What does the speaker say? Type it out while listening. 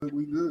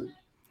We good.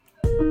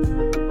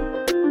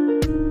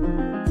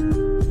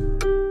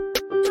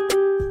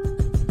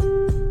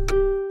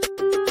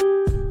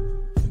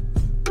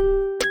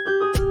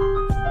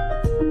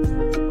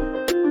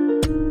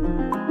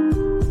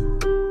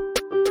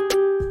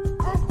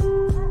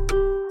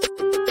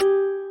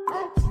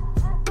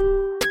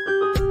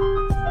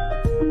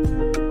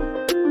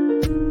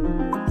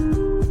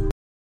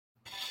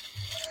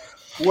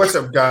 What's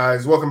up,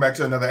 guys? Welcome back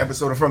to another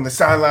episode of From the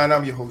Sideline.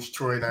 I'm your host,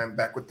 Troy, and I'm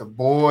back with the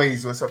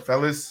boys. What's up,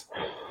 fellas?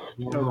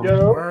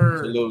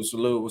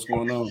 Salute. What's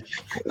going on?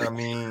 I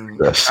mean,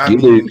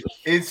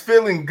 it's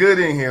feeling good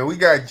in here. We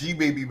got G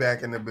Baby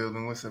back in the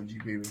building. What's up, G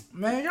Baby?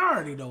 Man, y'all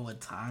already know what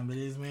time it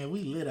is, man.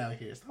 We lit out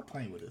here. Stop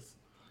playing with us.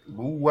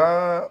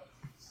 Boo-wah.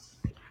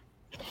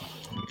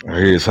 I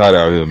hear it's hot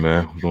out here,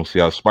 man. We're gonna see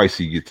how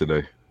spicy you get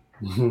today.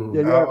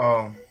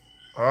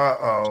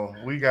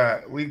 We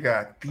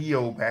got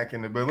Theo back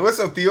in the building. What's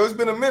up, Theo? It's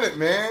been a minute,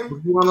 man.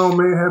 What's going on,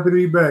 man? Happy to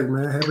be back,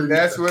 man.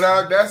 That's what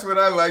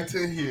I like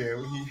to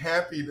hear. He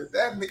happy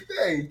that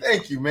hey,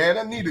 thank you, man.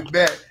 I needed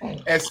that.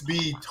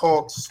 SB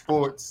Talk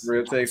Sports.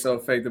 Real takes on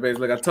fake debates.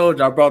 Look, I told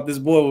you I brought this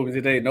boy with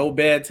me today. No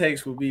bad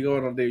takes will be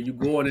going on there. You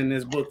going in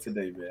this book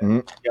today,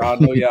 man.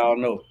 Mm-hmm. Y'all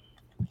know.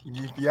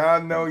 If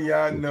y'all know.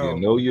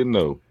 You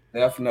know.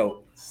 F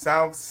no.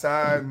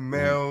 Southside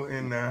Mel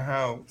in the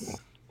house.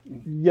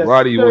 Yes,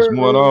 Roddy, what's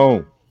going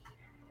on?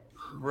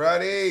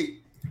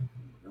 Roddy.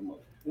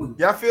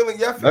 Y'all feeling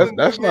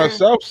that's not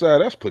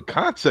Southside, that's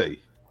Picante.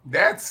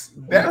 That's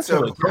a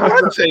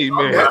Picante,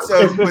 man. That's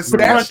a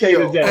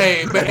pistachio.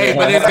 Hey, but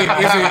is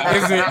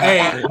it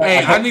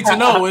hey, I need to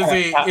know, is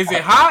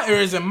it hot or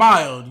is it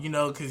mild? You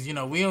know, because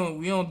we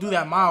don't do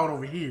that mild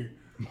over here.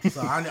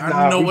 So I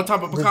don't know what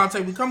type of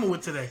Picante we coming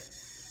with today.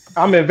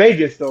 I'm in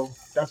Vegas though.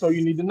 That's all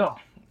you need to know.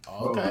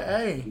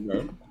 Okay,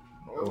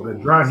 the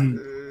dry heat.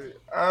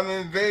 I'm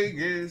in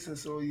Vegas.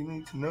 That's all you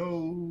need to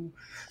know.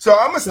 So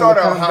I'm gonna start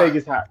out hot.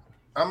 Vegas hot.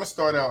 I'm gonna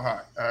start out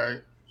hot.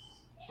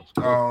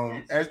 All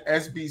right.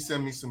 SB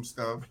sent me some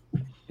stuff.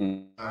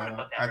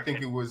 I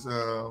think it was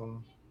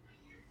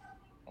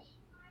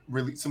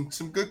really some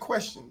good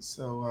questions.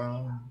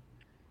 So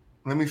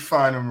let me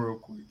find them real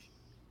quick.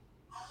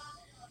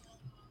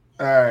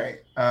 All right.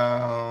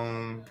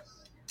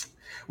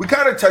 We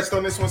kind of touched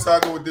on this one, so I'll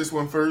go with this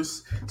one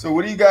first. So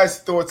what are you guys'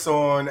 thoughts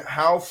on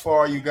how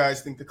far you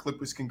guys think the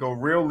Clippers can go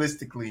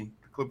realistically?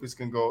 The Clippers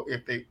can go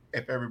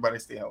if everybody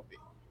stay healthy.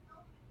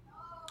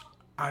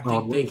 I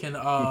think they can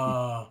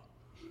I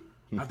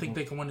think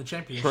they can win the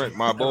championship. Trent,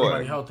 my boy.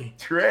 Everybody healthy.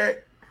 Trent.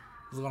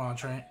 What's going on,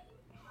 Trent?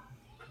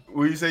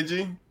 What you say,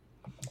 G?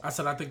 I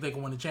said I think they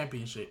can win the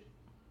championship.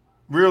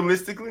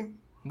 Realistically,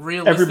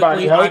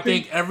 everybody I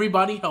think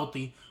everybody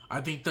healthy. I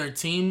think their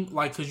team,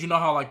 because you know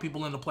how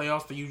people in the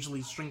playoffs, they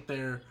usually shrink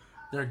their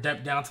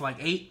depth down to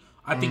 8.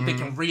 I think they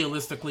can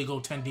realistically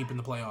go 10 deep in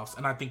the playoffs,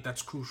 and I think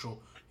that's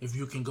crucial if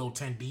you can go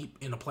 10 deep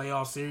in a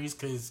playoff series.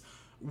 Because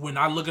when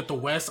I look at the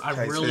West, I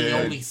really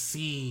only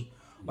see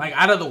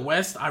out of the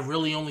West, I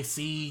really only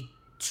see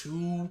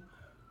 2,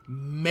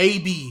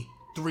 maybe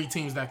 3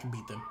 teams that can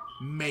beat them,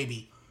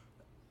 maybe.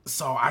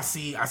 So I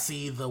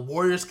see the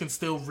Warriors can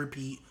still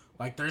repeat.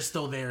 They're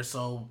still there,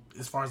 so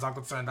as far as I'm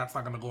concerned, that's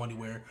not going to go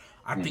anywhere.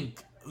 I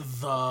think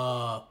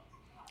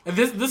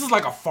this is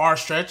a far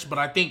stretch, but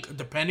I think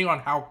depending on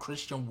how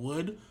Christian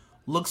Wood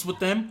looks with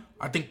them,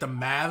 I think the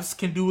Mavs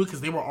can do it because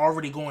they were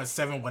already going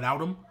 7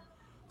 without him.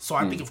 So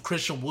I think if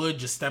Christian Wood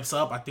just steps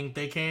up, I think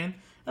they can.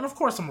 And of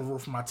course, I'm going to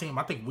root for my team.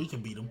 I think we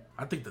can beat them.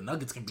 I think the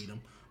Nuggets can beat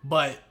them.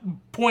 But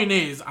point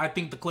is, I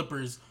think the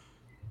Clippers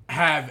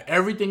have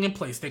everything in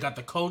place. They got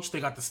the coach, they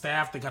got the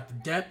staff, they got the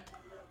depth.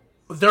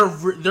 Their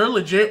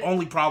legit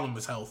only problem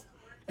is health.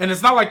 And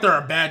it's not like they're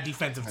a bad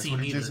defensive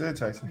team either. Just said,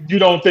 Tyson. You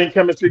don't think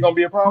chemistry gonna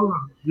be a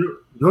problem?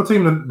 Your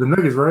team, the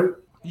Nuggets, right?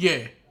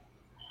 Yeah.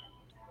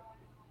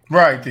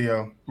 Right,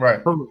 Theo.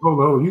 Right. Hold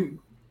on.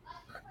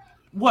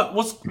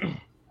 What's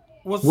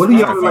what do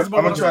y'all like? I'm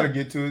gonna try to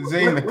get to it.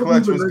 Zay in the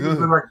clutch was good.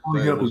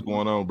 What's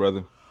going on,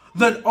 brother?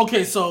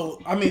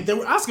 So they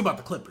were asking about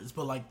the Clippers,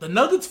 but the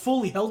Nuggets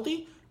fully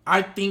healthy,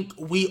 I think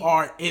we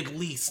are at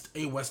least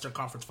a Western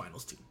Conference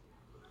Finals team.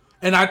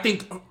 And I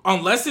think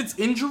unless it's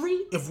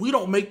injury, if we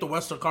don't make the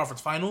Western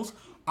Conference Finals,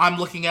 I'm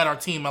looking at our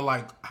team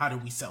and how do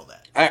we sell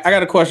that? I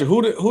got a question.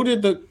 Who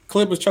did the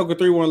Clippers choke a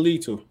 3-1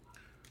 lead to?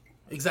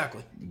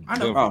 Exactly. I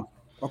know. Oh,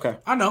 okay.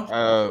 I know.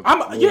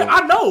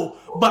 I know.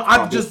 But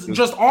I just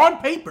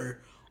on paper,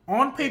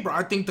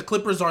 I think the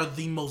Clippers are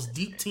the most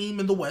deep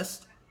team in the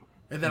West.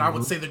 And then I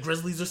would say the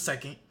Grizzlies are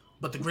second,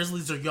 but the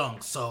Grizzlies are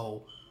young,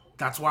 so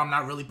that's why I'm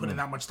not really putting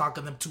that much stock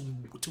in them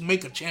to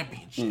make a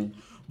championship.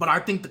 But I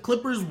think the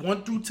Clippers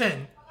 1 through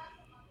 10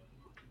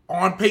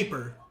 on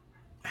paper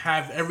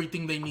have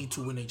everything they need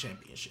to win a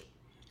championship.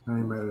 I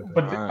ain't mad at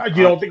that. But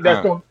you don't think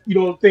you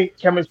don't think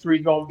chemistry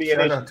gonna be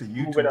an issue?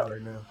 Moving up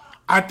right now.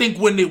 I think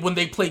when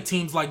they play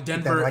teams like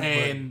Denver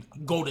and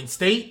Golden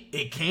State,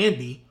 it can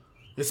be,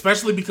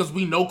 especially because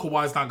we know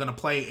Kawhi's not gonna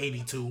play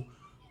 82.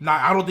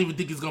 I don't even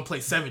think he's gonna play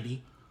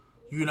 70.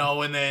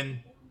 And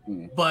then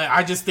But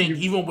I just think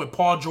even with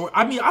Paul George,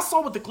 I mean, I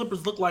saw what the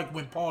Clippers looked like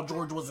when Paul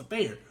George wasn't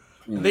there,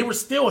 and they were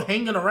still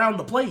hanging around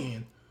the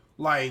play-in,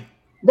 like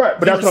right.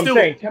 But that's what I'm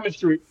saying.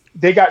 Chemistry.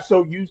 They got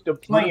so used to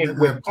playing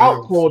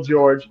without Paul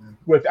George,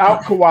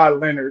 without Kawhi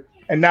Leonard,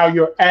 and now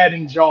you're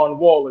adding John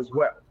Wall as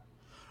well.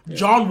 Yeah.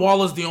 John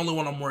Wall is the only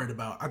one I'm worried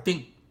about. I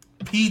think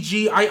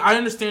PG. I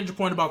understand your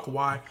point about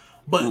Kawhi,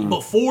 but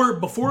before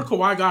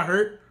Kawhi got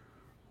hurt,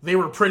 they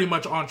were pretty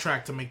much on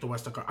track to make the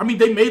Western Conference. I mean,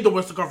 they made the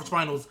Western Conference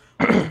Finals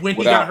when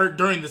he got hurt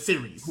during the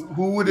series.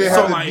 Who would they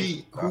have to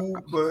beat?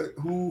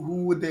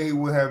 Who would they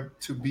have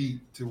to beat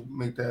to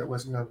make that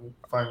Western Conference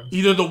Finals?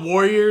 Either the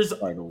Warriors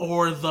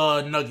or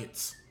the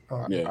Nuggets.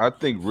 I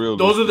think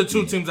those are the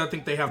two teams I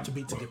think they have to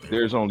beat to get there.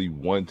 There's only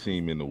one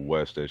team in the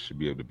West that should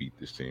be able to beat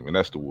this team, and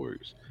that's the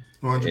Warriors.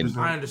 And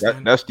I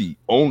understand. That's the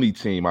only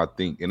team I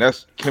think, and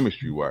that's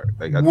chemistry-wise.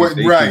 Like I think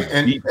they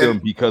can beat them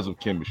because of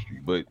chemistry.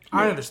 But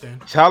I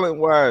understand.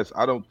 Talent-wise,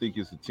 I don't think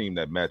it's a team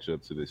that match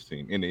up to this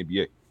team in the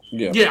NBA.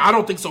 Yeah, I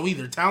don't think so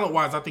either.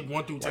 Talent-wise, I think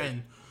 1 through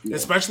 10,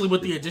 especially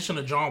with the addition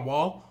of John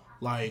Wall,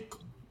 like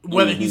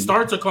whether he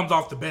starts or comes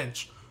off the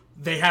bench,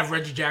 they have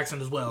Reggie Jackson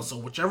as well. So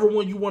whichever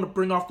one you want to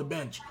bring off the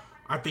bench,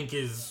 I think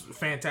is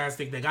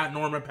fantastic. They got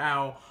Norman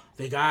Powell.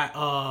 They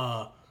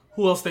got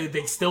who else? They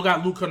still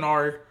got Luke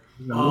Kennard.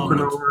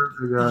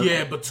 Batum.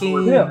 Yeah,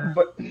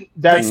 but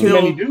that's too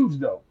many dudes,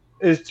 though.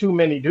 It's too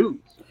many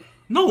dudes.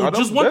 No,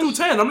 just 1 through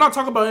 10. I'm not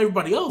talking about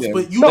everybody else,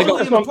 but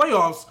usually in the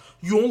playoffs,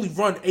 you only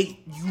run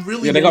 8. You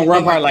really they're gonna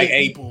run probably like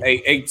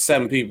 8,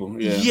 7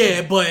 people.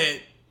 Yeah, but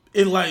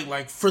it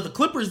like for the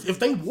Clippers, if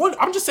they want,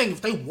 I'm just saying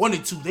if they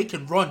wanted to, they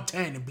can run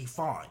 10 and be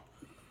fine.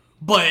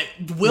 But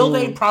will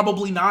they?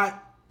 Probably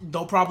not.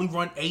 They'll probably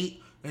run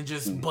 8 and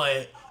just.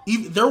 But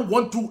even their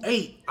 1 through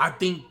 8, I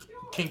think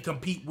can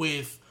compete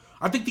with.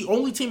 I think the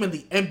only team in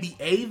the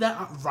NBA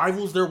that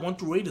rivals their 1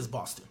 through 8 is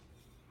Boston.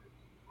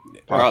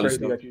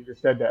 Crazy that you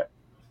just said that.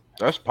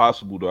 That's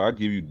possible though. I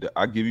give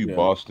you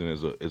Boston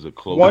as a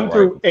close 1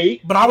 through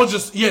 8. But I was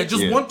just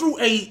 1 through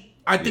 8.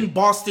 I think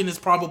Boston is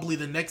probably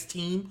the next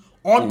team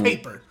on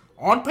paper.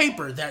 On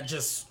paper, that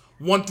just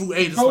 1 through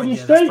 8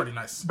 is that's pretty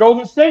nice.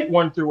 Golden State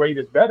 1 through 8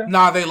 is better.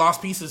 Nah, they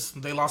lost pieces.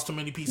 They lost too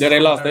many pieces. Yeah,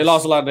 they lost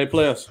a lot of their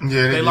players.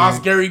 Yeah, they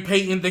lost Gary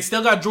Payton. They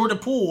still got Jordan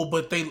Poole,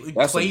 but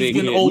Clay's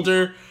getting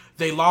older.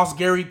 They lost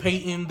Gary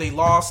Payton. They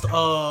lost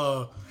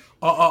what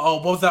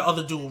was that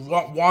other dude?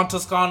 Juan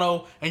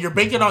Toscano. And you're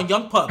banking on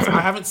young pups.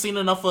 I haven't seen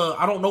enough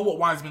I don't know what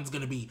Wiseman's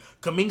gonna be.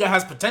 Kuminga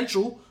has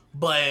potential,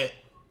 but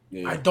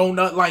I don't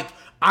know. Like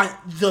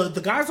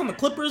the guys on the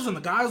Clippers and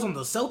the guys on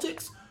the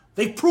Celtics,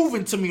 they've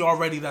proven to me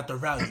already that they're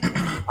valuable.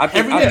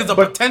 Everything is a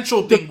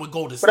potential thing with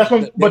Golden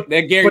State. But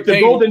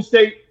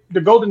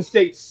the Golden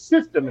State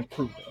system is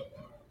proven.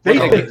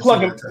 It's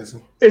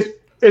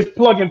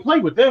plug and play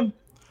with them.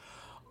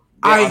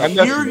 I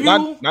hear you.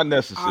 Not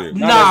necessary.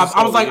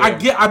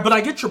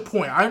 I get your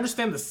point. I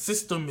understand the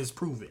system is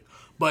proven,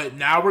 but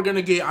now we're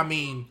gonna get. I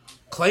mean,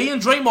 Clay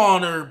and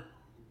Draymond are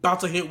about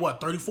to hit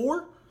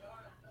 34.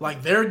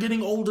 Like they're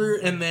getting older,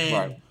 and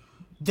then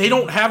they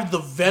don't have the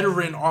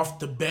veteran off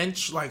the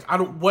bench. Like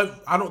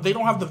they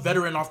don't have the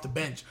veteran off the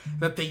bench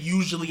that they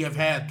usually have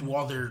had through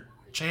all their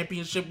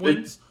championship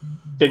wins.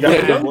 They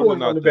got young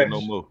boys on the bench. No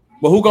more.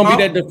 But who gonna be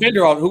that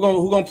defender? Who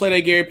gonna play that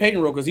Gary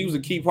Payton role? Because he was a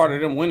key part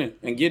of them winning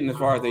and getting as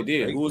far as they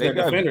did. Who was that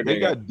defender? They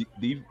got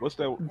what's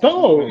that?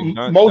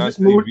 No, Moses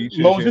Moody.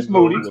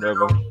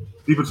 Whatever.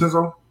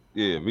 DiVincenzo.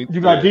 Yeah,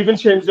 you got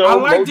DiVincenzo. I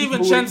like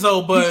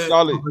DiVincenzo, but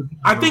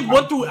I think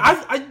 1 through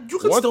you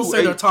could still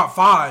say they're top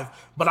 5,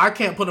 but I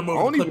can't put them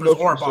over the Clippers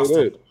or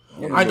Boston.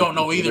 I don't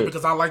know either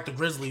because I like the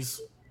Grizzlies.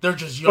 They're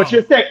just young.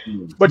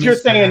 But you're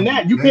saying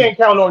that you can't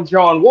count on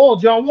John Wall.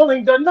 John Wall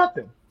ain't done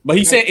nothing. But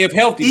he said if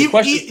healthy. The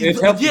question is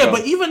healthy. Yeah,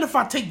 but even if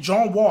I take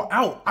John Wall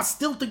out, I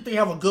still think they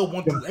have a good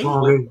 1 through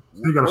 8.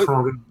 They got a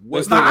strong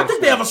 8. I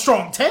think they have a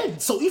strong 10.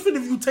 So even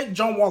if you take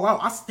John Wall out,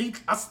 I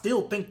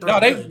still think they're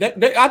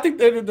good. I think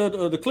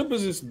the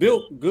Clippers is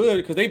built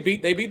good because they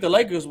beat the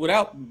Lakers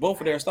without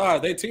both of their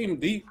stars. Their team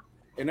deep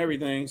and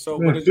everything. So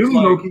but it's just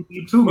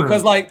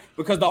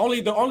because the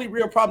only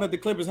real problem that the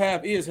Clippers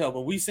have is health.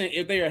 But we saying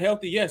if they are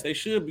healthy, yes, they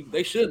should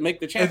make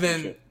the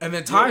championship. And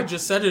then Ty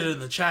just said it in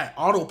the chat.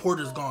 Otto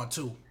Porter's gone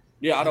too.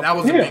 Yeah, that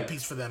was a big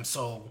piece for them.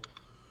 So,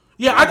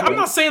 I'm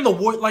not saying the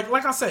Warriors.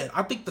 Like I said,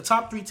 I think the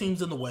top 3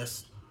 teams in the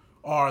West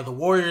are the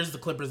Warriors, the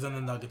Clippers, and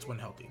the Nuggets when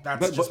healthy.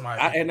 That's just my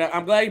opinion. And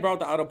I'm glad you brought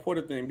the Otto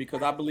Porter thing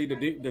because I believe the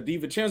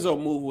DiVincenzo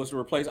move was to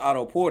replace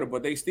Otto Porter,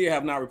 but they still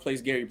have not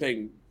replaced Gary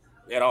Payton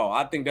at all.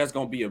 I think that's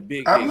going to be a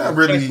big. I'm not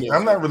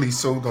really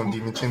sold on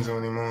DiVincenzo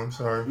anymore. I'm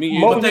sorry.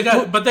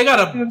 But they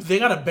got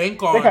to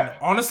bank on.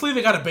 Honestly,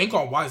 they got to bank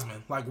on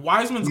Wiseman. Like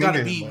Wiseman's got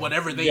to be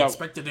whatever they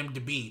expected him to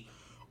be.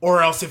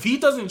 Or else, if he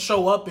doesn't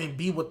show up and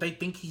be what they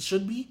think he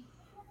should be,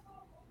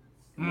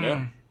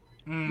 I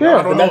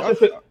don't know.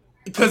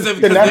 Because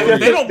if they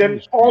don't, then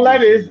all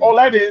that is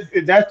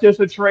that's just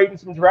a trade and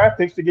some draft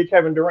picks to get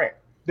Kevin Durant.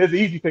 There's an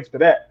easy fix to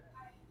that.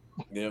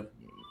 Yeah.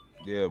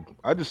 Yeah,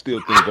 I just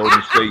still think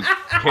Golden State.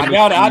 I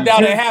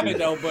doubt it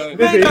happened though, but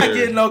they're not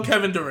getting no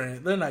Kevin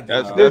Durant. They're not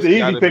getting. That's the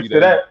easy fix to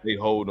that. They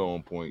hold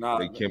on point.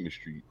 They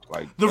chemistry.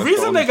 Like the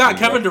reason they got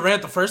Kevin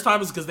Durant the first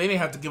time is because they didn't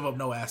have to give up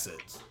no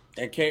assets.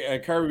 And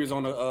Curry was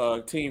on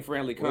a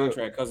team-friendly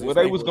contract. Well,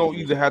 they was going to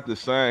either have to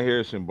sign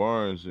Harrison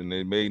Barnes, and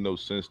it made no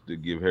sense to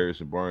give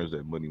Harrison Barnes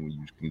that money when you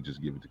can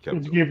just give it to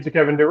Kevin Durant. Give it to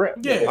Kevin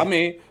Durant. Yeah, I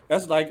mean,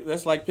 that's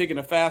like picking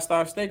a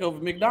 5-star steak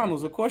over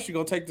McDonald's. Of course, you're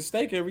going to take the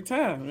steak every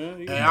time.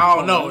 Man. Hey, I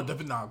don't know.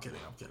 No, I'm kidding.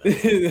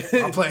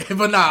 I'm playing,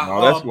 but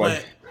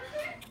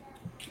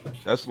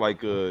that's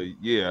like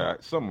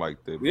something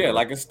like that. Bro. Yeah,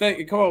 like a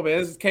steak. Come on,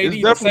 man. It's KD,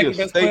 it's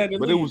definitely a steak,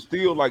 but it was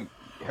still like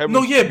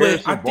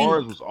Harrison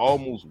Barnes was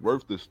almost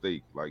worth the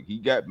steak. Like he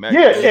got Max.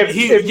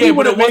 Yeah,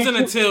 but it wasn't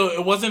until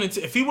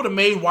if he would have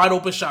made wide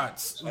open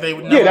shots, they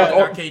would never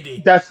got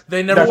KD.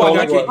 They never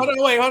got KD.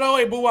 Hold on,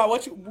 wait, Boo-Wah,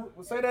 what you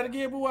say that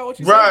again, Boo-Wah? What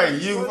you right?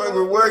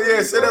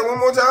 Say? Say that one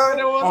more time.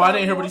 Oh, I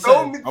didn't hear what he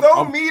said.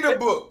 Throw me the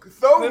book.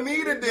 Throw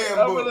me the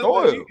damn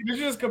book. Did you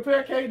just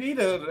compare KD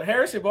to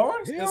Harrison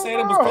Barnes and say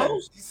it was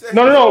close?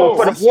 No.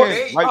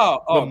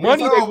 The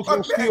money they was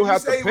gonna still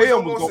have to pay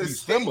him was gonna be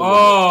similar.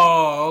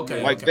 Oh,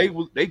 okay. Like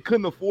they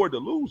couldn't afford to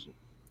lose him.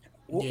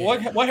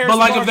 Yeah. What Harrison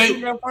Barnes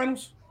did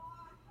finals?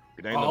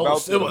 It ain't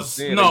about it was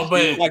no,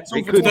 but like up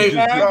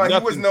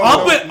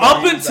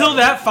until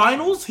that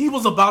finals, he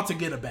was about to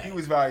get a bag. He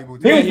was valuable.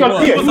 He was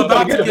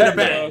about to get a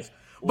bag.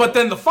 But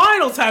then the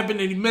finals happened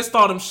and he missed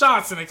all them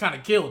shots and it kind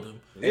of killed him.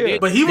 Yeah.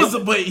 But he was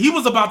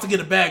about to get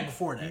a bag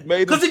before that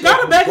because he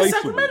got a bag in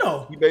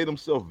Sacramento. He made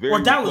himself very or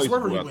Dallas,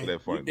 wherever he went.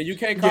 And you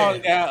can't call a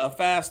guy a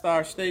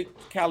 5-star state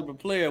caliber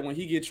player when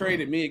he get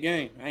traded mid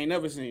game. I ain't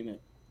never seen that.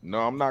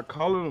 No, I'm not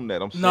calling him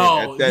that. I'm saying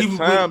at that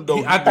time,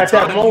 though. At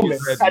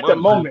the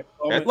moment.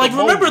 Like,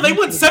 remember, they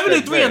went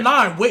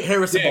 73-9 with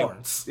Harrison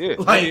Barnes. Yeah.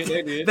 Like,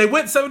 they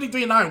went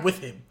 73-9 with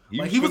him.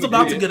 Like, he was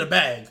about to get a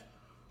bag.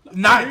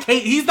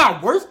 He's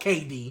not worth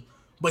KD,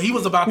 but he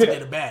was about to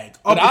get a bag.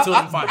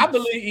 I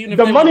believe even if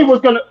the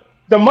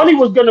money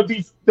was gonna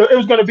be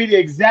the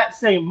exact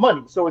same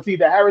money. So it's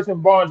either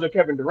Harrison Barnes or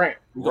Kevin Durant.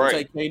 Right.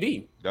 Take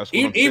KD. That's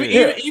what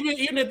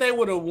even if they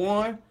would have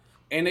won.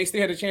 And they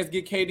still had a chance to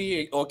get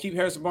KD or keep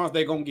Harrison Barnes.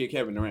 They're gonna get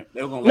Kevin Durant.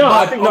 They're gonna.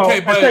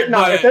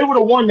 If they would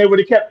have won, they would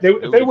have kept.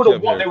 If they would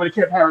have won, they would have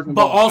kept Harrison.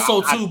 But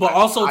also too,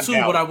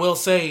 what I will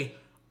say,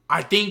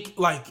 I think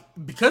like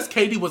because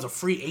KD was a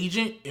free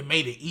agent, it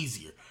made it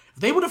easier.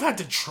 If they would have had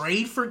to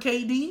trade for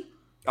KD,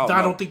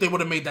 I don't think they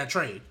would have made that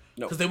trade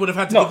because they would have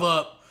had to give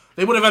up.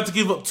 They would have had to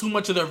give up too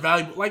much of their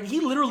value. Like he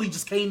literally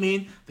just came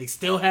in. They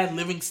still had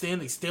Livingston.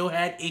 They still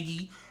had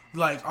Iggy.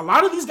 Like a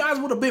lot of these guys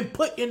would have been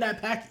put in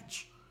that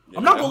package.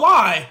 I'm not gonna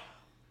lie.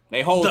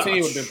 They whole team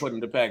would have been put in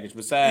the package.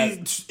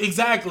 Besides,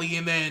 exactly,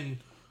 and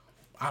then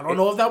I don't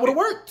know if that would have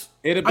worked.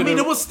 It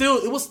was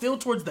still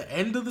towards the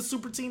end of the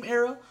super team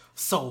era,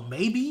 so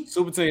maybe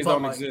super teams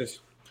don't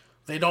exist.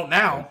 They don't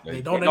now.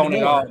 They don't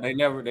anymore. They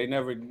never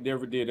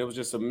did. It was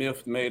just a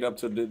myth made up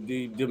to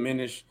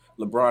diminish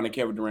LeBron and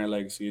Kevin Durant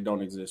legacy. It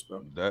don't exist,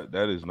 bro.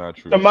 That is not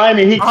true. The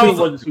Miami Heat team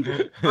wasn't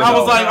super. I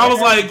was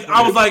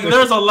like,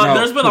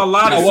 there's been a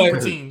lot of super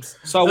teams.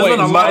 So wait,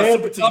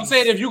 I'm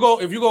saying if you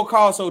go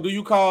call. So do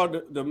you call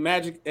the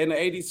Magic and the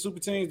 '80s super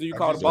teams? Do you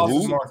call the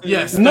Boston?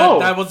 Yes. No.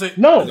 That was it.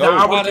 No.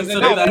 I would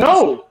consider that.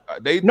 No.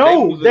 They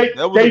drafted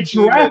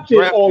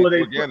all of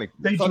their.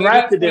 They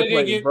drafted their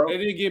players, bro. They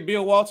didn't get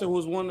Bill Walton, who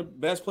was one of the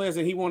best players,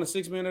 and he won the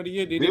 6th Man of the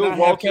Year. They did Bill not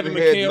Walton have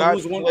Kevin McHale,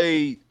 who's one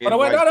played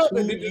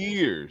in 2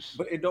 years.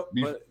 But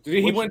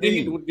did he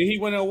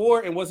win an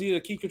award? And was he a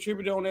key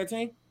contributor on that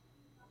team?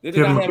 Did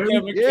not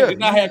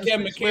have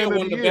Kevin McHale,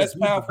 one of the best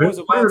power forwards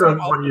of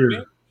all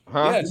time?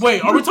 Yes.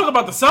 Wait, are we talking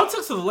about the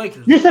Celtics or the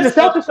Lakers? You said the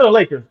Celtics or the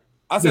Lakers?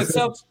 I said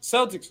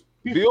Celtics.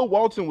 Bill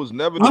Walton was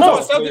never.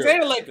 Celtics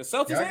and the Lakers.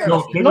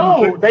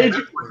 No,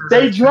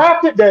 they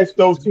drafted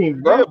those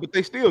teams, bro. Yeah, but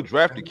they still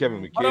drafted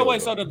Kevin McHale. Oh,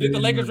 wait, so did the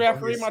Lakers draft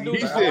Kareem Abdul?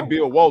 He said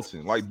Bill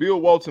Walton. Like Bill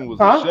Walton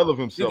was a shell of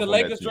himself. Did the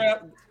Lakers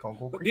draft?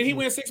 Did he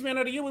win 6th Man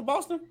of the Year with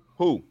Boston?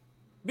 Who?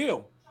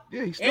 Bill.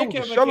 Yeah, he still was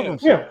a shell of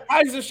himself.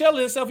 Why is a shell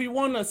of himself? He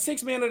won a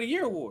 6th Man of the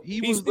Year award.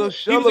 He was the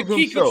shell of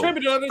himself.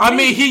 I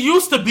mean, he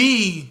used to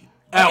be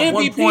at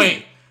one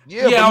point.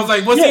 Yeah, I was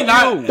like, was he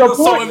not?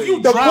 So if you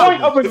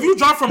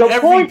drop from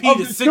MVP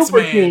to 6th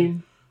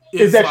man,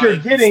 is that you're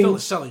getting still a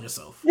shell of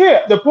yourself.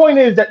 Yeah, the point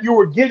is that you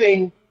were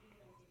getting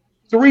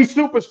 3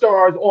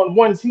 superstars on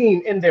one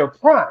team in their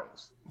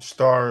primes.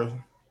 Superstars,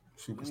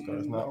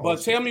 not.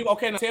 But tell me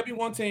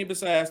one team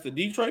besides the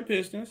Detroit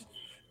Pistons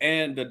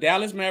and the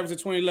Dallas Mavericks in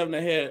 2011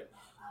 that had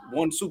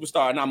one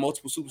superstar, not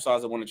multiple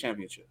superstars that won the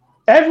championship.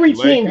 Every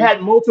team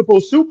had multiple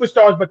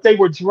superstars, but they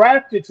were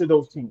drafted to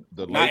those teams.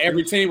 Not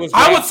every team was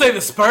drafted. I would say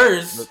the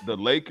Spurs. The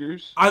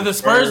Lakers. The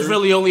Spurs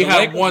really only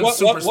had one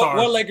superstar.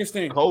 What Lakers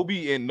team?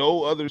 Kobe and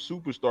no other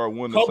superstar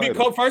won the title.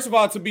 Kobe, first of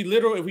all, to be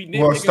literal, if we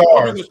didn't and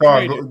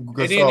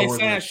then they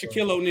signed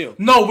Shaquille O'Neal.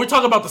 No, we're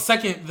talking about the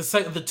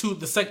two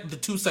second.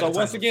 So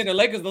once again, the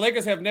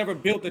Lakers have never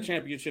built the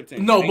championship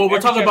team. No, but we're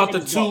talking about the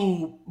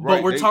two.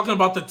 But we're talking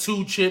about the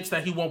 2 chips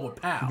that he won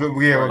with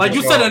Powell. Like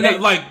you said,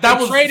 like that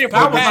was traded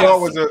for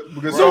Powell.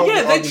 So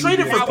yeah, they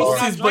traded for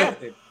pieces,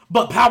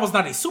 but Powell was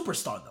not a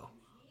superstar though.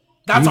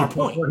 That's our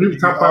point. You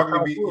can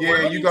argue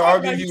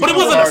he was. But he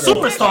wasn't a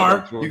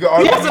superstar. He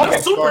wasn't a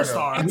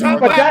superstar.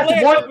 But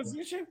that's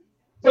one.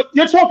 But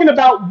you're talking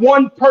about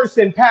one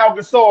person, Pau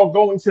Gasol,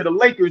 going to the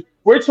Lakers.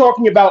 We're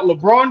talking about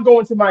LeBron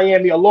going to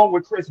Miami along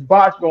with Chris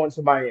Bosh going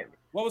to Miami.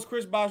 What was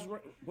Chris Bosh?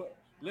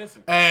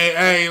 Listen.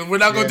 Hey, we're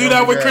not gonna do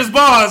that with Chris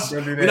Bosh.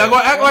 We're not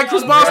gonna act like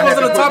Chris Bosh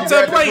wasn't a top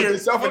 10 player.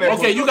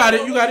 Okay, you got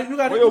it.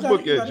 Where your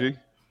book at, G?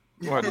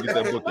 You have to get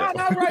that book out.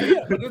 Not right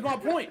here. But that's my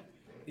point.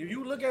 If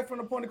you look at it from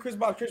the point of Chris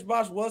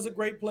Bosh was a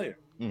great player.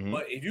 Mm-hmm.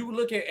 But if you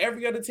look at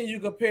every other team you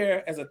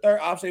compare as a third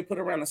option, they put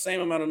around the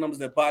same amount of numbers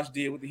that Bosh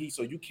did with the Heat.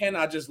 So you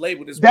cannot just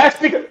label this. That's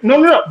because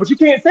no, but you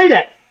can't say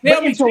that.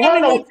 But in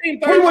Toronto, he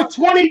was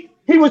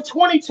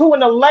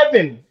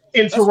 22-11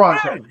 in Toronto.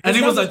 Fine. And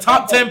he was a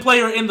top 10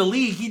 player in the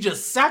league. He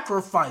just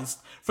sacrificed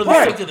for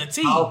the sake of the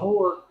team.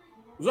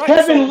 Right.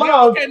 Kevin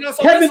Love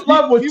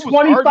was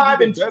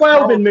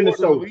 25-12 in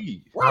Minnesota.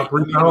 Right.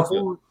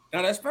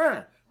 Now that's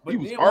fine. But he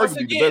was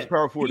arguably the best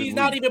power forward. He's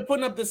not even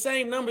putting up the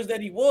same numbers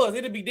that he was.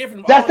 It'd be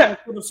different. What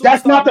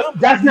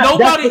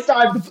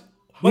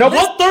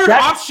third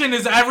option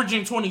is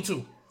averaging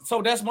 22?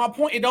 So that's my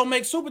point. It don't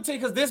make super team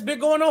because this been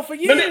going on for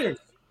years.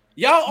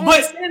 Y'all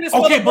understand this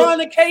for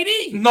LeBron and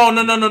KD. No.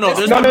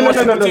 There's more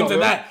super teams than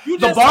that.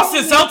 The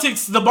Boston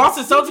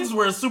Celtics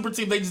were a super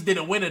team. They just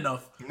didn't win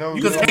enough.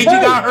 Because KG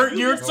got hurt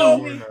year 2.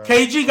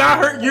 KG got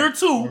hurt year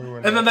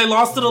 2. And then they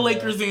lost to the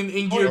Lakers in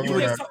year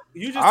 3.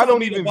 I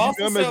don't even view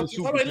them as a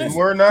super team.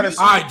 We're not a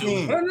super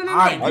team.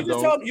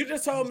 No. You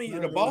just told me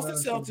the Boston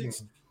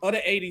Celtics of the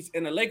 80s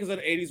and the Lakers of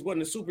the 80s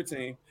wasn't a super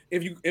team.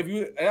 If you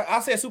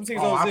I said super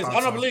teams don't exist.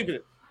 I don't believe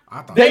it.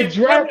 They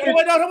drafted.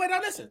 Wait, no,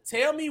 listen.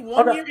 Tell me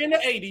one year in the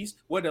 80s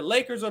where the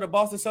Lakers or the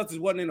Boston Celtics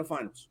wasn't in the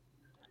finals.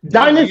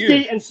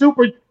 Dynasty and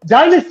super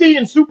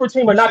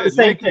team are not the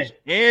same thing.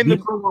 And the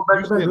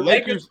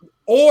Lakers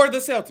or the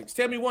Celtics.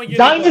 Tell me one year.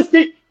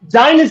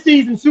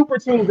 Dynasties and super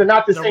teams are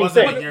not the same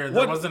thing.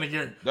 There wasn't a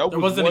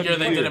year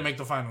they didn't make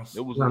the finals.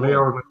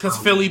 Because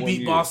Philly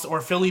beat Boston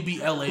or Philly beat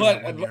LA.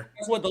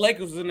 That's what the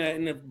Lakers was in there.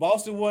 And if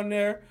Boston wasn't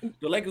there,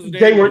 the Lakers were there.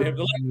 They were. And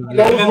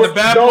then the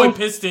bad boy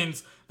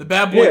Pistons. The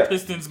bad boy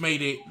Pistons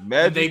made it.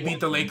 They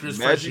beat the Lakers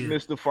first year. Magic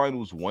missed the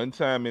finals one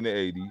time in the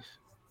 80s.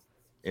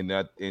 And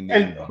that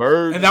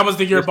was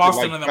the year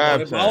Boston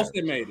and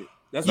Boston made it.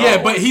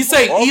 But he's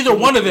saying either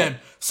one of them.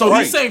 So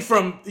he's saying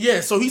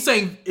so he's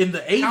saying in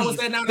the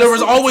 80s there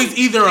was always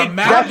either a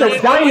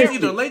Magic,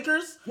 either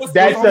Lakers,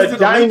 that's a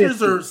dynasty,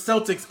 Lakers or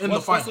Celtics in the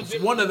finals.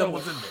 One of them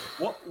was in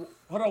there.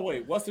 Hold on,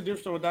 wait. What's the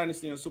difference between a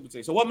dynasty and a super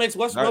team? So what makes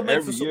a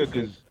super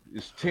team?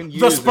 It's 10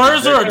 years. The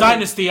Spurs are a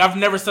dynasty. I've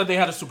never said they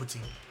had a super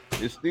team.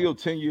 It's still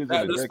 10 years.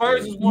 The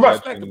Spurs is more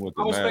respectable.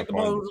 I respect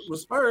the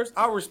Spurs.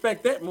 I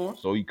respect that more.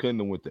 So he couldn't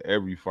have went to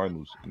every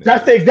finals.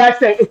 That's the exact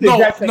same.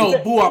 No,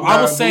 Boo-Up.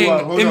 I was saying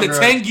in the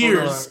 10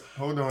 years,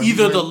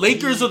 either the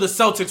Lakers or the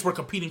Celtics were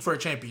competing for a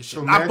championship.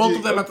 So not both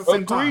of them at the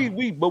same time.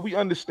 But we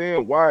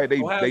understand why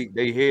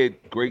they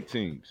had great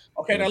teams.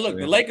 Okay, now look,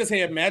 the Lakers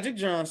had Magic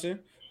Johnson.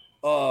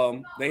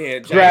 They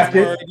had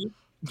drafted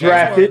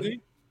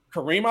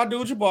Kareem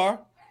Abdul-Jabbar.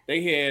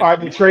 They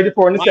had they traded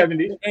for in the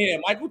 70s. They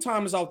had Michael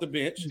Thomas off the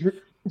bench.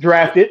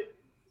 Drafted.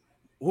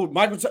 Who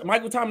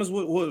Michael Thomas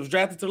was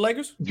drafted to the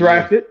Lakers?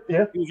 Drafted,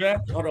 yeah. He was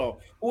drafted. Hold on.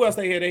 Who else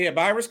they had? They had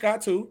Byron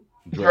Scott too.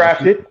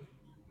 Drafted.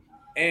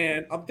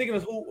 And I'm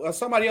thinking of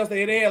somebody else.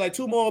 They had like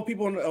 2 more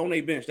people on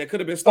their bench that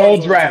could have been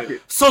all drafted.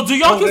 So do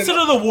y'all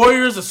consider the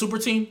Warriors a super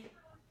team?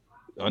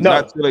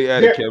 Not until they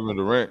added Kevin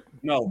Durant.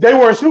 No, they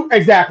were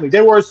exactly.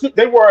 They were a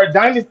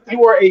dynasty. They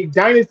were a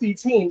dynasty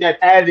team that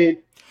added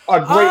a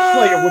great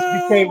player, which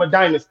became a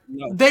dynasty.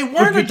 No. They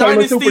weren't a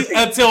dynasty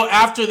until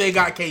after they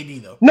got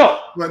KD, though. No.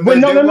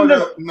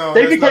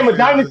 They became a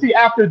dynasty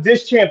after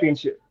this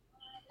championship.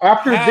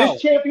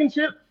 This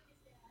championship,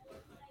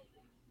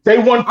 they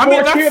won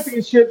 4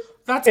 championships.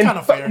 That's kind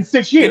of fair. In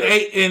 6 years.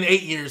 In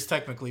 8 years,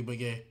 technically, but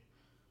yeah.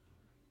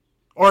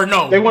 Or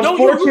no. They won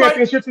 4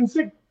 championships in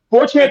 6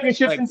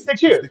 in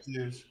 6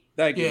 years.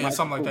 Thank you. Yeah,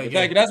 something like that.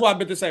 Thank you. That's why I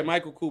meant to say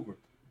Michael Cooper.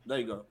 There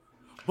you go.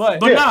 But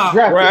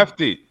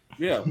drafted.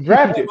 Yeah,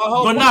 drafted.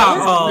 But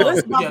now,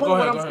 listen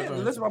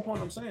to my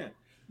point. I'm saying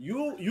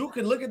you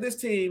can look at this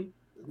team,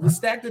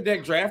 stack the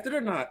deck, drafted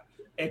or not,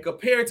 and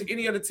compare it to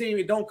any other team.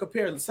 It don't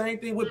compare. The same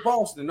thing with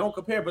Boston. Don't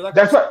compare. But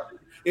that's right.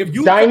 If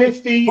you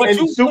dynasty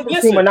and super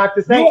team are not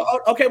the same.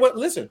 Okay, well,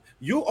 listen.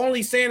 You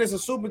only saying it's a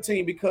super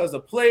team because the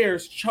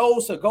players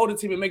chose to go to the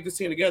team and make this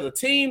team together.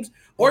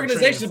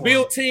 Organizations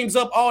build teams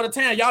up all the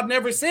time. Y'all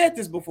never said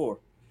this before.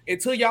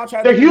 until y'all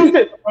tried The to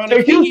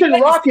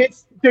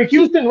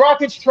Houston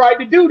Rockets tried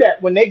to do that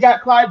when they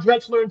got Clyde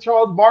Drexler and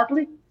Charles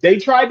Barkley. They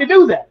tried to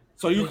do that.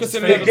 So you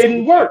consider it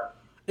didn't work.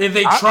 If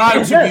they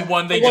tried to be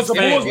one, they just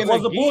failed.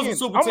 Was the Bulls a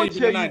super team in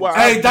the 90s?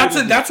 Hey,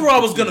 that's where I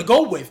was gonna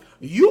go with.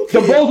 You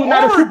can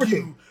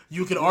argue.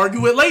 You can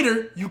argue it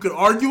later. You can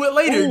argue.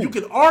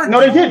 No,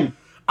 they didn't.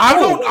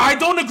 I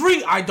don't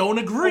agree. I don't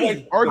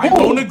agree.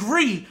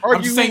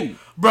 I'm just saying,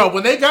 bro,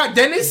 when they got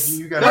Dennis,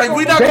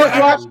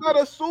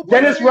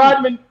 Dennis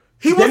Rodman.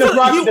 He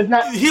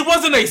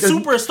wasn't a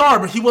superstar,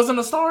 but he wasn't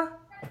a star.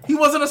 He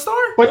wasn't a star.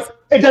 But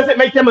it doesn't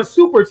make them a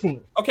super team.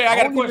 Okay, I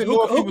got a question.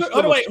 Who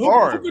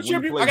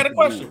contribute? I got a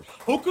question.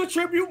 Who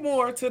contribute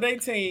more to their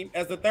team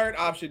as the third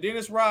option?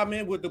 Dennis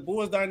Rodman with the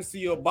Bulls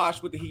dynasty or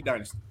Bosh with the Heat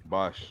dynasty?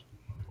 Bosh.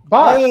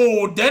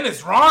 Oh,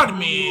 Dennis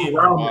Rodman.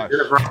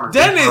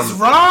 Dennis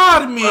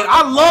Rodman.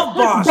 I love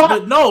Bosh,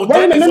 but no,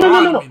 Dennis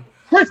Rodman.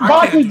 Chris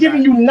Bosh is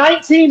giving you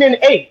 19 and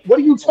 8. What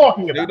are you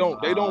talking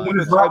about? They don't win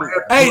the title.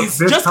 Hey,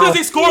 just because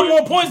he scored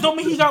more points don't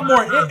mean he got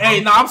more.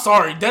 Hey, I'm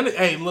sorry. Dennis,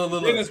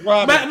 look.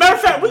 Matter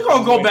of fact, we're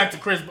gonna go back to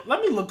Chris.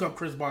 Let me look up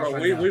Chris Bosh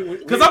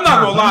because I'm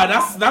not gonna lie.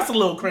 That's a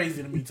little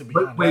crazy to me, to be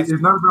honest. Wait,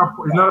 it's not about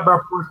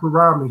points for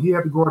Rodman. He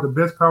had to go at the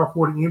best power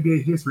forward in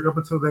NBA history up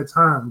until that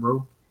time,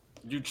 bro.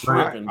 You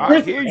tripping?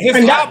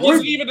 His job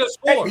wasn't even a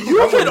score.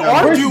 You could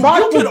argue.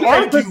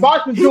 Chris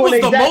Bosh was doing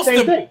the exact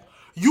same thing.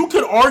 You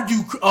could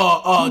argue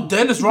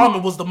Dennis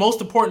Rodman was the most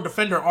important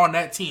defender on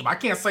that team. I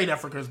can't say that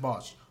for Chris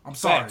Bosh. I'm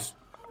sorry.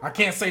 I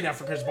can't say that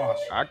for Chris Bosh.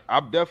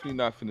 I'm definitely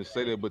not finna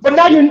say that. But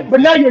now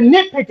you're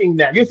nitpicking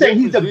that. You're saying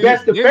he's the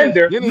best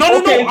defender.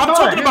 No.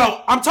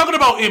 I'm talking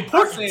about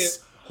importance.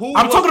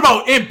 I'm talking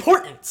about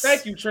importance.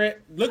 Thank you, Trent.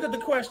 Look at the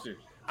question.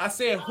 I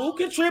said, who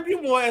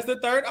contribute more as the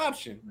third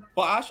option,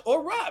 Bosh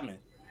or Rodman?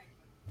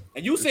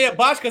 And you said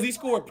Bosh because he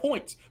scored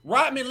points.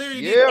 Rodman literally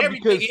did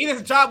everything.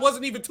 His job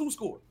wasn't even to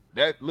score.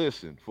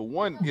 Listen, for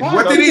one,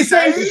 what did he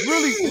say?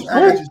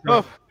 It's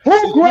tough.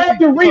 Who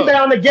grabbed the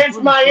rebound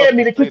against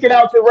Miami to kick it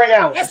out to Ray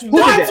Allen? That's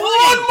one moment.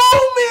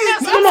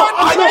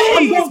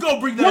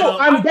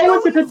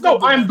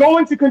 I'm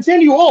going to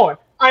continue on.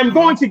 I'm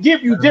going to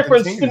give you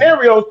different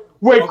scenarios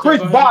where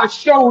Chris Bosh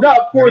showed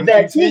up for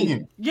that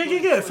team.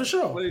 Yeah, for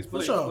sure.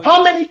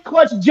 How many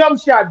clutch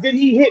jump shots did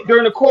he hit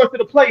during the course of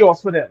the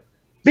playoffs for them?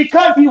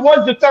 Because he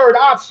was the third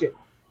option.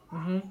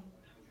 Mm-hmm.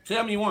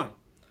 Tell me one.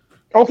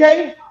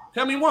 Okay?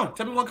 Tell me one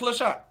clutch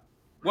shot.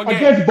 What game?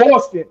 Against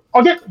Boston.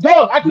 I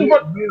can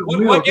work.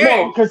 What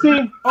game?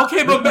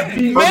 Okay, but now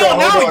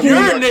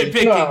you're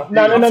nitpicking.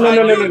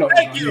 No.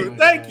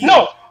 Thank you.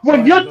 No,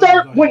 when your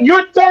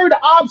third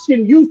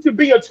option used to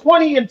be a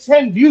 20 and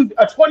 10 dude,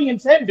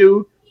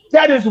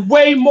 that is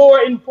way more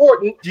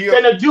important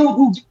than a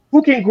dude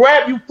who can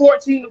grab you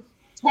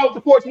 12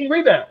 to 14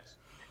 rebounds.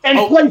 And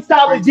play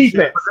solid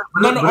defense.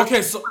 No.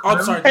 Okay, so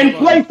I'm sorry. And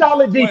play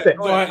solid defense.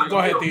 Go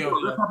ahead, Theo.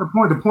 That's not the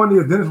point. The point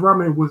is Dennis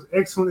Rodman was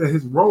excellent at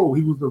his role.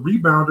 He was the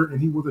rebounder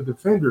and he was a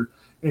defender.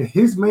 And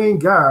his main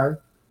guy,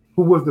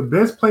 who was the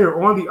best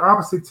player on the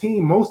opposite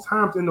team most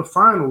times in the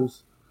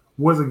finals,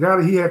 was a guy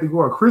that he had to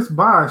go at. Chris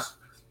Bosh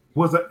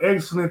was an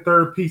excellent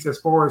third piece as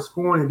far as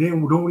scoring and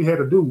then doing what he had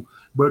to do.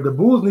 But the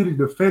Bulls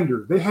needed a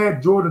defender. They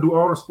had Jordan do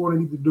all the scoring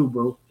they needed to do,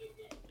 bro.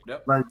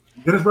 Yep. Like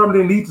Dennis Rodman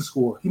didn't need to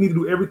score. He needed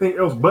to do everything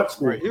else but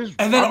score.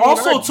 And then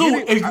also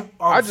too,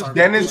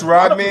 Dennis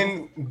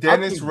Rodman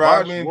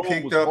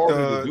picked up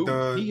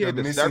the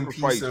missing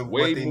piece of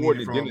way what they more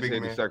needed than from Dennis a big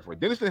had man. to sacrifice.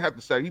 Dennis didn't have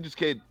to sacrifice. He just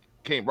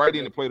came right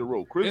in and played the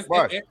role. Chris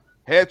Bosh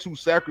had to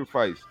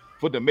sacrifice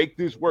to make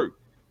this work.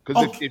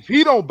 Because if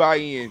he don't buy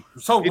in,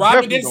 so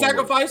Rodman didn't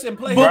sacrifice and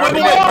play. No. I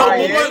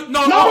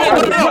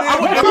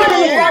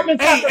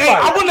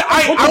want to.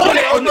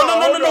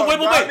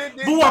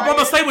 Boo-Wop, I'm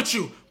gonna stay with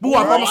you.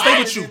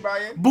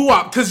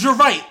 Boo-Wop, because you're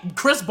right.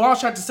 Chris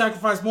Bosh had to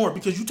sacrifice more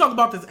because you talk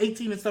about this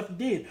 18 and stuff he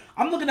did.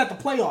 I'm looking at the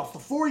playoffs. The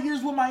 4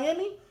 years with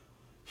Miami,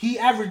 he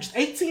averaged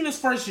 18 his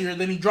first year,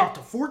 then he dropped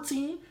to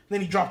 14,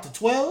 then he dropped to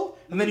 12,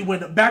 and then he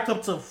went back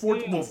up to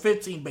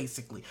 15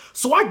 basically.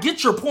 So I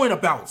get your point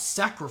about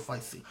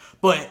sacrificing,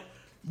 but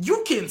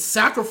you can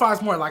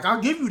sacrifice more. Like,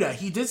 I'll give you that.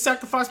 He did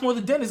sacrifice more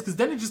than Dennis because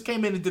Dennis just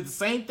came in and did the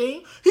same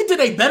thing. He did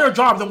a better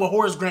job than what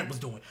Horace Grant was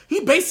doing.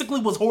 He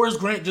basically was Horace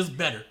Grant, just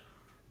better,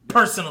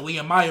 personally,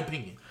 in my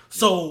opinion.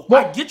 So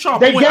I get y'all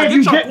point.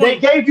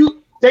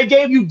 They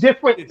gave you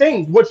different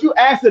things. What you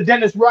asked of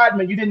Dennis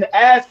Rodman, you didn't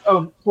ask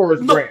of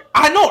Horace Grant.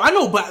 I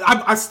know, but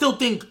I still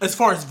think as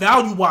far as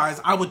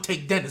value-wise, I would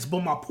take Dennis.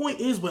 But my point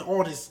is with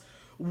all this,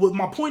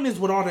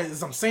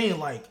 I'm saying,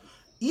 like,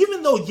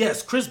 even though,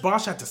 yes, Chris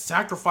Bosh had to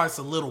sacrifice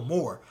a little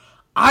more,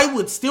 I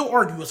would still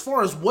argue as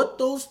far as what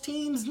those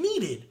teams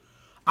needed.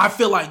 I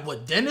feel like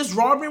what Dennis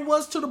Rodman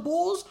was to the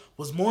Bulls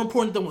was more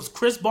important than what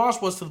Chris Bosh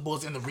was to the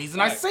Bulls. And the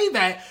reason I say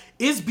that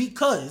is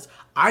because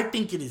I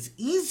think it is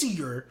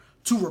easier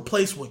to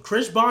replace what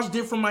Chris Bosh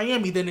did for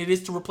Miami than it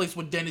is to replace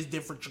what Dennis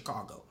did for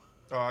Chicago.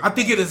 I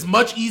think it is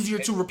much easier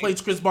to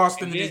replace Chris Bosh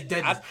than it is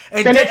Dennis.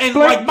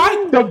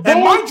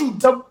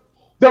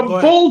 The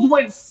Bulls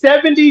went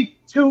 72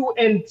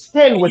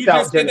 72-10 without You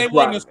just said they Dennis wasn't a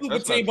Rodman. super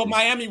team, but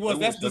Miami was.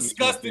 That's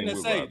disgusting to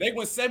say. They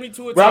went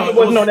 72-10. Rodman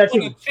wasn't on that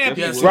team.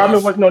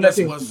 Rodman wasn't on that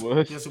team.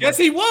 Yes,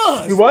 he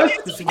was. He was?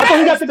 I thought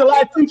he got to the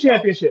last 2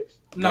 championships.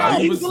 No,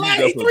 he was the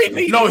last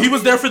 3-peat. No, he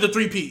was there for the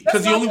 3-peat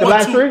because he only the won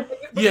last 2.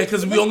 3? Yeah,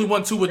 because we only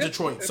won 2 with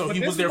Detroit, so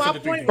he was there for the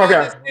 3-peat.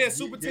 Okay.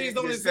 Super teams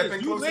don't exist.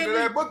 Stepping closer to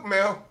that book,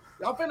 Mel.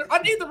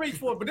 I need to reach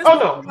for it, but this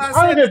Oh no,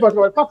 I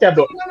ain't fuck that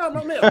book.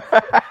 No, Mel.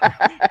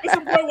 This is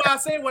the point why I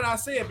say what I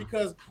said,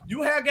 because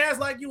you have guys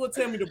like you will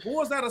tell me the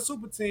Bulls not a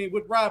super team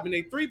with Robin.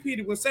 They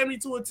 3-peated with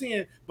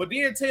 72-10, but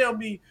then tell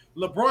me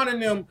LeBron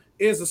and them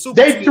is a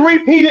super team. They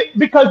 3-peated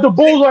because the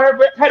Bulls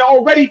had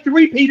already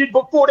 3-peated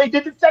before they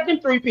did the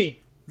second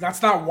 3-peat.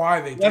 That's not why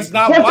they. That's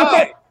not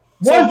why.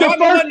 Was the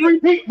first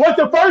 3-peat? Was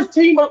the first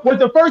team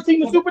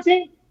the super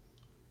team?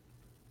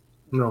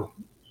 No.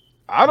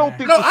 I don't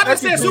think. No, I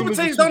just said super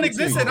teams don't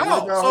exist at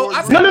all. So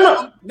I said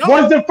no.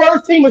 Was the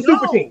first team a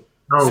super team?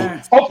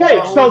 No.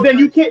 Okay, so then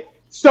you can't.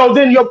 So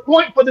then your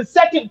point for the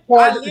second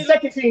part, the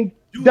second team,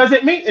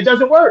 doesn't mean it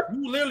doesn't work.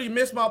 You literally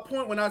missed my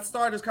point when I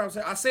started this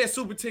conversation. I said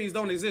super teams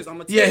don't exist. I'm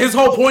gonna yeah, his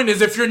whole point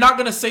is if you're not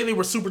gonna say they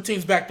were super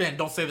teams back then,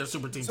 don't say they're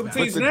super teams now. But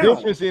the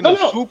difference in a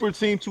super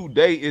team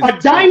today is a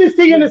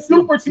dynasty and a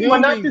super team are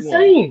not the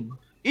same.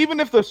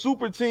 Even if the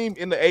super team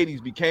in the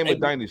 80s became a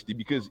dynasty,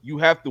 because you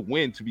have to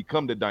win to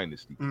become the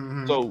dynasty.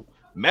 Mm-hmm. So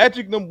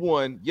Magic number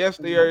 1, yes,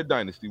 they are a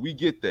dynasty. We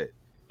get that.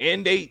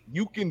 And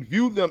you can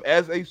view them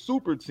as a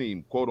super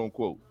team, quote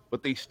unquote,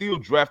 but they still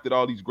drafted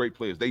all these great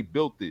players. They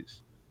built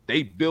this.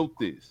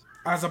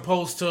 As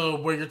opposed to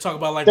where you're talking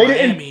about like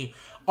Miami,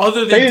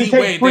 other than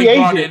D-Wade, they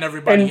brought in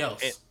everybody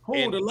else.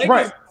 The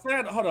Lakers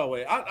signed, hold on,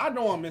 wait. I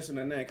know I'm missing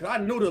a name because I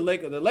knew the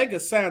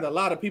Lakers signed a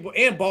lot of people,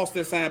 and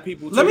Boston signed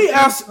people too. Let me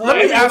ask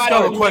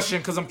y'all a question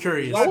because I'm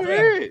curious.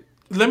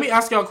 Let me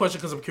ask y'all a question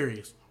because I'm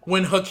curious.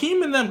 When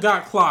Hakeem and them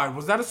got Clyde,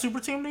 was that a super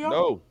team to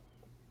y'all?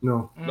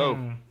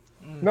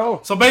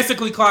 No. So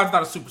basically, Clyde's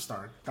not a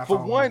superstar. That's for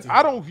one,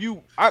 I don't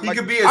view. He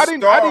could be a star. I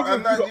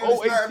didn't view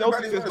the 08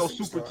 Celtics as no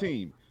super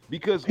team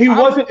because he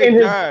wasn't in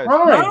his prime.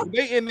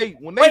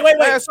 When they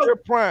passed their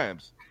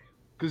primes.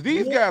 Because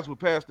these guys were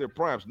past their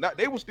primes.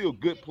 They were still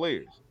good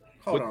players.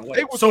 Hold on,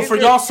 wait. So for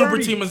y'all, super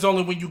team is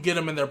only when you get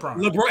them in their prime.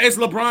 It's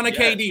LeBron and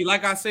KD.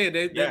 Like I said,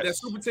 that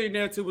super team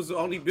narrative was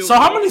only built. So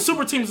how many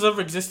super teams have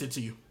ever existed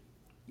to you?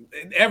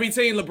 Every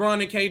team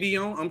LeBron and KD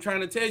on. I'm trying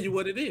to tell you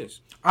what it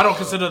is. I don't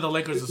consider the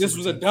Lakers a super team. This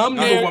was a dumb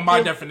narrative. That's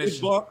my definition.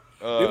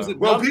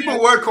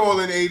 People were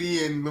calling AD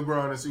and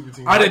LeBron a super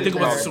team. I didn't think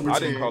it was a super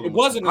team. It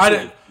wasn't a super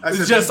team.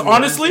 It's just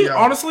honestly,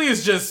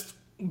 it's just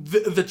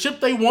the chip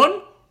they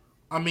won.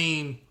 I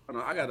mean,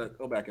 I gotta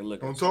go back and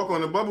look. Don't talk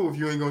on the bubble if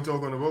you ain't gonna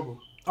talk on the bubble.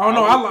 Oh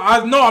no,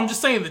 I no. I'm just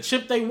saying the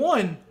chip they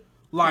won.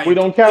 Like we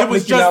don't count. It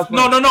was just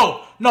no.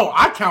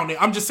 I count it.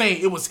 I'm just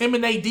saying it was him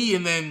and AD,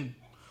 and then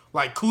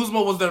like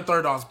Kuzma was their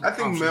third option. I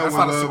think Mel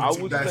I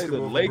would say the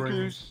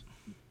Lakers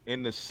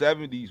in the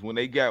 70s when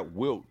they got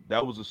Wilt,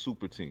 that was a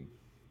super team.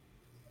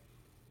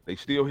 They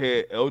still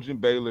had Elgin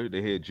Baylor.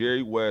 They had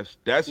Jerry West.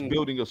 That's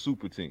building a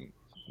super team.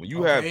 When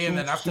you have 2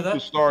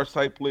 superstars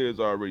type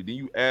players already, then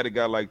you add a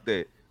guy like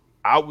that.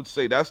 I would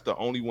say that's the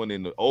only one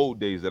in the old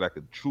days that I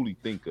could truly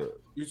think of.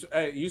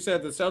 You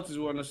said the Celtics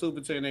were on the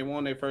super team. They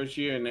won their first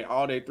year, and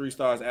all their 3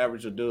 stars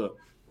average a dub.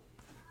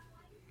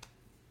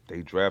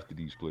 They drafted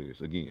these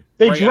players again.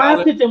 They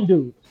drafted them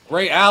dudes.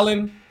 Ray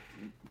Allen.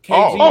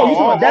 KG. You talking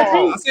about that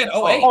team? I said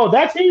 08. Oh,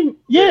 that team?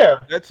 Yeah.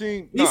 That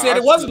team. He said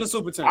it wasn't a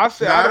super team. I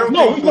said I don't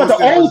know. He said the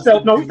old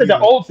Celtics. No, he said the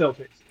old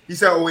Celtics. He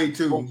said 08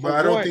 too, but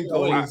I don't think the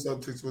old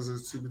Celtics was a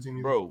super team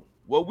either. Bro,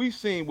 what we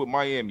seen with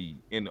Miami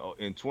in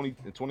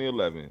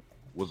 2011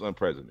 was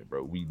unprecedented,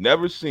 bro. We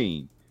never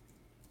seen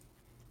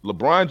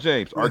LeBron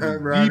James,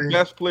 arguably the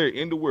best player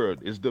in the world,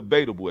 is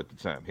debatable at the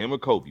time. Him or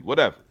Kobe,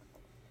 whatever.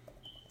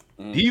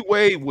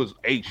 D-Wade was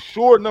a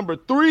sure number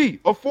 3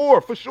 or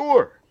 4 for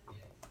sure.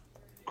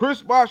 Chris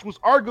Bosh was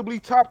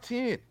arguably top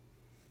 10.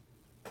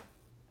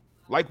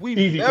 Like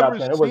we've never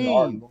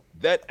seen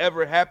that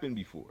ever happen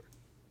before.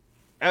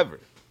 Ever.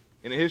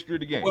 In the history of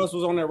the game. Who else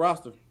was on that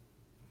roster?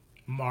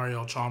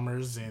 Mario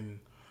Chalmers and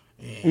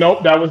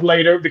nope, that was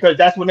later because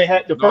that's when they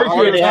had the first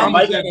year. They had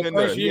Mike.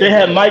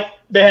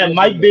 They had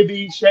Mike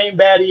Bibby, Shane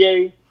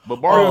Battier. But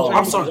Mario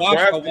Chalmers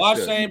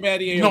was Shane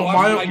Battier. No,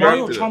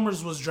 Mario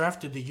Chalmers was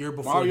drafted the year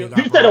before. You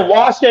said a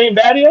wash Shane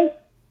Battier?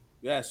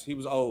 Yes, he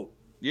was old.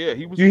 Yeah,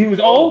 he was. He was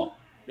old.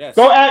 Yes.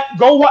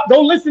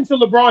 Go listen to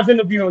LeBron's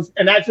interviews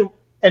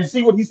and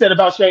see what he said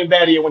about Shane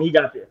Battier when he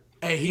got there.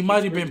 Hey, he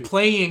might have been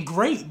playing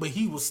great, but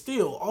he was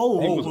still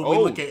old. We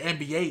look at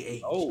NBA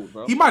age. Old,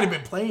 bro. He might have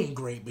been playing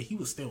great, but he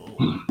was still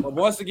old. But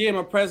once again,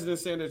 my president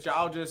saying that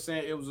y'all just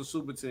saying it was a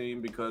super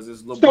team because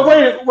it's LeBron.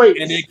 So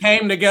wait, and they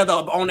came together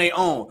on their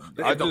own.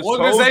 If the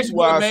organization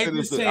would have made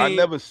this team, I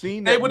never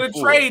seen that. They would have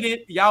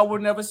traded. Y'all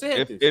would never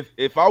said this.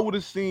 If I would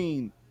have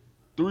seen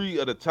 3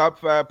 of the top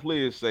 5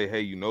 players say, "Hey,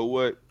 you know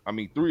what?" I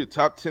mean, 3 of the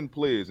top 10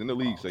 players in the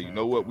league say, "You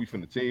know what? We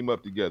finna team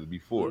up together."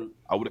 Before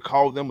I would have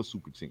called them a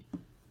super team.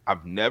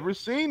 I've never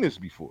seen this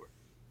before.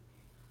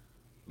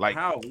 Like,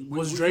 how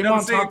was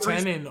Draymond top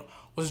 10 and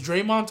Was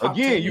Draymond top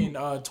Again, 10 in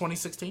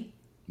 2016?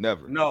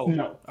 Never.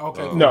 No.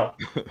 Okay, cool. No.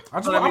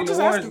 I'm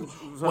just asking.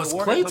 Was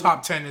Clay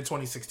top 10 in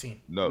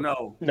 2016? No.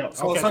 So,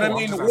 Okay, so that cool.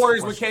 means I'm the just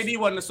Warriors asking with questions. KD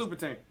wasn't a super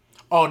team.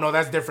 Oh no,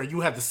 that's different. You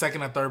had the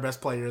second and third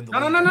best player in the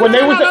league.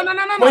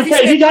 No. When He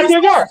KD said got three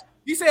there, yes. stars.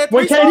 He said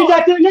When three KD stars.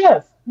 got there,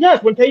 yes.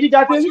 Yes, when KD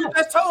got there, But you yes.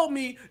 just told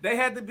me they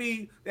had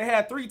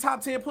 3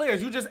 top 10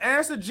 players. You just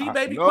answered G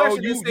Baby No,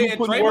 question you and said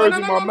put Draymond. words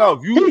in my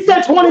mouth. He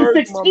said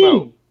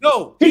 2016.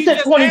 No, He said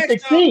just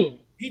 2016.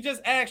 He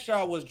just asked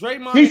y'all, was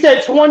Draymond? He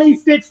said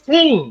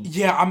 2016.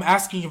 Yeah, I'm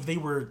asking if they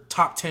were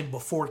top 10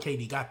 before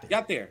KD got there.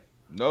 Got there.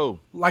 No.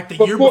 Like the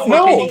year before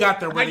KD got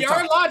there. By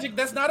your logic,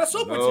 that's not a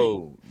super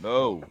team.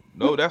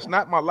 No, that's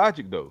not my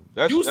logic though.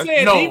 That's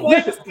said no.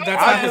 That's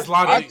not his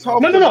logic.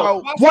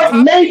 No.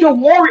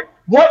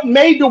 What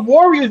made the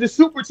Warriors a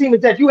super team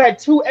is that you had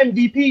 2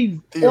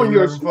 MVPs on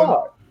your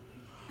squad.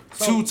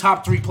 2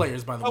 top 3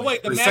 players, by the way. Oh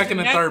wait, the second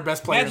and third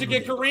best player. Magic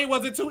and Kareem,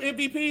 was it 2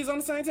 MVPs on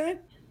the same team?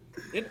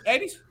 In the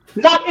 80s?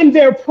 Not in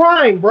their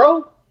prime,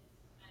 bro.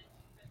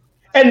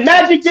 And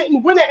Magic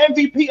didn't win an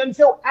MVP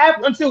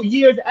until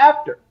years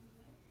after.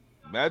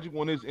 Magic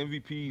won his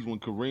MVPs when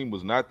Kareem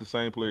was not the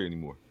same player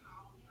anymore.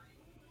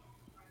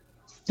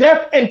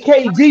 Steph and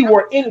KD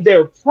were in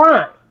their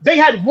prime. They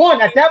had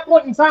won at that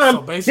point in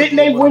time. So didn't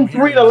they win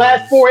 3 of the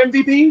last 4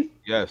 MVPs?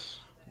 Yes.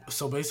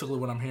 So basically,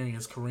 what I'm hearing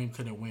is Kareem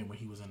couldn't win when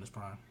he was in his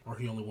prime, or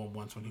he only won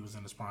once when he was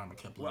in his prime and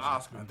kept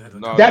losing.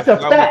 No, that's a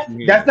fact.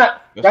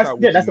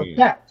 That's a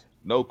fact.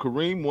 No,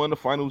 Kareem won the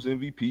Finals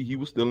MVP. He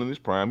was still in his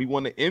prime. He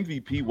won the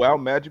MVP while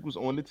Magic was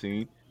on the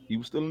team. He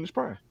was still in his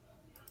prime.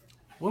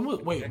 When was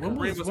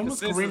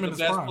Kareem in his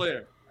best prime?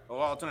 player of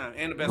all time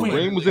and the best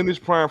Kareem was in his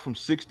prime from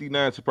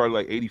 69 to probably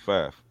like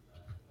 85.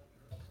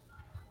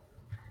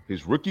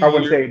 His rookie year. I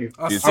wouldn't say 80.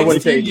 A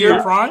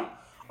 16-year prime?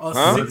 A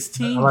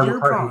 16-year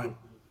prime.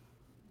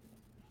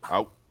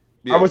 I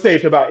would say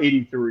it's about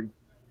 83.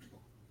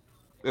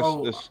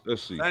 Let's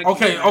see.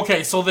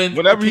 Okay. So then,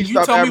 whenever can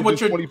you tell me what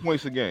your 20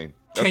 points a game?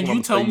 Can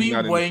you tell me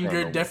when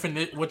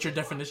what your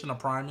definition of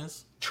prime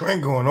is?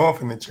 Trent going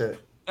off in the chat.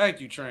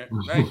 Thank you, Trent.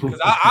 Thank you,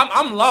 because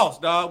I'm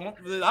lost, dog.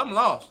 I'm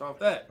lost off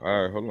that.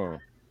 All right, hold on.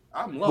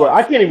 I'm lost. Well,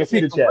 I can't even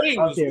see the chat.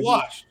 Was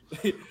washed.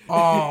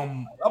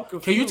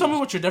 Can you tell me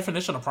what your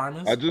definition of prime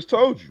is? I just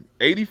told you,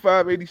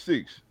 85,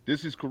 86.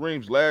 This is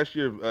Kareem's last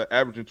year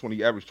averaging 20.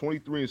 He averaged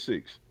 23 and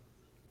 6.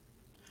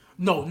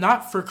 No,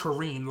 not for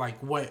Kareem.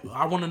 Like what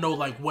I want to know,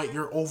 like what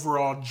your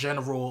overall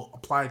general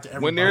applied to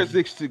everybody. When there's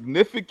a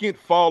significant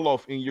fall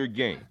off in your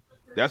game,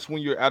 that's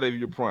when you're out of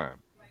your prime.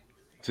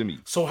 To me.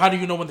 So how do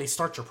you know when they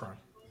start your prime?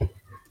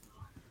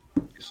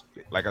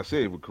 Like I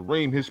said, with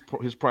Kareem, his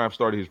prime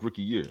started his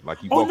rookie year. Like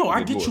he. Oh no,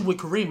 I get you with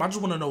Kareem. I just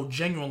want to know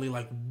genuinely,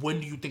 like when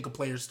do you think a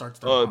player starts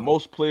their prime?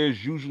 Most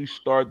players usually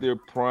start their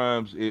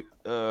primes.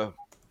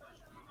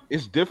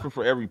 It's different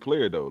for every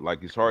player though.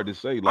 Like it's hard to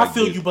say. Like, I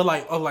feel you, but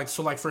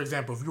like for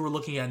example, if you were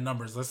looking at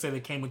numbers, let's say they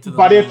came into the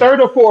by their third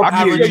or fourth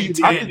year,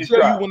 I can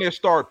tell you when they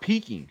start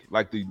peaking.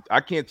 I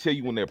can't tell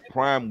you when their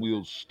prime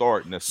will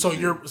start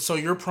necessarily. So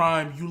your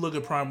prime, you look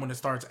at prime when it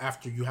starts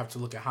after you have to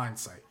look at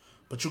hindsight,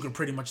 but you can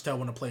pretty much tell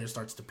when a player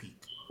starts to peak.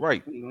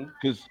 Right,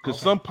 because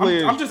some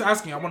players. I'm just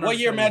asking. I want to. What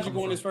year Magic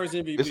won his first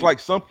MVP? It's like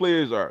some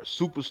players are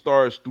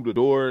superstars through the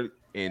door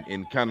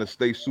and kind of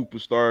stay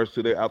superstars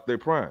till they're out their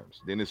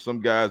primes. Then there's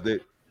some guys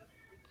that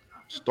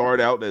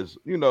start out as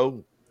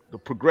to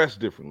progress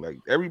different. Like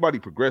everybody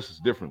progresses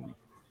differently.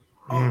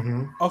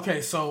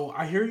 Okay, so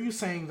I hear you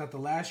saying that the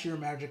last year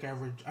Magic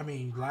average. I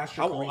mean, last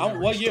year.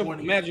 What year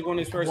Magic won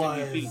his first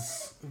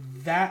MVP?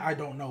 That I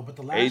don't know, but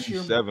the last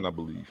 87, I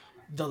believe.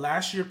 The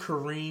last year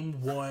Kareem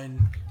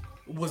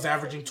was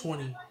averaging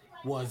 20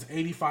 was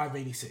 85,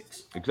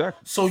 86.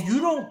 Exactly. So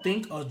you don't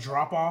think a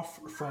drop off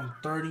from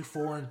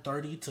 34 and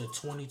 30 to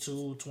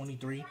 22,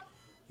 23,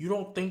 you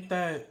don't think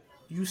that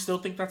you still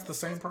think that's the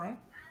same prime?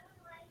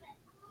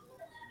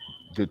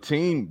 The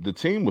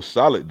team was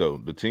solid though.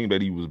 The team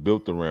that he was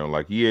built around,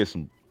 like he had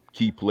some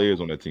key players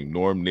on that team.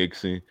 Norm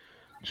Nixon,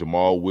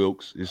 Jamal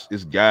Wilkes.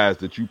 It's guys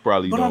that you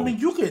probably don't. But I mean,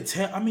 you could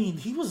tell. I mean,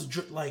 he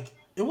was like,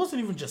 it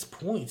wasn't even just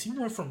points. He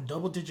went from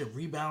double-digit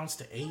rebounds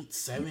to 8,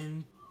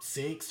 7,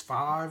 6,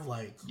 5.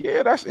 Like,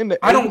 yeah, that's in the.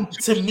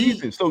 To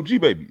me. So G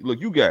baby,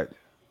 look, you got.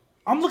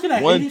 I'm looking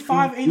at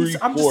 85,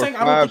 86. I'm just saying,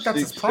 I don't think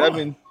that's his prime.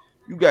 7.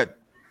 You got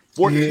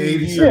 14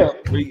 years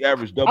where he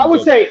averaged double. I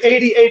would say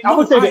 88. No, I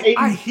would say the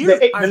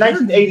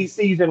 1980 you.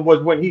 Season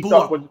was when he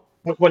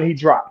when he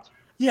dropped.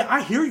 Yeah,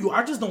 I hear you.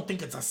 I just don't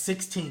think it's a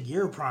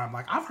 16-year prime.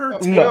 Like I've heard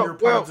 10-year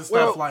primes and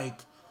stuff.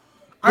 Like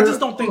I just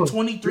don't think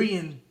 23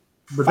 and.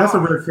 But that's a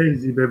rare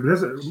case, baby.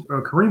 That's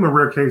Kareem a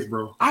rare case,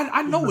 bro.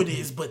 I know it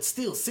is, but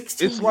still,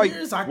 16 it's like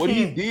years. What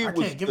he did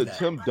was the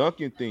Tim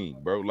Duncan thing,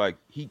 bro. Like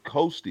he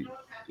coasted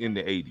in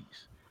the 80s.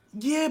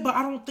 Yeah, but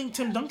I don't think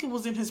Tim Duncan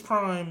was in his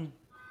prime.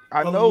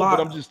 I know, but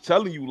I'm just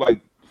telling you,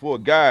 like, for a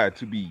guy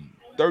to be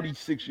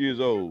 36 years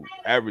old,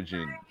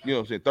 averaging, you know what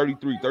I'm saying,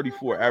 33,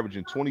 34,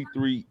 averaging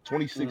 23,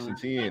 26 and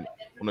 10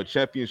 on a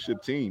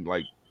championship team,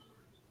 like,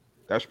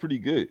 that's pretty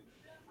good.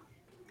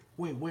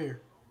 Wait, where?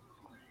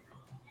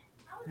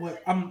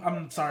 What?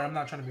 I'm sorry. I'm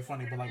not trying to be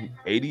funny, but like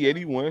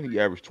 80-81, he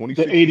averaged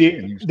 26. The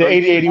 80, the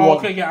 80-81. Oh,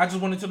 okay, yeah. I just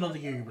wanted to know the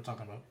year you were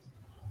talking about.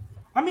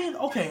 I mean,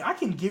 okay, I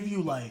can give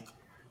you the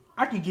 80-81.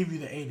 I can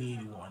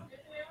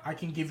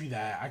give you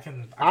that.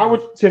 I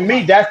would. To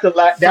me, that's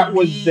that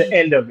was the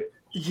end of it.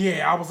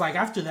 Yeah, I was like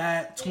after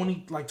that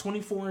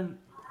 24 and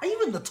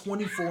even the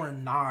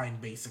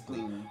 24-9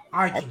 basically.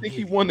 I think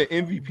he won the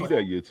MVP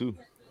that year too.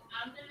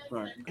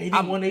 Right.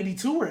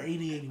 81-82 or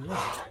 80-81.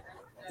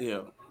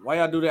 Yeah. Why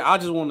y'all do that? I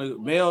just want to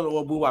mail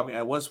or boo. I mean,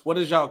 what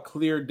is y'all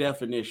clear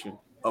definition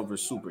of a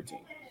super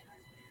team?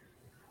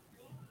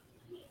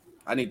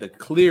 I need the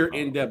clear,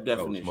 in-depth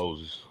definition.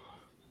 Moses.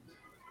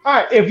 All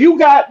right, if you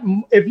got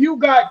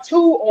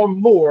two or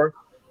more,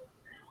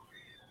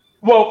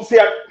 well, see,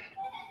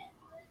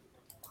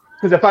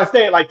 because if I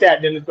say it like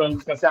that, then it's gonna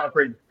sound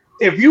crazy.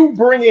 If you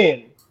bring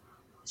in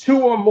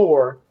two or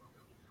more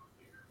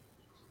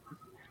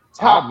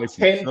top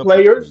 10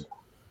 players,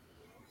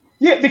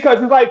 yeah,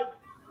 because it's like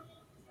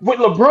with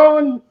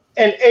LeBron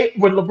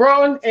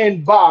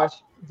and Bosh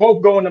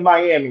both going to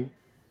Miami,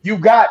 you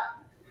got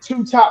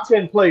two top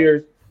 10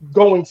 players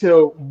going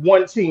to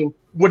one team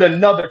with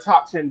another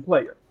top 10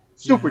 player.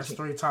 Super team.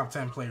 3 top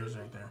 10 players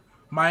right there.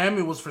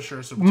 Miami was for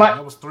sure super team.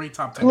 That was 3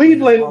 top 10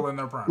 Cleveland, players all in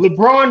their prime.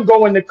 LeBron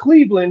going to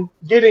Cleveland,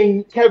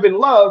 getting Kevin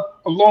Love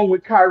along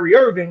with Kyrie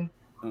Irving,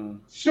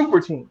 super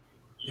team.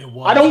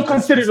 I don't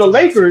consider the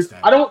Lakers.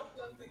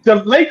 The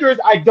Lakers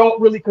I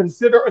don't really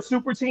consider a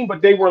super team,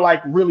 but they were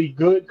like really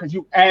good because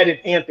you added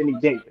Anthony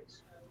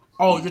Davis.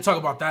 Oh, you're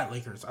talking about that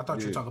Lakers. I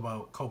thought you were talking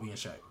about Kobe and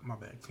Shaq. My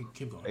bad.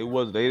 Keep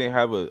going. They didn't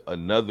have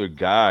another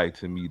guy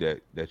to me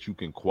that you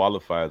can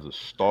qualify as a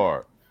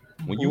star.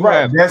 When you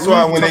that's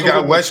why when they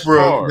got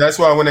Westbrook,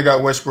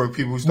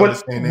 people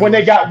started saying when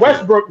they got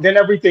Westbrook, then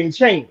everything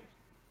changed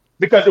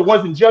because it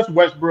wasn't just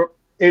Westbrook.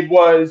 It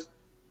was,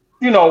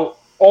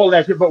 all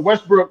that shit. But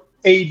Westbrook,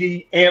 AD,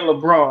 and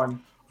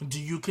LeBron. Do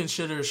you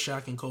consider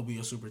Shaq and Kobe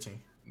a super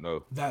team?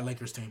 No. That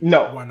Lakers team?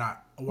 No. Why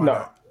not?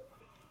 Not?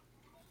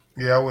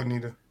 Yeah, I wouldn't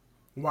either.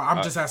 Well,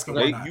 I'm just asking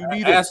why not. You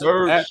need a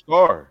third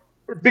star.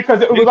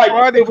 Because it was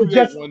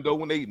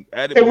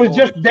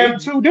just them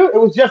two, dude.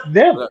 It was just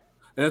them.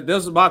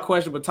 This is my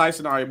question, but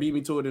Tyson already beat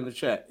me to it in the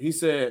chat. He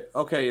said,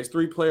 "Okay, it's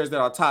 3 players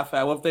that are top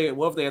 5. What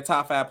if they a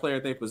top 5 player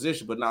at their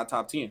position, but not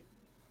top 10?"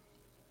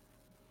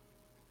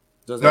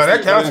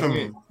 That counts for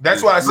me.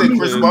 That's why I said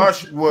Chris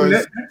Bosh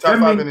was top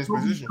 5 in his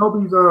position.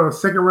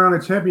 Kobe's second round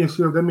of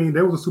championship. That means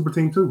they was a super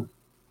team too.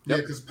 Yeah,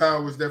 because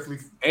Powell was definitely.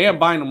 And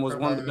Bynum was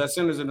one of the best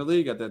centers in the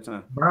league at that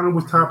time. Bynum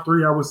was top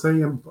 3, I would say,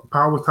 and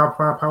Powell was top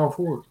 5 power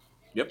forward.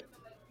 Yep.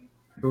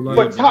 So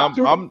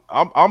I'm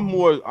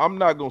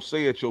not gonna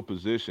say at your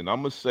position.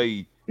 I'm gonna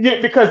say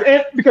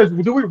because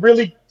do we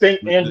really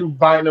think Andrew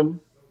Bynum?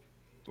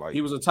 Like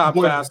he was a top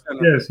 5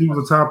 center. Yes, he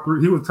was a top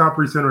 3. He was top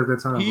 3 center at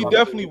that time. He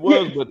definitely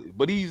was,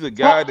 but he's a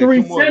guy top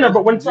 3 center.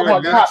 But when talking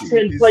about top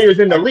 10 players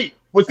in the league,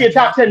 was he a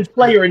top 10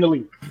 player in the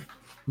league?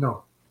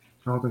 No,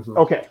 I don't think so.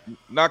 Okay,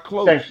 not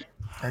close.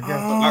 Is it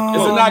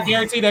not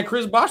guaranteed that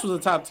Chris Bosh was a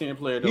top 10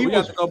 player? Though? We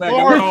have to go back.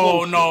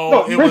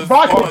 No, Chris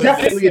Bosh was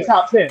definitely a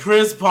top 10.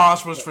 Chris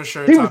Bosh was for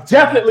sure. He was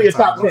definitely a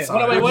top 10.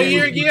 Hold on, wait, what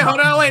year again?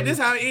 Hold on,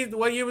 wait.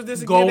 What year was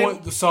this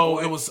again? So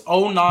it was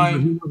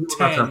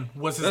 09-10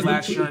 was his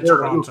last year in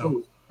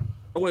Toronto.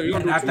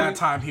 And at that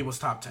time, he was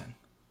top 10.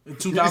 In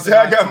 2000,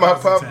 I got my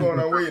popcorn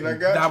on waiting. I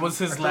got that was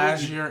his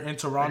last year in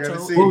Toronto.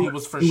 And he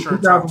was for sure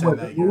top 10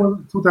 that year.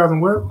 2000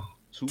 what?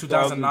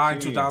 2009,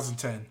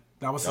 2010.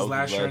 That was his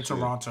last year in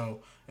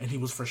Toronto, and he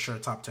was for sure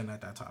top 10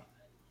 at that time.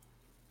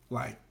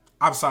 Like,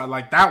 I'm sorry,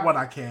 like that one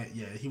I can't.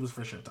 Yeah, he was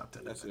for sure top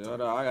 10. That's it.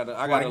 Hold on, I gotta.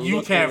 Like,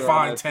 you can't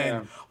find 10.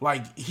 Time.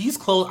 Like he's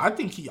close. I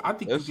think we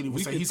can even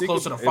say he's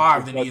closer to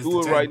 5 than he is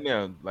to 10. Right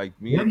now, like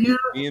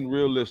being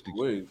realistic,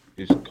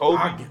 it's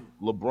Kobe,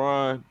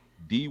 LeBron,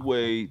 D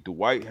Wade,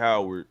 Dwight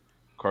Howard,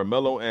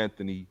 Carmelo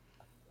Anthony,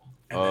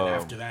 and then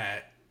after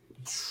that,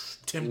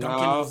 Tim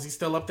Duncan, was he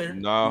still up there?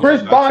 No,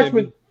 Chris Bosh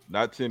was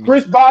not Timmy.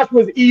 Chris Bosh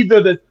was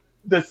either the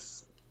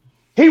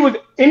he was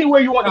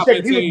anywhere you want to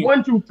say. He was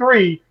 1, 2,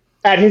 3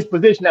 at his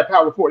position at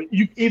power forward.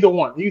 Either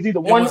one. He was either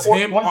one or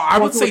him. I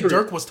would say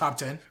Dirk was top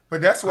 10.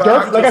 But that's why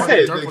Dirk, like I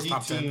said, Dirk was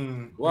top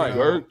 10. Right,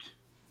 Dirk,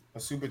 a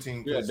super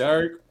team. Yeah,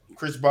 Dirk.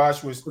 Chris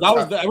Bosh was. That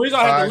was the reason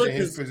I had to look at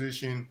his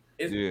position.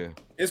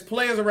 It's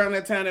players around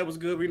that time that was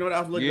good. You know what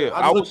I was looking. Yeah,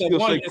 I would still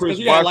say Chris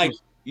Bosh.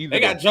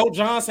 They got Joe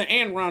Johnson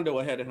and Rondo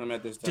ahead of him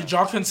at this time. Did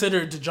y'all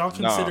consider Joe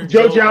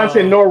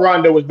Johnson nor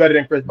Rondo was better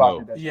than Chris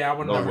Bosh? No. Yeah, I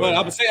would never. But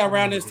I would say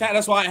around this time,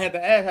 that's why I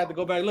had to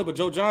go back a little. But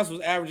Joe Johnson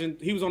was averaging.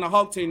 He was on a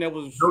Hawk team that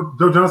was.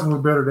 Joe Johnson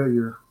was better that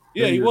year.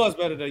 Yeah, he was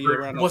better that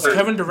year. Was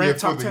Kevin Durant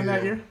top 10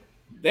 that year?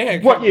 They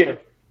had what year?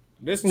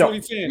 This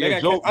 2010. Yeah,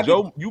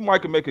 Joe, you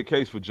might can make a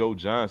case for Joe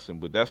Johnson,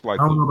 but that's like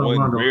the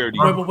one rarity.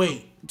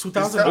 Wait.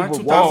 2009,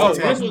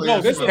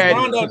 2010. This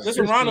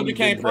was Rondo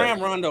became prime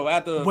Rondo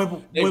after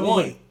they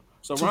won.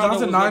 So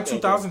 2009,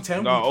 2010,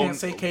 we can't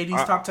say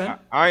KD's top 10?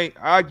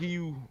 I give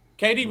you...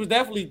 KD was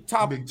definitely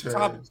top 3,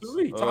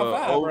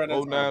 top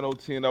 5. 09,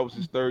 010, that was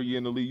his 3rd year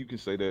in the league. You can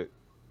say that.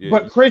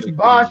 but Chris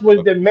Bosh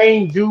was the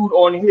main dude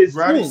on his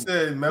Roddy team.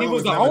 said Melo He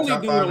was the only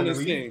dude on this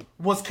team.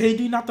 Was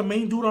KD not the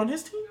main dude on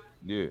his team?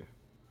 Yeah,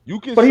 you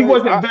can. But say, he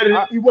wasn't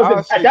better. He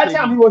wasn't at that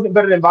time. He wasn't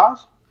better than Bosh.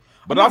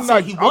 But I'm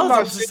not. He was.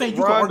 I'm just saying saying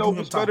you can Rondo argue him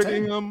was top better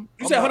 10. than him.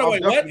 You said, hold on,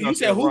 wait, what? You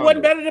said who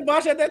wasn't better than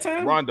Bosh at that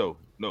time? Rondo.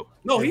 No,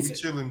 he we said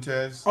chilling,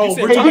 Taz. Oh,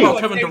 we're talking about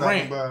Kevin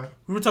Durant.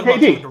 We were talking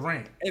about Kevin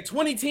Durant. In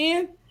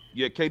 2010?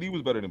 Yeah, KD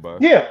was better than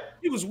Bosh. Yeah.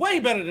 He was way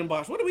better than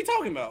Bosh. What are we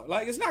talking about?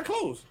 Like, it's not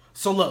close.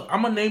 So look,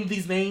 I'm gonna name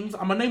these names.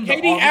 I'm gonna name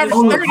KD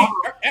averaged 30.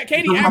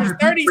 KD averaged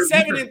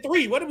 37 and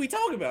 3. What are we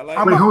talking about?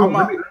 Like, wait, hold on.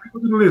 Let me go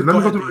through the list. Let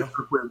me go through the list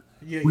real quick.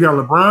 We got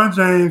LeBron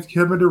James,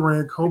 Kevin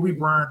Durant, Kobe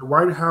Bryant,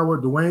 Dwight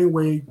Howard, Dwayne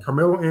Wade,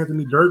 Carmelo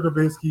Anthony, Dirk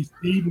Nowitzki,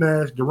 Steve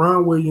Nash,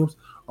 Deron Williams,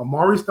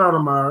 Amari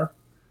Stoudemire.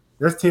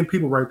 That's 10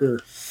 people right there.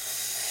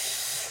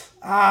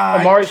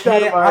 Amari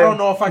Stoudemire. I don't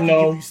know if I can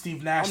give you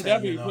Steve Nash.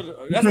 That's when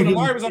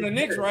Amari was on the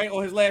Knicks, right?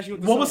 Or his last year.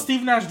 What was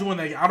Steve Nash doing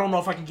that year? I don't know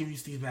if I can give you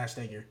Steve Nash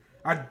that year.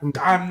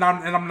 I'm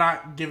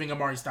not giving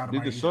Amari Stoudemire.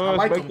 Did the Suns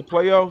make the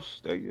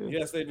playoffs that year?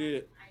 Yes, they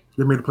did.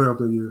 They made the playoff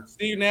that year.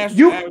 Steve Nash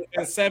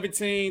averaged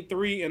 17,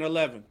 3, and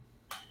 11.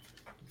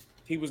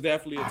 He was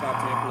definitely a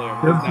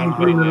top 10 player. 17,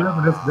 3, and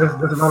 11.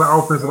 That's a lot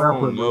of offensive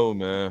output. No,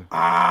 man.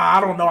 I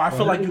don't know. I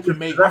feel like you can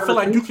make. I feel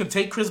like you can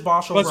take Chris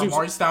Bosh over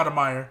Amari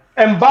Stoudemire.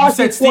 And Bosh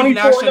said Steve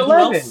Nash and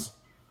 11.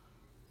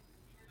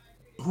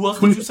 Who else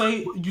did you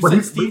say? You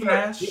said Steve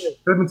Nash.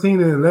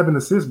 17 and 11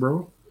 assists,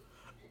 bro.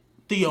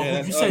 Theo,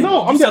 you said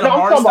I'm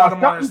talking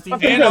about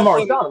Steve Nash. Oh,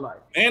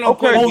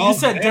 you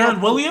said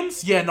Darren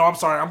Williams? Yeah, no, I'm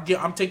sorry.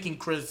 I'm taking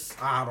Chris.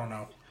 I don't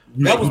know.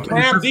 That was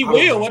Prime D.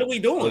 Will. What are we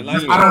doing?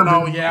 Like, I don't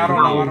know. Yeah, I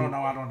don't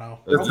know.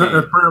 That's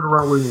Prime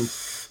Deron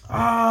Williams.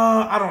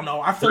 I don't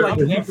know. I feel like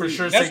you can for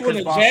sure say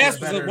Chris Bosh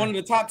Jazz was better. One of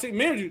the top 10.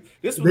 Man,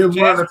 this was they the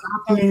Jazz. One of the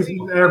top teams. He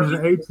was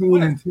averaging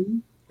 18 and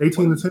 10,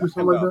 18 and 10,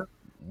 something like that.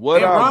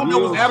 What I Rondo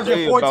was will averaging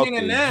say 14 about and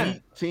the 9.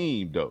 Heat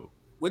team, though.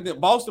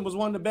 Boston was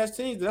one of the best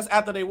teams. That's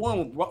after they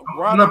won.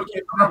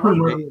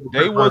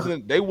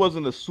 They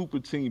wasn't a super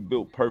team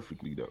built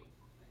perfectly though.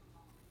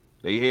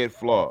 They had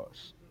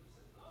flaws.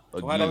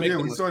 We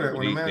saw that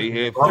when they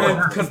had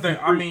flaws. Because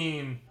I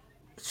mean,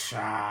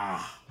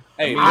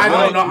 hey, I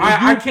don't know.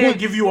 I can't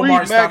give you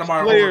Amari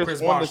Stoudemire over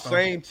Chris Bosh on the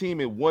same team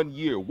in 1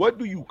 year. What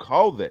do you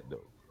call that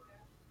though?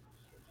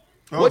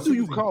 What do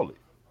you call it?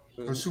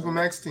 A super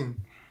max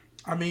team.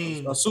 I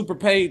mean, a super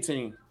paid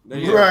team.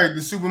 Right,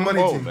 the super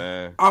money team.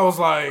 Man. I was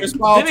like,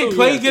 didn't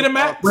Clay get a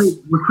max? Wait,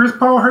 was Chris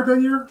Paul hurt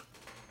that year?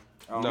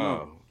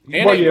 No.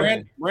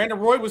 And Brandon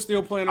Roy was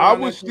still playing. I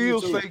would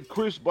still say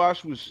Chris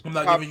Bosh was. I'm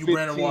not giving you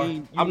Brandon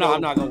Roy. I'm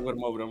not going to put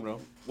him over them though.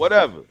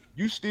 Whatever.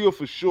 You still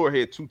for sure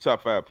had 2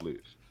 top 5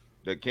 players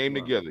that came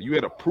together. You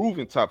had a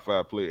proven top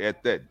 5 player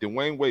at that.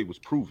 Dwayne Wade was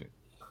proven.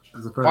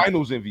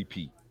 Finals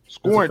MVP,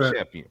 scoring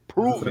champion,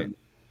 proven.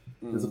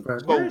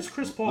 Where's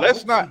Chris Paul?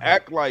 Let's not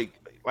act like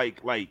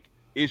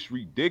it's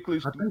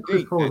ridiculous to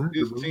think that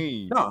this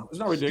team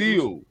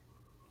still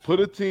put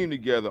a team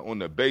together on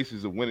the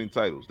basis of winning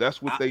titles.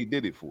 That's what they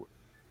did it for.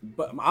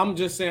 But I'm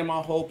just saying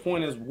my whole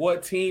point is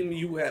what team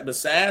you had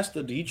besides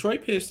the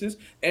Detroit Pistons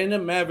and the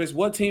Mavericks,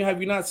 what team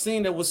have you not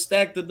seen that was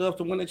stacked enough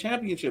to win a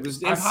championship?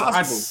 It's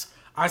impossible.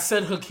 I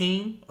said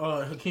Hakeem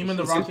and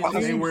the Rockets.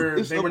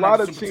 It's a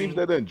lot of teams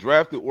that are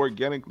drafted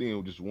organically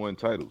and just won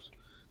titles.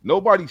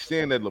 Nobody's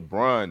saying that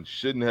LeBron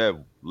shouldn't have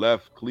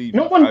left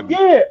Cleveland. No one,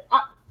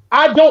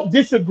 I don't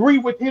disagree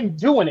with him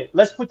doing it.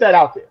 Let's put that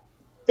out there.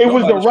 It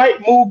was the right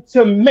move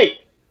to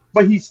make,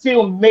 but he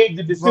still made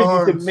the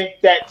decision to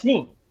make that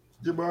team.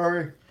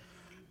 Jabari.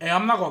 Hey,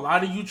 I'm not gonna lie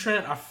to you,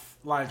 Trent. I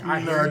hear you. I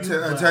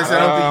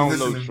don't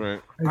know,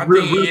 Trent.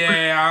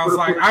 I was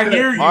like, I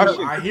hear you.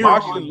 I hear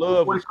you.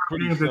 Love is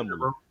pretty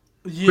similar.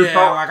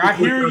 Yeah, like I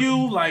hear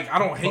you. Like I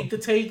don't hate the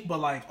take, but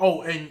like,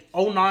 in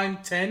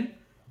 2009,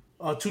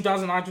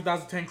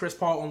 2010, Chris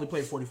Paul only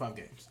played 45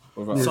 games.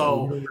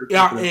 So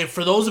and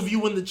for those of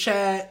you in the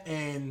chat,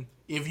 and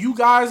if you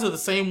guys are the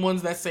same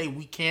ones that say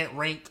we can't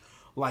rank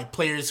like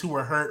players who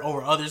were hurt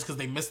over others because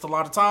they missed a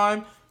lot of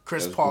time,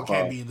 Chris Paul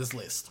can't be in this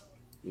list.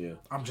 Yeah,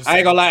 I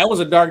ain't gonna lie, it was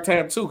a dark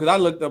time too because I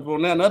looked up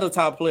on another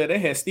top player. They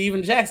had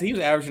Steven Jackson. He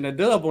was averaging a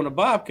dub on the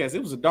Bobcats.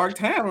 It was a dark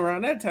time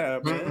around that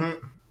time, man.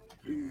 Mm-hmm.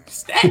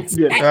 Stats.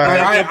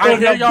 I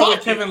hear y'all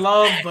with Kevin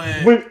Love,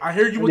 but I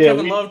hear you with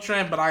Kevin Love,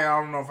 Trent. But I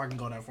don't know if I can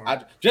go that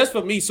far. Just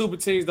for me, super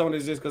teams don't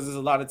exist because there's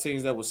a lot of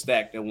teams that were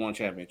stacked that won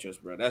championships,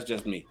 bro. That's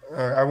just me.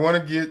 I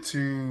want to get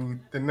to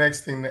the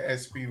next thing that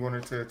SB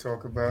wanted to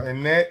talk about,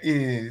 and that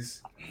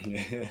is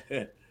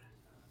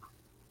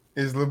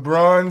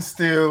LeBron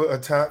still a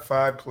top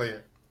 5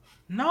 player?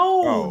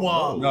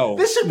 No.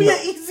 This should be an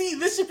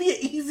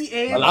easy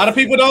answer. A lot of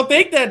people don't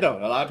think that though.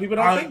 A lot of people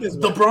don't think this.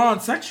 LeBron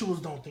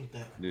sexuals don't think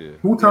that. Yeah.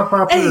 Who top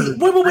 5 players?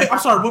 Hey, wait. I'm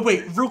sorry.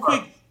 Wait. Real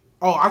quick.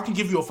 Oh, I can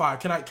give you a 5.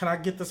 Can I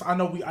get this? I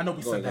know we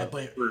said that,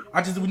 but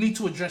we need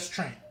to address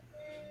Trent.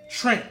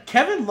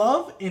 Kevin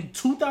Love in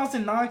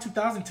 2009,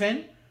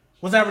 2010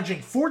 was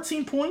averaging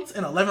 14 points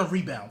and 11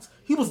 rebounds.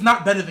 he was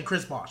not better than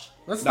Chris Bosh.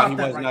 Let's stop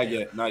that right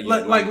there. Not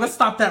yet. Let's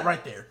stop that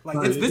right there.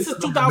 This is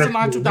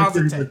 2009,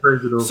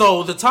 2010.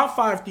 So the top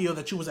 5, Theo,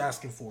 that you was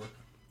asking for,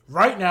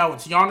 right now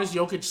it's Giannis,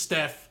 Jokic,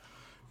 Steph.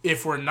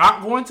 If we're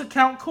not going to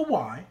count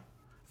Kawhi,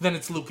 then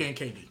it's Luka and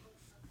KD.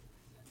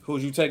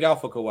 Who'd you take out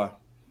for Kawhi?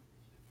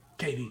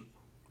 KD.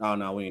 Oh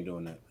no, we ain't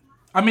doing that.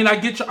 I mean, I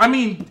get you. I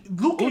mean,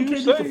 Luka and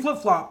KD can flip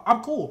flop.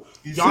 I'm cool.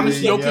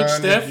 Giannis, Jokic,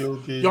 Steph.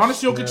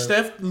 Giannis, Jokic,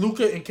 Steph,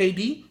 Luka, and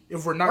KD.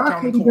 If we're not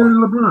counting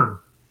Kawhi. LeBron?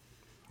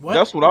 What?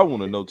 That's what I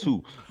want to know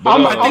too.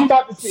 But, I'm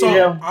about to see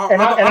him. I'm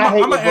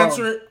gonna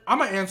answer it. I'm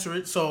gonna answer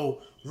it.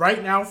 So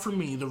right now, for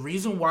me, the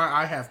reason why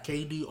I have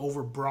KD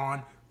over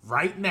Bron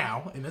right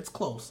now, and it's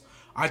close.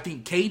 I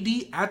think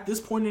KD at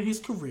this point in his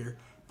career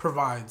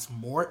provides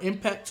more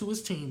impact to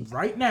his team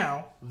right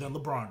now than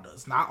LeBron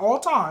does. Not all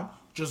time,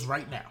 just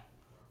right now.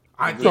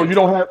 So you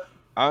don't have.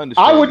 I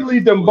understand. I would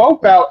leave them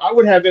both out. I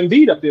would have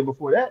Embiid up there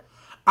before that.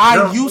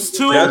 I used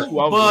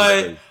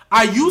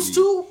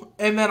to,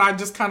 and then I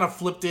just kind of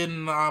flipped it,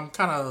 and I'm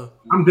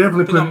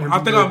definitely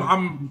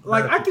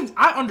putting.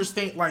 I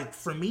understand. Like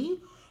for me,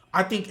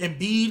 I think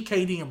Embiid,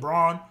 KD, and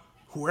Bron,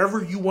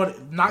 whoever you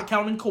want, not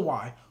counting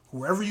Kawhi,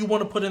 whoever you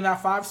want to put in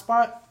that 5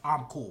 spot,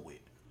 I'm cool with.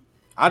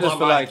 I just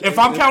feel like if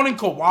I'm counting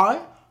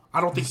Kawhi,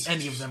 I don't think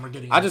any of them are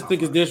getting. I just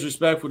think it's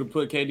disrespectful to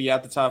put KD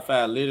out the top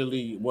 5.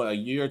 Literally, a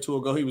year or two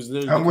ago, he was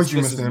literally I'm with you,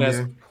 Mr.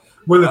 best.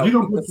 Well, if you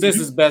don't put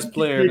consensus best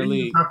player in the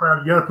league, top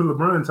 5, you got to put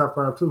LeBron in top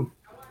 5 too.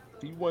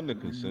 He wasn't the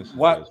consensus.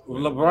 What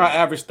LeBron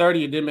averaged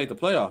 30 and didn't make the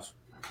playoffs,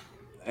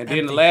 and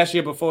then the last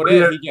year before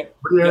that, he had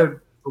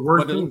the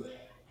worst team.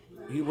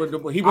 He went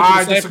through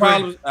the same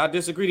problems. I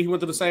disagree that he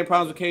went through the same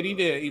problems with KD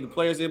did. Either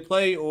players didn't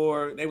play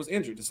or they was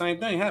injured. The same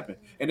thing happened.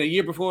 And the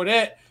year before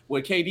that,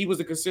 when KD was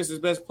the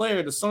consistent best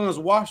player, the Suns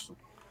washed him.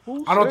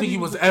 I don't think he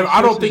was ever.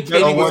 I don't think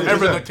KD was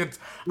ever the.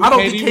 I don't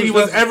think KD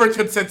was ever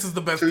consensus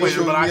the best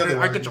player. But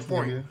I get your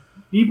point.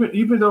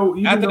 Even though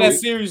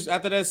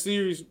after that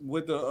series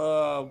with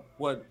the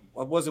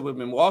what was it with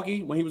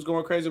Milwaukee when he was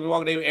going crazy with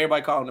Milwaukee,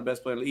 everybody called him the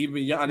best player.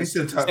 Even Giannis.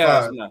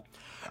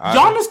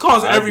 Giannis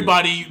calls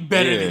everybody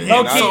better than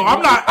him. So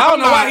I'm not. I don't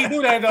know why he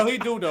do that though. He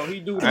do though.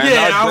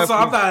 Yeah,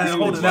 I'm not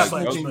holding that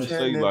much.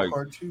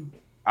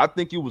 I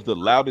think it was the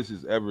loudest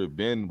it's ever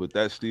been, but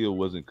that still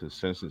wasn't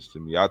consensus to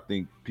me. I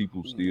think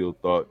people still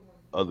thought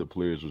other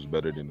players was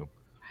better than him.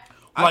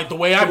 Like the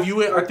way I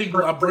view it, I think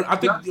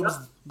it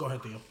was. Go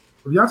ahead, Theo.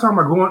 If y'all talking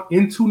about going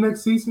into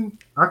next season,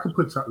 I could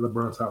put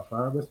LeBron top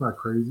 5. That's not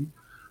crazy.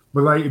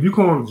 But like if you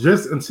come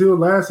just until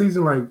last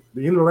season, like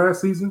the end of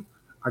last season,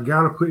 I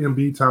gotta put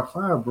Embiid top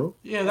 5, bro.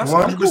 Yeah, that's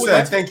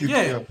 100%. Thank you.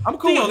 Yeah, I'm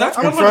cool. That's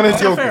in front of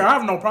Jokic. Fair. I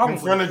have no problem.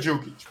 In front of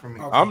Jokic for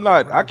me. I'm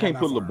not. I can't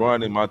put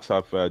LeBron in my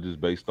top 5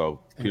 just based off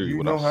period.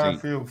 You know how I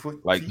feel.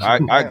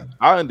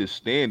 I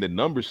understand the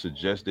numbers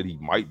suggest that he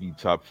might be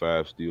top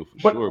 5 still for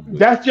sure. But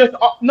that's just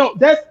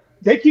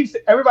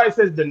everybody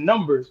says the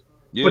numbers,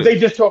 but they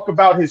just talk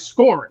about his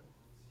scoring.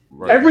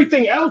 Right.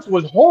 Everything else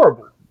was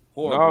horrible.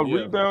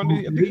 Rebounding.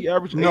 I think he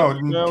averaged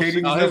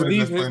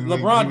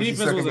LeBron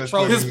defense was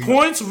atrocious. His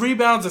points,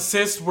 rebounds,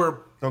 assists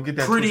were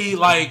pretty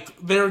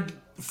they're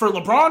for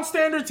LeBron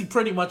standards. He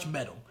pretty much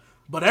met him,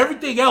 but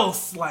everything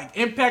else like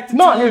impacted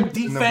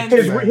defense.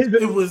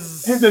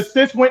 His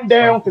assists went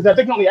down because I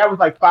think he only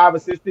averaged like 5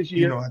 assists this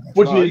year,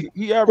 which is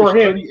he averaged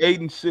 38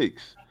 and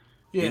 6.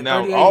 Yeah, and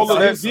now all of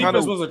that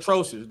defense was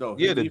atrocious though.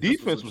 Yeah, the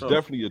defense was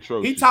definitely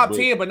atrocious. He top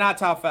 10, but not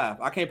top 5.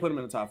 I can't put him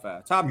in the top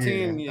 5. Top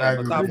 10,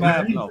 but top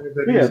 5, no.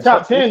 Yeah,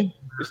 top 10.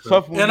 It's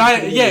tough. When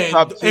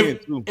top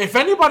 10 if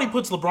anybody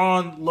puts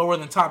LeBron lower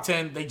than top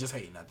 10, they just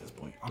hating at this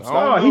point. I'm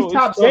sorry. He's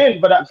top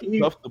 10, but it's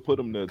tough to put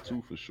him there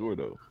too for sure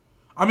though.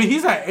 I mean,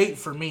 he's at 8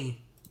 for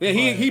me. Yeah,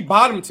 he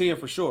bottom 10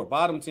 for sure.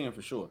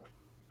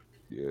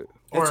 Yeah.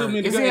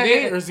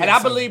 And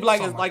I believe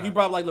like you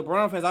brought like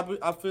LeBron fans.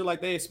 I feel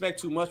like they expect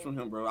too much from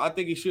him, bro. I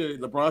think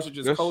LeBron should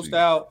just coast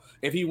out.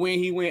 If he win,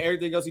 he win.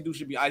 Everything else he do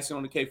should be icing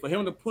on the cake. For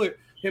him to put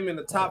him in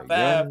the top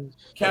 5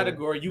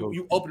 category,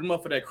 you open him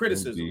up for that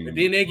criticism, and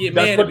then they get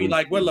mad and be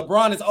like, "Well,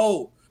 LeBron is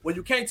old." Well,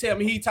 you can't tell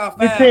me he top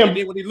 5, and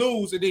then when he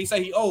lose, and then he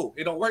say he old.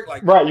 It don't work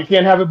like that. Right. You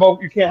can't have it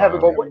both. You can't have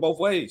it both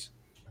ways.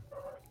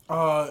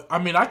 I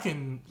mean, I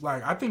think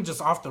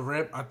just off the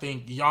rip, I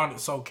think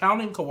Giannis. So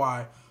counting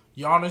Kawhi.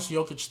 Giannis,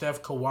 Jokic,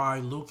 Steph,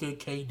 Kawhi, Luka,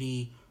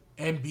 KD,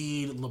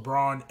 Embiid,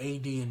 LeBron,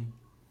 AD, and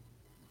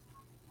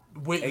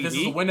this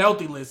is a win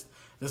healthy list.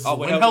 This is a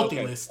win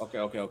healthy list. Okay.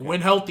 Win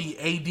healthy,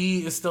 AD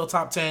is still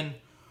top 10.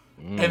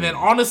 And then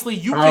honestly,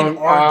 you can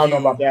argue. I don't know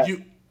about that.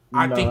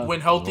 I think win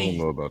healthy. I don't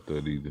know about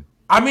that either.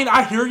 I mean,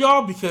 I hear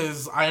y'all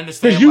because I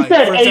understand. Because you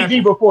said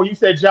AD before. You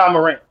said Ja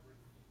Morant.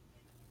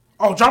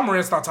 Oh, Ja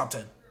Morant's not top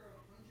 10.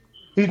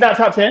 He's not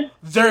top 10?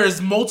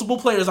 There's multiple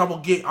players I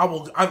can keep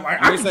going.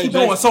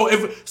 So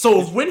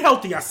if win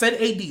healthy, I said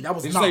AD. That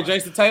was Did you say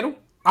Jason Tatum?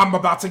 I'm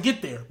about to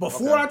get there.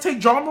 Before I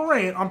take Ja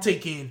Morant, I'm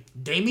taking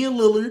Damian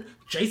Lillard,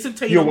 Jason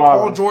Tatum,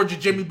 Paul George, and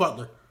Jimmy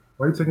Butler.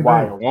 Why are you taking Dame?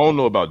 I don't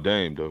know about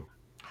Dame, though.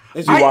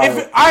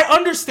 I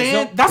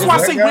understand. That's why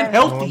I say win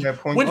healthy.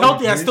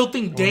 I still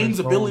think Dame's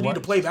ability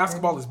to play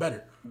basketball is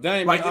better.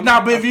 Dame,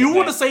 but if you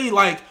want to say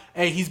like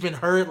hey, he's been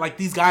hurt. Like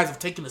these guys have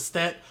taken a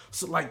step.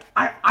 So like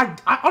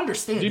I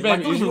understand.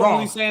 G-Baby, like, is you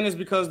only saying this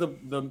because the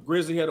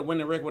Grizzlies had a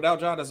winning record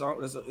without Ja?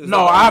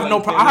 No, I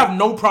have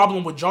no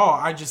problem with Ja.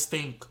 I just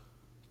think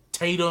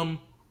Tatum,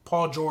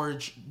 Paul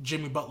George,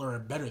 Jimmy Butler are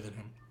better than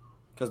him.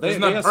 Because there's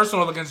nothing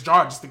personal against Ja.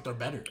 I just think they're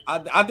better.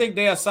 I think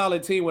they're a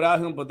solid team without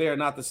him, but they're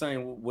not the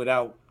same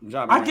without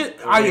Ja. I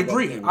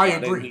agree. I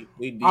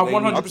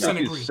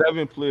 100% agree.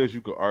 7 players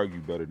you could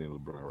argue better than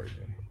LeBron right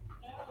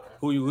now.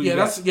 Who you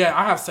got?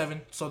 I have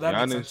 7. So that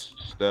Giannis, makes sense.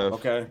 Steph,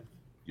 okay,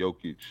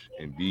 Jokic,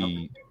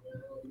 Embiid,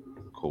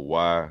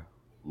 Kawhi,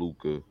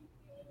 Luka,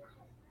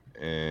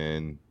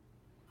 and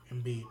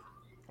Embiid.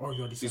 Or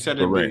you said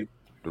Durant.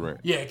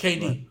 Yeah,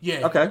 KD. Right.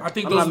 Yeah. Okay. I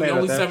think those are the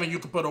only 7 you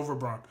could put over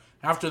LeBron.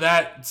 After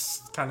that,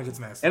 it's kind of gets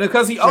nasty. And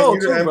because he old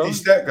too, bro.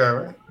 He's that guy,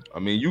 right? I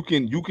mean, you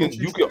can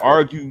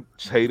argue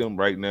Tatum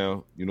right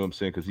now. You know what I'm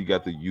saying? Because he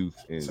got the youth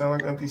and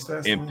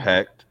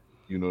impact.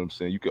 You know what I'm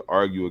saying? You could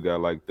argue a guy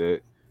like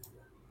that.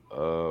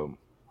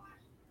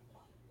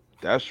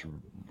 That's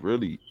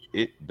really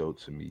it, though,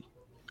 to me.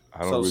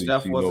 I don't really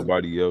see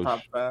nobody else.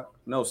 Top 5?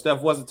 No,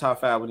 Steph wasn't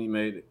top 5 when he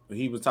made it, but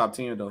he was top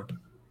 10 though.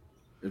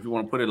 If you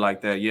want to put it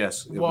like that,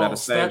 yes. Well,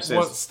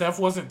 Steph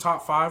wasn't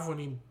top 5 when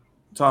he.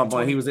 Tom,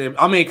 but he was there.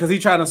 I mean, because he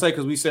trying to say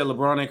because we said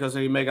LeBron ain't because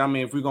he make. I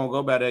mean, if we're gonna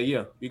go by that,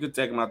 yeah, you could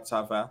take him out the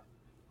top 5.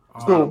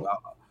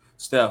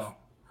 Steph,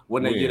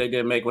 when they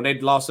didn't make when they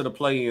lost to the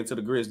play-in to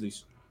the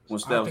Grizzlies. When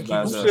Steph was by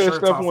himself. Who said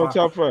Steph won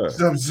top 5?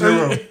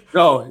 Sub-Zero.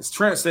 No,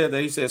 Trent said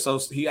that. He said so.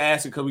 He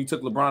asked it because we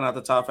took LeBron out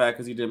the top 5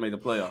 because he didn't make the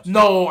playoffs.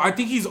 No, I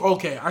think he's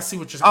okay. I see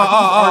what you're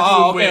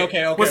saying.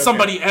 Okay. With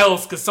somebody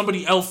else because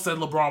somebody else said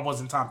LeBron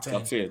wasn't top 10.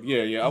 Top 10.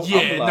 Yeah.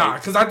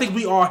 Because I think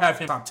we all have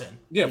him top 10.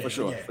 Yeah, for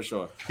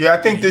sure. Yeah, I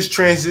think this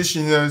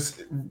transition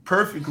is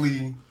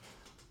perfectly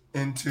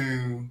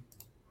into,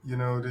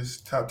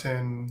 this top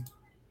 10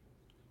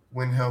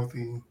 when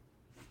healthy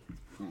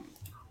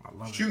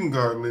shooting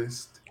guard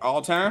list.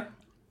 All time?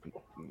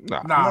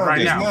 Nah,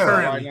 right now.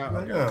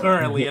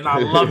 Currently, and I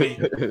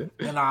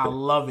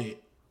love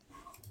it.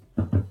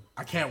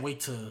 I can't wait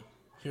to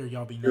hear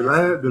y'all be the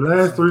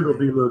last 3 gonna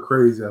be a little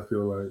crazy, I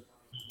feel like.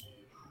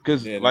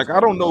 Because I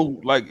don't know,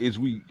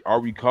 are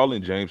we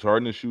calling James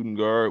Harden a shooting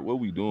guard? What are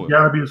we doing? He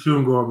gotta be a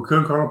shooting guard. We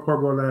couldn't call him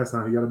point guard last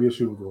time. He gotta be a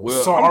shooting guard.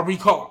 Well, so are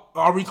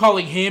we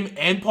calling him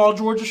and Paul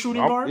George a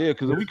shooting guard? Yeah,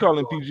 because if we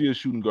calling PG a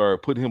shooting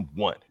guard, put him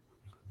 1.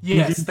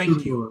 Yes,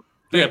 thank you.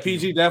 Yeah,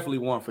 PG definitely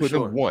 1 for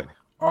sure. Put him 1.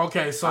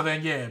 Okay, so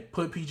then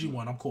put PG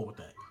 1. I'm cool with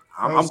that.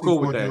 I'm cool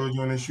with that. Paul George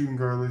on the shooting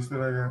guard list that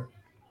I got.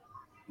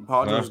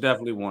 Paul George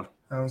definitely 1.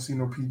 I don't see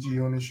no PG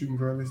on the shooting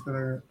guard list that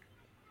I got.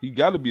 He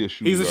got to be a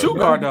shooting guard. He's a shooting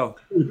guard, though.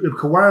 If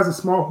Kawhi is a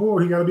small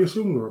forward, he got to be a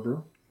shooting guard,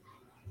 bro.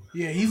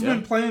 Yeah, he's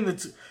been playing the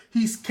 2.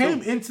 He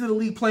came into the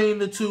league playing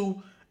the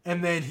 2,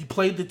 and then he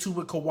played the 2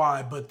 with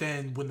Kawhi. But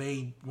then when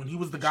he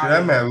was the guy,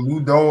 that man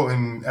Ludo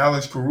and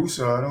Alex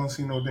Caruso, I don't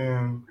see no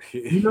damn.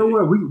 You know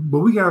what?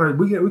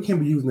 We can't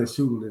be using that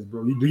shooting list,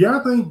 bro. Do y'all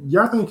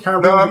think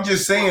Kyrie? No, I'm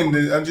just saying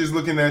that. I'm just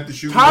looking at the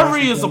shooting.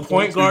 Kyrie is a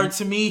point guard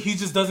to me. He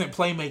just doesn't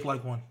play make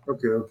like one.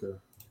 Okay.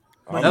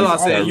 That's what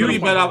I said. You be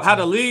better off how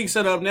the league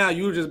set up now.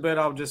 You just better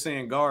off just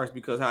saying guards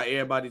because how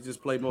everybody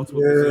just play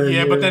multiple positions.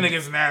 Yeah, but then it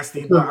gets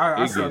nasty.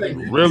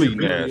 Really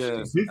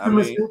nasty.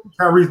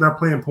 Kyrie's not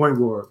playing point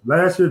guard.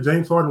 Last year,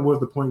 James Harden was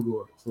the point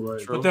guard.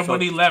 But then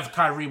when he left,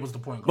 Kyrie was the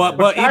point guard.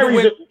 But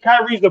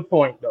Kyrie's the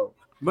point though.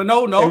 But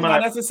no,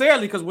 not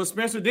necessarily because when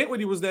Spencer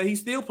Dinwiddie was there, he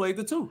still played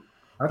the 2.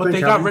 But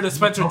they got rid of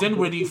Spencer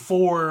Dinwiddie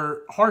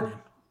for Harden.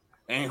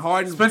 And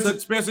Harden took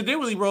Spencer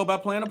Dinwiddie role by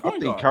playing a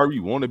point guard. I think Kyrie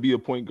want to be a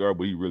point guard,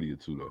 but he really a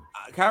 2 though.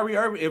 Kyrie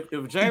Irving,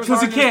 if James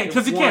Harden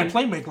he can't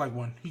play make like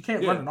one. He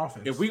can't run an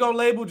offense. If we gonna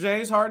label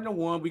James Harden a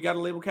 1, we got to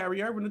label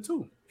Kyrie Irving a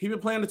 2. He been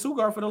playing the 2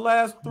 guard for the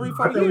last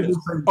 3-4 years.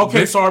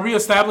 Okay, so are we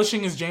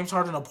establishing is James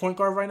Harden a point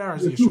guard right now, or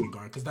is he a shooting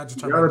guard? Because that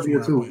determines. You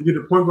get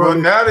a point guard. Well,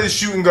 now the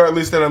shooting guard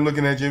list that I'm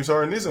looking at, James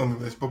Harden is on the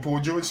list, but Paul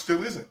George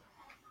still isn't.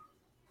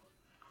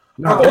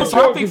 No,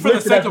 so I think for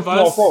the sake of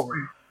us.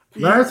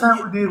 Last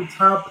time we did the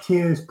top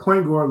 10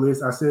 point guard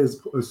list, I said,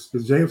 is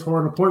James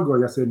Harden a point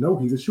guard? I said, no,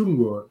 he's a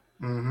shooting guard.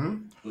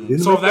 Mm-hmm.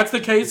 So if that's the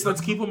case, let's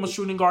keep him a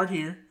shooting guard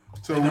here.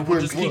 So and then we'll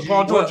just keep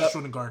Paul George a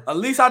shooting guard. At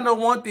least I know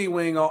one thing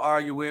we ain't going to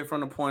argue with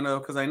from the point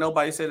of, because ain't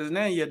nobody said his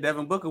name yet,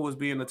 Devin Booker was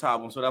being the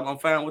top one. So I'm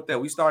fine with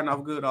that. We starting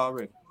off good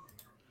already.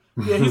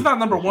 Yeah, he's not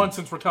number 1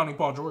 since we're counting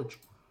Paul George.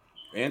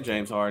 And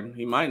James Harden.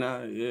 He might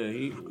not.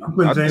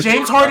 Yeah,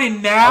 James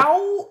Harden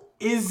now?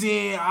 Is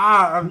in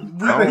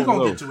we're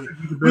gonna get to it.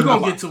 We're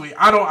gonna get to it.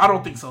 I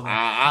don't think so.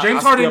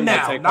 James Harden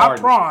now, not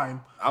prime.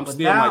 I'm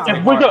still now.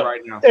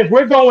 Right now. If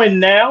we're going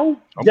now,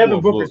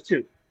 Devin Booker's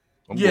 2.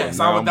 Yes,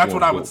 that's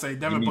what I would say.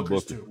 Devin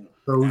Booker's 2.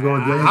 So we're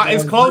going James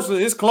it's close.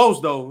 It's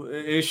close though.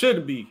 It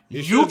should be.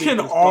 You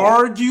can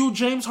argue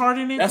James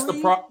Harden. That's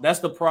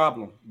the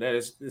problem. That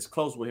it's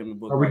close with him and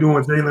Booker. Are we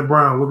doing Jaylen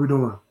Brown? What are we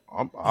doing?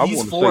 I want to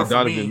say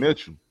Donovan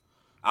Mitchell.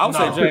 I would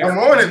say James. I'm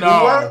on it.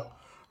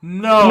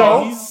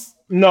 No,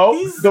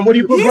 No. Then what do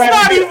you put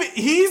Bradley Beal?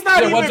 He's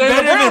not even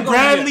better than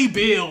Bradley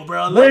Beal,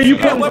 bro. Where you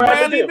put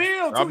Bradley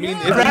Beal? I mean,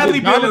 Bradley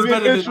Beal is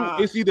better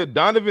than. It's either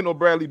Donovan or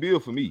Bradley Beal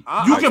for me.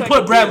 You can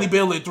put Bradley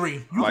Beal at 3.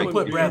 You can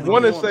put Bradley.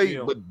 Want to say,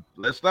 but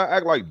let's not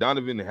act like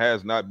Donovan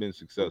has not been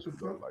successful,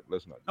 bro. Like,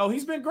 let's not. No,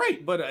 he's been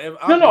great, but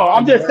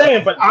I'm just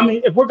saying. But I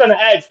mean, if we're gonna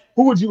ask,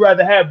 who would you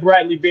rather have,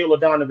 Bradley Beal or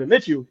Donovan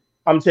Mitchell?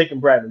 I'm taking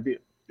Bradley Beal.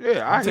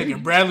 Yeah, I'm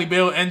taking Bradley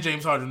Beal and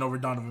James Harden over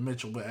Donovan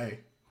Mitchell. But hey,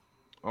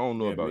 I don't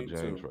know about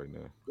James right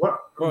now.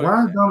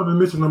 Why is Donovan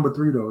Mitchell number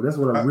 3 though? That's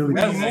what I really.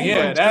 Chill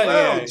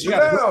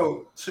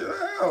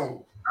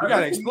out. You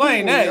gotta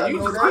explain that. You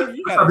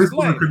gotta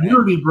explain the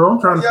community, bro.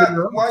 I'm trying to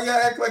figure out why y'all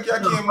act like y'all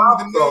can't move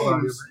the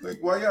names. Like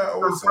why y'all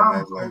always saying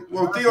that?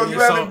 Well, Theo, you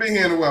haven't been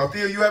here in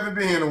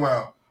a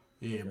while.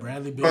 Yeah,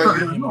 Bradley Beal.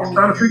 I'm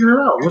trying to figure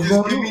it out. What's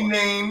going on? Give me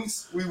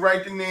names. We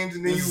write the names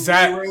and then you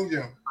rearrange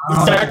them.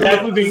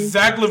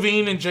 Zach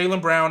LaVine and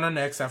Jaylen Brown are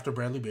next after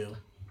Bradley Beal.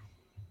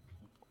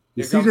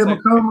 Is CJ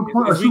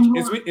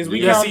McCollum?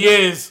 Yes, he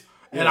is.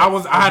 And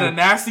I had a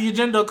nasty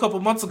agenda a couple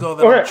months ago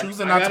that I'm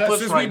choosing not to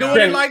push right now.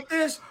 Doing it like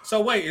this.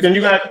 So wait, then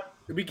you got.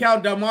 We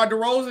count DeMar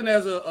DeRozan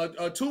as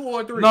a 2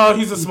 or a 3? No,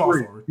 he's a small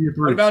forward.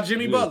 What about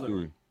Jimmy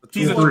Butler?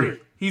 He's a 3.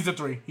 He's a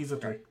 3.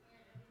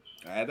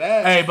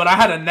 Hey, but I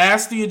had a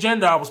nasty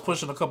agenda I was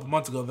pushing a couple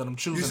months ago that I'm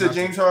choosing. You said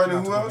James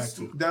Harden. Who else?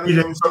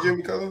 Donovan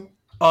Jimmy Butler.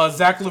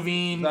 Zach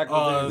LaVine,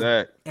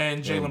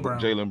 and Jaylen Brown.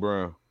 Jaylen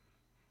Brown.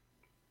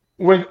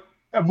 Where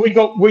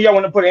y'all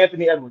want to put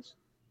Anthony Edwards?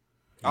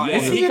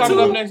 He coming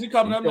up next. He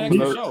coming up next.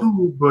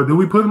 But do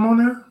we put him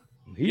on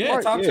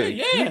there? Top 10.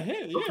 Yeah.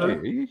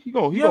 He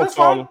gonna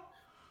follow.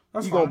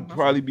 He's gonna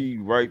probably be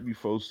right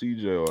before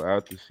CJ or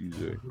after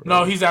CJ. Right?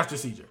 No, he's after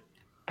CJ.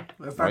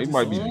 He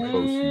might be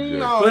before CJ.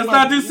 No, let's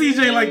not do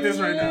CJ like this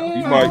right now.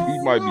 He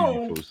might be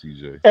before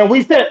CJ.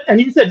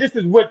 And you said this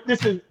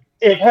is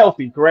if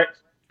healthy, correct?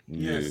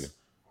 Yes.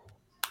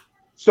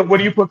 So what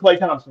do you put Klay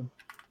Thompson?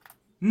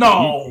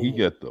 No, he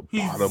got the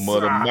bottom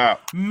of the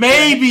map.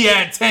 Maybe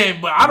at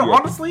 10, but I don't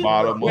honestly.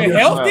 When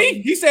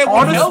healthy, he said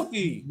when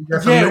healthy.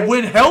 Yeah,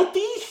 when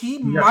healthy, he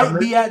might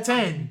be at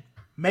 10.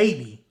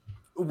 Maybe.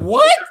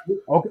 What?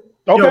 Okay.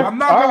 I'm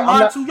not gonna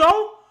lie to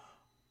y'all.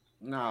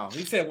 No,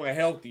 he said we're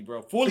healthy,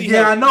 bro. Fully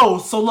healthy. I know.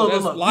 So look.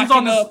 He's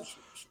on this.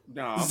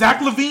 No.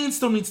 Zach LaVine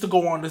still needs to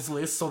go on this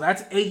list, so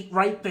that's 8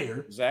 right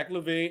there. Zach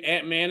LaVine,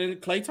 Ant-Man,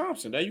 and Klay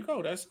Thompson. There you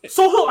go. That's it.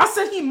 So I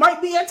said he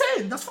might be at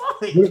 10. That's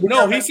fine.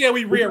 No, he said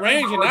we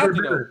rearranging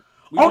after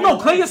though. No,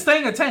 Klay is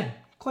staying at 10.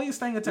 Klay is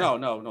staying at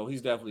 10. No,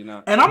 he's definitely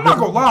not. And I'm not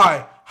gonna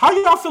lie. How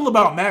y'all feel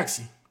about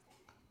Maxey?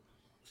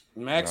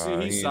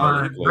 He's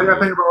solid. What do y'all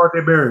think about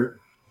RJ Barrett?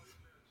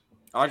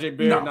 RJ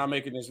Barrett not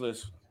making this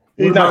list.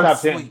 He's not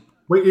top 10.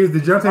 Wait, is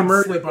DeJounte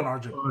Murray sleep on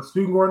RJ.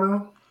 Shooting guard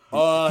now?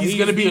 He's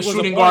going to be a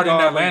shooting guard in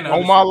Atlanta.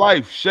 On my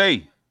life,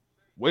 Shea.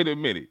 Wait a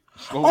minute.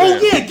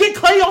 Get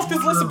Klay off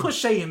this list and put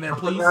Shea in there,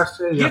 please.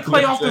 Get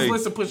Klay off this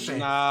list and put Shea.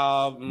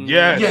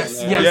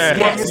 Yes. We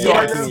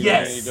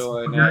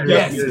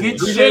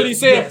literally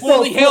said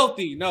fully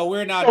healthy. No,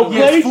 we're not. So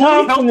Klay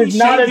Thompson is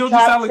not a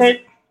top 10.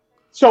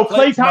 So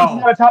Klay Thompson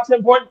is not a top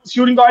 10 point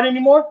shooting guard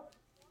anymore?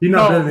 He's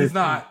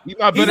not. He's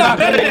not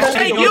better than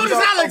Shea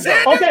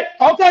Gilgeous-Alexander.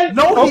 Okay.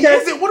 No, he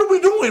isn't. What are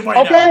we doing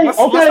right now? Let's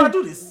not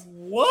do this.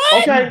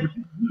 What? Okay.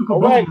 All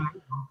right.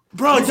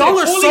 Bro, y'all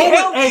are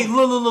so. Hey,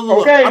 look.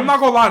 Okay. I'm not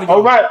gonna lie to you.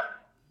 All right.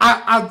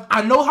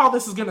 I know how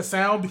this is gonna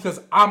sound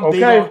because I'm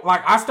big on,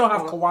 like, I still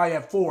have Kawhi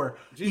at 4,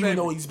 even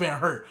though he's been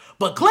hurt.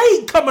 But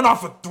Klay coming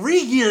off a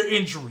 3-year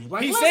injury.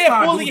 Like, he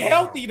said fully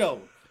healthy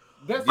though.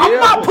 I'm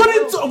not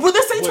putting.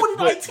 This ain't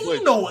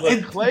 2019 though.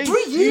 And Clay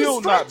 3 years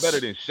still not better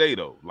than Shea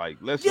though. Like,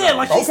 let's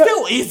he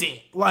still isn't.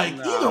 Like,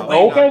 either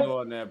way. We're not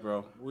doing that,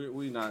 bro.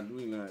 We not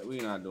doing that,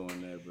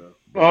 bro.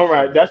 All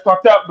right, that's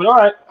fucked up. But all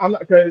right, I'm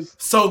not because.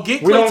 So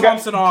get Klay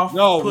Thompson off.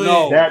 No,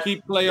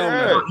 keep Klay on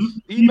there.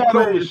 He's not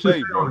over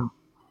Shea, bro.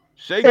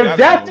 If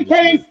that's the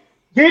case,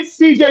 get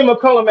CJ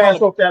McCollum ass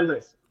off that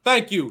list.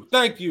 Thank you.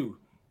 CJ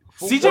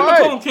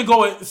McCollum can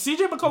go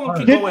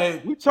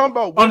at. We talking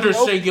about under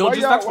Shea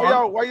Gilgeous.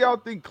 Why y'all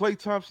think Klay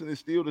Thompson is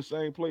still the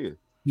same player?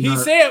 He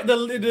said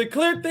the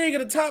clear thing at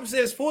the top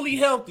says fully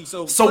healthy.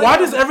 So why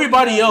does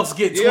everybody else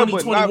get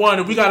 2021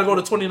 and we got to go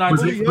to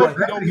 2019?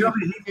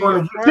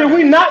 Did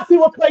we not see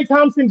what Klay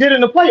Thompson did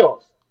in the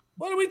playoffs?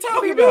 What are we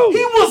talking about?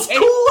 He was cool.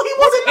 He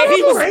was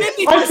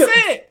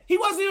 50%. He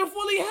wasn't even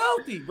fully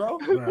healthy, bro.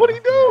 What'd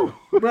he do?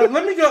 Bro,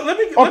 let me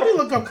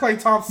look up Klay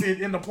Thompson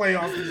in the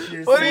playoffs this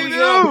year. What'd he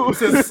do?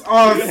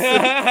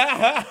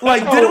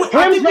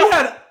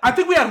 I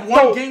think we had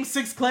one game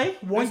 6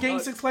 Klay. One game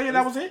 6 Klay, and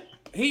that was it.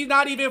 He's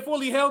not even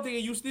fully healthy,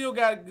 and you still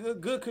got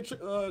good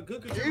control.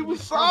 He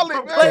was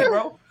solid, man,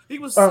 bro. He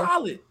was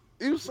solid.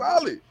 He was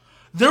solid.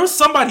 There was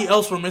somebody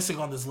else we're missing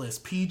on this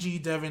list. PG,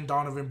 Devin,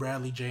 Donovan,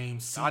 Bradley,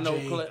 James,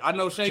 CJ. I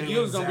know Shea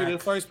Gilgeous gonna be the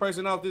first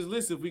person off this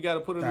list if we got to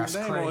put a new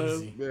name on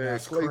him. Man,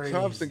 Klay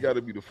Thompson got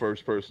to be the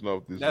first person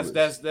off this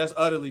list. That's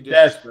utterly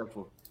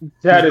disrespectful.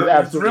 That is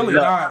absolutely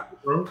not.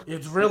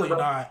 It's really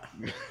not.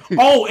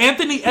 Oh,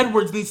 Anthony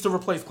Edwards needs to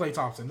replace Klay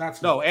Thompson.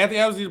 Anthony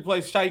Edwards needs to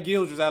replace Shai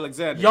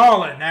Gilgeous-Alexander.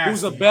 Y'all are nasty.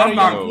 Who's a better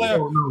young player?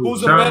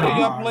 Who's a better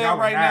young player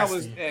right now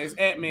is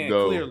Ant-Man,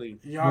 clearly.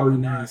 Y'all are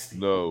nasty.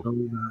 No.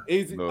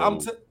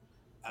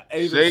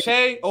 Either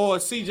Shea or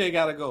CJ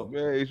gotta go.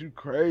 Man, is you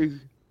crazy?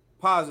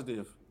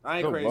 Positive. I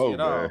ain't crazy at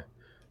all.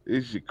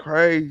 Is you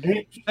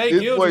crazy? Shea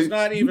Gilgeous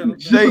not even.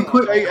 Shea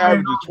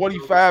averages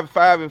 25,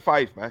 5, and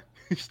 5, man.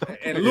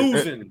 and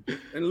losing.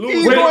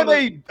 He's on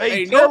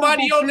ain't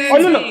nobody on that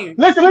team.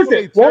 Listen.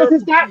 What was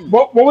his stats?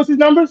 What was his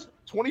numbers?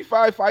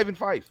 25, 5, and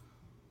 5.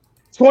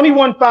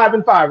 21, 5,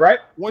 and 5, right?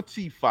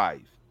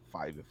 25,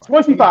 5, and 5.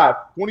 25.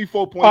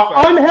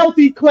 24.5.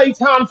 Unhealthy Klay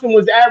Thompson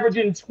was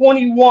averaging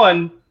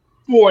 21,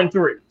 4, and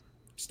 3.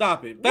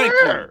 Stop it. Thank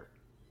you.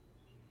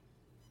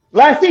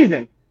 Last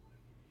season.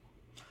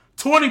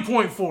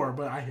 20.4,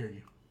 but I hear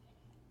you.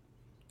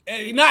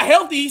 And he's not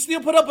healthy. He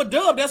still put up a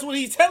dub. That's what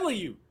he's telling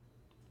you.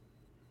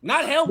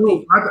 Not healthy.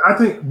 Dude, I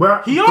think,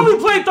 but he only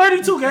played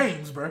 32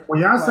 games, bro. When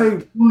y'all say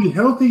fully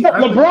healthy,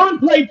 LeBron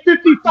played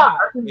 55.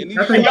 And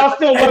y'all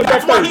still want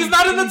that's why he's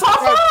not in the top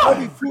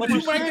 5. But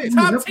you ranked in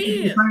the top 10.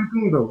 Same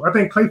thing, though. I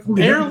think Klay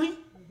fully barely.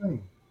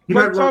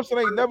 Klay Thompson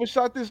ain't never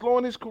shot this low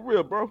in his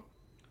career, bro.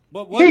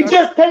 But he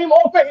just came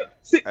off.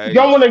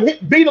 Y'all want to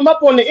beat him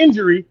up on the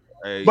injury,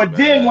 but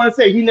then want to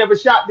say he never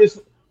shot this.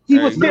 He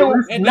was still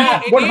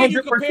not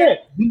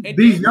 100%.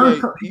 These young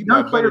players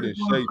want to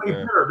play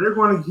fair. They're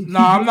going to. No,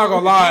 I'm not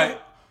gonna lie.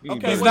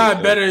 He's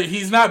not better.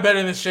 He's not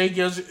better than Shea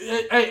Gilgeous.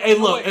 Hey,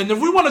 look, and if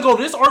we want to go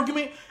this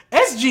argument,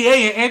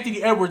 SGA and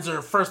Anthony Edwards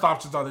are first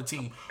options on the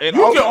team. And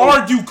you can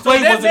argue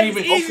Klay wasn't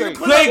even.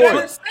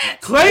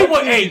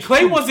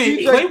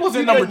 Klay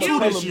wasn't number 2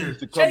 this year.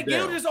 Shea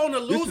Gilgeous on the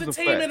losing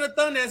team in the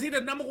Thunder. He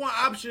the number 1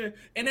 option,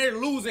 and they're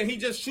losing. He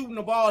just shooting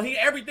the ball.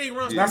 Everything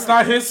runs. That's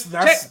not his.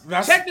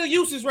 Check the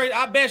usage rate.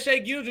 I bet Shea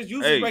Gilgeous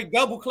usage rate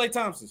double Klay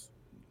Thompson's.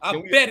 I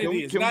bet it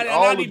is.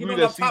 Not even on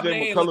the top of the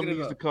head. CJ McCollum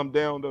needs to come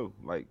down though.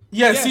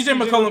 CJ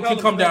McCollum can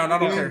come down. I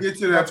don't care. Get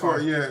to that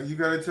part. Yeah, you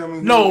gotta tell me.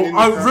 No,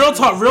 real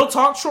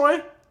talk,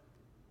 Troy.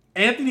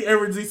 Anthony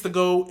Edwards needs to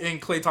go, and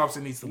Klay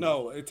Thompson needs to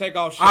go. No, take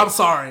off. I'm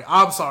sorry,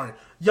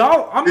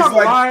 y'all. I'm not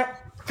gonna lie.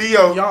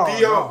 Theo's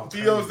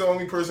the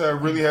only person I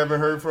really haven't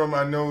heard from.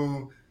 I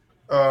know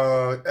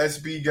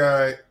SB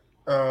got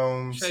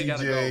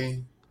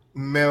CJ.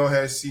 Mel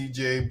has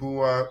CJ.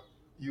 Buwap,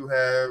 you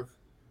have.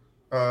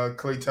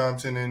 Klay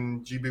Thompson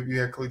and GBB,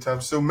 you had Klay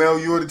Thompson. So Mel,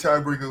 you're the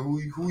tiebreaker.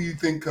 Who you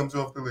think comes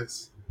off the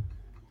list?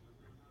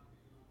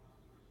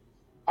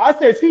 I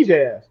said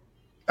CJ.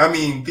 I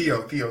mean Theo.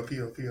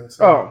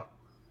 Oh,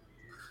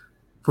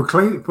 for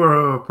Klay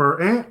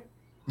for Ant.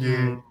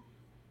 Yeah.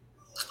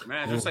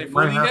 Man, just say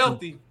fully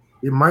healthy.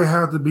 It might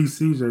have to be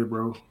CJ,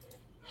 bro.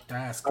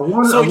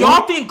 So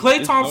y'all think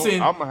Klay Thompson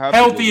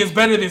healthy is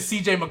better than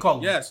CJ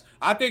McCollum? Yes,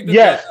 I think.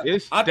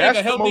 That's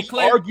a healthy the most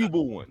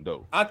arguable one,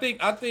 though. I think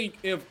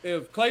if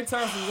Klay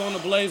Thompson was on the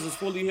Blazers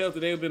fully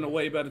healthy, they would have been a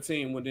way better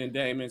team than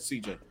Dame and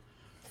CJ.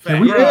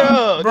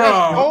 Bro.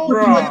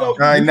 All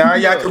right, now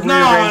y'all can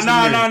rearrange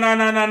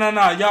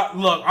No. Y'all,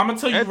 look, I'm gonna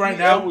tell you right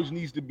now. Edwards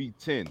needs to be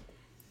 10.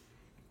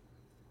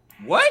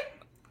 What?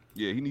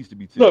 Yeah, he needs to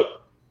be 10. Look,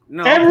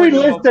 every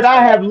list that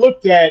I have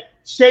looked at,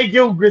 Shea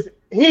Gilgeous,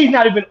 he's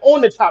not even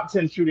on the top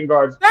 10 shooting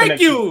guards.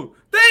 Thank you.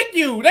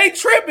 They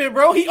tripping,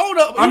 bro. He owed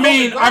up. I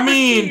mean,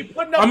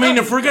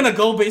 if we're gonna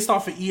go based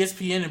off of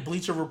ESPN and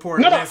Bleacher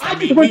Report,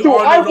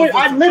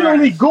 I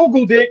literally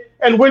Googled it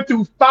and went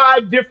through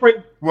 5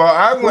 different. Well,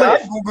 I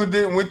Googled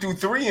it and went through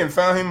 3 and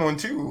found him on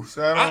 2.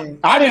 So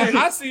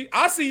I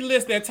see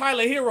lists that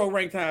Tyler Hero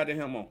ranked higher than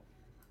him on.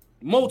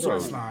 Multiple.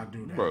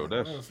 Bro,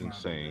 that's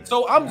insane.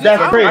 So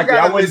that's crazy.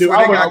 I wouldn't do that.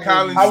 I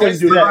got a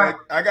list that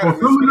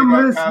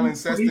got Colin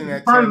Sexton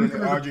at 10 and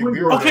RJ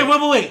Barrett. Okay,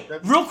 wait.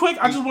 Real quick,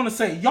 I just want to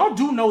say, y'all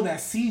do know that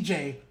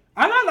CJ,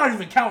 I'm not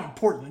even counting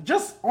Portland,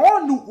 just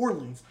on New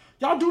Orleans.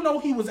 Y'all do know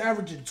he was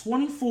averaging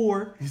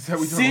 24,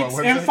 6,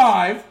 and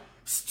 5,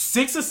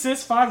 6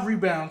 assists, 5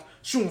 rebounds,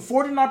 shooting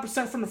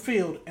 49% from the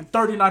field and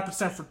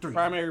 39% for 3.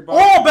 Primary ball.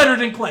 All better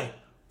than Klay.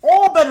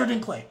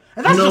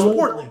 And that's just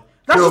Portland.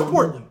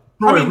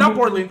 I mean, not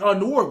Portland,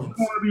 New Orleans.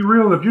 I want to be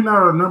real. If you're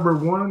not a number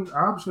 1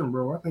 option,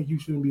 bro, I think you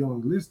shouldn't be on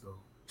the list, though.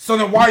 So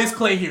then why is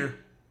Klay here?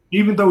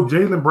 Even though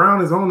Jaylen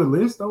Brown is on the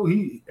list, though,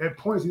 he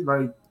wasn't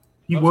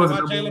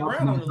Jaylen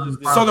Brown on the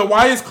list. So then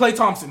why is Klay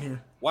Thompson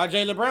here? Why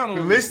Jaylen Brown on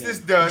the list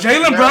is done.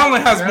 Jaylen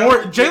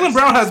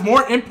Brown has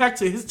more impact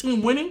to his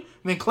team winning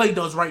than Klay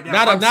does right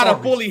now. Not a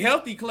fully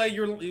healthy Klay.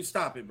 You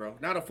stop it, bro.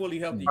 Not a fully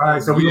healthy. All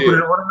right, so we can put it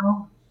in order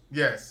now?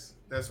 Yes.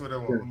 That's what I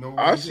want. No,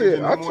 I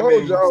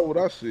told y'all what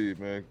I said,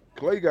 man.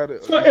 Klay got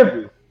it.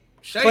 Klay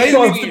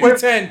needs to be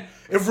 10.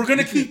 If we're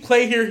gonna keep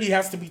Klay here, he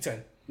has to be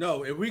 10.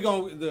 No, if we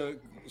go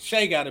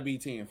Shea got to be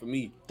 10 for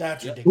me.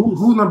 That's ridiculous.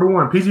 Who's number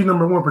one? PG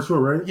number one for sure,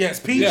 right? Yes,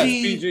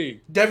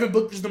 PG. Devin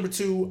Booker's number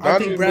 2. I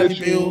think Bradley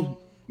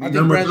Beal. I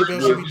think Bradley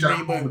Beal should be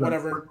 3, but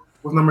whatever.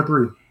 What's number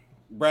 3?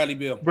 Bradley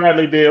Beal.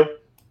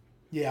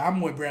 Yeah,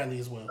 I'm with Bradley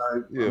as well.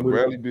 Yeah,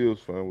 Bradley Beal's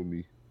fine with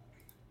me.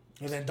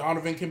 And then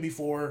Donovan can be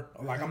 4.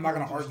 Like, I'm not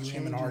gonna argue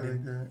him and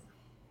Harden.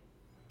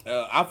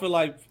 I feel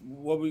like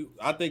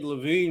I think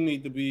Levine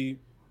need to be.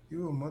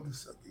 You a mother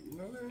sucker, you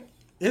know that?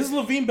 Is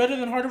Levine better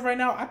than Harden right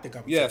now? I think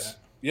I would say that.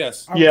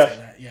 Yes. I would say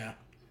that, yeah.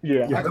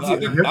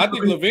 I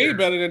think Levine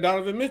better than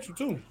Donovan Mitchell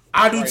too.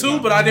 I do too,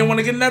 but I didn't want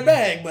to get in that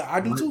bag. But I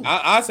do too.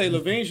 I say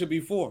Levine should be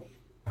 4.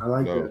 I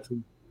like that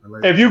too.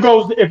 If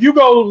you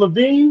go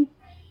Levine,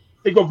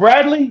 they go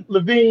Bradley,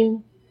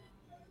 Levine,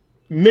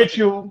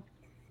 Mitchell,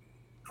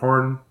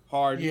 Harden.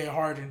 Yeah,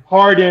 Harden,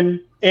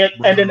 and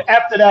then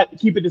after that,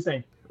 keep it the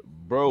same.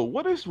 Bro,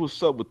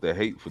 what's up with the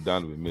hate for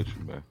Donovan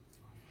Mitchell, man?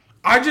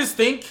 I just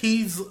think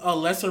he's a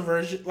lesser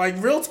version.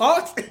 Like, real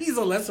talk, he's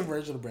a lesser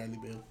version of Bradley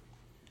Beal.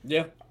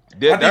 Yeah.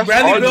 I think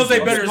Bradley Beal's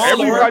a better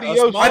scorer.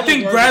 I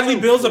think Bradley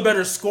Beal's a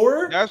better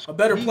scorer, a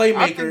better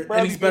playmaker,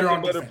 and he's better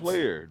on defense.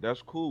 Player.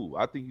 That's cool.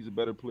 I think he's a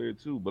better player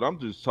too. But I'm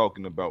just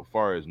talking about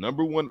far as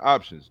number one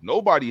options.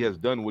 Nobody has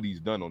done what he's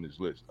done on this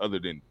list other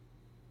than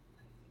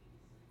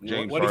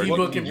James Harden.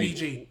 D-Book and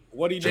PG.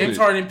 James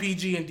Harden,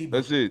 PG, and D-Book.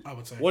 That's it. I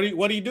would say.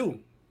 What do you do?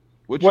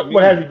 What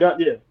has he done?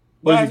 Yeah.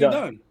 What has he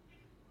done?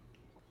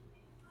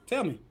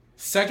 Tell me.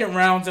 Second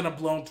rounds in a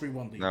blown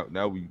 3-1 lead.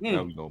 Now we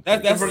go.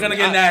 We're gonna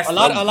get nasty. A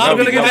lot of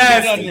people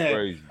haven't done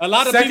that. A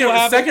lot of people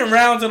have second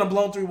rounds in a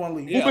blown 3-1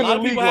 lead. Yeah, a lot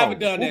of people haven't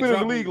done that. Who's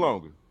been in the league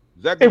longer?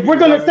 If we're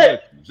gonna say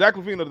Zach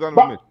LaVine or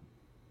Donovan Mitchell,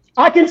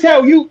 I can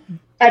tell you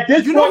at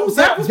this point, know who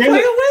Zach was playing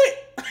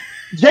with?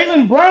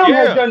 Jaylen Brown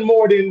has done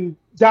more than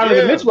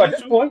Donovan Mitchell at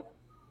this point.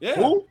 Yeah.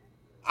 Who?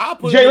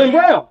 Jaylen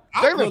Brown.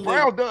 Jaylen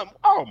Brown done.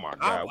 Oh my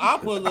God! I'll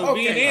put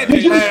Levine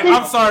in.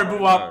 I'm sorry,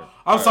 Boo-Wop.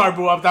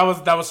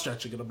 That was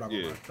stretching it. I'm not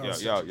yeah.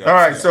 All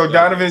right, so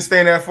Donovan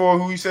staying at 4.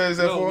 Who he says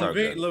at 4?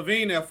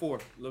 Levine at 4.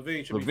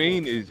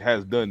 Levine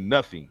has done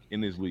nothing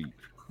in this league.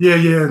 Yeah.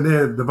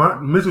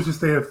 Mitchell should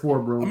stay at 4,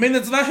 bro. I mean,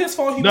 it's not his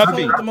fault. He was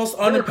playing with the most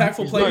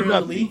unimpactful player in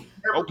the league.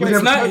 Okay,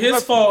 it's not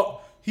his fault.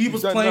 He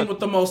was playing with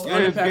the most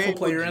unimpactful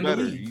player in the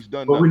league. He's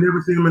done but we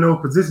never see him in those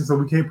positions, so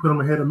we can't put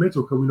him ahead of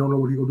Mitchell because we don't know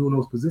what he's gonna do in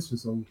those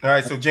positions. So all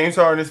right, so James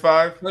Harden is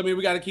 5. I mean,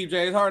 we got to keep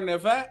James Harden at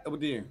 5.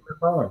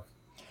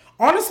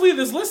 Honestly,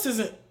 this list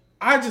isn't.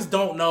 I just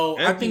don't know.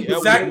 I think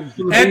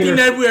Anthony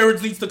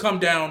Edwards needs to come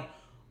down.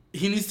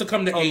 He needs to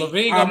come to 8.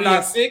 Levine gonna be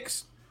at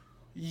 6.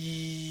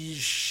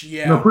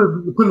 Yeah. No,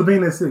 put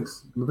Levine at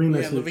 6. Levine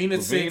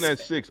at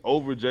 6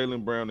 over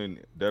Jaylen Brown and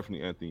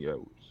definitely Anthony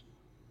Edwards.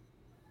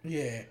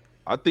 Yeah.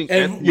 I think.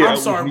 I'm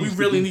sorry. We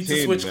really need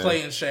to switch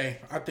Clay and Shea.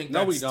 I think.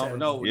 No, we don't.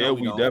 No, we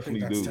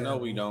definitely do. No,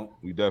 we don't.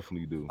 We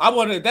definitely do. I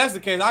wonder if that's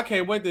the case. I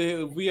can't wait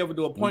to if we ever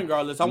do a point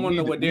guard list. I want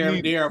to know what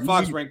De'Aaron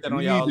Fox ranked that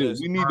on y'all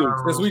list. We need to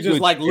because we just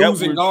like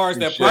losing guards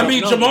that play. I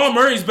mean, Jamal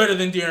Murray's better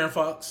than De'Aaron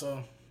Fox.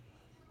 So.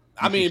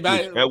 I mean,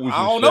 I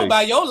don't know.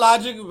 By your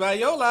logic,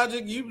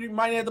 you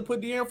might have to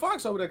put De'Aaron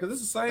Fox over there because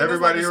it's the same.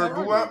 Everybody heard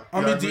Boo Up.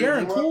 I mean,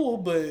 De'Aaron cool,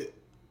 but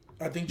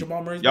I think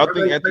Jamal Murray's. Y'all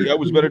think Anthony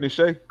Edwards better than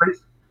Shea?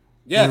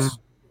 Yes.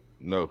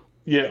 No.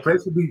 Yeah.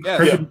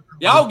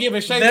 Y'all giving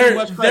Shea too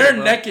much credit.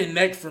 They're neck and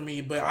neck for me,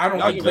 but I don't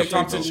think Klay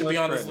Thompson should be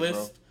on this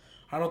list.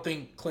 I don't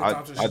think Klay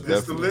Thompson should be on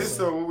this list.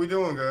 So what we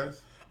doing,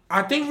 guys?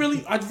 I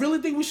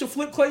really think we should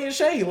flip Klay and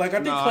Shea. Like,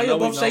 I think Klay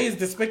above Shea is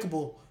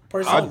despicable.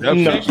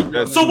 Personally.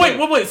 So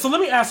wait. So let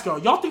me ask y'all.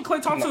 Y'all think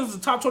Klay Thompson is a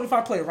top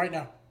 25 player right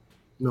now?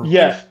 No.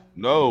 Yes.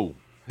 No.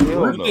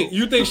 Hell no.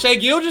 You think Shea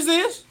Gilgeous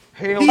is?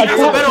 He has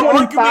a better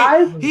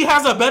argument. He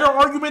has a better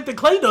argument than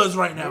Klay does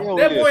right now.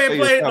 That boy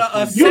ain't played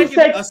a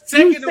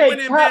second to win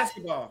in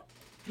basketball.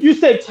 You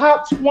said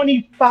top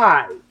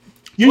 25.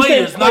 You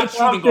Players, not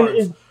shooting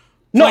guards.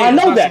 No, I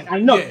know that. I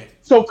know. Yeah.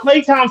 So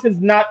Klay Thompson's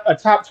not a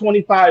top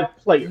 25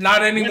 player.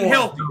 Not anymore.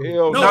 Healthy.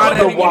 Not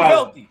anymore.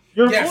 Healthy.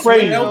 You're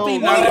crazy. When healthy,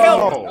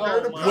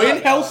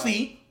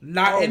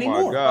 not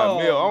anymore. My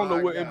God, Mel, I don't know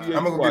what NBA.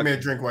 I'm gonna go get me a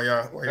drink while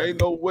y'all.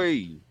 Ain't no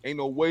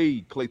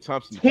way. Klay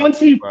Thompson.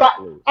 25.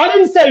 I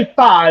didn't say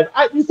 5.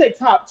 You said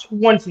top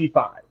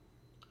 25.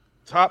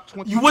 Top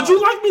 25. Would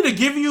you like me to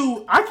give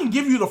you? I can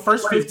give you the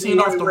first 15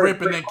 off the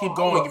rip and then keep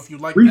going if you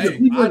like. I know if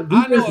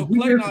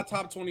Klay not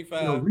top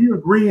 25. We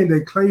agreeing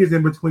that Klay is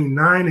in between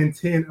 9 and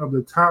 10 of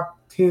the top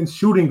 10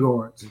 shooting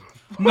guards.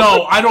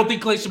 No, I don't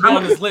think Klay should be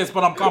on this list,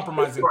 but I'm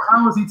compromising.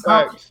 How is he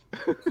top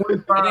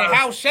 25? And then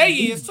how Shea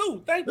is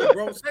too. Thank you,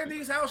 bro. Say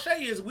these how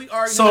Shea is. We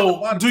are.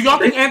 So, do y'all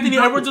think Anthony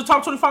Edwards is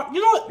top 25?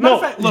 You know what? No,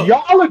 fact, look.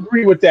 Y'all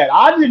agree with that.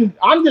 I didn't.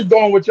 I'm just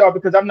going with y'all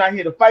because I'm not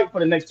here to fight for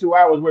the next 2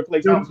 hours where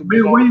Klay Thompson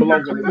belongs.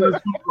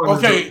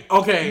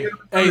 Okay.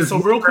 Hey, so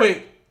real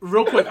quick,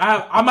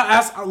 I'm gonna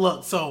ask.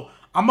 Look, so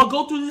I'm gonna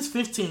go through these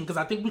 15 because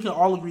I think we can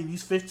all agree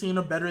these 15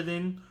 are better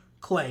than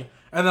Klay.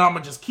 And then I'm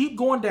gonna just keep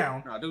going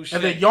down,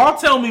 and then y'all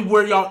tell me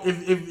where y'all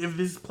if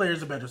these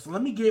players are better. So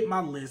let me get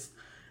my list,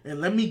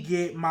 and let me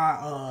get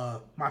my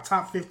my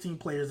top 15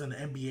 players in the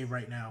NBA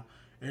right now,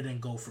 and then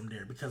go from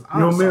there. Because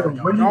I'm sorry,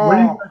 where you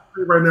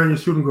right now in your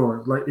shooting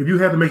guard? Like, if you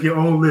had to make your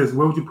own list,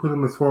 where would you put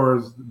them as far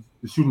as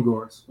the shooting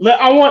guards? Let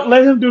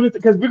him do this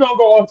because we're gonna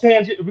go off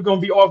tangent. We're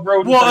gonna be off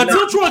road. Well,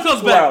 until Troy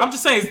comes back, I'm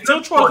just saying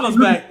until Troy comes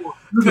back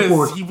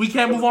because we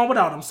can't move on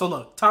without him. So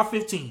look, top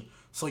 15.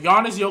 So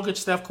Giannis, Jokic,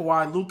 Steph,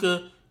 Kawhi,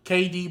 Luka,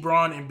 KD,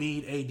 Bron,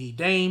 Embiid, AD,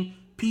 Dame,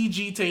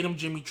 PG, Tatum,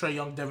 Jimmy, Trae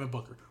Young, Devin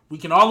Booker. We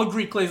can all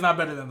agree Klay's not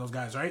better than those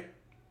guys, right?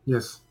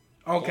 Yes.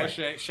 Okay.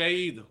 Or Shea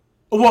either.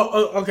 Well,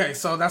 okay,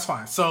 so that's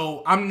fine.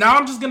 So I'm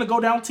just gonna go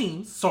down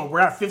teams. So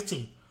we're at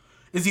 15.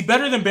 Is he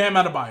better than Bam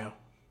Adebayo?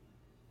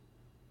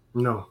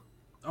 No.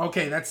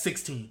 Okay, that's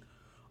 16.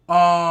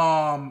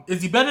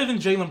 Is he better than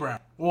Jaylen Brown?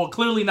 Well,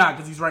 clearly not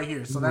because he's right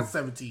here. So that's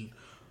 17.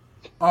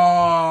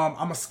 I'm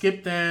gonna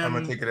skip them. I'm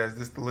gonna take it as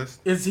this the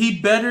list. Is he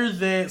better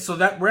than? So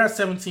that we're at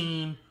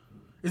 17.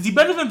 Is he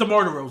better than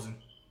DeMar DeRozan?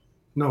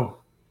 No.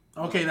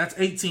 Okay, that's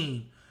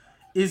 18.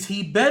 Is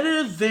he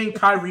better than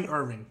Kyrie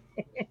Irving?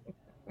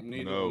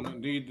 No.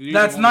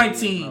 That's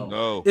 19.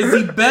 No. Is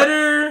he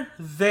better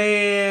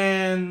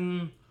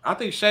than? I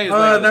think Shea is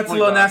that's a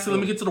little nasty. Let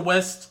me get to the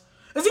West.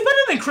 Is he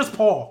better than Chris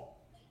Paul?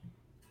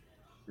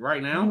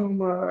 Right now? Oh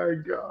my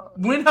God.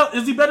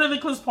 Is he better than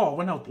Chris Paul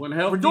when healthy? When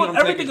healthy, we're doing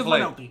everything is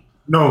when healthy.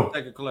 No.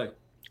 Take a Clay.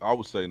 I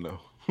would say no.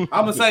 I'm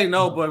gonna say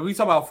no, but we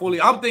talk about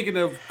fully. I'm thinking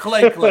of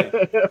Clay.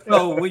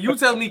 So when you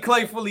tell me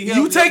Clay fully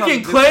healthy, you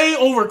taking Clay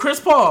over Chris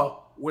Paul?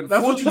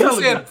 That's what you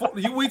telling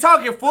me. We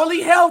talking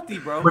fully healthy,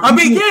 bro. I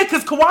mean, yeah,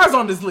 because Kawhi's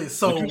on this list.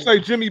 So did you say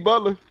Jimmy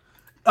Butler?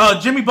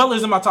 Jimmy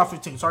Butler's in my top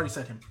 15. So I already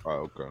said him.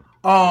 Oh,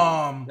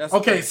 okay.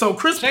 Okay, so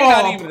Chris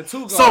Paul.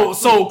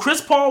 So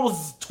Chris Paul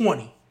was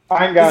 20.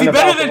 Is he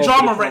better than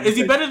John Morant? Is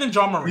he better than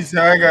John Morant? He said,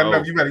 I ain't got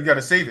enough. You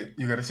gotta save it.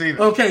 You gotta save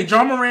it. Okay,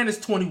 John Morant is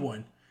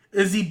 21.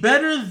 Is he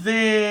better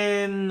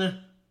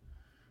than?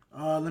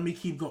 Let me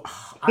keep going.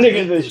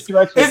 Is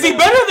he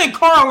better than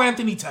Karl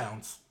Anthony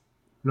Towns?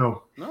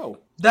 No.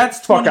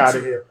 That's 22. Fuck out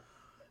of here.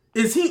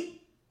 Is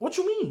he? What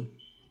you mean?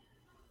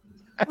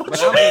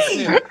 What you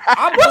mean?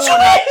 I'm just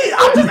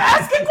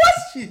asking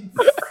questions.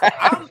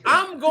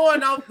 I'm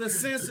going off the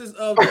senses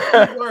of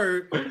the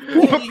word.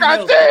 Is he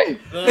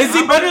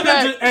better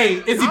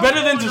than? Is he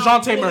better than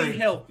DeJounte Murray?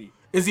 Healthy.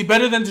 Is he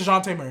better than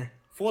DeJounte Murray?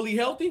 Fully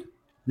healthy?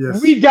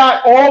 Yes. We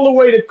got all the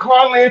way to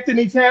Karl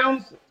Anthony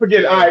Towns.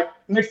 Forget it. All right.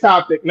 Next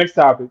topic.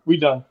 We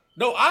done.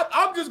 No,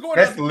 I'm just going.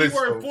 That's the list.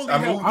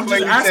 I'm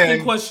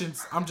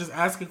just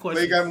asking questions.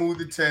 They got moved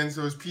to 10,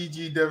 so it's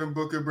PG, Devin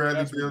Booker,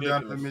 Bradley Beal,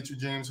 Donovan Mitchell,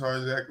 James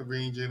Harden, Zach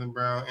LaVine, Jaylen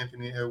Brown,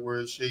 Anthony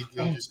Edwards, Shea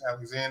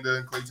Gilgeous-Alexander,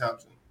 and Klay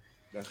Thompson.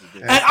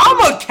 And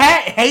I'm a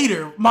cat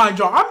hater, mind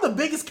y'all. I'm the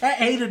biggest cat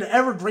hater to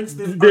ever grace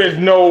this. There's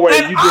no way.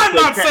 And I'm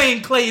not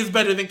saying Klay is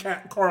better than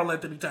Karl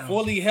Anthony Towns.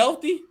 Fully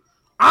healthy?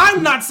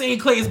 I'm not saying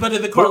Klay is better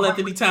than Karl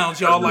Anthony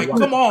Towns, y'all. Like,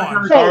 come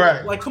on. All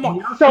right. Like, come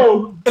on.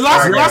 So,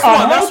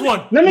 last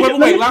one.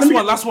 Wait,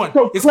 last one.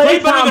 So is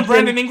Klay better than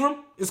Brandon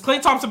Ingram? Is Klay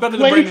Thompson better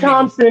than Brandon Ingram?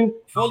 Thompson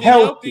fully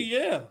healthy,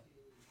 yeah.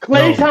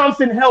 Klay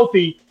Thompson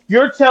healthy.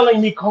 You're telling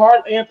me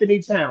Karl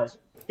Anthony Towns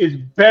is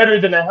better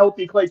than a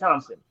healthy Klay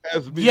Thompson?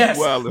 Yes.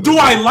 Do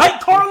I like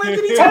Karl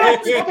Anthony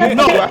Towns?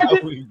 No.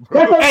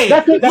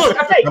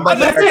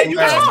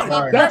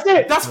 That's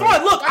it. That's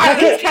fine. Look, I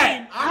hate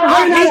Cat.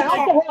 I hate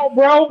alcohol,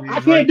 bro.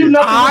 I can't do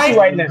nothing with you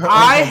right now.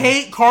 I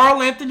hate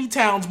Karl Anthony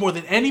Towns more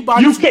than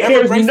anybody who's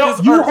ever graced this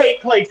earth. You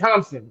hate Klay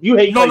Thompson. You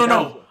hate Klay Thompson.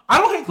 No. I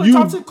don't hate Klay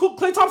Thompson.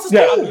 Klay Thompson's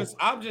cool.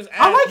 I'm just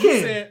I like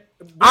him.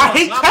 I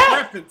hate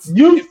Cat.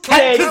 You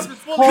said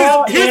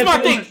here's my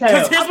thing.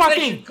 Here's my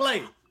thing.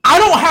 I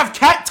don't have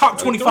Cat top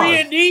 25.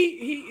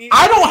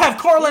 I don't have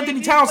Karl Anthony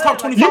Towns top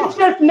 25.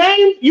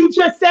 You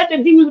just said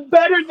that he was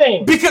better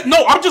than.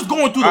 I'm just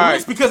going through the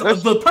list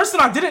because the person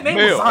I didn't name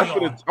was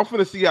Zion. I'm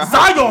finna see how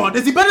Zion.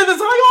 Is he better than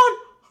Zion?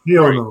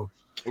 Hell no.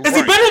 Is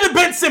he better than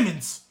Ben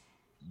Simmons?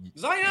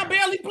 Zion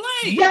barely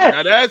played. Yes.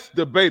 Now that's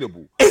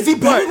debatable. Is he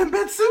better than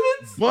Ben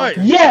Simmons? But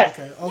yes.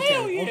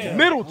 Okay.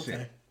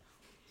 Middleton.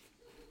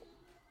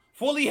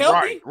 Fully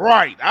healthy?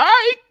 Right. All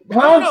right.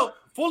 No.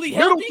 Fully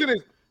healthy? Middleton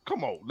is.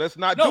 Come on, let's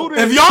not do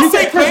this. If y'all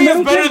say Klay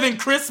is better than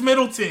Chris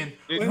Middleton,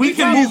 we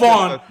can move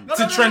on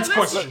to Trent's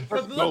question.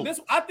 Look,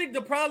 I think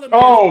the problem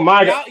is,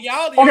 my God.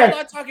 Y'all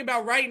not talking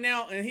about right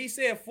now, and he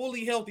said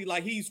fully healthy,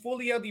 like he's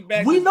fully healthy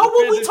back. We know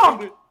what we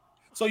talking.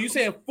 So you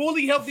saying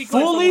fully healthy?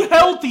 Fully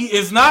healthy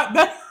is not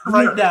better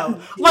right now.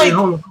 Like,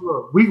 hold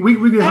on. We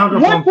get hung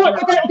up on.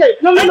 Okay.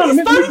 No.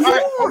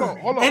 Hold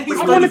on. And he's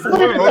I want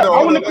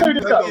to clear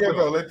this up.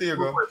 Let Theo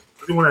go. I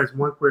just want to ask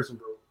one question,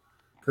 bro,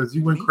 because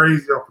you went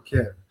crazy off of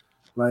Cat.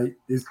 Like,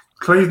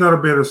 Klay's not a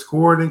better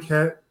scorer than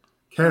Cat.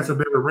 Cat's a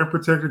better rim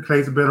protector.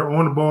 Klay's a better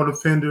on-the-ball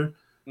defender.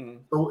 Mm-hmm.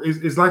 So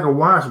it's like a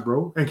wash,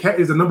 bro. And Cat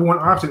is the number one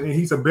option, and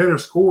he's a better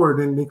scorer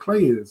than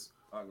Klay is.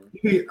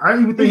 I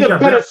even think he's a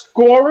better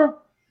scorer.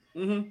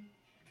 Mm-hmm.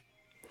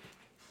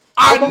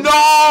 I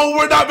know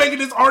we're not making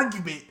this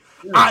argument.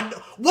 Yeah.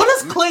 What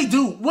does Klay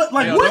do?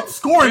 What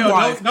scoring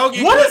wise? What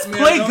is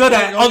Klay good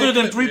at other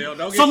than three?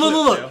 So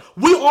look.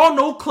 We all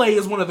know Klay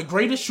is one of the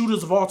greatest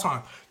shooters of all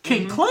time.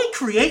 Can Klay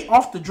create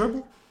off the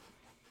dribble?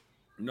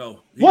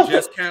 No, he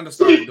just kind of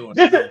started doing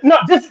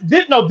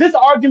it. This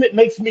argument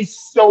makes me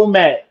so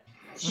mad.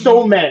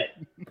 So mad.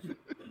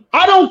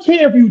 I don't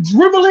care if you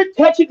dribble it,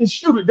 catch it, and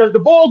shoot it. Does the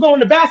ball go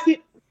in the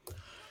basket?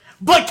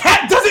 But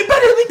Cat does it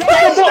better than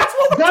Clay. That's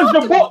what we're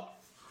talking about.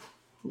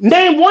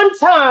 Name one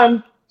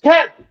time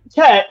Cat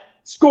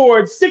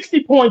scored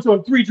 60 points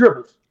on 3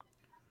 dribbles.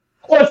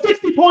 Or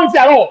 60 points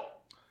at all.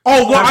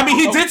 Oh, well, I mean,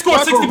 he did score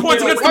 60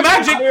 points against the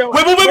Magic.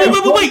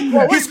 Wait.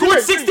 He scored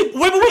 60.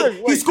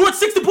 Wait. He scored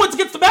 60 points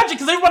against the Magic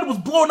because everybody was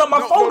blowing up my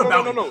phone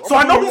about it. So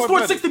I know he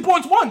scored 60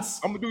 points once.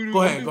 I'm gonna do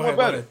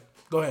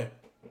Go ahead.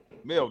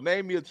 Mel,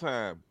 name me a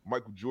time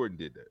Michael Jordan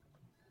did that.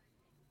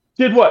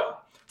 Did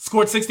what?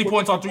 Scored 60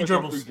 points on 3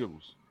 dribbles.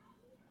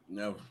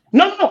 Never.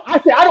 No.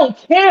 I said I don't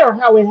care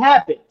how it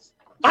happens.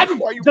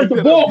 Does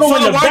the ball go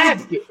in the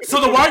basket? So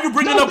then why are you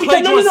bringing up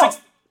Clay Jordan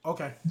 60?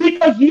 Okay.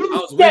 Because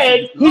you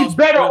said he's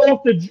better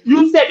off the.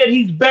 You said that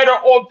he's better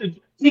off the.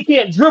 He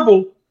can't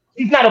dribble.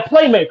 He's not a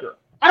playmaker.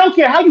 I don't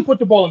care how you put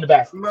the ball in the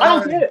basket. I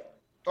don't care.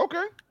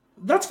 Okay.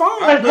 That's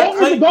fine. As long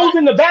as it goes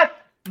in the basket.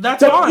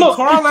 That's fine.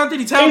 Karl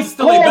Anthony Towns is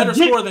still a better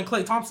scorer than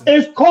Klay Thompson.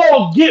 It's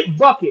called get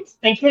buckets.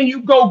 And can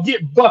you go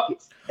get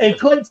buckets? And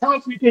Klay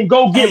Thompson can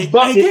go get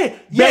buckets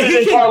better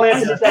than Karl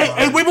Anthony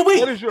Towns. Wait.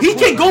 He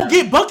can go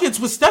get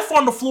buckets with Steph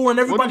on the floor and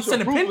everybody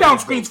sending pin down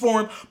screens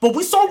for him. But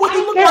we saw what he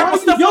looked like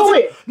when Steph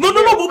wasn't. No.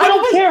 I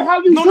don't care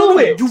how you do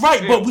it. You're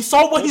right, but we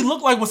saw what he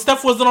looked like when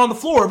Steph wasn't on the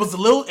floor. It was a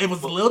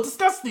little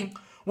disgusting.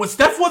 When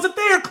Steph wasn't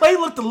there, Klay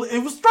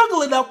it was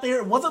struggling out there.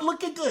 It wasn't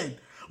looking good.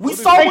 We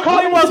saw what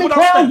Klay was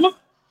without Steph.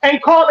 And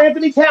Karl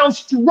Anthony Towns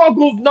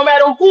struggles no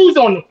matter who's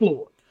on the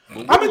floor.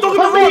 I mean, don't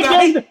get me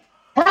wrong.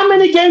 How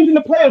many games in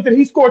the playoffs did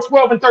he score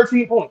 12 and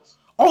 13 points?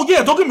 Oh,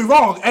 yeah, don't get me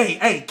wrong.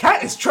 Hey,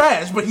 Cat is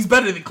trash, but he's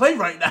better than Klay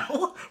right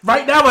now.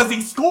 Right now, as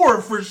he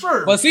scored, for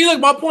sure. But see,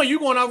 look, my point, you're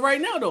going out right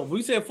now, though.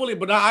 We said fully,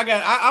 but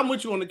I'm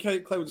with you on the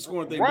Klay with the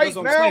scoring thing. Right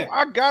now,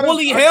 I got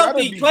fully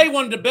healthy. Klay,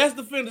 one of the best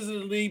defenders in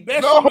the league,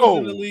 best shooters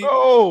in the league.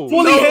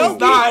 Fully healthy.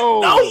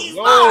 No, he's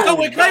not. So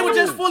when Klay was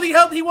just fully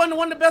healthy, he wasn't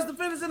one of the best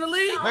defenders in the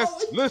league?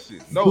 Listen,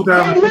 no.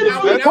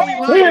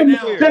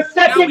 The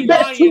second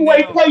best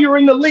two-way player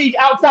in the league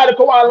outside of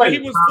Kawhi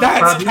Leonard.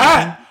 That's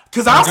Cat.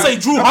 Because I'll say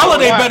Drew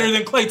Holiday better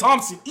than Klay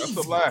Thompson. That's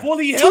a lie.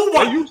 Fully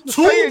healthy.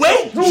 Drew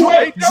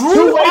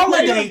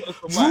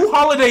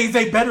Holiday is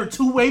a better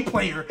two-way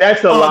player.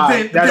 That's a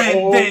lie.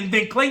 Than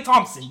Klay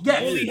Thompson.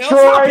 Yes.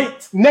 Troy,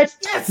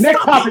 next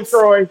topic,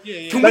 Troy.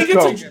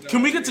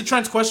 Can we get to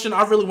Trent's question?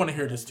 I really want to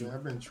hear this too.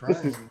 I've been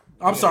trying.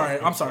 I'm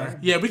sorry.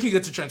 Yeah, we can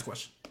get to Trent's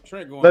question.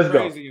 Trent going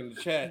crazy in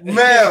the chat.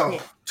 Mel,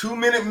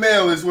 2-minute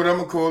Mel is what I'm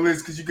gonna call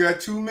this because you got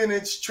 2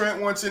 minutes.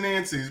 Trent wants an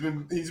answer.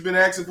 He's been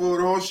asking for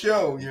the whole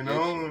show. You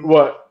know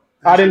what?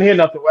 I didn't hear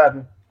nothing. What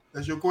happened?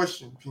 That's your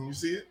question. Can you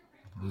see it?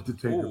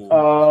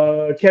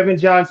 Kevin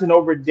Johnson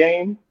over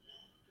Dame.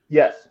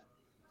 Yes.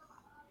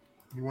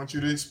 He wants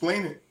you to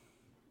explain it.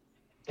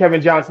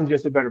 Kevin Johnson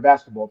just a better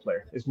basketball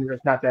player. It's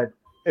not that.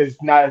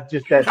 It's not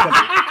just that simple.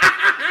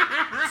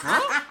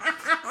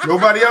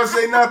 Nobody else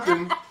say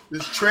nothing.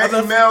 It's Trent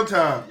and Mel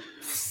time.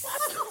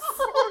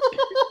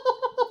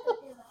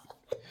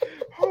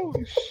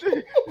 Holy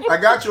shit! I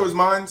got yours,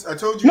 mines. I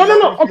told you.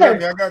 No. Okay,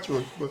 I got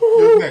yours. But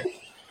yours next.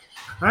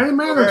 I ain't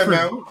mad at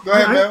Trent. Go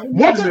ahead,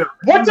 Mel.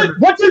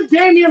 What did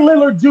Damian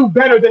Lillard do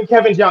better than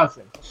Kevin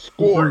Johnson?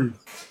 Score.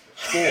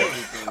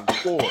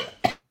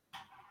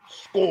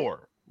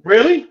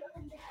 Really?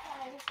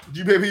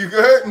 You good?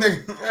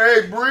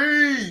 Hey,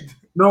 breathe.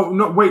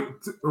 No, wait.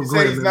 He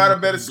said he's not a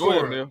better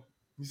scorer.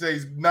 He said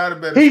he's not a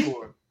better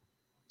scorer.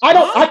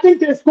 I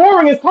think their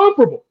scoring is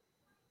comparable.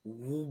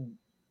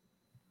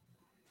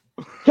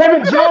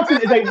 Kevin Johnson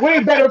is a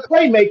way better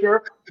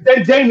playmaker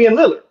than Damian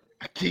Lillard.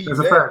 That's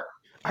a fact.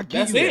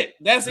 That's it.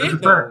 That's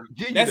it, though.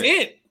 That's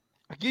it.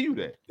 I give you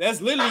that. That's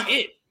literally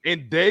it.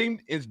 And Dame,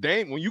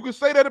 when you can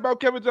say that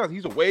about Kevin Johnson,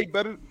 he's a way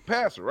better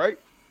passer, right?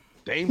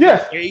 Dame's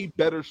a way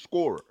better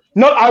scorer.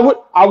 No,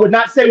 I would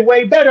not say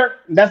way better.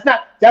 That's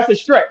a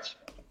stretch.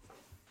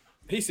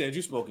 He said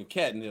you smoking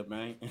catnip,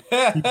 man.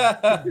 The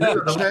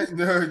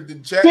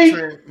chat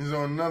trend is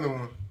on another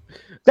one.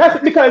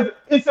 That's because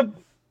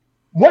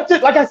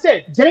like I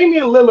said,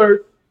 Damian Lillard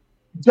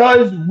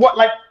does what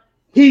I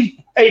can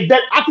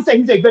say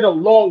he's a better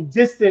long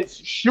distance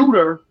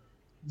shooter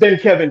than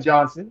Kevin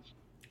Johnson.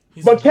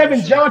 But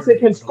Kevin Johnson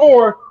can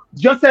score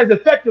just as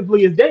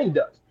effectively as Dame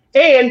does.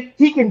 And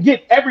he can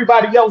get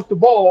everybody else the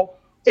ball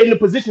in the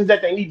positions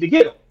that they need to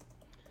get him.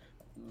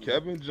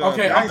 Kevin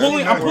Johnson. Okay, I'm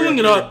pulling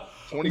it up.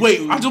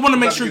 Wait, I just want to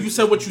make sure you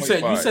said what you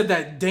said. You said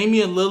that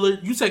Damian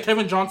Lillard, you said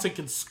Kevin Johnson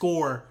can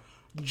score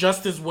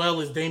just as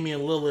well as Damian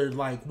Lillard.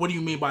 Like, what do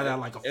you mean by that?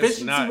 Like,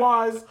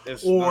 efficiency-wise?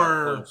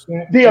 Or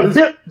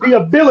the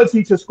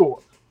ability to score.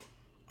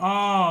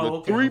 Oh,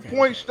 the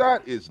three-point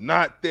shot is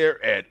not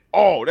there at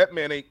all. That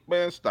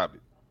man, stop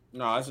it.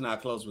 No, it's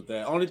not close with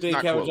that. Only thing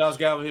Kevin Johnson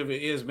got with him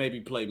is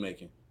maybe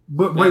playmaking.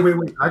 But wait.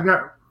 I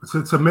got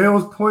to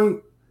Mel's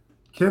point.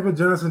 Kevin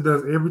Johnson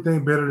does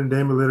everything better than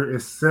Damian Lillard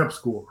except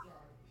score.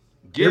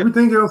 Yeah.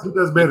 Everything else he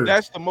does better.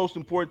 That's the most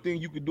important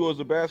thing you can do as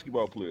a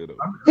basketball player, though.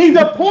 He's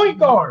a point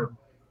guard.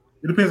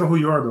 It depends on who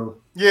you are, though.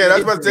 Yeah,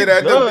 that's about to say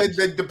that.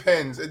 It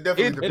depends. It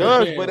definitely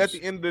does, depends. but at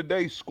the end of the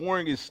day,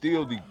 scoring is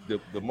still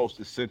the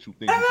most essential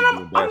thing.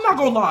 I'm not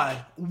gonna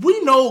lie.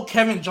 We know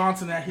Kevin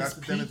Johnson at his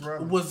peak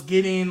was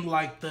getting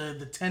like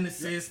the 10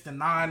 assists, the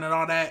 9, and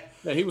all that.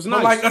 Yeah, he was nice.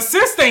 But like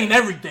assist ain't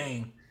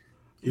everything.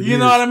 You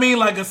know what I mean?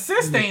 Like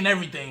assist ain't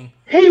everything.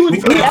 He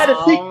had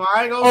a peak.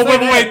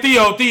 Wait,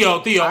 Theo.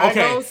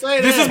 Okay,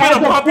 this has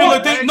been a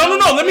popular thing. No.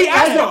 Let me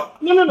ask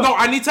you. No,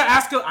 I need to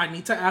ask a question. I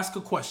need to ask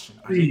a question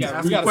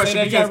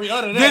because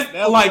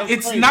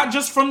it's not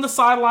just from the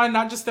sideline,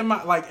 not just in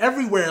my like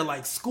everywhere,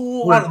 like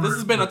school. This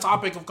has been a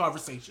topic of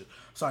conversation.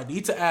 So I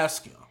need to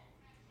ask you.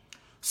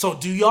 So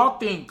do y'all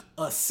think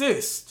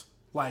assist,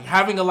 like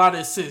having a lot of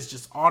assists,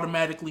 just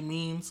automatically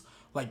means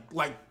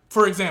like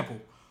for example,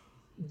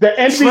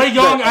 Trae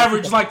Young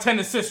averaged like 10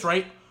 assists,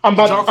 right? I'm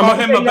about to call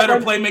him a better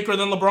playmaker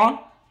than LeBron?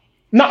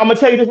 No, I'm gonna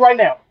tell you this right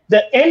now.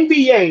 The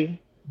NBA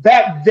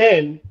back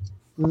then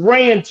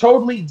ran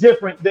totally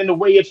different than the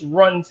way it's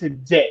run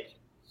today.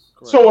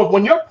 Correct. So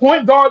when your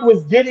point guard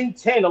was getting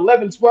 10,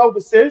 11, 12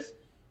 assists,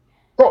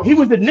 bro, he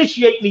was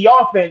initiating the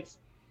offense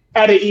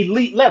at an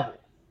elite level.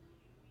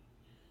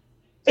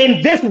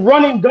 In this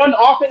running gun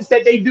offense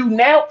that they do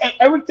now,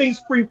 everything's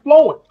free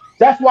flowing.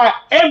 That's why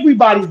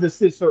everybody's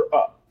assists are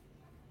up.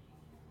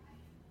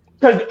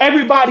 Because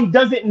everybody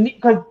doesn't need,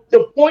 because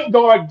the point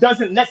guard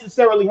doesn't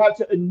necessarily have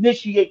to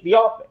initiate the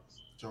offense.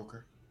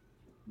 Joker.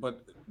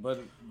 But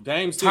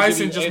Dame still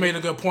Tyson just made a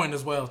good point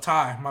as well.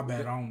 Ty, my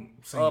bad. I don't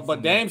say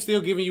but Dame's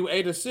still giving you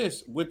 8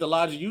 assists with the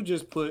logic you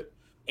just put,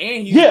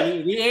 and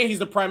he's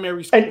the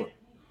primary scorer.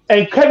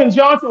 And Kevin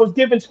Johnson was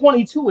given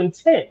 22 and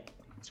 10,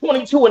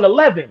 22 and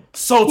 11.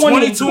 So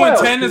 22 and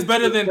 10 is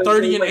better than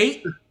 30 and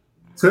 8?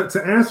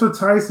 To answer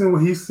Tyson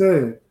what he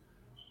said,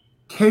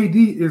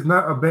 KD is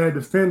not a bad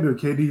defender.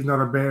 KD is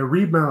not a bad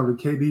rebounder.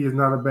 KD is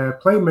not a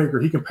bad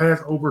playmaker. He can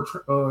pass over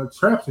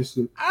traps and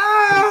shit.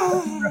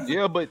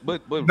 Yeah, but as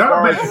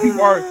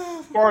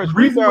far as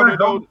rebounding,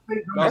 though, the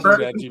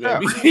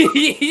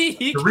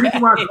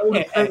reason why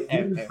Golden State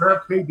didn't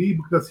trap KD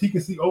because he can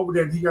see over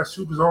there and he got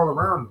shooters all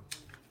around him.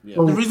 Yeah.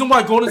 So the reason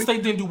why Golden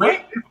State didn't do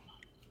what?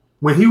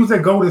 When he was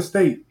at Golden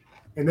State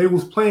and they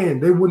was playing,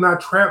 they would not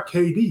trap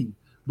KD.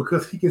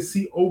 Because he can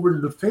see over the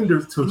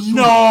defenders to shoot.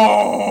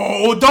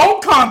 No,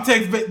 don't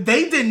context, but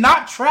they did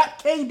not trap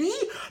KD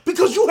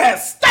because you had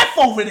Steph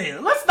over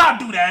there. Let's not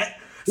do that.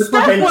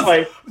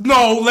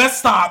 Let's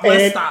stop.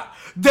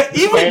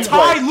 Even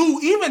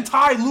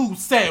Ty Lue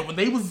said when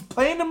they was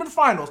playing them in the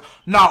finals,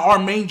 our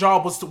main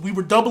job was we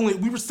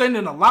were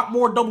sending a lot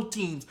more double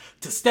teams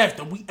to Steph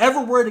than we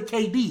ever were to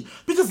KD.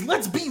 Because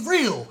let's be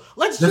real.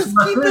 Let's just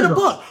keep it a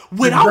buck.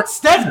 Without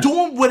Steph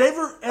doing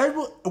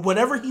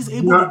whatever he's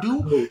able to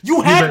do,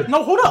 you had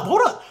hold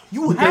up.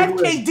 You had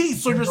KD,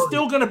 so you're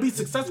still gonna be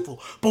successful.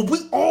 But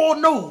we all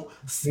know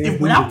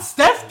without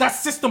Steph, that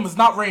system is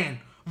not ran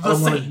the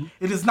same.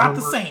 It is not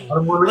the same.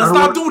 Let's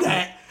not do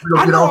that.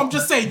 I know. I'm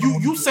just saying.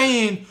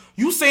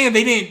 You saying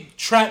they didn't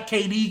trap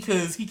KD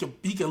because he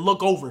can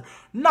look over.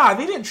 Nah,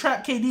 they didn't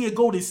trap KD at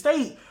Golden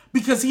State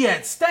because he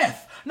had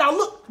Steph. Now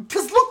look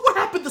what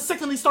happened the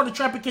second they started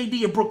trapping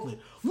KD in Brooklyn.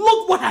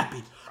 Look what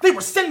happened. They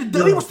were sending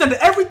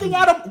everything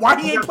at him. Why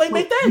he ain't play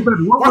make that?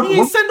 Why he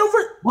ain't send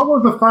over? What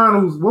was the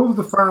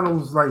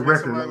finals like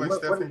record?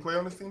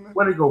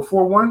 Where they go?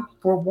 4-1,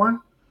 4-1.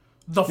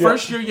 The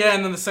first year,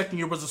 and then the second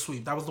year was a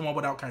sweep. That was the one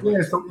without Kyrie.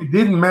 Yeah, so it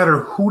didn't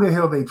matter who the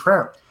hell they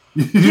trapped.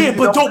 Yeah,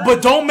 but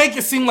don't make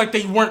it seem like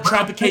they weren't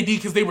trapping KD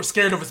because they were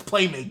scared of his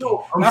playmaking.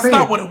 No, that's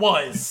not what it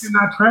was. You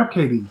cannot trap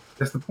KD.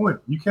 That's the point.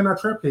 You cannot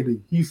trap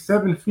KD. He's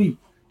 7 feet.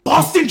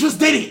 Boston just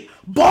did it.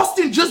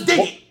 Boston they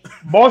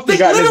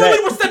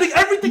literally were sending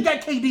everything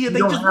at KD and they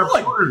just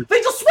won. They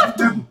just swept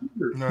them.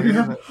 No,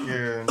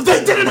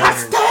 they didn't have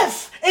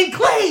Steph and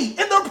Clay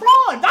in their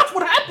prime. That's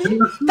what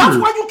happened. That's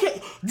why you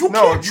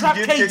can't trap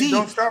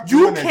KD.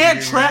 You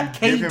can't trap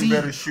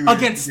KD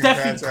against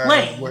Steph and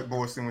Clay. What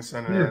Boston was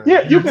sending.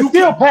 You can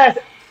still pass.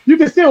 You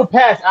can still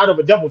pass out of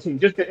a double team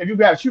just if you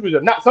have shooters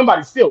or not.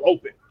 Somebody's still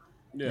open.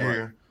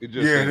 But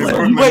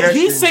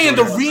he's saying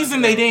the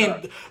reason they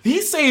didn't.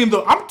 He's saying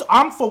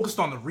I'm focused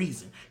on the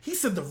reason. He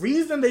said the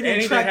reason they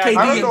didn't track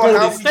KD in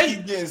Golden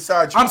State.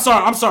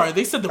 I'm sorry.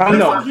 They said the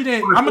reason he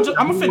didn't. I'm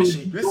gonna finish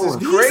it. This is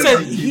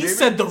crazy. He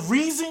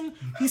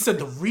said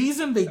the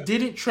reason they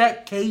didn't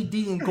track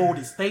KD in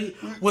Golden State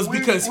was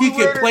because he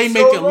could play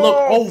make it look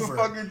over.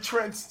 Fucking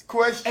Trent's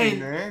question,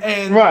 man.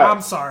 And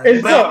I'm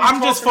sorry, but I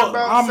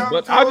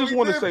just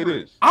want to say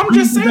this. I'm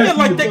just saying,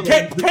 like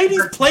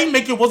KD's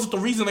playmaking wasn't the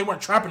reason they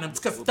weren't trapping him. It's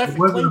because Steph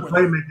played with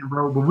playmaking,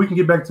 bro. But we can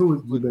get back to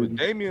it. But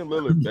Damian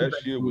Lillard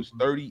best year was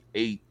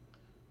 38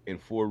 and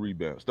 4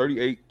 rebounds.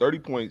 30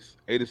 points,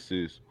 8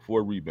 assists,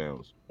 4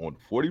 rebounds on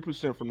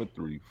 40% from the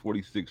 3,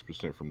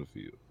 46% from the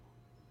field.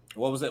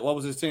 What was it? What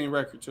was his team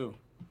record too?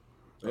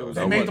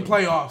 They made the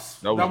playoffs.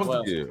 That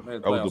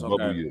was the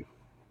bubble year.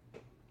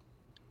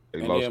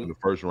 They lost in the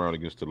first round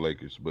against the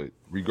Lakers, but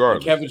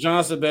regardless, Kevin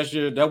Johnson best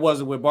year that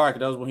wasn't with Barkley.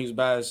 That was when he was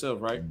by himself,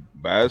 right?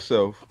 By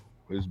himself,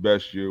 his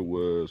best year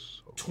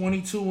was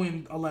 22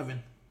 and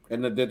 11.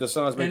 And did the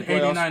Suns make the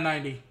playoffs? In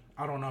 89-90.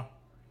 I don't know.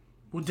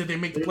 Well, did they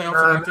make the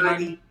playoffs in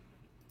 1990?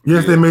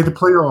 Yes, they made the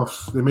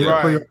playoffs. They made the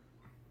playoffs.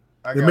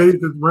 They made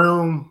the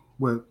round,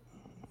 what?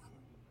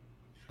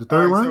 The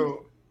third round?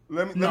 So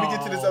let me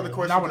get to this other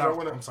question. I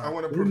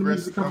want to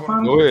progress.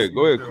 Go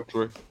ahead,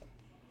 Troy.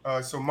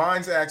 So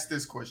mine's asked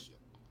this question.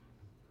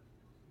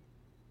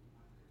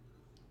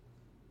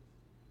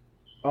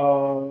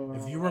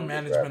 If you were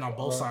management on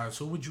both sides,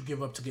 who would you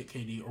give up to get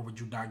KD, or would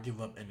you not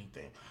give up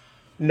anything?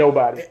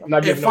 Nobody. I'm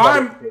not giving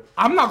nobody.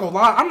 I'm not gonna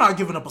lie, I'm not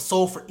giving up a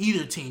soul for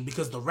either team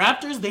because the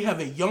Raptors, they have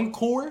a young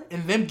core,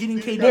 and them getting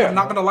KD, I'm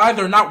not gonna lie,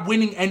 they're not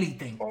winning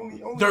anything.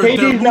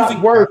 KD's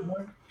not worth.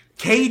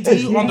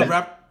 KD on the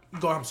Raptors.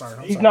 Go. I'm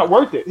sorry. He's not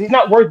worth it. He's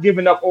not worth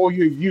giving up all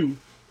your youth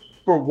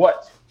for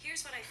what?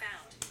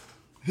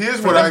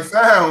 Here's what I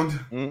found.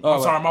 I'm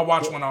sorry, my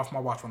watch went off.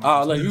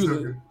 Oh,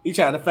 look, he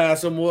trying to find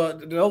some more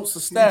notes or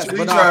stats.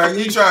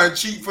 He trying to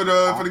cheat for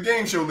the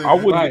game show. I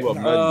wouldn't give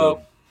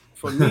up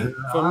For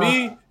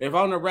me, if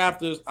I'm the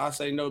Raptors, I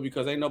say no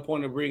because ain't no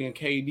point in bringing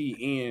KD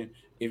in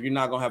if you're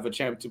not gonna have a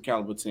championship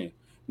caliber team.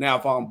 Now,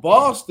 if I'm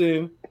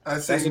Boston, I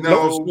say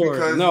no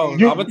because I'm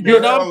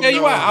gonna tell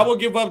you why. I will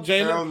give up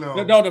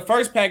Jaylen. No, the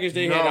first package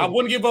they had, I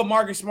wouldn't give up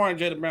Marcus Smart and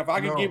Jaylen Brown. If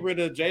I could get rid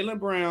of Jaylen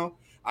Brown,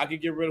 I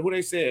could get rid of who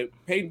they said,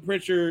 Peyton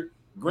Pritchard,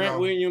 Grant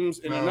Williams,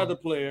 and another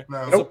player.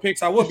 Some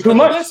picks I would. Too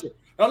much.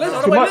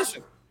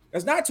 Listen.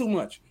 That's not too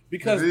much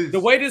because the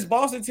way this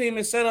Boston team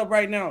is set up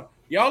right now,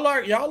 y'all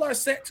are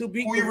set to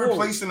beat. Who are you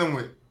replacing them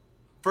with?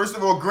 First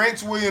of all,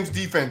 Grant Williams'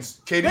 defense.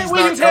 Grant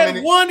Williams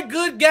had one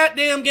good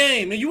goddamn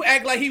game, and you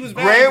act like he was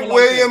valuable. Grant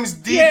Williams'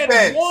 defense. He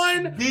had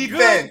one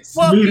defense.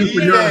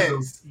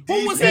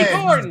 Who was he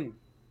guarding?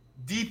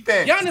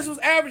 Defense. Giannis was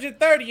averaging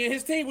 30, and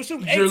his team was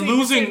shooting 18. You're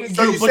losing.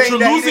 So you're saying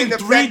that he didn't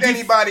affect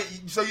anybody.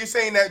 So you're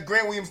saying that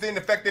Grant Williams didn't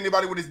affect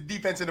anybody with his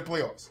defense in the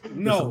playoffs?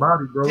 No.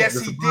 Yes,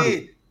 he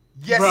did.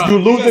 Yes, bro. You're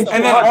losing,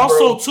 and then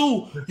also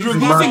too, you're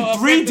losing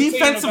 3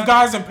 defensive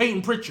guys in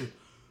Peyton Pritchard.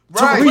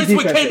 Right. To replace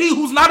with KD,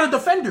 who's not a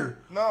defender.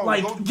 No,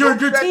 like your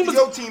team is.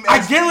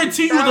 I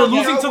guarantee you they're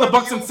losing to the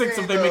Bucks in 6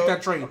 if they make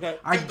that trade. Okay.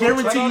 I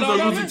guarantee you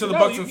they're losing to the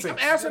Bucks in 6. I'm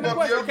answering the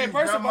question. Okay,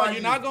 first of all,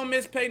 you're not gonna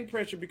miss Peyton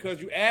Pritchard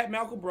because you add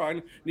Malcolm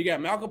Brogdon. You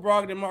got Malcolm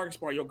Brogdon and Marcus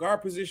Smart. Your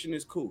guard position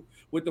is cool.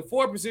 With the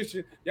 4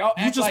 position, y'all.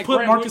 You just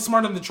put Marcus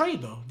Smart in the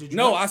trade though. Did you?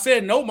 No, I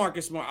said no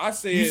Marcus Smart. I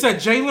said you said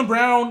Jaylen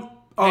Brown,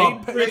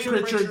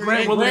 Pritchard,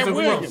 Grant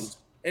Williams.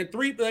 And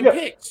 3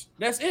 picks.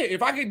 That's it.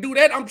 If I can do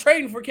that, I'm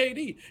trading for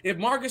KD. If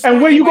Marcus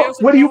and where you go,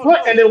 where do you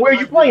put? And then where are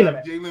you playing him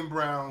at? Jaylen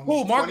Brown.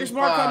 Who? Marcus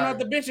Smart coming out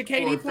the bench and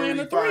KD playing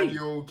the 3.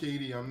 35-year-old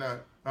KD. I'm not.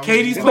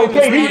 KD's playing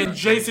the 3 and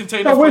Jason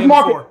Tatum's playing the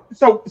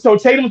 4. So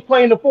Tatum's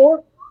playing the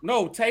 4.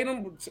 No,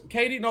 Tatum,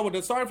 KD. No,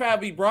 the starting five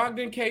be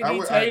Brogdon,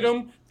 KD,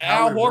 Tatum,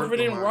 Al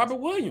Horford, and Robert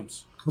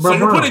Williams. So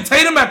you're putting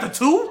Tatum at the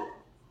 2?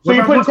 So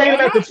you're putting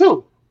Tatum at the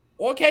 2?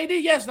 Or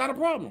KD? Yes, not a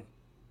problem.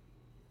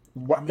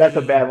 That's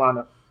a bad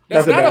lineup.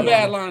 That's not a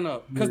bad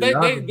lineup because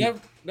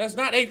that's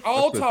not. They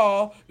all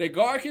tall. They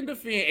guard can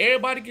defend.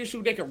 Everybody can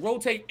shoot. They can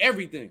rotate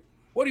everything.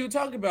 What are you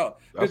talking about?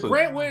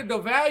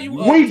 The value.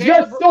 We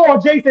just saw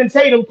Jason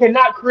Tatum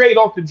cannot create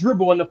off the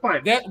dribble in the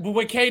final. But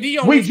with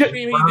KD on his team,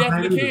 he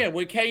definitely can.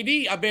 With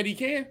KD, I bet he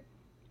can.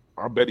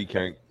 I bet he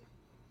can't.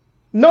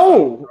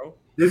 No.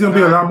 There's gonna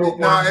be a lot more.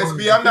 Nah,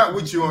 SB, I'm not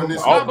with you on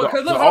this.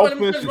 Because look,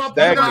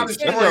 I'm not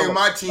destroying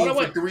my team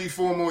for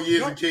 3-4 more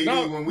years of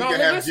KD when we can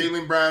have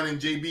Jaylen Brown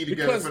and JB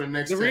together for the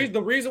next.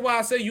 The reason why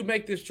I say you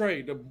make this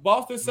trade, the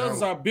Boston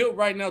Celtics are built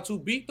right now to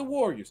beat the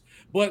Warriors,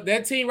 but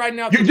that team right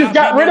now you just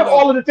got rid of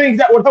all of the things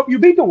that would help you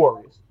beat the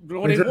Warriors. They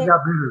got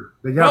better.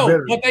 They got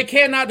better. But they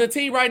cannot. The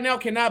team right now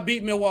cannot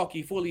beat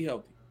Milwaukee fully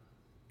healthy.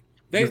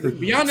 They can't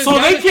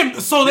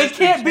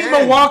beat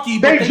Milwaukee.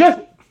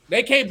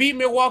 They can't beat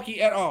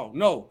Milwaukee at all.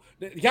 No.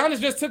 Giannis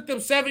just took them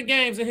 7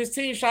 games and his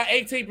team shot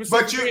 18%.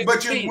 But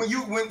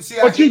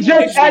you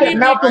just added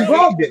Malcolm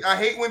Brogdon. I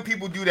hate when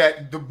people do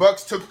that. The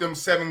Bucks took them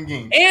 7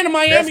 games. And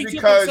Miami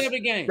took them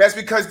 7 games. That's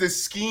because the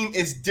scheme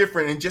is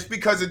different. And just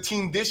because a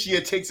team this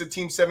year takes a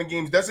team 7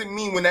 games doesn't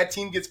mean when that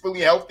team gets fully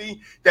healthy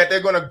that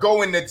they're gonna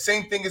go and the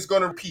same thing is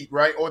gonna repeat,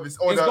 right? Or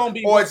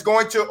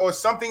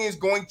something is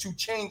going to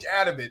change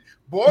out of it.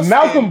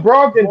 Malcolm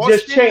Brogdon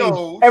just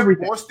changed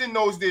everything. Boston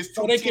knows there's 2 teams.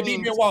 So they can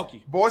beat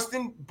Milwaukee.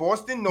 Boston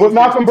knows with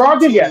Malcolm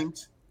Brogdon,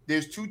 yes.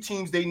 There's 2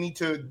 teams they need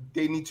to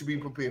be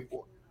prepared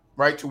for,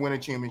 right, to win a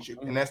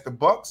championship, and that's the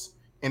Bucks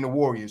and the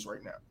Warriors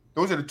right now.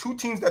 Those are the 2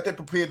 teams that they're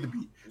prepared to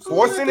beat.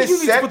 Boston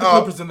is set up.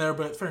 Clippers in there,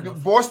 but fair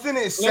enough. Boston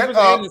is set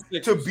up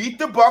to beat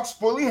the Bucks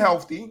fully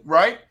healthy,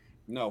 right?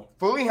 No.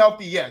 Fully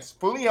healthy, yes.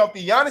 Fully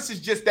healthy. Giannis is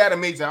just that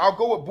amazing. I'll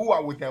go with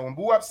Buap with that. When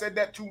Buap said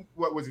that 3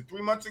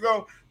 months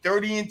ago?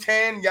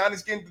 30-10.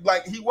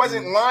 Giannis he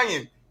wasn't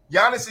lying.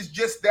 Giannis is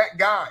just that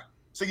guy.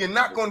 So you're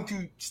not going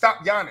to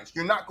stop Giannis.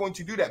 You're not going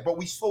to do that. But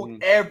we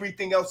slowed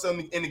everything else in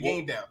the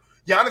game down.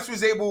 Giannis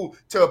was able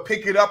to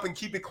pick it up and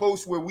keep it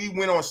close where we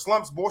went on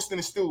slumps. Boston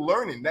is still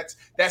learning. That's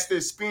the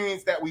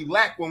experience that we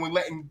lack when we're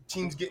letting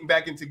teams getting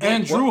back into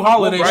games. And Drew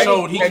Holiday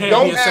showed he can't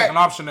be a second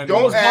option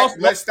anymore. Don't act.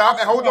 Let's stop.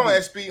 Hold on,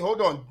 SB.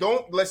 Hold on.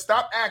 Let's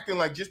stop acting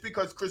like just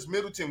because Chris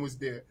Middleton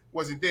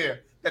wasn't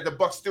there, that the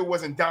Bucks still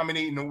wasn't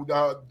dominating, doing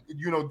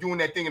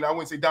that thing. And I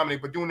wouldn't say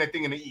dominate, but doing that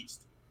thing in the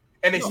East.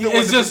 And it's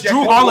just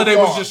Drew Holiday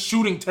was just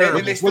shooting terrible.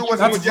 And they still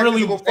that's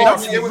really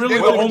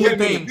the only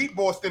thing. To beat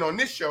Boston on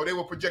this show, they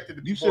were projected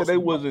to beat Said Boston. they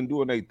wasn't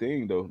doing their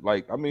thing though.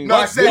 Like I mean, no,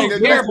 I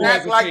said let's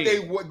act like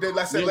they would.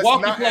 Let's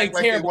not act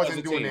like they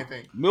wasn't doing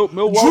anything.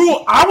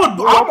 Milwaukee.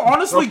 I'm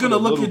honestly gonna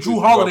look at Drew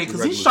Holiday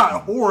because he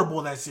shot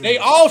horrible that series. They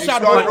all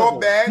shot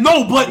horrible.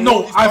 No,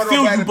 I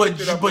feel you. But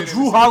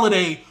Drew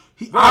Holiday.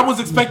 I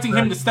was expecting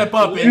him to step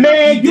up. And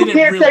man, you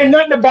can't say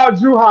nothing about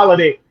Drew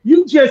Holiday.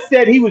 You just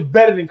said he was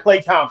better than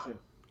Klay Thompson.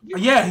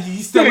 Yeah,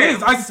 he still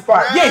is. He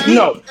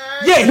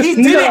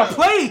didn't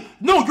play.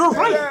 No, you're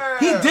right.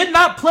 He did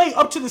not play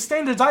up to the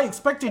standards I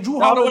expected Drew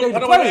Holiday to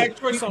play.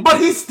 But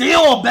he's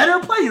still a better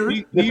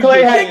player.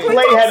 Klay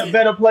had a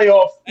better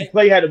playoff.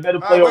 Klay had a better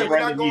playoff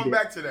round than he did.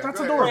 That's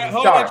adorable.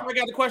 Hold on, I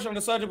got the question on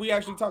the subject we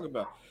actually talk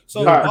about.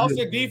 So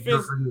Boston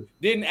defense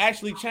didn't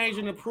actually change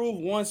and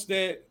improve once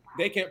that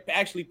they can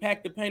actually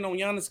pack the paint on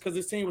Giannis because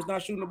his team was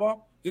not shooting the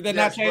ball? Did that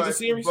not change the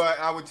series? But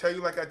I would tell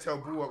you, like I tell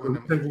Boo up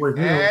with them,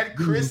 add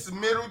Chris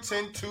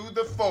Middleton to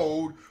the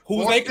fold.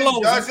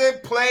 Boston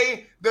doesn't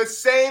play the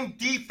same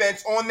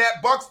defense on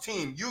that Bucks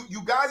team.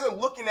 You guys are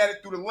looking at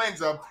it through the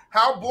lens of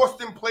how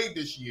Boston played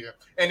this year.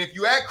 And if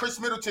you add Chris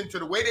Middleton to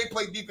the way they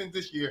played defense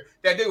this year,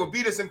 that they will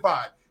beat us in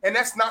 5. And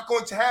that's not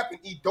going to happen.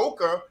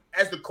 Udoka,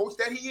 as the coach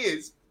that he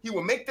is, he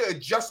will make the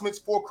adjustments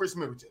for Chris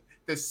Middleton.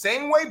 The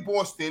same way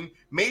Boston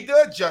made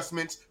the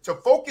adjustments to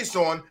focus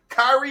on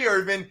Kyrie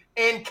Irving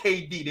and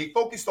KD. They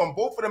focused on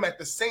both of them at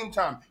the same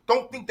time.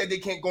 Don't think that they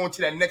can't go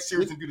into that next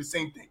series and do the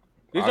same thing.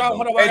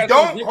 Hold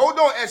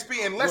on,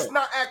 SB, and let's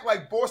not act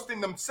like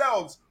Boston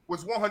themselves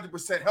was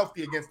 100%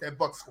 healthy against that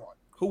Bucks squad.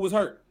 Who was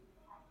hurt?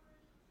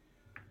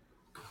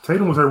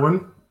 Tatum was hurt,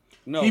 wasn't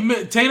he? No.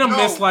 Tatum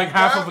missed like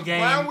half of a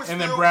game, and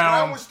then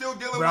Brown was still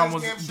dealing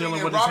with his hamstring.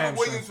 Robert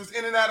Williams was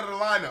in and out of the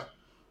lineup.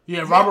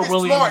 Yeah, Robert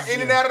Williams Smart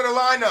in and out of the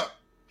lineup.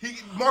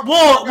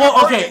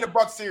 Okay. In the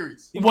Bucks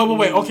series.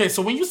 Wait. Okay,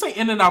 so when you say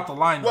in and out the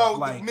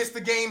lineup, missed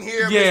the game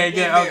here. Yeah.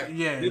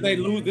 Did they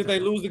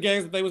lose the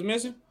games that they was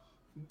missing?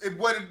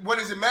 What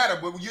does it matter?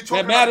 But you're talking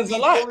that matters a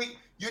lot.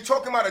 You're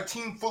talking about a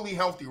team fully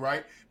healthy,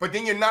 right? But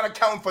then you're not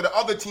accounting for the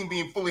other team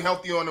being fully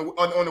healthy on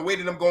the way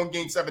to them going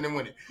Game 7 and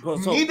winning.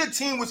 Neither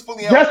team was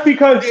fully healthy.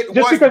 Just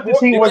because the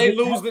team was. Did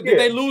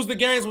they lose the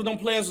games with them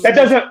players? That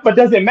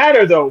doesn't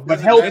matter though. But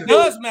health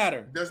does matter.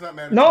 It does not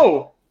matter.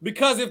 No.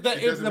 Because if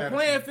the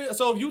playing field,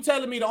 so if you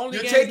telling me the only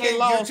game they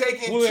lost, you're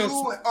taking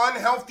two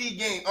unhealthy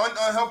games,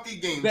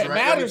 that right?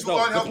 matters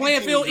though. The playing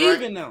field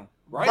even now,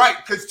 right? Right,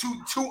 because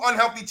two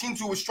unhealthy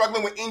teams who were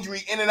struggling with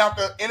injury in and out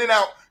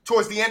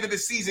towards the end of the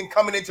season,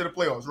 coming into the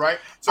playoffs, right?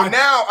 So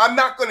now I'm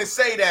not going to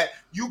say that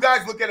you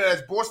guys look at it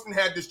as Boston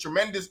had this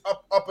tremendous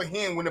upper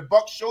hand when the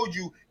Bucks showed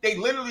you they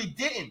literally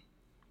didn't.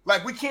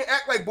 Like, we can't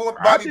act like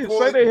Bobby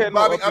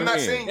Portis. I'm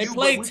not saying they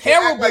played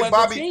terrible as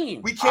a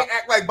team. We can't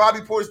act like Bobby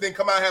Portis didn't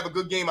come out and have a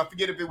good game. I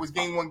forget if it was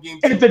game 1, game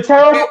 2. It's a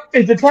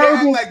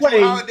terrible like play.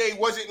 Drew Holiday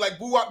wasn't like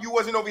you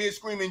wasn't over here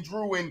screaming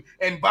Drew and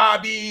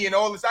Bobby and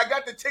all this. I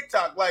got the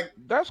TikTok. Like,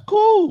 that's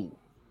cool.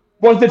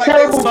 Was the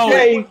terrible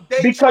play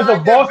because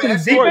of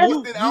Boston's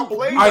defense?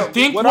 I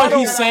think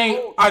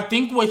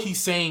what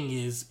he's saying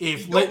is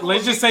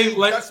let's just say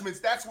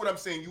that's what I'm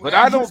saying. But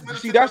I don't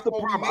see that's the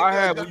problem I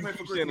have when you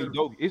keep saying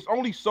Udoka. It's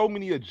only so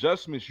many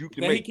adjustments you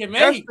can make.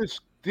 That's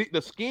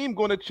the scheme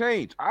going to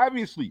change.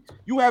 Obviously,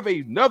 you have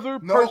another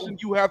person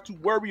you have to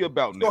worry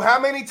about now. So how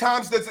many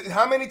times does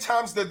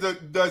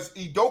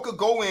Udoka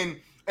go in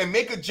and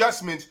make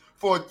adjustments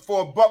for a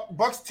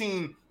Bucks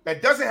team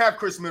that doesn't have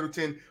Chris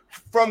Middleton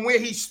from where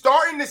he's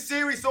starting the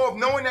series off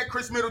knowing that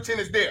Chris Middleton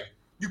is there?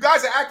 You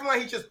guys are acting like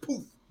he just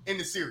poof in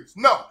the series.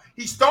 No,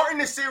 he's starting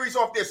the series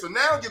off there. So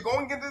now you're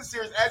going into the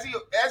series as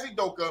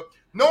Udoka,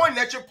 knowing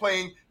that you're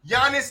playing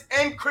Giannis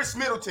and Chris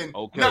Middleton,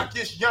 not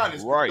just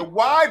Giannis. Right. The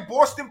why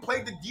Boston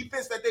played the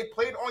defense that they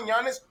played on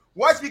Giannis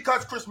was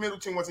because Chris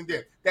Middleton wasn't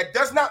there. That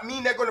does not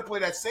mean they're going to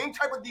play that same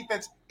type of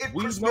defense if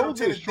Chris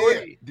Middleton is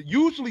there.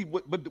 Usually,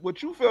 but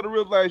what you fail to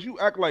realize, you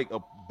act like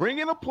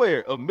bringing a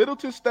player of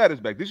Middleton's status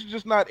back. This is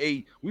just not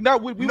a we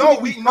went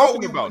over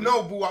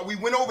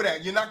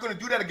that. You're not going to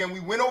do that again. We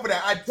went over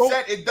that. I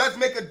said it does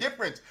make a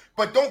difference,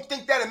 but don't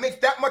think that it makes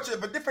that much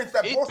of a difference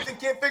that Boston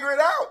can't figure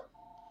it out.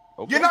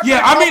 Okay.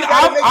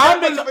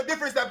 I'm in the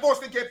difference that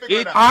Boston can't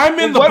figure it out. I'm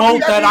in the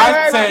boat that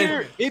I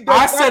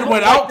said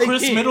without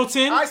Chris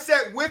Middleton. I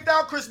said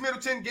without Chris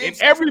Middleton, game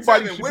 6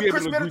 everybody and 7. Should with be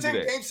Chris able to Middleton,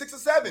 agree to game 6 or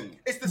 7.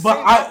 It's the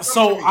but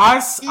same.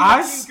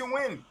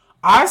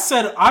 I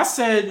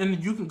said,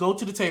 and you can go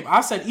to the tape.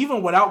 I said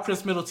even without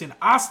Chris Middleton,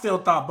 I still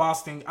thought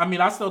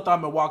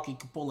Milwaukee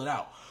could pull it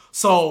out.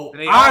 So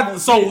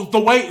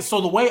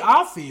the way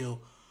I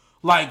feel,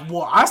 like,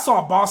 well, I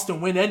saw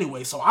Boston win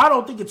anyway, so I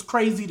don't think it's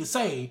crazy to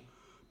say.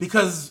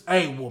 Because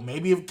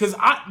maybe because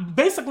I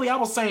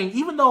was saying,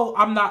 even though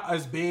I'm not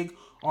as big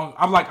on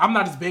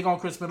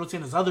Chris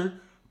Middleton as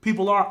other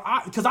people are,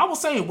 because I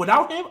was saying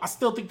without him, I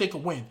still think they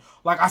could win.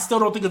 Like, I still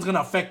don't think it's gonna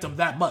affect them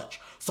that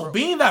much. So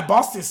being that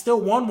Boston still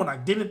won when I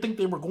didn't think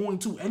they were going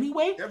to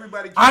anyway,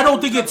 I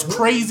don't think it's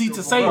crazy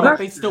to say that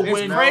they still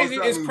win.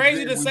 It's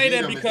crazy to say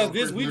that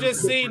because we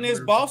just seen this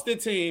Boston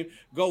team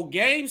go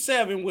Game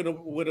 7 with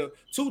a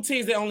two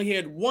teams that only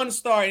had one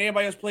star and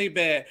everybody else played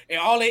bad, and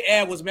all they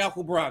add was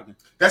Malcolm Brogdon.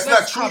 That's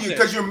not true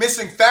because you're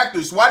missing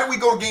factors. Why did we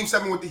go Game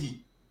 7 with the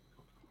Heat?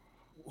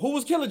 Who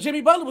was killing?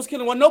 Jimmy Butler was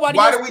killing one. Nobody.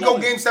 Why did we go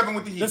Game 7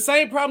 with the Heat? The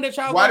same problem that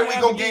y'all. Why did we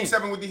go Game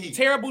 7 with the Heat?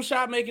 Terrible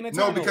shot making.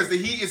 No, because the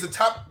Heat is a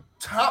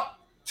top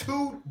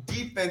 2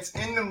 defense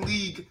in the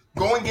league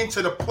going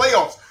into the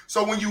playoffs.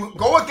 So when you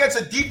go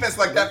against a defense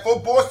like that for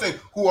Boston,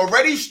 who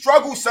already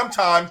struggles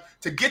sometimes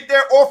to get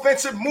their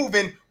offensive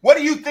moving, what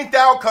do you think the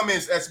outcome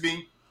is,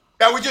 SB?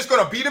 That we're just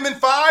going to beat them in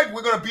 5?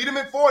 We're going to beat them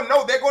in 4?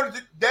 No, they're going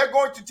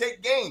to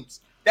take games.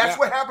 That's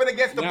what happened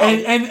against the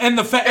Bucks. And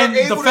the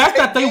fact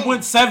that they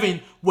went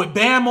 7 with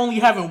Bam only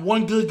having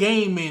one good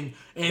game and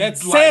that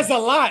says a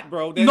lot,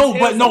 bro.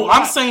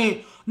 I'm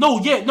saying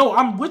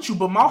I'm with you.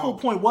 But my whole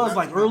point was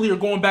earlier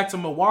going back to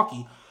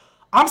Milwaukee.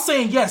 I'm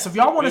saying yes. If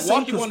y'all want to say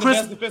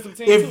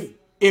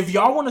if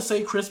y'all want to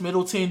say Chris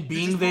Middleton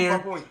being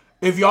there,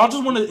 if y'all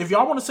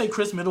want to say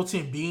Chris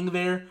Middleton being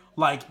there,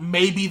 like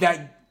maybe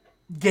that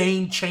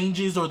game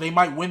changes or they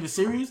might win the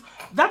series,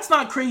 that's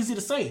not crazy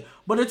to say.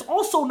 But it's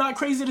also not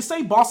crazy to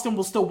say Boston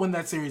will still win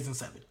that series in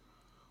 7.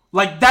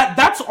 Like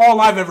that's all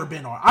I've ever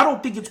been on. I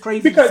don't think it's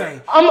crazy to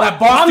say that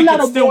Boston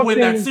can still win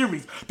that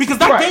series. Because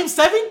that Game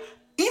 7,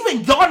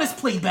 even Giannis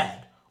played bad.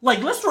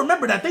 Like, let's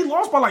remember that they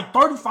lost by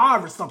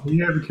 35 or something. He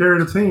had to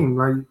carry the team.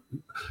 Like,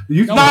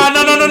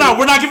 no.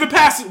 We're not giving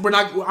passes. We're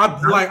not.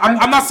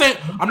 I'm not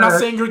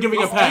saying you're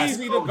giving a pass.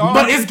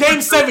 But it's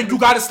Game 7. You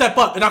got to step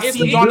up. And I've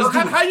seen Giannis do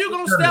it. How you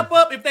gonna step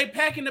up if they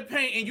pack in the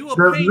paint and you a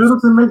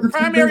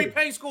primary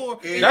paint scorer?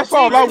 That's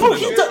all I want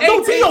to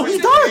know. He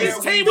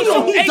does. He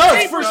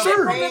does for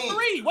sure.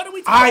 What are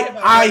we talking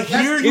about? I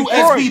hear you,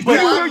 SB, but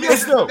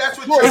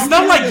it's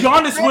not like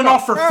Giannis went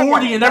off for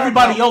 40 and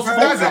everybody else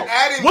voted out.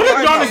 What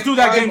did Giannis do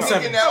that Game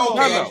 7?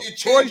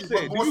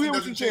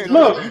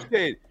 Look, you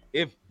said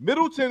if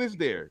Middleton is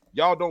there,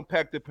 y'all don't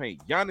pack the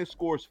paint. Giannis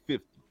scores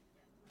 50.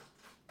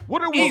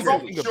 What are we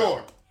talking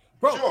about?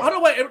 Bro, sure. Hold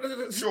on, wait.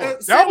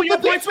 That was your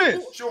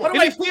defense. Sure. And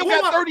they still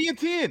got 30 and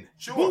 10.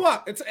 Sure.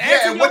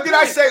 And what did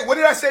I say? What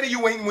did I say to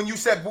you when you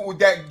said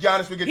that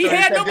Giannis would get 30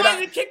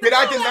 and 10? Did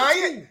I deny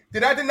it?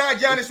 Did I deny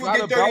Giannis would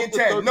get 30 and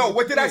 10? No.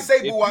 What did I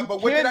say, Boo-Up?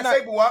 But what did I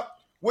say, Boo-Up?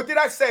 What did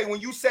I say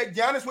when you said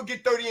Giannis would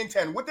get 30 and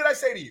 10? What did I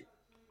say to you?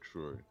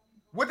 Sure.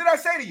 What did I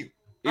say to you?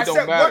 I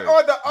said, matter.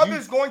 what are the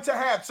others going to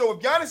have? So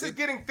if Giannis is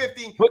getting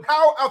 50,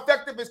 how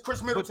effective is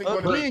Chris Middleton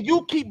going to be?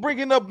 You keep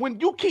bringing up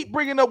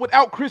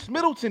without Chris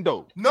Middleton,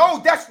 though.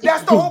 No, that's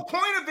the whole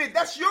point of it.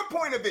 That's your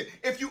point of it.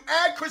 If you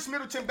add Chris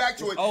Middleton back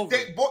to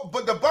it,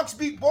 but the Bucks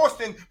beat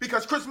Boston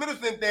because Chris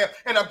Middleton there,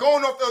 and I'm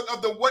going off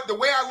the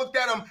way I looked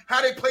at them,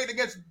 how they played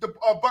against the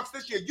Bucks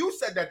this year. You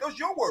said that. Those are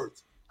your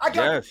words. I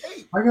got the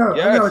tape. I got a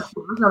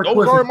Those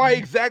question. are my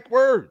exact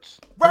words.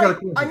 Right.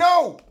 I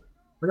know.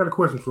 I got a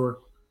question for you.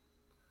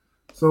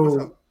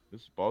 So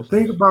the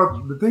thing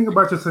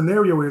about your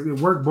scenario is it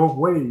worked both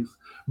ways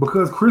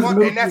because Chris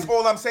Middleton, and that's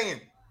all I'm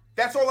saying.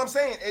 That's all I'm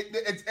saying.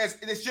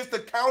 It's just a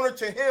counter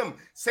to him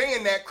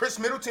saying that Chris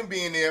Middleton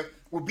being there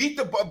will beat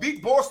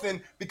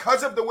Boston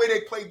because of the way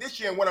they played this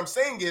year. And what I'm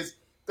saying is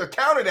the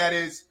counter to that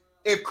is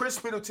if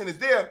Chris Middleton is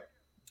there,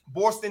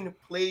 Boston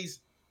plays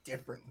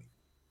differently.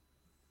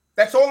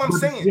 That's all I'm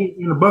saying.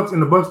 And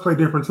the Bucks play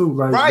different too.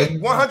 Like, right,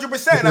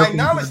 100%. I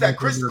acknowledge that.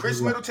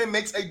 Chris Middleton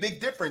makes a big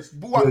difference.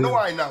 I know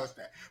I acknowledge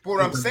that. But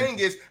what I'm saying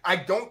is, I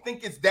don't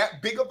think it's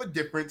that big of a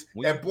difference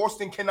that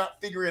Boston cannot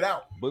figure it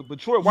out. But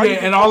Troy, why? Yeah,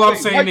 and all I'm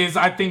saying is,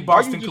 I think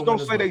Boston. Why you just don't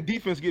say their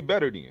defense get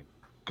better then?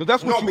 Because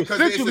that's what you're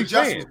essentially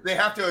saying. They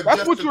have to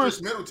adjust to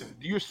Chris Middleton.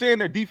 You're saying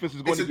their defense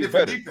is going to get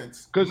better.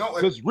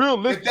 Because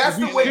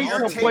realistically,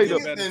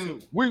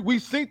 we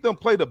seen them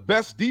play the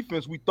best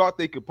defense we thought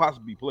they could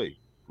possibly play.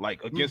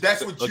 Like against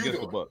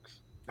the Bucks.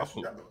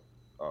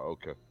 Oh,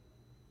 okay.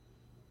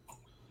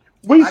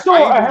 We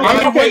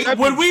saw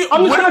when we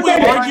argue.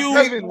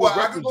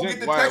 I could go get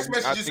the text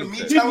messages of me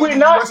telling you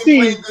we wasn't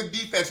playing good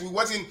defense. We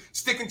wasn't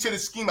sticking to the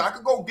scheme. I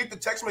could go get the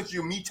text message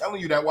of me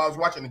telling you that while I was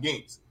watching the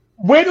games.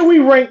 Where do we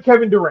rank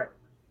Kevin Durant?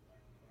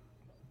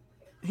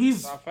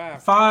 He's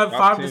 5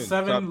 to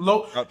 7.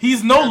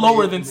 He's no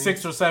lower than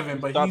 6 or 7,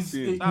 but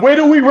he's. Where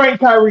do we rank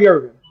Kyrie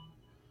Irving?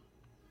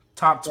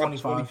 Top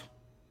 25.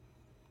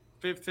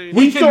 15.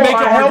 We can make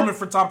an argument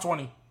for top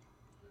 20.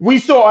 We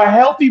saw a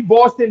healthy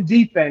Boston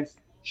defense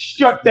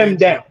shut them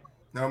down.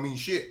 That don't mean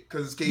shit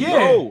because it's KD.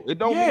 No, it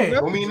don't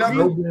mean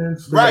nothing.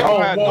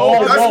 Right.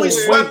 Because we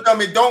swept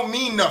them, it don't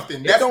mean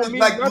nothing. That's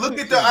like, look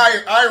at the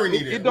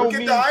irony there. Look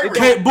at the irony.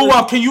 Okay,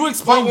 Boo-Up, can you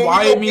explain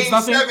why it means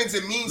nothing?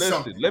 It means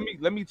something.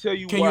 Let me tell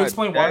you why. Can you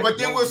explain why? But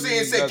then we'll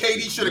say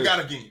KD should have got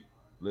a game.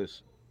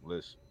 Listen.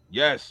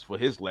 Yes, for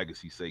his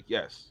legacy's sake,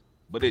 yes.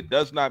 but it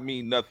does not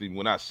mean nothing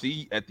when I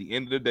see at the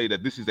end of the day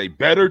that this is a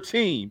better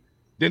team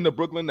than the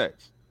Brooklyn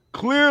Nets.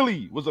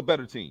 Clearly was a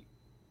better team.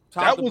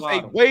 That was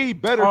a way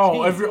better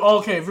team. If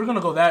you're gonna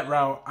go that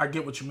route, I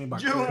get what you mean by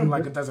clear.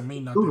 Like it doesn't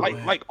mean nothing.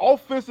 Like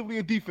offensively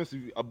and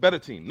defensively, a better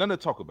team. Nothing to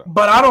talk about.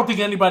 But I don't think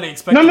anybody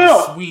expected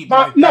a sweep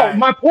like that.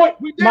 My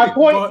point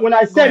when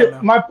I said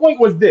it, my point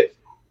was this.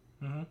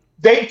 Mm-hmm.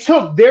 They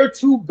took their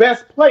two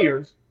best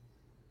players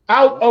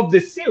out of the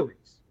series.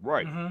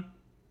 Right. Mm-hmm.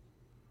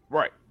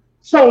 Right.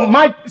 So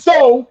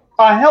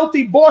a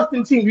healthy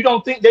Boston team, you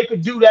don't think they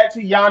could do that to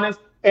Giannis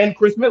and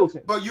Chris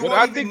Middleton? But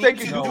I think they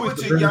can do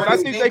it. What I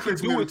think they can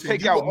do is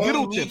take out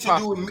Middleton.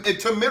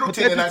 To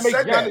Middleton, and I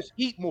said that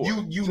eat more.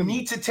 You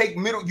need to take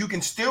Middleton. You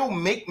can still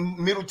make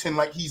Middleton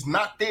like he's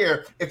not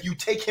there if you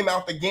take him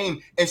out the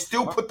game and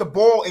still put the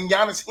ball in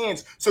Giannis'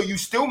 hands. So you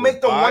still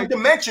make them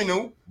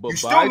one-dimensional. You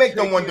still make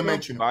them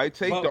one-dimensional.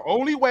 The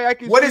only way I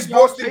can. What is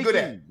Boston good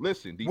at?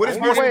 Listen, what is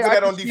Boston good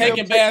at on defense?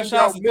 Taking bad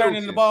shots and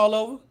turning the ball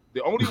over.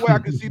 The only way I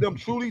can see them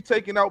truly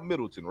taking out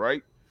Middleton,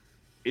 right,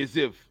 is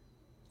if.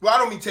 Well, I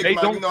don't mean take him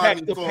out. You know, I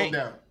mean slow him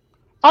down.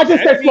 I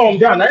just said slow him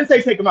down. I didn't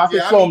say take him out. I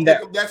said slow him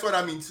down. That's what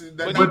I mean.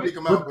 Not take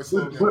him out, but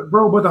slow him down.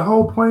 But the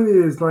whole point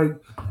is like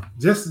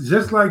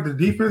just like the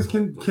defense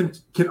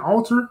can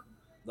alter,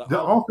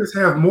 the offense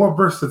has more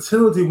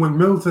versatility when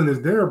Middleton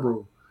is there,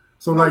 bro.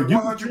 So like you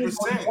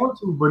 100%. Want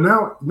to, but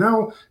now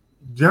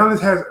Giannis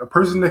has a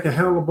person that can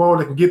handle the ball,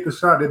 that can get the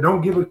shot, that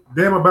don't give a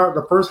damn about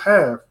the first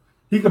half.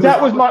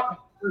 That was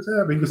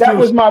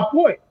my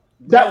point.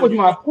 That was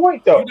my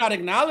point, though. You're not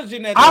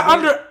acknowledging that.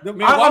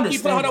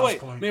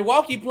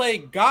 Milwaukee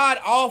played god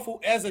awful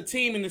as a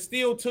team, and it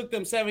still took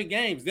them 7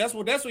 games. That's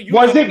what you.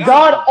 Was it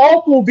god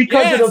awful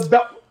because of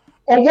the?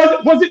 Or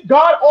was it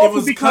god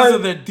awful because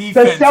of the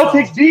defense? The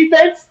Celtics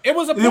defense. It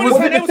was a point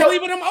where they was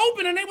leaving them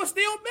open, and they were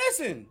still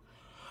missing.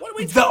 What are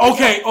we talking about?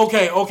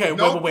 Okay.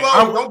 Wait.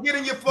 Don't get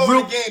in your flow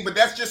of the game, but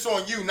that's just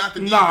on you, not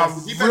the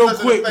defense. Real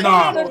quick.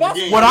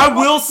 What I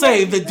will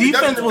say, the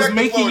defense was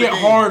making it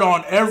hard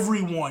on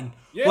everyone.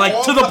 Yeah,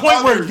 like to the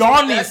point where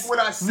Giannis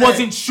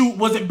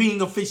wasn't being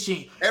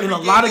efficient in a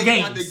lot of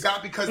games. And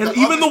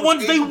even the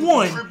ones they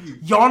won,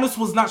 Giannis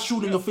was not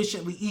shooting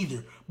efficiently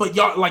either. But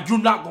you're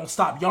not gonna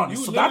stop Giannis.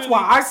 So that's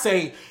why I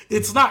say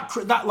it's not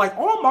like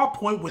all my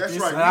point with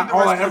this.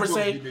 All I ever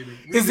say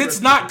is it's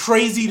not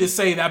crazy to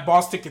say that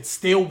Boston could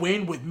still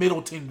win with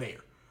Middleton there.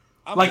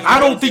 I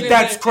don't think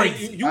that's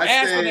crazy. You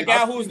asking the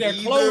guy who's their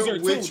closer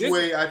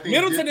too.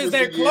 Middleton is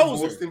their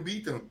closer. Boston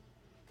beat them.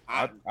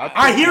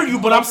 I hear you,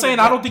 but I'm saying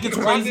I don't think it's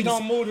crazy.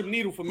 Don't move the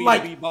needle for me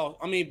to beat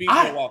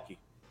Milwaukee.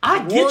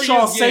 I get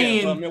y'all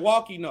saying but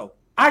Milwaukee, no.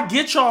 I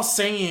get y'all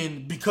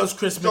saying because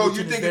Chris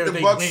Middleton is there, if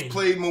the Bucks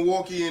played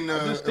Milwaukee and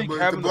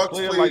the Bucks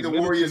played the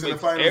Warriors in the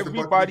finals,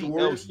 everybody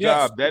else's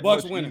job that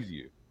much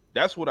easier.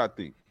 That's what I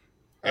think.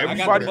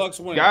 Everybody,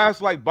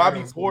 guys like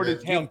Bobby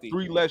Portis getting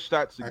 3 less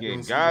shots a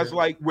game. Guys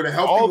like with a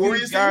healthy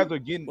Warriors guys are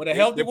getting with a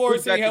healthy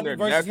Warriors team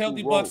versus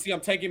healthy Bucks team.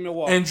 I'm taking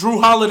Milwaukee. And Drew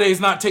Holiday is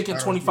not taking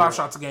 25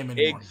 shots a game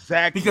anymore.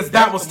 Exactly, because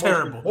that was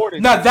terrible.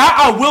 Now that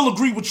I will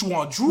agree with you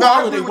on. Drew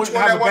Holiday wouldn't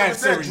have a bad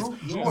series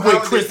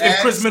with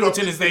Chris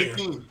Middleton is there.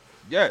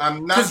 Yeah,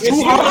 I'm not. Because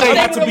Drew Holiday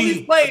had to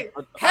be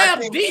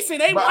half decent.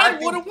 They might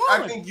would have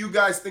won. I think you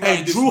guys think.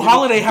 Hey, Drew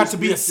Holiday had to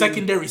be a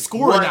secondary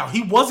scorer now.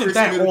 He wasn't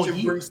that all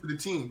year. Brings to the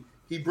team.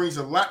 He brings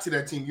a lot to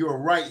that team. You're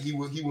right. He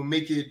will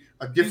make it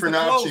a different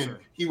option.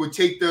 He would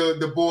take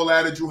the ball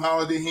out of Drew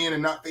Holiday's hand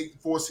and not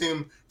force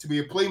him to be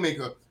a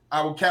playmaker.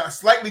 I would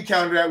slightly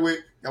counter that with,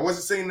 I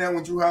wasn't saying that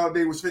when Drew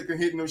Holiday was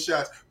hitting those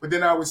shots, but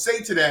then I would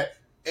say to that,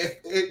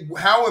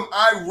 how am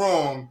I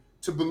wrong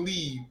to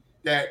believe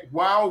that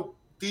while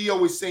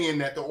Theo is saying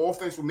that the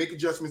offense will make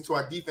adjustments to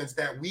our defense,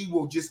 that we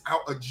will just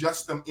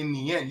out-adjust them in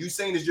the end? You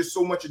saying there's just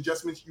so much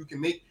adjustments you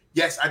can make?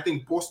 Yes, I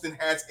think Boston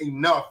had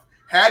enough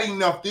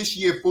this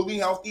year, fully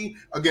healthy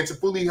against a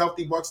fully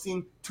healthy Bucks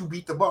team to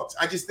beat the Bucks.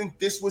 I just think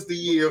this was the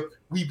year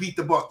we beat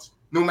the Bucks,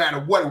 no matter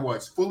what it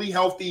was. Fully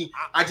healthy.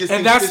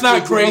 And that's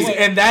not crazy.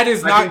 And that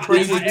is not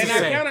crazy to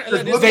say.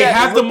 They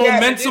have the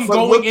momentum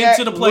going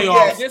into the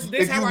playoffs.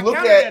 If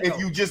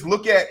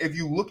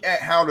you look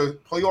at how the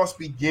playoffs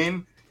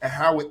begin and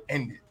how it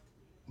ended,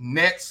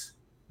 Nets,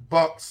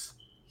 Bucks,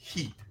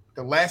 Heat,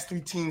 the last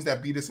 3 teams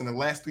that beat us in the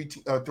last 3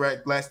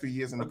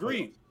 years in the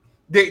playoffs.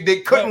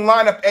 They couldn't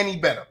line up any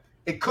better.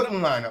 It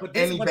couldn't line up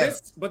any better.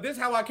 But this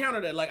how I counter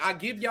that. Like, I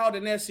give y'all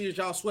the next series,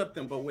 y'all swept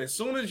them. But as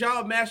soon as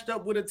y'all matched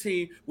up with a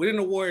team within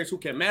the Warriors who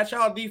can match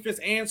y'all defense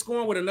and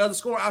scoring with another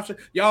scoring option,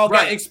 y'all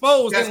got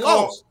exposed and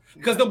lost.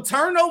 Because them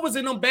turnovers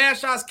and them bad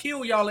shots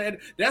kill y'all. And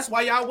that's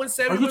why y'all went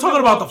 7. Are you talking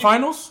about the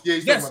finals?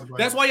 Yeah, yes.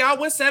 That's why y'all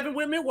went 7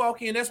 with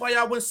Milwaukee, and that's why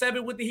y'all went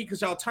 7 with the Heat,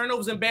 because y'all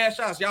turnovers and bad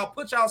shots. Y'all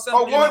put y'all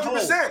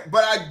 100%.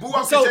 But I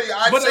was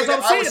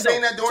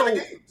saying that during the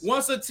games.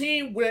 Once a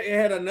team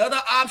had another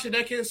option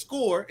that can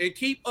score and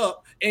keep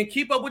up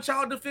with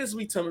y'all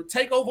defensively to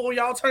take over on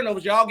y'all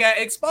turnovers, y'all got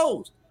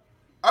exposed.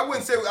 I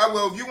wouldn't say.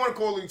 If you want to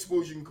call it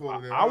exposure, you can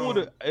call it. I would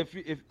have.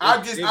 If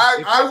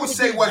I would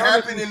say what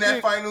happened in that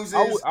 6, finals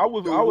is I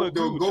would agree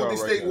the with Golden y'all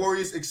State right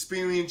Warriors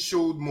experience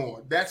showed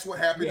more. That's what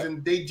happens,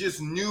 and they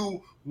just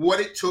knew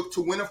what it took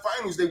to win a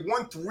finals. They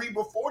won 3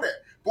 before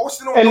that.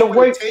 Boston don't know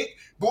what it take.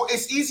 But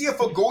it's easier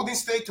for Golden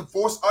State to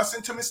force us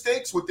into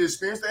mistakes with the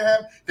experience they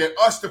have than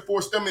us to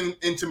force them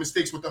into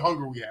mistakes with the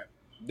hunger we have.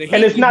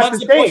 And it's not the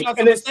same.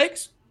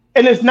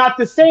 And it's not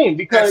the same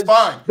because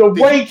the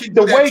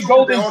way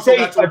Golden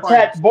State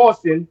attacked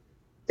Boston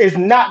is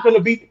not going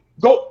to be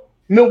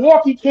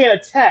Milwaukee can't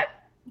attack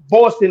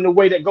Boston the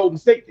way that Golden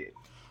State did.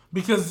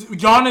 Because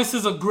Giannis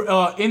is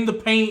in the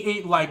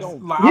paint, I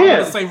don't want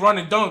to say run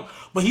and dunk,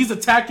 but he's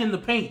attacking the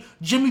paint.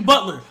 Jimmy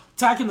Butler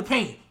attacking the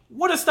paint.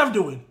 What is Steph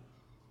doing?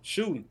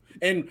 Shooting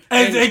and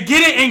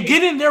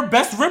getting their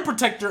best rim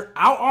protector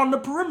out on the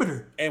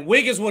perimeter. And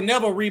Wiggins will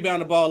never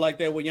rebound the ball like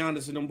that with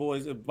Giannis and them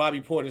boys,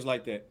 Bobby Porter's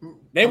like that.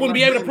 They wouldn't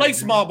be able to play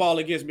small ball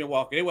against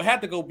Milwaukee. They would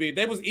have to go big.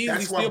 They was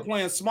easily still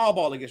playing small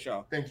ball against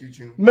y'all. Thank you,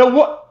 June.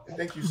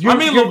 Thank you.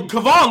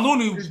 Kevon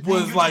Looney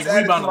was like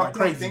rebounding like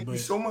crazy. Thank you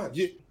so much.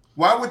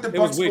 Why would the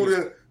Bucks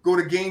go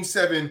to Game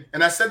 7?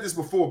 And I said this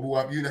before,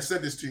 Buap, and I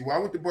said this to you. Why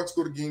would the Bucks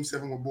go to Game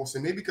 7 with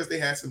Boston? Maybe because they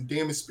had some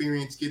damn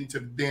experience getting to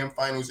the damn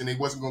finals, and they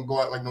wasn't going to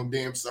go out like no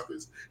damn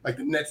suckers, like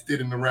the Nets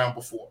did in the round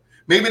before.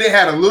 Maybe they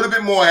had a little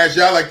bit more, as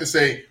y'all like to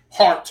say,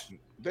 heart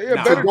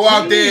to go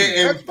out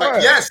there and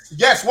fight. Yes,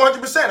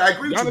 100%. I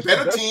agree with you.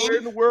 Better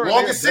team,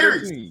 longer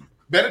series.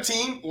 Better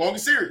team, longer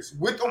series.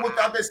 With or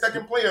without their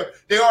second player,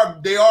 they are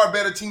a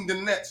better team than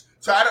the Nets.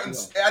 So I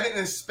didn't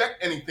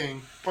expect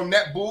anything from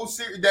that Bulls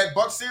series, that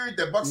Bucks series,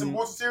 that Bucks and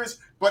Boston series,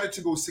 but it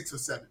to go 6 or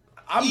 7.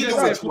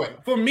 Either which way.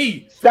 For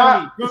me,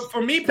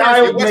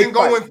 personally, it wasn't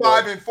going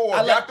 5-4.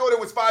 Y'all thought it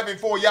was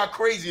 5-4. Y'all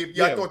crazy if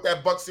y'all thought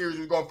that Bucks series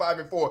was going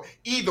 5-4.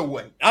 Either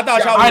way,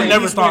 I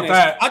never thought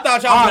that. I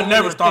thought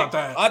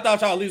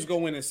y'all at least go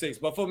win in 6.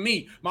 But for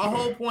me, my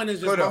whole point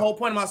is just my whole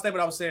point of my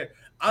statement. I was saying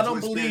I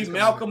don't believe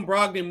Malcolm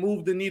Brogdon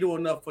moved the needle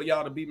enough for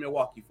y'all to beat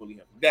Milwaukee fully.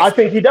 I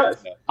think he does.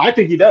 I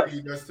think he does.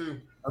 He does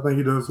too. I think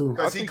he does too.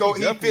 Because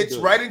he fits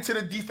right into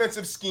the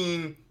defensive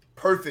scheme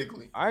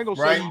perfectly. I ain't gonna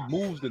say he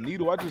moves the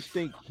needle. I just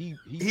think he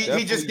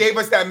just gave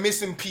us that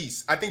missing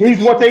piece. I think he's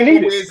what they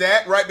needed. Is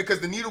that right? Because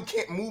the needle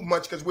can't move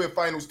much because we're a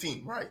finals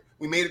team, right?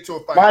 We made it to a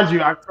finals. Mind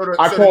you, I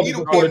called it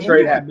before the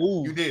trade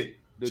happened. You did.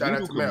 The Shout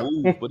needle can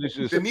move, but it's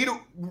just the needle.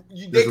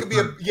 They could be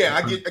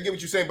I get what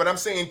you're saying, but I'm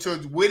saying to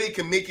where they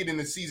can make it in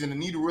the season, the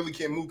needle really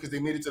can't move because they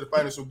made it to the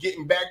finals. So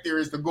getting back there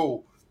is the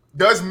goal.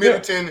 Does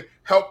Middleton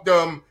help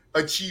them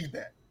achieve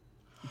that?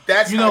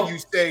 That's how you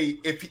say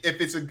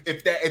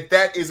if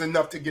that is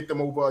enough to get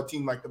them over a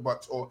team like the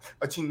Bucks or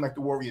a team like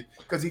the Warriors.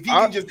 Because if he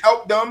can just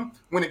help them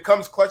when it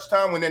comes clutch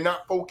time, when they're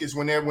not focused,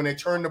 when they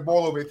turn the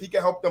ball over, if he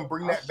can help them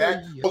bring that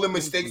back, pull the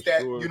mistakes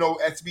that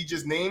SB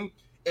just named.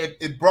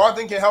 If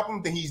Brogdon can help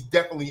him, then he's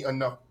definitely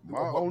enough. My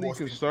only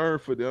concern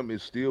for them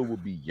is still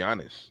would be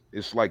Giannis.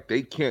 It's like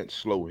they can't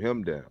slow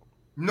him down.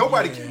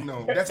 Nobody can.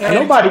 No, that's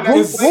nobody.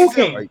 Who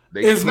can?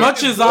 As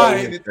much as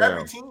I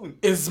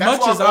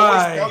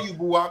tell you,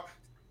 Buap,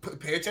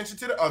 pay attention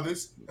to the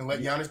others and let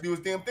Giannis do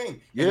his damn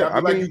thing.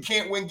 I mean, you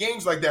can't win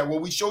games like that.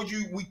 Well, we showed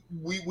you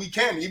we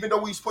can. Even though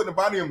we was putting the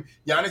body on him,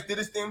 Giannis did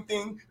his damn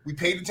thing. We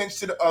paid attention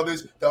to the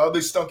others. The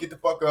others stunk it the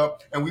fuck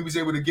up, and we was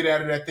able to get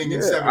out of that thing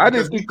in 7. I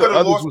didn't think the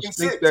others would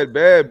stink that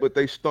bad, but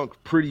they stunk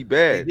pretty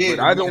bad. But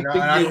I don't think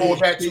I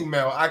called that too,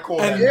 Mel. I called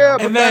that. Yeah,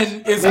 and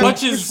then as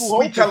much as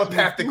we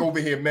telepathic over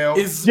here, Mel.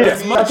 As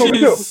much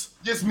as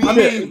just me. I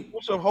mean,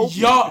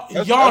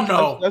 y'all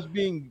know that's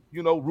being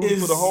rooting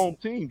for the home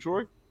team,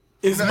 Troy.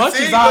 As much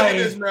as I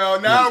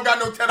don't got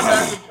no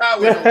telepathic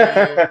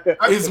power.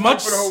 As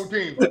much for the whole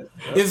team.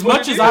 As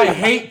much as I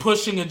hate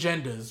pushing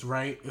agendas,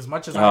 right? As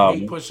much as I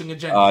hate pushing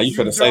agendas, you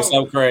finna say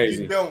something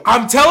crazy.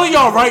 I'm telling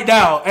y'all right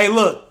now. Hey,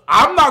 look,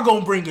 I'm not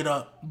gonna bring it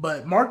up,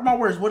 but mark my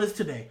words. What is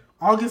today?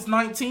 August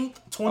 19th,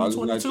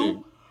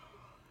 2022.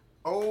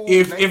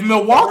 If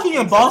Milwaukee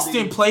and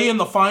Boston play in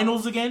the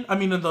finals again,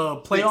 in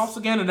the playoffs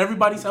again, and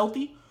everybody's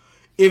healthy,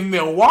 if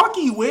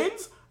Milwaukee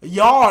wins,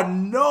 y'all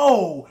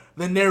know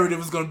the narrative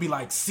is going to be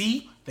like,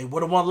 see, they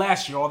would have won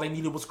last year. All they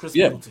needed was Chris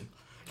Middleton.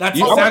 That's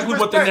exactly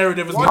what the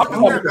narrative is going to be.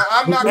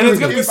 And it's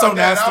going to be so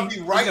nasty. It's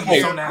going to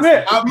be so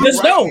nasty.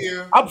 Just know,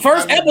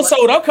 first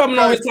episode, I'm coming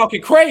on here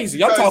talking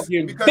crazy. I'm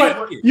talking.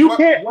 But you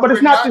can't. But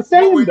it's not the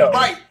same though.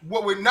 Right.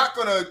 What we're not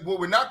gonna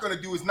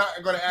do is not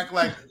gonna act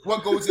like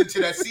what goes into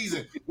that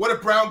season. What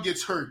if Brown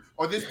gets hurt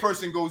or this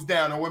person goes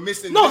down or we're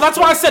missing? No, that's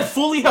why I said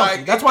fully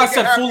healthy. That's why I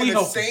said fully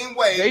healthy. Same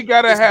way. They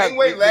gotta have.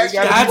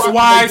 That's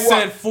why I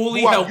said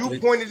fully healthy. You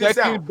pointed this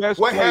out.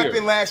 What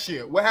happened last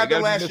year?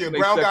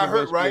 Brown got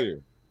hurt, right?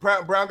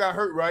 Brown got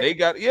hurt, right? They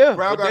got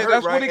Brown got hurt,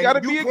 that's right? what it got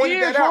to be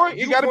again, Troy.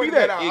 It got to be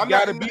that. It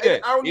got to be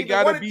that. I don't It even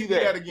got want to it be to be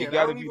that that again. It got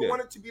I to don't be even that.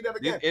 want it to be that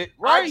again.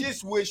 Right. I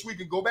just wish we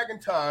could go back in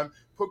time,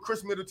 put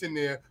Chris Middleton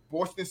there.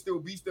 Boston still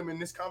beats them,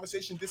 and this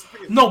conversation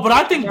disappears. No, but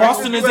I think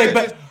Boston is a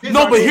better.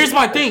 No, but here's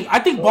my thing. I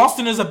think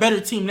Boston is a better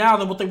team now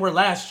than what they were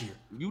last year.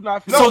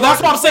 So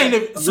that's what I'm saying.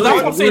 If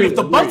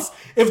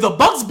the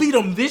Bucks beat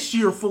them this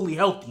year fully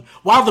healthy,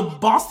 while the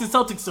Boston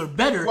Celtics are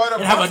better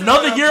and have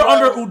another year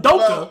under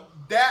Udoka.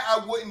 That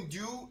I wouldn't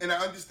do, and I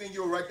understand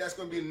you're right. That's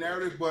going to be a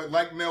narrative, but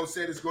like Mel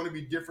said, it's going to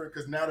be different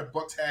because now the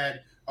Bucks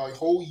had a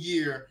whole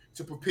year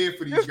to prepare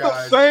for these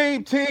guys. It's the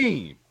same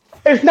team.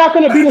 It's not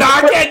going to be.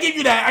 I can't give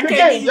you that. I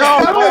can't give you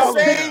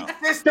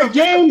that. The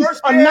games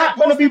are not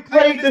going to be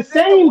played the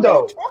same,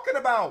 though. What are you talking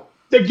about?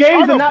 The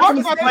games are not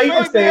going to be played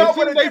the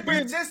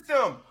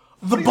same.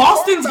 The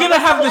Boston's gonna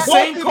have the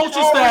same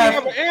coaching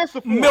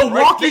staff.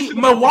 Milwaukee's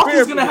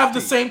gonna have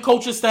the same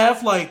coaching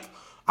staff. Like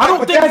I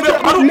don't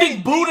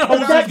think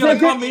Budenholzer is gonna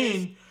come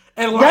in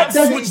and like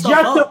switch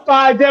stuff up.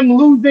 Justify them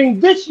losing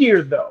this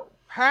year, though.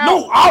 How?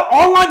 No,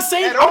 all I'm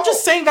saying, I'm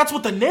just saying that's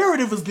what the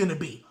narrative is gonna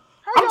be.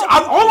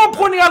 All I'm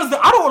pointing out is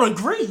that I don't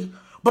agree.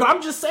 But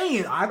I'm just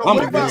saying, I don't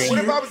know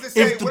this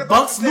year. If the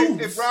Bucks lose,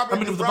 if Rob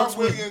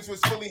Williams was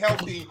fully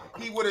healthy,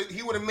 he would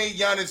have made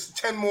Giannis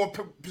 10 more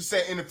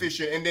percent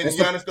inefficient, and then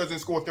Giannis doesn't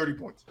score 30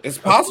 points. It's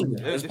possible.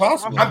 It's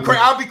possible.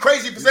 I'll be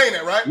crazy for saying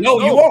that, right? No,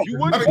 you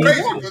won't. I'll be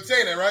crazy for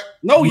saying that, right?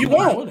 No, you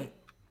won't.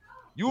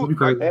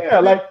 Yeah,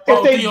 like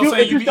if they do,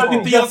 if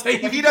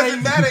he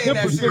doesn't matter in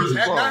that series,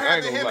 not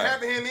having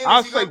him in,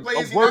 I'll is he say gonna play?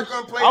 Is he I not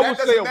gonna play? would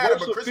say a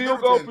worse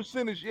field goal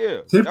percentage.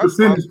 Yeah,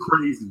 10% is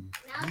crazy.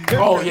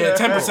 Oh yeah,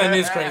 10%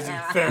 is crazy.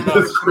 Fair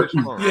enough.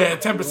 Yeah,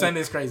 10%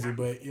 is crazy,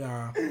 but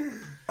yeah.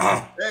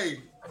 But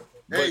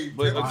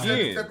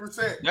again,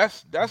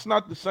 10%. That's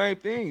not the same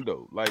thing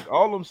though. Like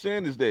all I'm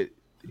saying is that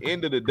at the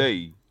end of the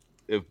day,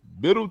 if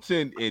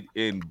Middleton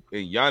and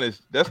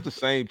Giannis, that's the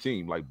same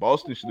team. Like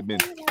Boston should have been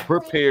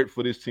prepared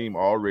for this team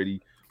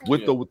already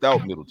with or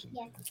without Middleton.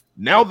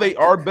 Now they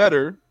are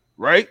better,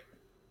 right?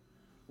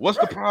 What's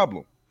the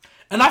problem?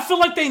 And I feel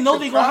like they know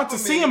they're gonna have to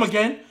see him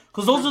again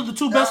because those are the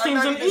two best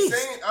teams in the East.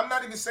 I'm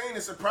not even saying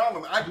it's a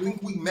problem. I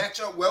think we match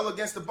up well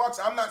against the Bucks.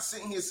 I'm not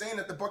sitting here saying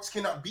that the Bucks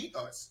cannot beat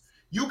us.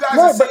 You guys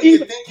are sitting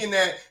here thinking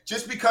that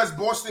just because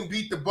Boston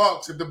beat the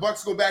Bucks, if the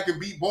Bucks go back and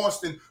beat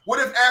Boston, what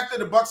if after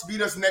the Bucks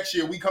beat us next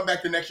year, we come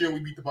back the next year and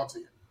we beat the Bucks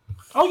again?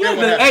 Oh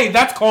yeah, hey,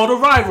 that's called a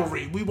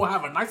rivalry. We will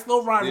have a nice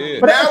little rivalry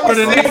for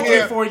the next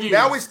 3 or 4 years.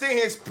 Now we're staying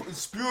here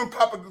spewing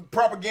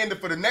propaganda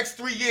for the next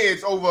 3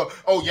 years over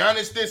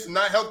Giannis this and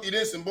not healthy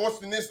this and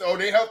Boston this. Oh,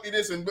 they healthy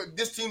this and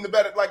this team the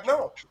better. Like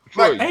no,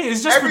 like, hey,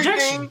 it's just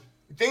projection.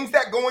 Things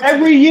that go into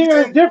every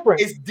year is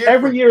different. It's different.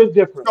 Every year is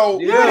different. So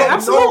yeah,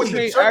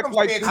 absolutely. Act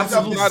like this is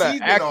not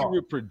an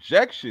accurate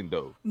projection,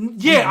 though.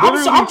 Yeah,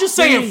 I'm just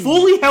saying,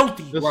 fully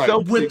healthy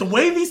with the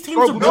way these teams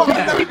are built.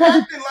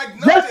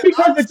 Just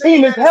because the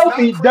team is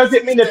healthy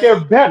doesn't mean that they're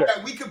better.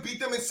 We could beat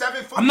them in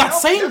 7 foot. I'm not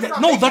saying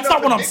that. No, that's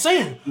not what I'm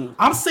saying.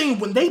 I'm saying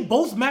when they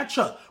both match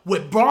up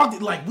with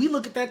Brogdon, like we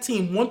look at that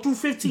team 1 through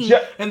 15,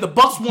 and the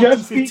Bucks 1 through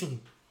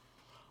 15.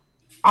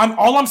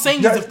 All I'm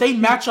saying is if they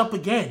match up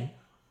again.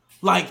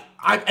 Like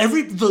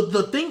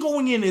the thing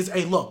going in is,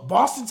 hey, look,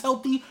 Boston's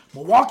healthy,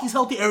 Milwaukee's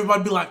healthy.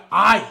 Everybody be like,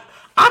 I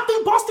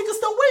think Boston can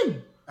still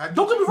win.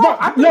 Don't get me wrong.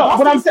 I think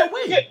Boston can still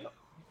win.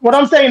 What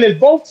I'm saying is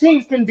both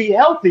teams can be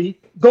healthy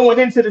going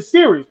into the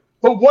series.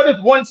 But what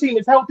if one team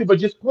is healthy but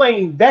just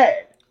playing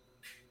bad?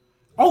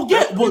 Oh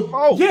yeah,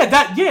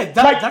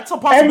 that's a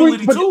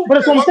possibility too. But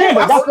that's what I'm saying.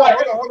 But that's why.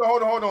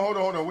 Hold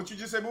on. What you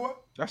just said, boy?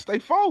 That's their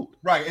fault,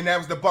 right? And that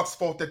was the Bucks'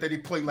 fault that they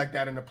played like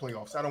that in the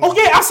playoffs. I don't. Oh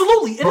yeah,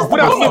 absolutely. It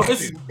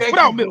is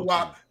without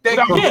Middleton.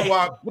 Yeah,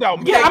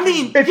 I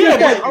mean, I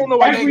don't know.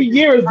 Every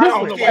year is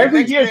different.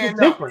 Every year is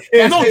different.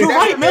 No, you're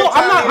right, Mel.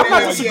 I'm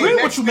not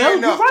disagreeing with you, Mel.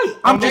 You're right.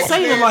 I'm just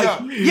saying,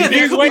 like, yeah,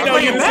 they could be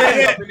playing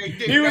bad.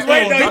 He was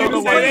waiting on you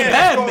to say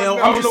that, Mel.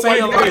 I'm just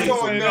saying,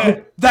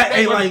 like, that.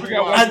 Hey, like,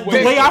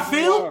 the way I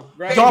feel,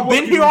 y'all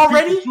been here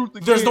already.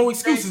 There's no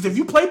excuses. If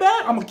you play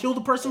bad, I'm gonna kill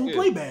the person who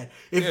play bad.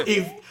 If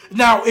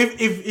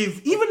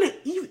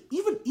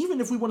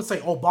even if we want to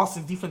say, oh,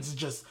 Boston's defense is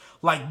just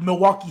like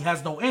Milwaukee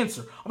has no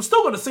answer, I'm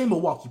still gonna say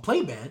Milwaukee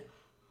play bad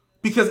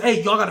because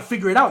hey, y'all gotta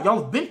figure it out.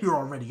 Y'all have been here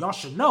already. Y'all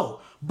should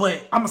know.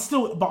 But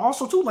but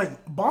also too,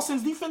 like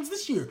Boston's defense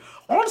this year.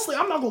 Honestly,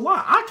 I'm not gonna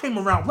lie. I came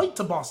around late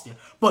to Boston,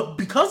 but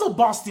because of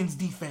Boston's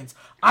defense,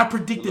 I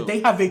predicted they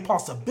have a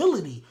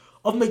possibility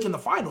of making the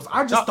finals.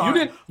 I just thought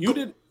you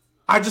did.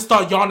 I just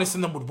thought Giannis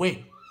and them would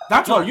win.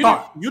 That's what I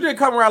thought. You didn't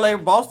come around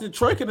like Boston.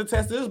 Troy can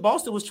attest to this.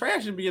 Boston was trash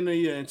at the beginning of the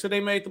year until they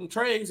made them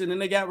trades, and then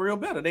they got real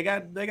better. They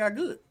got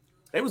good.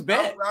 They was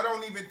bad. I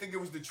don't even think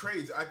it was the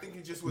trades. I think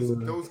it just was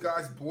those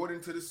guys bought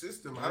into the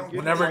system.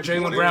 Whenever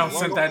Jaylen Brown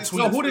sent that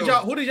tweet. So who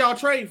did y'all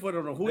trade for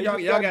them? Who y'all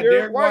got?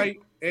 Derek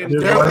White and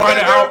Derek White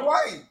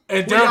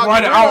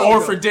and Al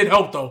Horford did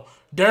help though.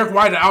 Derek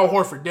White and Al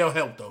Horford, they'll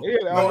help though.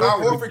 Yeah, Al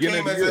Horford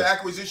came as an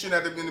acquisition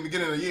in the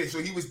beginning of the year, so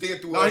he was there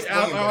through us.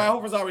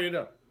 Al Horford's already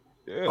there.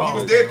 Yeah, he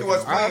was there through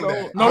us playing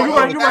that. No, you're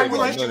right.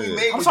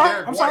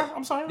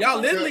 I'm sorry. Y'all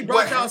literally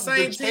brought y'all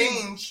same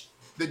team.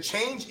 The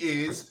change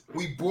is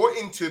we brought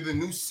into the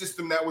new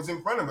system that was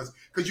in front of us.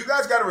 Because you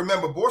guys got to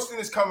remember, Boston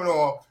is coming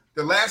off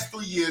the last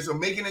 3 years of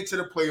making it to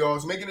the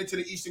playoffs, making it to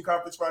the Eastern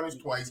Conference Finals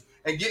twice,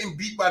 and getting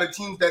beat by the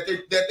teams that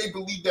they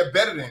believe they're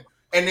better than.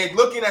 And they're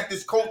looking at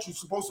this coach who's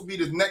supposed to be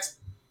the next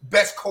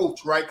best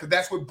coach, right? Because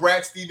that's what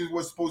Brad Stevens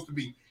was supposed to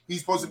be.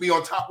 He's supposed to be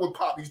on top with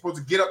Pop. He's supposed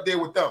to get up there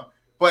with them.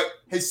 But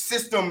his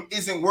system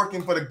isn't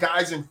working for the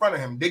guys in front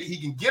of him. He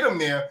can get them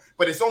there,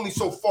 but it's only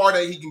so far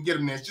that he can get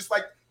them there. It's just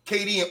like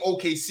KD and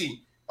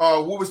OKC.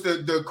 What was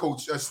the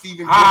coach?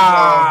 Steven. No,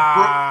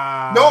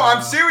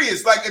 I'm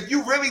serious. Like, if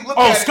you really look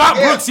at Scott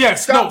it. Brooks,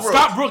 yes. Scott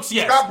Brooks,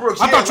 yes. Scott Brooks,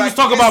 I thought you was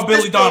talking about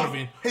Billy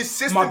Donovan. His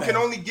system can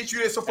only get you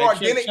there so far.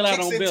 Then it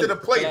kicks into the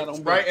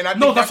players, right? And I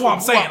think that's what I'm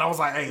saying. I was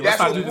like, hey, let's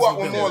not do this.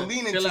 We're more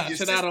lenient to. Your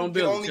system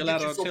can only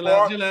get you so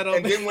far.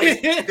 And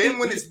then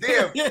when it's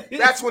there,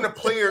 that's when the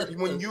player,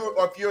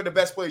 if you're the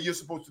best player, you're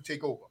supposed to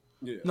take over.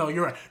 Yeah. No,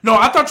 you're right. No,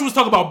 I thought you was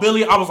talking about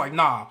Billy. I was like,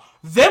 nah.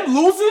 Them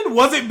losing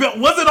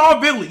wasn't all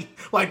Billy.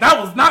 Like, that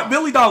was not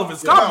Billy Donovan.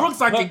 Scott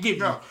Brooks I can give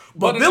you.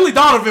 But Billy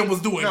Donovan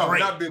was doing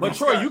great. But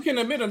Troy, you can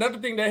admit another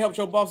thing that helped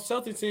your Boston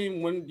Celtics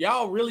team when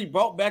y'all really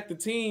brought back the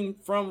team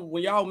from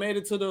when y'all made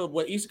it to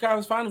the Eastern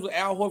Conference Finals with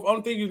Al Horford.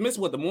 Only thing you was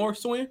missing was the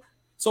Morris swing.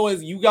 So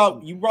as you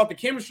brought the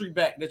chemistry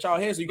back that y'all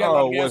had. So you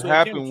got what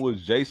happened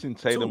was Jason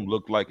Tatum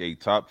looked like a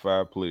top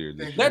 5 player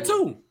this year.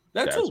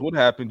 That's what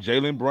happened.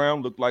 Jaylen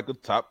Brown looked like a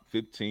top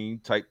 15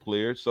 type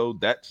player. So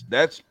that's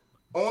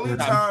only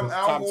time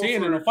top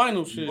 10 in the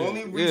final shit.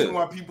 Only reason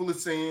why people are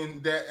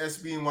saying that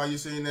SB and why you're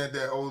saying that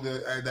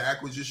the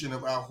acquisition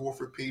of Al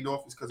Horford paid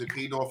off is because it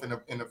paid off in the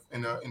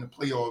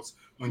playoffs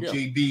when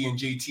JB and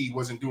JT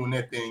wasn't doing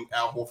that thing.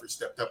 Al Horford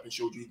stepped up and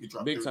showed you he could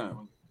drop big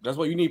time. That's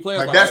why you need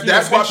players. Like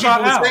that's why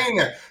people were saying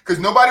that, because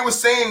nobody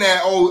was saying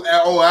that. Al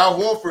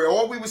Horford.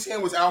 All we were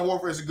saying was Al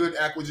Horford is a good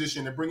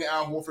acquisition. And bringing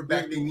Al Horford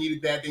back, they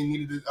needed that. They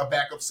needed a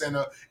backup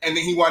center, and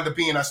then he wound up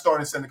being our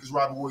starting center because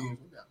Robert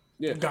Williams was down.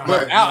 Yeah,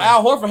 but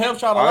Al Horford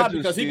helped y'all a lot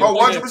because he can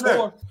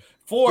 100%.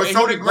 Four, and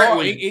so did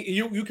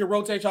you can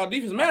rotate y'all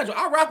defense manager.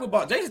 I rock with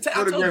Bob. Jason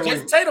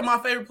Tatum, my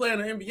favorite player in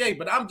the NBA,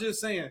 but I'm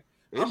just saying,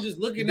 I'm just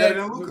looking at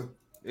it.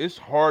 It's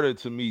harder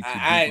to me to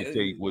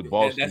duplicate with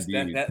Boston.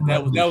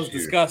 That was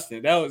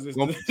disgusting. That was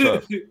just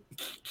tough.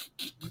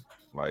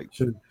 Like,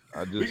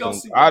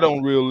 I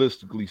don't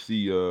realistically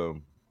see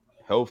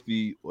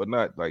healthy or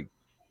not. Like,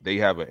 they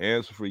have an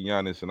answer for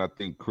Giannis, and I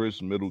think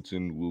Chris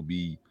Middleton will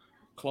be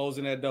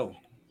closing that door.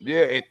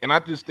 Yeah, and I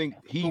just think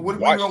he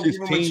watched his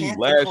team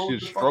last year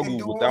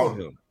struggle without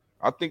him.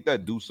 I think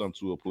that do something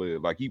to a player.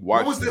 Like, he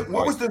watched.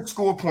 What was the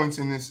score points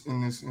in this?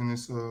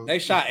 They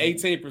shot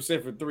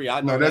 18% for 3. I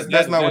know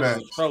that's not what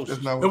that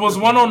is. It was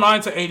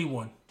 109 to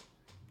 81.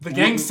 The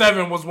game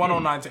 7 was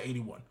 109 to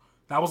 81.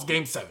 That was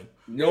game 7.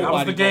 That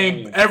was the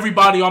game.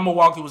 Everybody on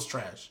Milwaukee was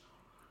trash.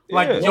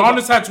 Like,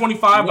 Giannis had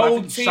 25.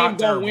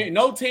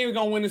 No team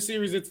gonna win the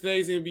series in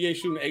today's NBA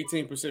shooting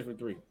 18% from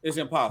 3. It's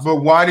impossible.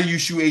 But why do you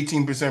shoot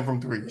 18% from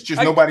 3? It's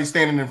just nobody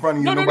standing in front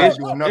of you. Nobody's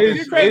doing nothing.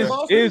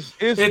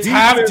 It's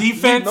half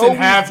defense and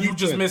half you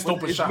just missed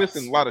open shots.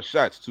 Missing a lot of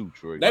shots too,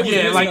 Troy.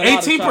 Yeah, like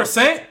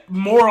 18%.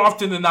 More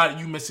often than not,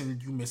 you missing.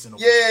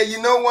 Yeah,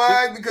 you know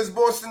why? Because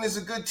Boston is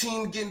a good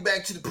team getting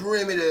back to the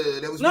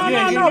perimeter. That was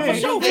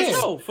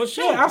for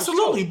sure,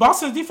 absolutely.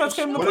 Boston's defense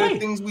came to play. One of the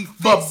things we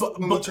fixed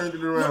when we turned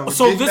it around.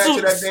 So this is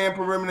that damn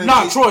perimeter.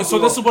 Troy. So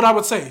this is what I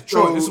would say.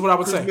 Chris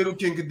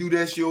Middleton could do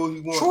that shit all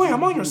he wants. Troy,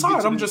 I'm on your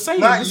side. I'm just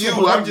saying. Not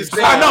you. I'm just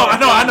saying. I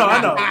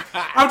know.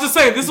 I'm just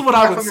saying. This is what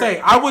I would say.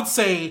 I would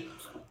say,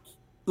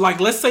 like,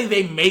 let's say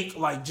they make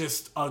like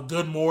just a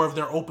good more of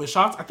their open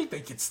shots. I think they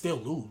could still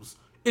lose.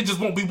 It just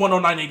won't be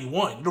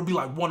 109-81. It'll be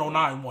like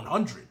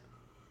 109-100.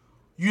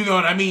 You know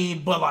what I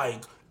mean? But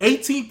like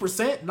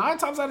 18%, 9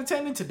 times out of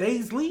 10 in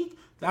today's league,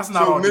 that's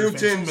not all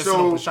Middleton.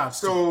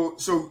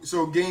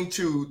 So game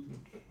 2.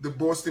 The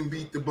Boston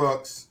beat the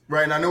Bucks,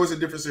 right? And I know it's a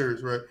different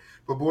series, right?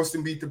 But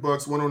Boston beat the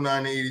Bucks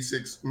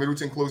 109-86.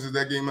 Middleton closes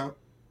that game out.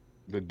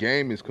 The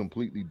game is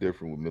completely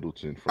different with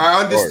Middleton.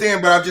 I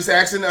understand, but I'm just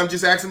asking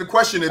the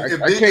question. If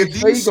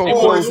these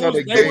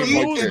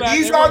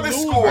are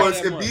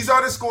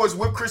the scores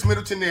with Chris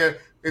Middleton there,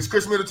 is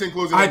Chris Middleton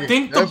closing the game? I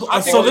think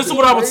so. This is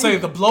what I would say: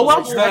 the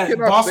blowouts that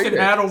Boston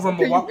had over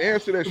Milwaukee.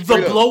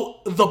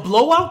 The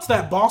blowouts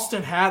that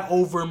Boston had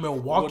over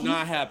Milwaukee will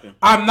not happen.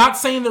 I'm not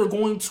saying they're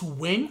going to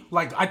win.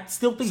 Like, I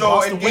still think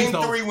Boston wins. So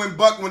in game 3,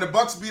 when the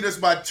Bucks beat us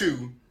by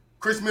 2,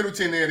 Chris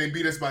Middleton there, they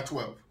beat us by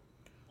 12.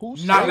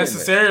 Not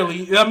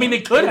necessarily. That? I mean,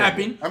 it could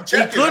happen.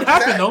 It could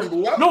happen though.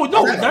 No.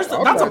 That's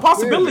a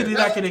possibility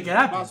that can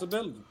happen.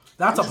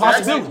 That's a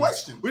possibility.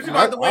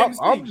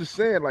 I'm just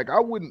saying, like,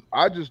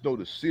 I just know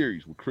the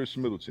series with Chris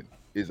Middleton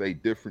is a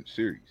different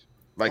series.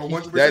 Like, he's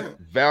 100%. That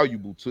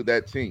valuable to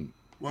that team.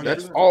 100%.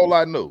 That's all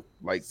I know.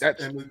 Like,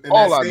 that's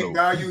all I know.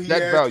 Value he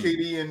had,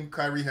 KD and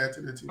Kyrie had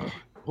to the team.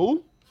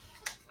 Who?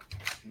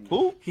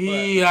 Who? What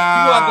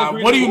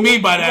do you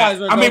mean by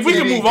that? I mean, we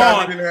can move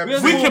on.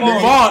 We can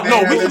move on.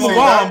 No, we can move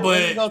on.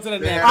 But I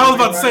was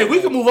about to say we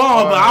can move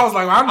on, but I was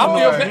like,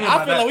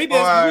 I feel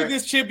like we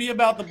just chippy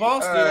about the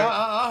Boston.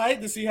 I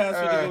hate to see how it's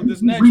going to go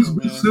this next one.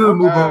 We should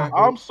move on.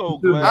 I'm so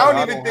glad. I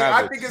don't even think.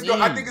 I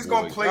think it's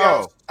going to play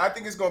out. I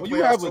think it's going to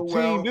play out so well. You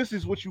have a team. This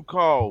is what you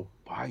call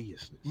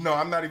biasness. No,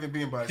 I'm not even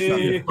being biased.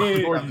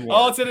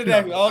 All to the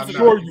next. All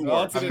to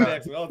the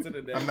next.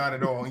 I'm not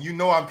at all. You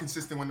know I'm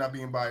consistent with not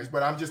being biased,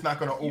 but I'm just not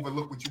going to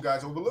overlook what you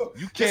guys overlook.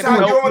 You can't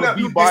help but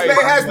be biased.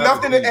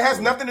 It has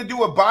nothing to do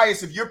with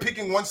bias. If you're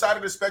picking one side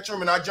of the spectrum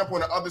and I jump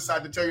on the other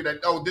side to tell you that,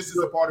 oh, this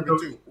is a part of it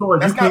too.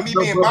 That's not me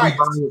being biased.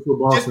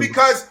 Just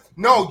because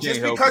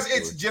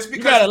you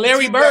got a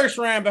Larry Bird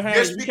shrine behind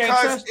you. Just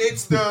because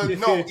it's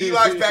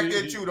Eli's back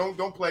there too.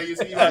 Don't play. It's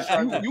Eli's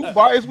shrine. You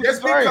biased with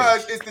just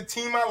because it's the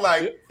team I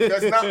like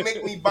does not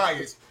make me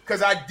biased.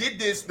 Because I did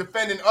this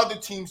defending other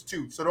teams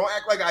too. So don't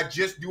act like I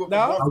just do it for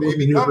Boston. It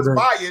becomes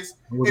biased.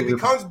 It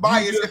becomes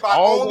biased if I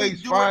only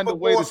do find it a for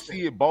way Boston. to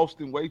see it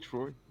Boston way,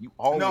 Troy. You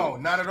always. No,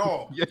 not at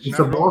all. Yes, it's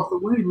a Boston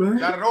way, man.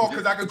 Not at all.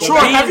 Because I can. Troy,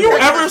 have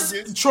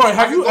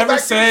you ever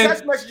said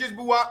text messages,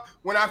 Buwap,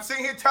 when I'm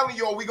sitting here telling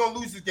you, we're gonna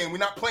lose this game. We're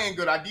not playing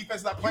good. Our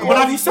defense not playing. But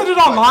have you said it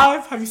on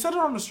live? Have you said it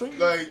on the stream?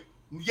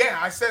 Yeah,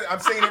 I'm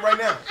saying it right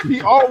now.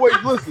 He always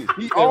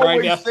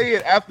say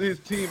it after his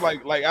team,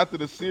 like after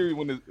the series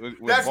when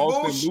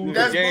Boston lose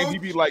the game, he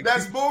be like,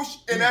 "That's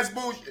bullshit," and that's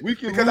bullshit.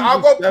 Because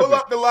I'll go pull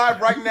up the live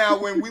right now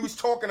when we was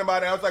talking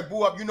about it. I was like,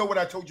 "Boo up, you know what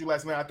I told you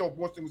last night? I thought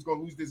Boston was gonna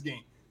lose this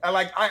game."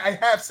 I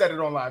have said it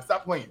on live.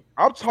 Stop playing.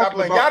 I'm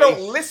talking about y'all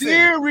don't listen.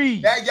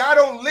 Series. Y'all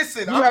don't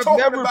listen. You I'm have talking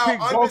never about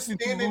picked Boston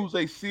to understanding. lose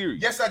a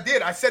series. Yes, I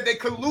did. I said they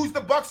could lose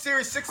the Bucks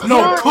series 6-0.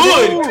 No,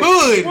 could.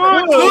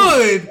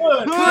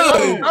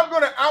 I'm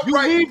gonna outright.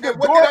 You leave the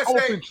what door did I say?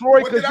 open,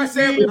 Troy, What did I because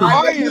say? you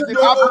I leave leave the the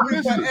door door open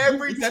open for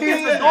every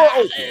team.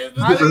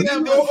 I leave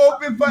the door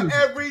open for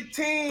every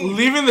team.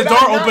 Leaving the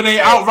door open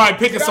ain't outright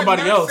picking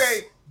somebody else.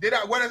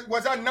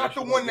 Was I not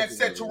the one that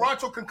said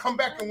Toronto can come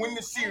back and win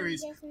the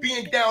series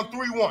being down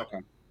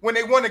 3-1 when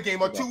they won a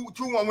game or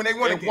 2-1 when they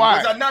won a game?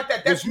 Was I not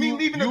that? That's me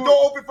leaving the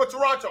door open for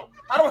Toronto.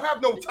 I don't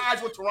have no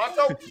ties with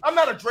Toronto. I'm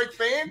not a Drake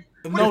fan.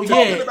 No,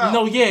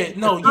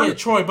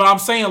 Troy. But I'm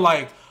saying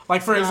like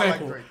for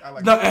example,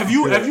 have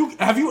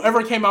you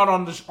ever came out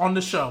on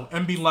the show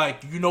and be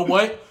like, you know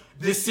what,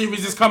 this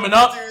series is coming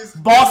up,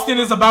 Boston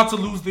is about to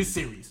lose this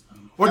series?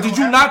 Or did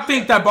you not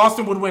think that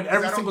Boston would win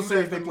every single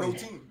series they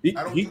played?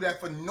 I don't do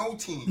that for no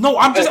team. No,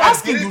 I'm just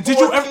asking you. Did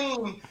you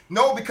ever?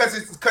 No, because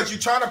you're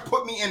trying to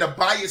put me in a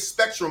biased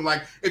spectrum.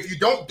 Like, if you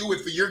don't do it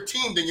for your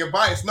team, then you're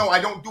biased. No,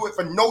 I don't do it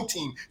for no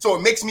team. So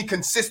it makes me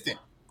consistent.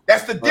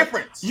 That's the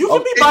difference. You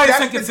can be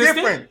biased and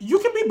consistent. You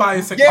can be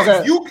biased and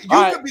consistent. You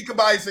can be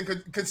biased and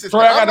consistent.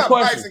 Troy, I'm not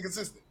biased and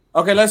consistent.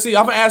 Okay, let's see.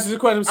 I'm gonna ask you a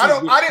question.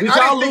 I didn't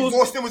think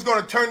Boston was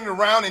going to turn it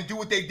around and do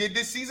what they did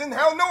this season.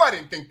 Hell no, I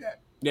didn't think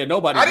that. Yeah,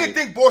 nobody. I didn't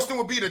think Boston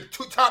would be the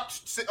top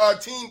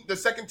team, the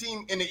second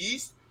team in the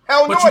East.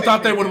 Hell no. But you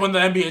thought they would win the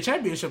NBA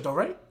championship, though,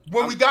 right?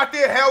 When we got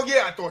there, hell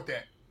yeah, I thought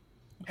that.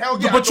 Hell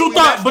yeah. But you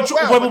thought.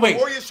 Wait.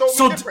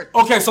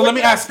 So let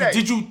me ask you.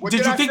 Did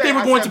you think they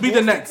were going to be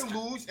the next?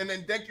 Can lose, and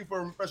then thank you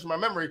for refreshing my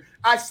memory.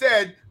 I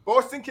said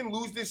Boston can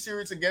lose this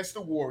series against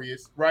the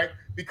Warriors, right?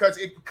 Because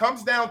it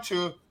comes down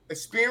to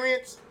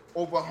experience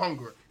over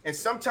hunger. And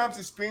sometimes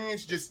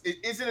experience it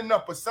isn't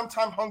enough, but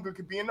sometimes hunger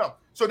could be enough.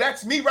 So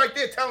that's me right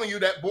there telling you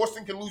that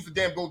Boston can lose the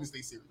damn Golden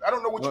State series. I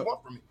don't know what you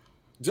want from me.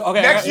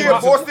 Okay, next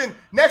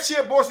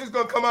year Boston's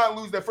gonna come out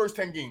and lose their first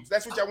 10 games.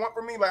 That's what y'all want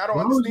from me? Like, I don't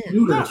understand.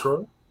 Do that,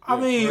 Troy. I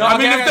mean,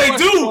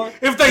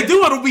 if they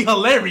do, it'll be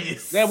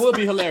hilarious. That will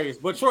be hilarious.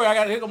 But Troy, I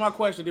got to hit on my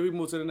question. Then we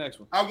move to the next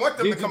one. I want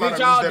them to come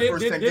out and lose their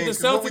first 10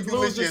 games. What we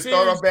do this year,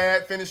 start off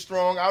bad, finish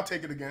strong. I'll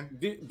take it again.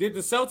 Did the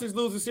Celtics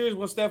lose the series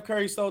when Steph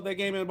Curry stole that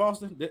game in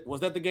Boston?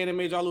 Was that the game that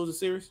made y'all lose the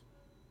series?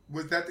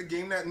 Was that the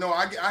game that? No,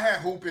 I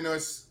had hope in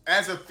us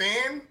as a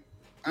fan.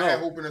 I had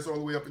hope in us all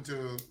the way up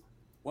until.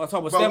 Well, I'm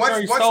talking about Steph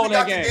Curry stole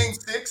that game.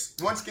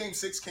 Once Game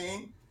 6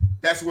 came,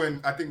 that's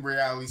when I think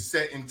reality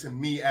set into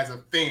me as a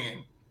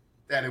fan.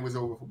 That it was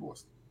over for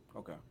Boston.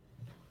 Okay.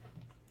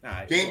 All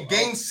right.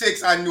 Game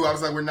 6, I knew. I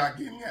was like, we're not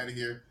getting out of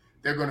here.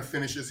 They're going to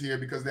finish us here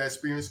because that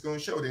experience is going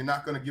to show. They're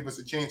not going to give us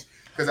a chance.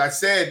 Because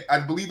I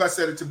believe I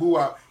said it to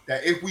Bua,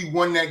 that if we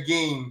won that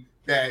game,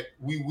 that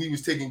we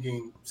was taking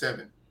Game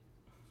 7.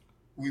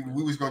 We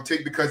was going to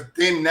take, because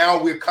then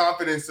now we're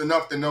confident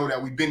enough to know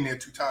that we've been there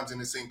 2 times in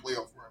the same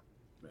playoff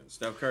run.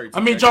 Steph Curry. I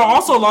mean, y'all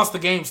also lost the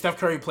game. Steph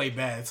Curry played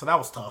bad, so that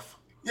was tough.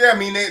 Yeah, I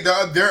mean,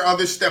 their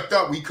others stepped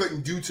up. We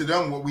couldn't do to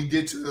them what we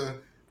did to to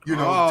the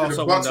Bucks.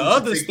 When the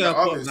others stepped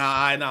up.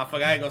 Nah,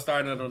 fuck, I ain't gonna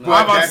start another. I'm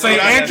about to say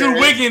Andrew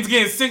Wiggins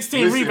getting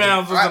 16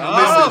 rebounds.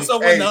 So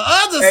when the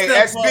others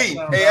stepped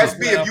up.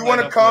 SB, if you want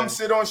to come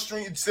sit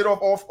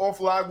off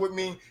live with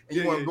me, and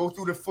you want to go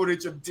through the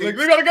footage of tapes,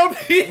 we're gonna go.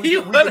 We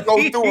can go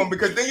through them,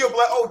 because then you'll be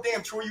like, oh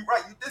damn, Troy, you're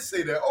right. You did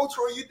say that. Oh,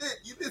 Troy,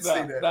 you did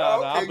say that.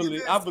 I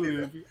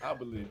believe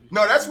you.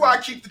 No, that's why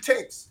I keep the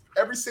tapes.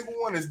 Every single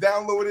one is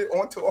downloaded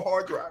onto a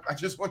hard drive. I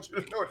just want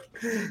you to know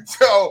that.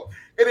 So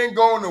it ain't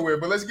going nowhere.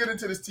 But let's get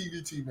into this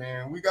TBT,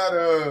 man. We got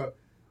the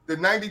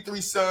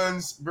 93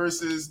 Suns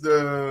versus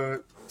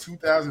the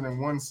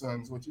 2001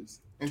 Suns, which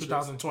is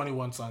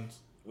 2021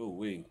 Suns. Oh,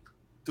 we.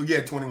 So yeah,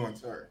 21.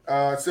 Sorry.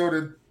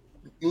 So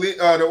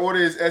the order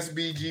is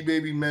SB, G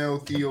Baby, Mel,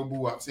 Theo,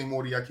 Buop. Same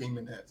order y'all came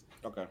in as.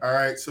 Okay. All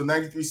right. So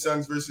 93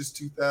 Suns versus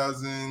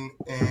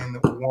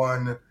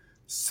 2001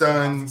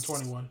 Suns.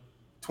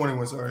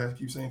 21. Sorry, I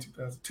keep saying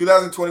 2000.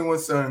 2021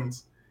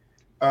 Suns.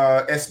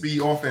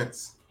 SB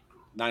offense.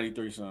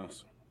 93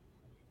 Suns.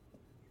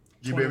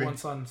 G 21 Baby.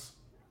 Suns.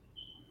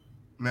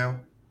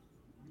 Mel.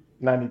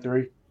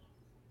 93.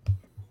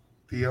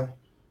 Theo.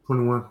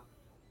 21.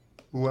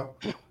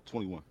 Buop.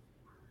 21.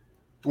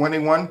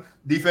 21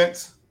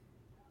 defense.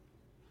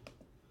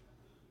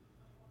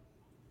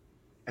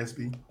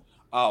 SB.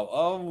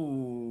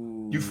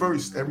 You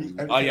first. Every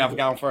oh yeah, I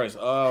forgot first.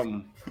 I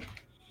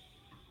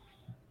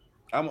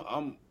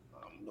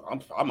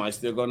might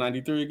still go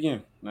 93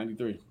 again.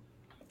 93.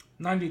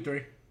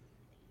 93.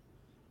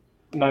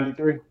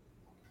 93.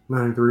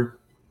 93.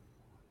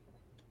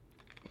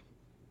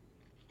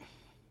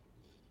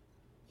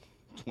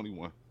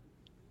 21.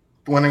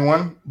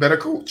 21. Better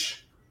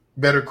coach.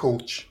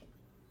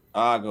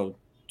 I'll go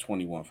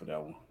 21 for that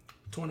one.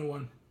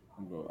 21.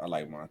 I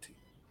like Monty.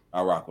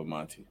 I rock with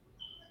Monty.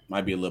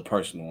 Might be a little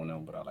personal on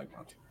them, but I like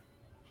Monty.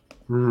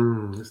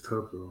 It's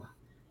tough though.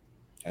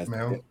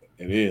 Mel.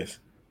 It is.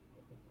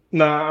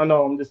 Nah, I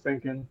know. I'm just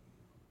thinking.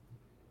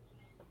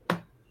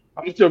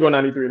 I'm still going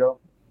 93 though.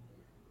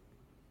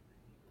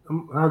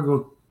 I'll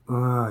go.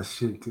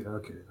 Shit.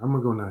 Okay, I'm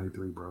gonna go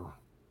 93, bro.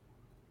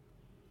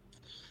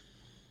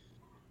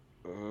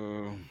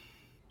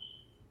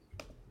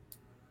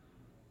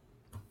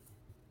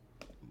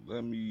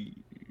 Let me.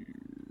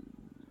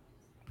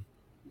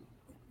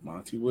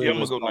 Monty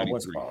Williams. Yeah, I'm gonna go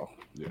 93.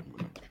 Yeah.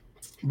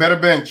 Better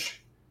bench.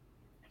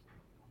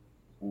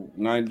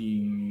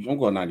 90. I'm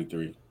going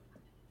 93.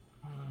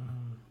 I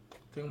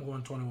think I'm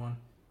going 21.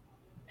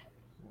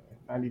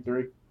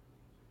 93.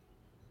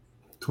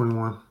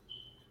 21.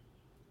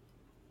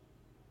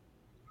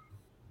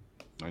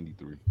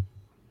 93.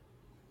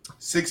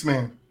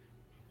 6-man.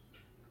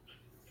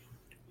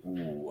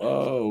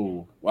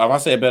 Well, if I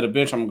say a better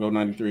bench, I'm gonna go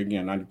 93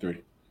 again.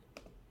 93.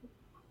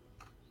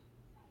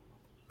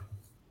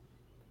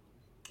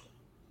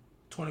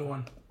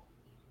 21.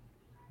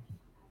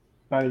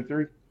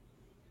 93.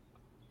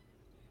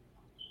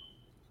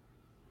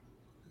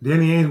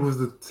 Danny Ainge was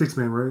the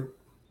 6-man, right?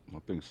 I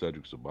think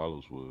Cedric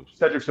Ceballos was.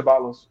 Cedric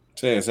Ceballos.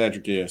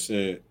 Cedric, yeah,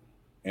 said.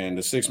 And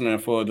the 6-man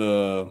for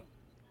the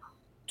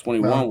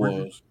 21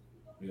 was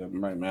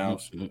right,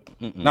 Miles.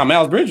 Now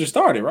Miles Bridges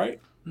started,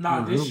 right?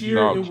 Nah, this year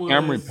it was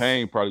Cameron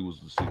Payne probably was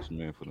the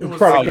 6-man for them. It was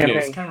probably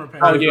Cameron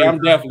Payne. Oh yeah, I'm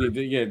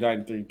definitely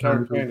 93.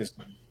 Cameron Payne is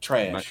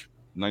trash.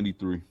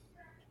 93.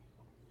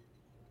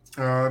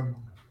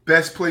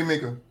 Best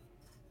playmaker.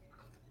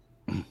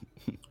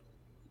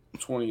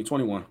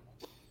 21.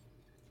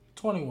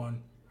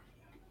 21.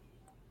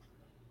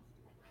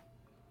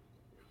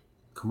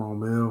 Come on,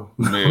 Mel.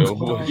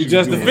 You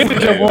just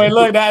defended your boy.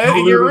 Look, now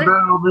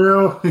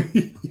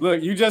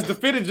Look, you just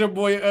defended your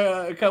boy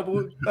a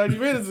couple 30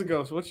 minutes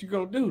ago. So what you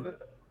gonna do?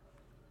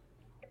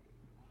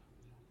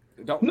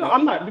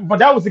 I'm not. But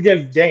that was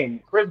against Dame.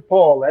 Chris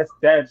Paul.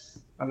 That's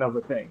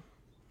another thing.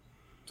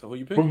 So who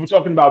you picking? When we're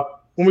talking about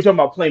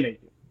playmaking.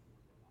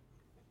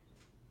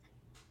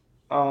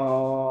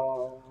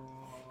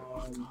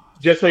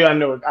 Just so y'all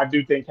know, I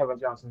do think Kevin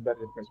Johnson is better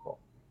than Chris Paul.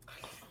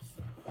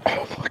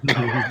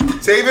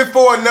 Save it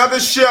for another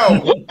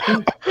show.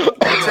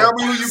 Tell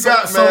me who you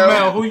got, so Mel.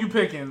 Mel, who you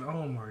picking?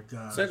 Oh my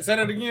god. Say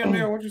it again,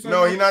 Mel. What you saying?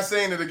 No, he's not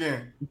saying it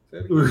again.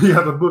 We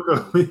have the book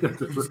up. We're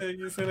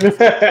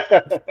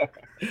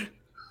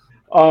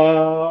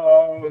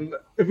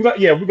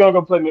gonna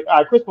go play.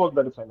 Chris Paul's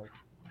better playmaker.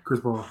 Chris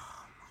Paul.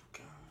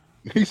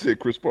 He said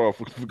Chris Paul.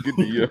 Forget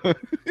the.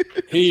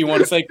 He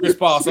want to say Chris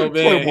Paul so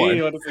bad. 21.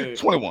 He want to say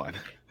 21.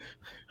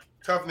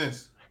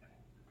 Toughness.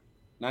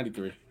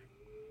 93.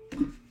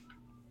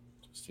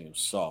 This team's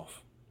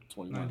soft.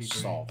 21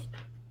 93. soft.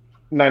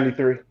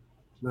 93.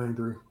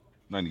 93.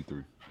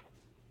 93.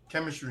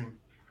 Chemistry.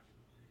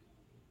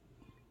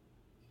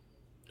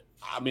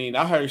 I mean,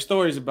 I heard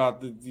stories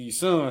about the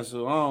Suns,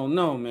 so I don't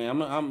know,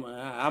 man. I'm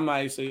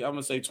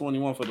gonna say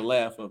 21 for the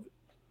laugh of it.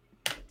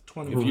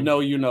 21. If you know,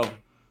 you know.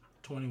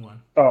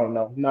 21. Oh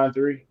no,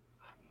 93.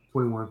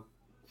 21.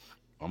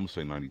 I'm gonna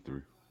say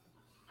 93.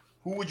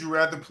 Who would you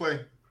rather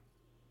play?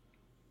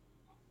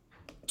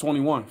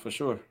 21 for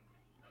sure.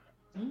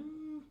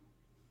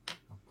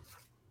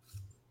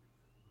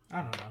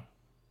 I don't know.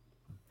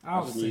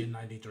 I'll say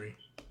 93.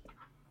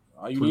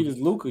 All you need is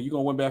Luka. You're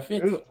gonna win by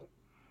 50.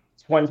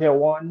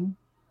 21.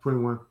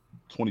 21.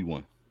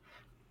 21.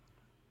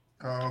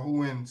 Who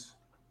wins?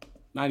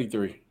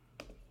 93.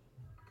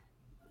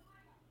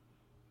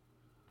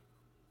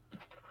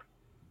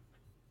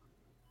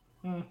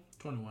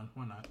 21.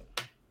 Why not?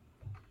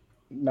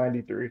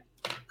 93.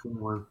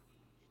 21.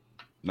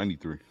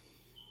 93.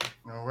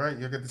 All right,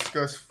 you can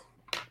discuss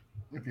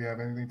if you have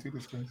anything to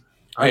discuss.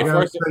 I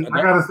gotta say,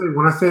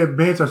 when I said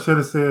bench, I should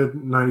have said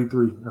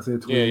 93. I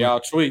said 21. Yeah, y'all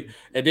tweet.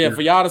 And then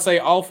for y'all to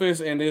say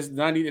offense and this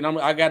 90, and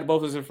I got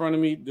both of this in front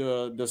of me.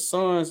 The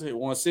Suns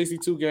won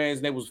 62 games.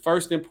 And they was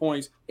first in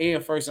points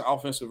and first in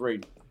offensive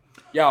rating.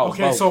 Y'all.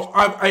 Okay, so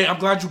I'm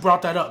glad you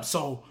brought that up.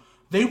 So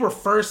they were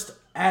first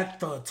at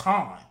the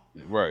time,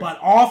 right? But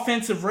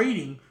offensive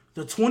rating,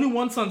 the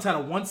 21 Suns had a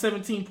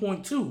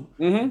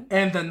 117.2,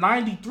 and the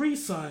 93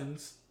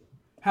 Suns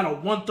had a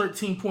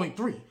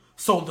 113.3.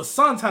 So the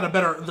Suns had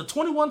the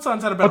 21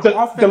 Suns had a better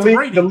offensive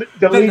rating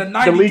than the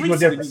 93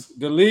 Suns.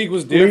 The league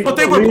was different. But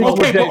they were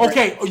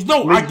okay.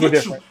 No,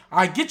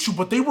 I get you.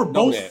 But they were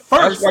both first.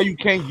 That's why you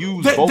can't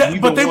use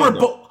both. But they were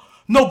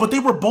but they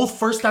were both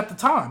first at the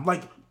time.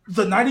 Like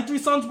the 93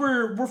 Suns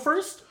were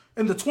first,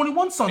 and the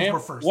 21 Suns were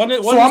first. So I'm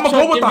gonna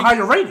go with the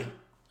higher rating.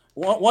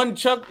 One is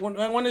Chuck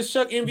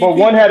MVP. But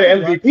one had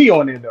an MVP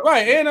on it though.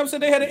 Right, and I'm saying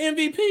they had an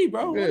MVP,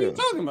 bro. Yeah. What are you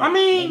talking about? I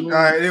mean,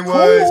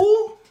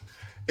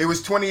 it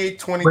was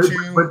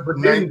 28-22. But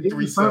didn't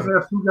the Suns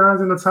have two guys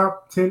in the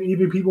top 10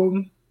 MVP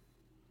voting?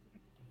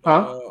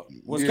 Huh?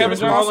 Was Kevin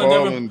Johnson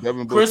and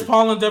Devin Booker. Chris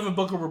Paul and Devin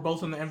Booker were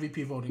both in the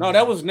MVP voting. No,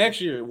 that was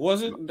next year,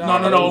 was it?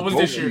 No, it was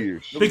this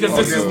year. Because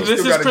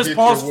this is Chris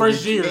Paul's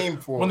first year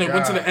when they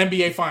went to the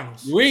NBA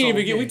Finals.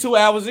 We 2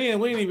 hours in.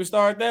 We didn't even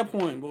start at that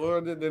point,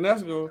 boy. Then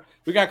that's go.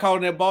 We got caught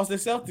in that Boston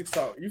Celtics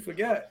talk. You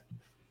forgot.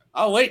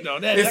 Oh wait, no.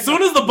 As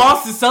soon as the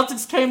Boston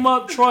Celtics came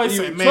up, Troy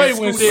said, "Man,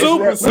 went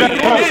super.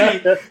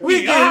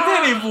 We getting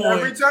ready, boy."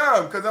 Every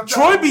time, because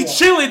Troy be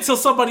chilling till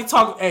somebody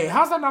talk. Hey,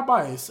 how's that not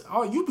biased?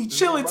 Oh, you be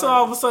chilling till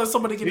all of a sudden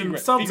somebody get in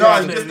something. No,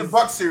 it's just the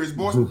Buck series.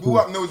 Boo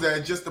Up knows that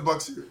it's just the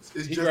Buck series.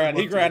 It's he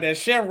grabbed that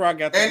Shamrock.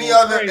 Got any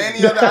other. I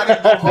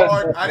didn't go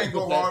hard. I didn't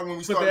go hard when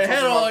we started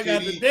talking about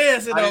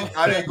KD.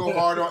 I didn't go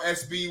hard on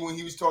SB when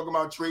he was talking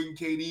about trading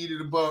KD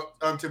to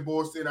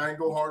Boston. I didn't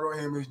go hard on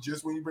him. It's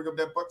just when you bring up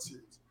that Buck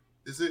series.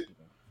 Is it?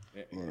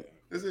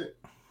 That's it.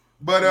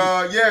 But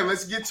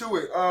let's get to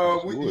it.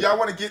 Y'all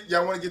want to get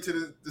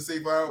to the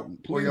safe out,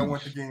 or y'all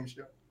want the game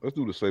show? Let's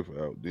do the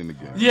safer out, then the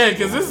game. Yeah,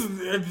 because this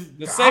is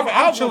the safer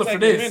out. I'm chilling for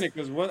this.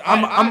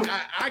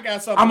 I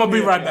got something. I'm gonna be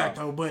right back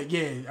though. But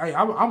yeah,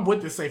 I'm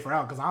with the safer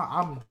out because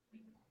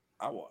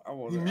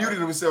he muted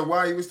himself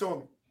while he was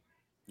talking.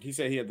 He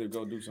said he had to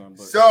go do something.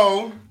 But.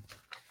 So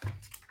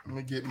let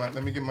me get my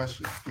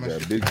shit.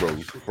 Big bro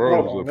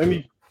froze. Let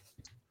me.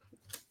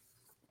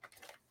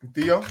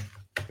 Theo.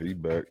 He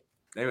back.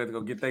 They had to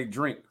go get their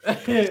drink.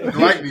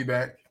 Slightly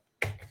back.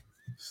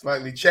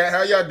 Slightly. Chat,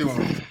 how y'all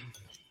doing?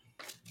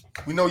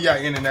 We know y'all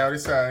in and out.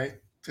 It's all right.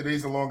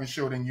 Today's a longer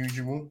show than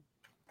usual.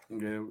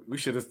 Yeah, we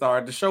should have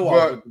started the show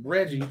off with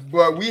Reggie.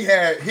 But we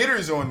had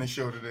hitters on the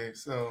show today,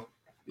 so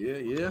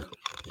yeah.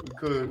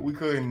 We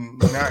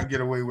couldn't not get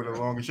away with a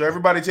longer show.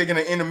 Everybody taking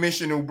an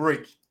intermissional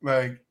break.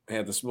 Like they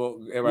had to smoke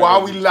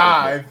while we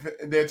live,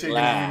 they're taking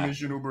an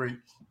intermissional break.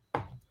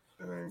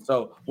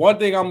 So one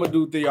thing I'm gonna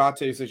do, Theo, I'll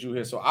tell you since you're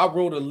here. So I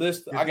wrote a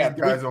list. That's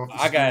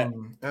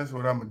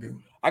what I'm gonna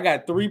do. I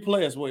got 3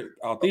 players. Wait,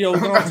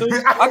 Theo's on too.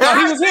 I thought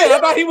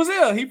he was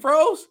here. He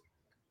froze.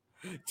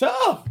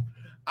 Tough.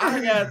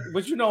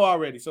 But you know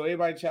already. So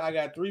everybody, I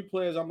got 3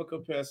 players. I'm gonna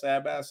compare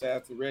side by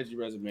side to Reggie's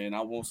resume, and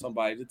I want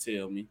somebody to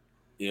tell me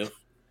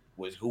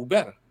who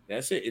better.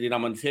 That's it. And then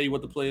I'm gonna tell you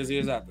what the players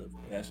is after.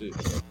 That's it.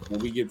 When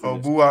we get to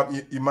Boo Up,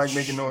 you might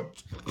make a noise.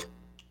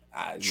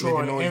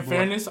 Troy, in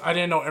fairness, I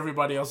didn't know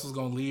everybody else was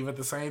gonna leave at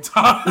the same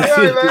time. Yeah,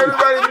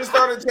 everybody just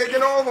started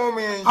taking off on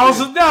me. I'm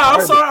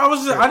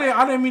sorry.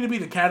 I didn't mean to be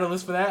the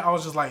catalyst for that. I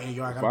was just like, hey,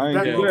 yo, I got to I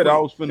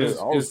was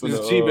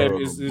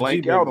finna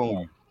blank out on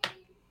you.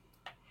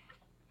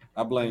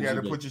 I blame you. You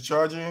got to put your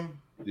charger in?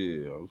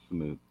 Yeah, I was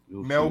finna.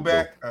 Mail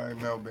back? All right,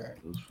 mail back.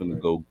 I was finna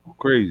go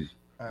crazy.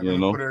 Right,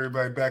 put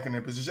everybody back in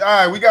their position. All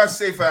right, we got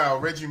safe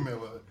out. Reggie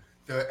Miller.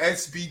 The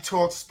SB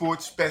Talk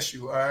Sports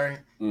Special, all right?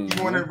 Mm-hmm.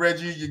 You wanted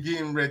Reggie, you're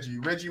getting Reggie.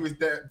 Reggie was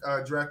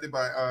drafted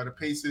by the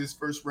Pacers,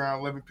 first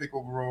round, 11th pick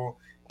overall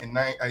in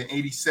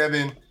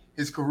 87.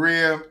 His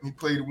career, he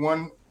played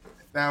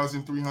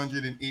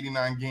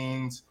 1,389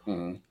 games,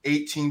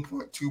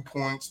 18.2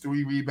 points,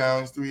 3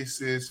 rebounds, 3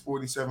 assists,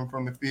 47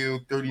 from the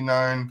field,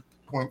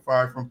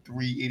 39.5 from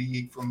 3,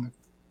 88 from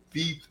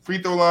the free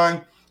throw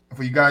line. And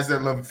for you guys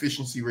that love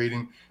efficiency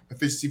field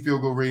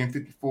goal rating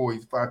 54.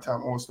 He's a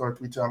 5-time All-Star,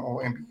 3-time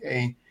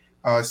All-NBA,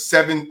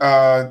 7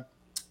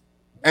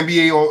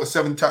 NBA All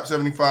 7 top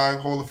 75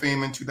 Hall of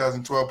Fame in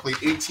 2012. Played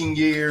 18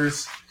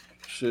 years.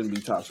 Shouldn't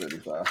be top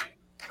 75.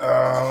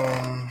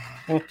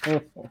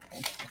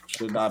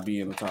 Should not be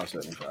in the top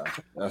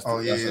 75.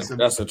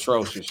 That's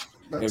atrocious.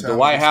 If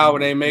Dwight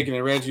Howard ain't making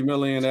it, Reggie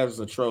Miller in, that's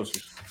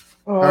atrocious.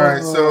 All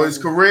right, so his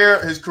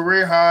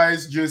career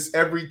highs, just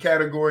every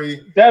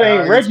category. That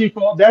ain't Reggie's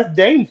fault. That's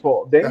Dame's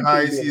fault. The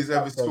highest he has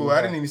ever scored.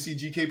 I didn't even see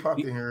GK popped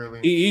in here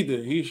earlier.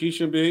 He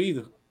shouldn't be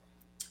either.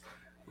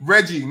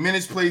 Reggie,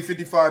 minutes played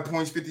 55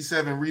 points,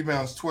 57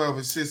 rebounds, 12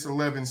 assists,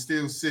 11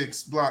 steals,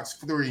 6 blocks,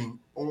 3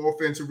 all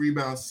offensive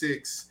rebounds,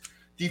 6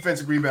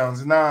 Defensive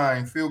rebounds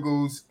 9, field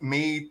goals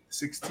made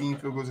 16,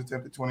 field goals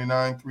attempted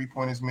 29,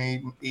 3-pointers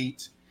made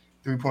 8,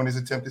 3-pointers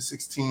attempted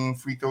 16,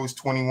 free throws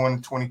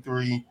 21,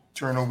 23,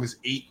 turnovers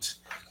 8.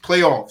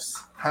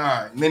 Playoffs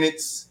high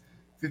minutes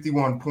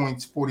 51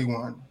 points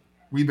 41,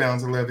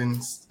 rebounds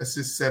 11,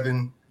 assists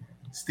 7,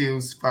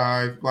 steals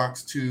 5,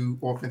 blocks 2,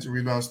 offensive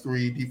rebounds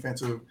 3,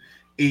 defensive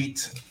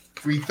 8.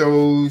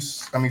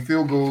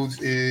 Field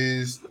goals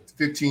is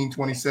 15,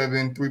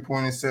 27,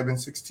 3-pointers 7,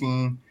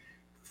 16,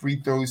 free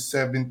throws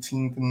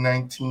 17 to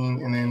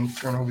 19, and then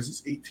turnovers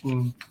is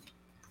 18.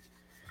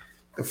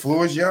 The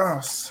floor is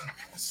yours.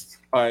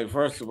 All right.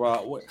 First of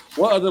all,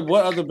 what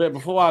other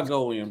before I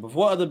go in,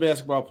 what other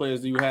basketball players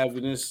do you have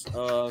in this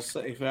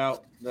safe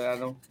out that I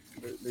know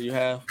that you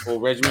have? Or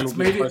Reggie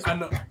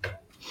Miller?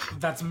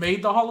 That's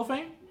made the Hall of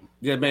Fame.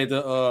 Yeah, made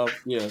the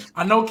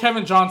I know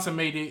Kevin Johnson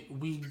made it.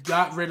 We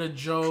got rid of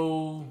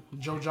Joe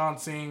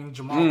Johnson,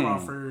 Jamal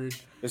Crawford.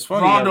 It's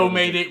funny. Rondo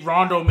made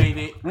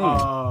it.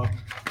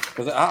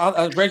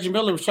 Because Reggie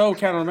Miller show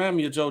kind of remind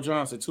me of Joe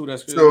Johnson too.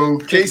 That's good. So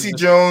Casey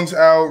Jones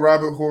out,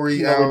 Robert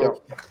Horry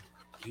out.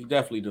 He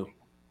definitely do.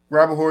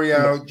 Robert Horry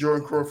out,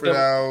 Jordan Crawford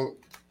out.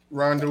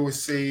 Rondo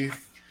was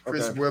safe.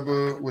 Chris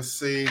Webber was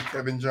safe.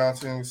 Kevin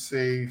Johnson was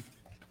safe.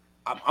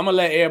 I'm gonna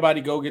let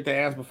everybody go get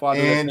their answer before I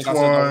do that.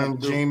 Antoine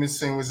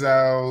Jameson was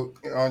out.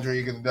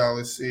 Andre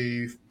Iguodala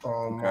safe.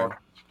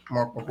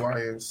 Mark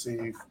McGuire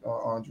safe.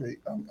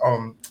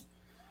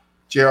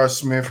 J.R.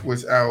 Smith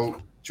was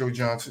out. Joe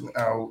Johnson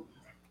out.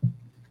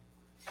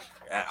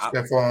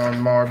 Stephon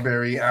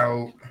Marbury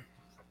out,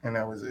 and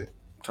that was it.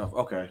 Tough.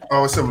 Okay.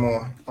 Oh, some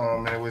more.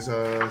 And it was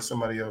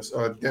somebody else.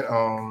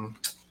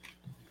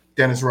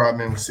 Dennis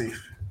Rodman was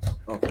safe.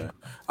 Okay.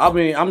 I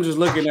mean, I'm just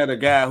looking at a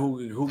guy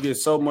who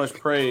gets so much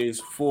praise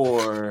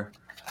for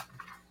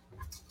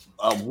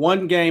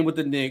one game with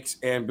the Knicks,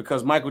 and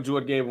because Michael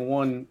Jordan gave him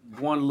one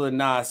little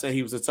nod, said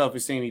he was the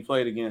toughest team he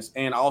played against,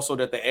 and also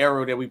that the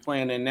era that we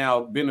playing in now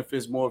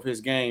benefits more of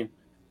his game,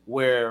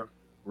 where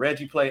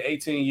Reggie played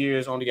 18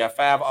 years, only got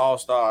 5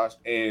 All-Stars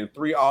and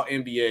 3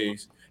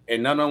 All-NBAs,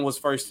 and none of them was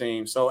first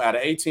team. So out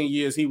of 18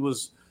 years, he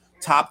was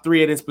top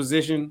 3 at his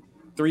position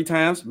 3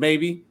 times,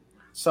 maybe.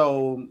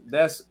 So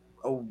that's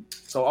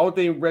so all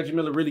thing Reggie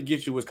Miller really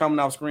gets you was coming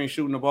off screen,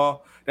 shooting the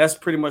ball. That's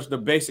pretty much the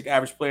basic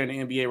average player in the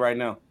NBA right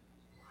now.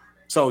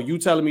 So you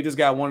telling me this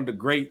guy one of the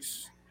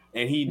greats,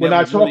 and we're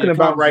not talking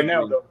about right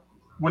now, though.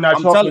 We're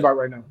not talking about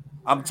right now.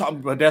 I'm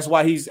talking, but that's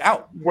why he's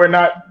out. We're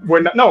not.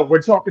 No,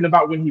 we're talking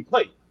about when he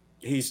played.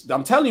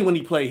 I'm telling you, when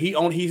he played,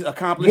 he's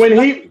accomplished.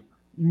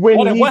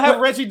 What have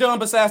Reggie done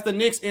besides the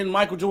Knicks and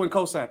Michael Jordan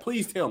cosign?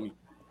 Please tell me.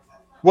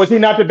 Was he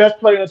not the best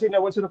player on the team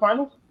that went to the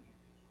finals?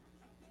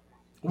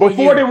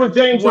 Before there was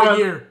James.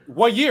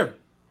 What year?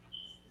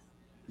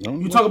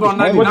 You talk about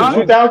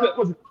 99?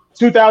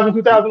 2000,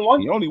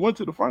 2001? He only went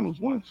to the finals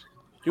once.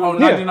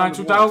 99,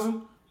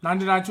 2000?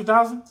 99,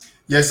 2000?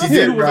 Yes, he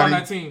did, was on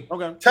that team.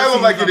 Okay. Tell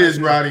him like it is,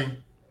 Roddy.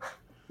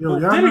 Did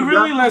he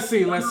really? Let's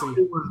see.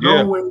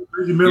 Yeah.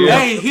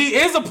 Hey, he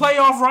is a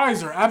playoff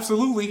riser.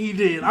 Absolutely, he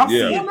did. I'm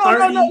seeing 30.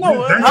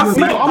 I'm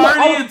seeing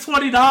 30 and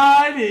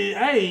 29. And,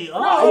 hey,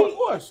 of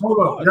course. Hold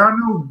up. Y'all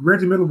know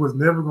Reggie Miller was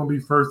never going to be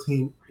first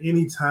team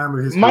any time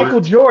in his Michael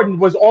career. Jordan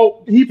was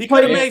all he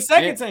could have made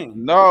second team.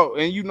 No,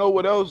 and you know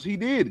what else he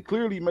did?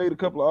 Clearly made a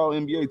couple of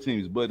All-NBA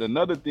teams. But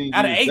another thing,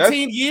 out of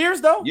 18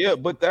 years though. Yeah,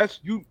 but that's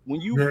you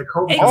when you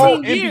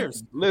 18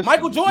 years. Listen,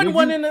 Michael Jordan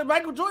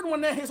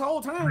won that his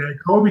whole time. Yeah,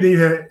 Kobe didn't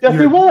have.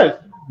 Yes, he was.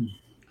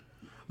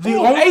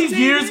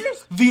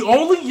 The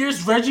only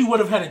years Reggie would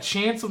have had a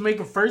chance of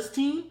making first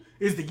team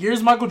is the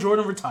years Michael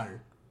Jordan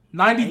retired.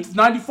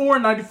 94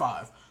 and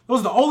 95. Those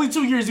are the only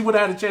 2 years he would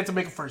have had a chance to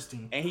make a first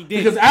team. And he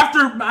did. Because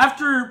after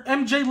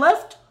MJ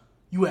left,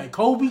 you had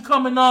Kobe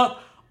coming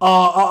up.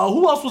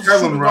 Who else was the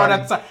shooting guard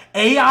at the time?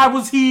 AI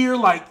was here.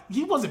 Like,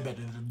 he wasn't better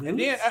than the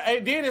Bulls.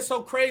 And then it's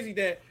so crazy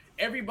that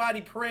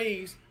everybody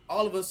praised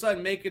all of a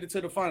sudden making it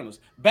to the finals.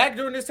 Back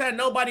during this time,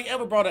 nobody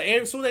ever brought up.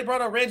 As soon as they brought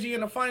up Reggie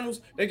in the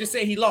finals, they just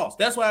said he lost.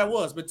 That's why it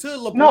was. But to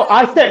LeBron, no,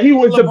 I said he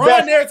was the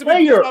best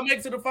player.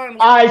 Make to the finals.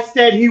 I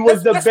said he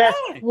was the best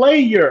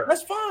player.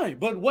 That's fine.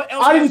 But what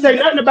else? I didn't say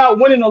nothing about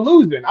winning or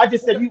losing. I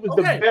just said he was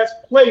the best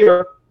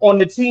player on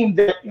the team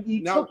that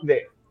he took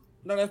there.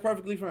 No, that's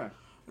perfectly fine.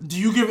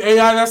 Do you give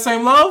AI that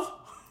same love?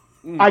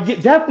 I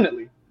get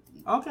definitely.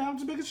 Okay, I'm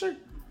just making sure.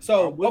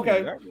 So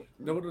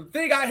the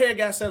thing I here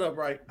got set up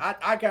right.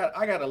 I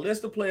got a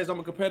list of players. I'm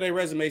gonna compare their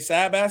resumes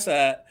side by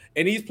side,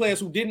 and these players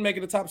who didn't make it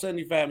the top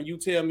 75, and you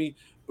tell me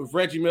if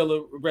Reggie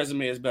Miller's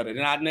resume is better.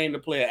 Then I name the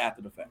player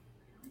after the fact.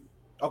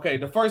 Okay,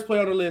 the first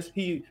player on the list,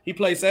 he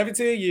played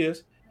 17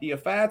 years. He a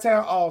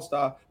 5-time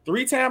All-Star,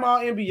 3-time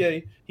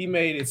All-NBA. He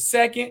made his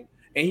second,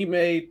 and he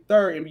made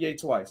third NBA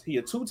twice. He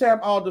a 2-time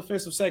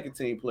All-Defensive second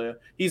team player.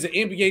 He's an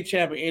NBA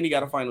champion, and he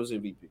got a Finals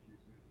MVP.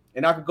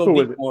 And I could go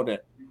deep more on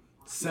that.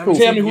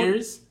 17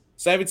 years?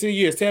 17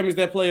 years. Tell me, is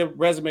that player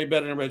resume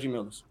better than Reggie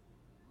Miller's?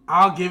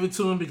 I'll give it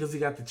to him because he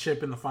got the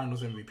chip in the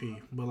Finals MVP.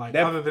 But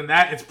other than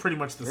that, it's pretty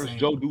much the same.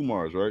 Joe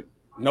Dumars, right?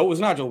 No, it's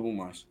not Joe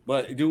Dumars.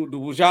 But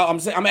was y'all?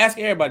 I'm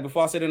asking everybody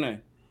before I say the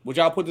name. Would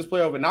y'all put this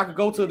player over? And I could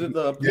go to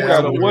the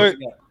what?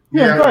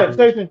 Yeah, go ahead,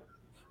 Station.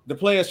 The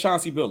player is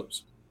Chauncey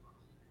Billups.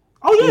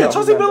 Oh yeah,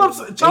 Chauncey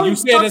Billups. You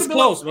said it's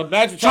close.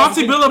 Imagine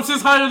Chauncey Billups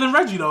is higher than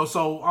Reggie though,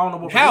 so I don't know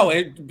what. How?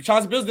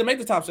 Chauncey Billups didn't make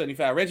the top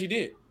 75. Reggie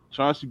did.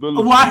 Chauncey Billups.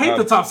 Well, I hate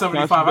the top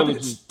 75. I think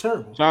it's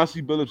terrible.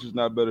 Chauncey Billups is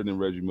not better than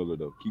Reggie Miller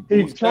though.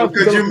 Because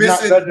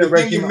the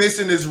thing you're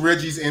missing is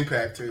Reggie's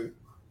impact too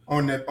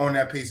on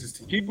that Pacers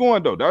team. Keep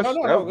going though. That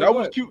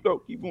was cute though.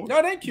 Keep going.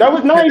 No, that cute. That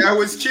was nice. That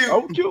was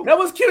cute. That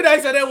was cute. I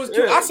said that was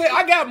cute. Yeah. I said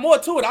I got more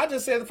to it. I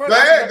just said the first. Go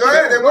ahead.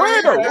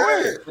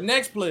 The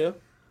next player.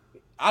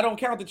 I don't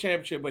count the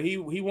championship, but he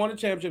won the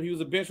championship. He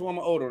was a bench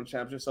warmer older on the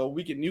championship, so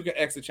you can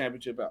X the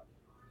championship out.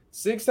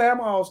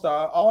 6-time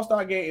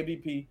All-Star game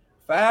MVP,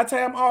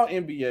 5-time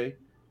All-NBA.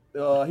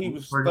 He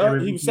was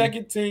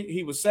second team.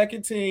 He was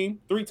second team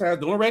 3 times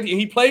doing Reggie. And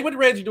he played with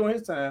Reggie during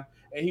his time,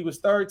 and he was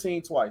third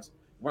team twice.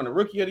 Won the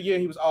Rookie of the Year.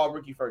 He was all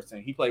rookie first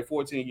team. He played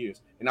 14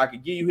 years, and I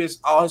could give you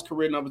all his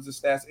career numbers and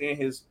stats and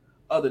his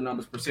other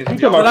numbers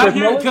percentage. Can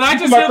I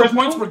just hear the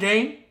points per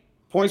game?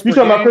 Points. You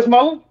talking about Chris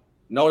Mullin?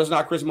 No, it's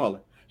not Chris Mullin.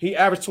 He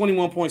averaged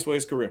 21 points for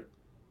his career.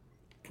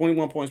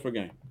 21 points per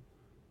game.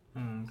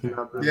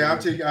 Yeah, I'm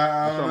taking.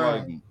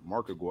 Like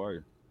Mark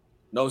Aguirre.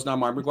 No, it's not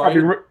Mark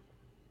Aguirre.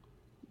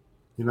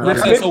 Y'all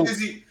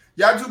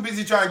too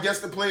busy trying to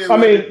guess the player. I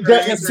mean,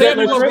 tell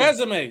me what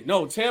resume.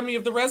 No, tell me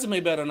if the resume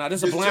better or not.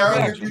 It's a blind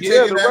fact.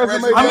 Yeah, the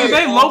resume. I mean,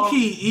 they low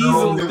key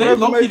easily. They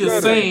low key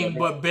the same,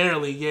 but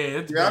barely.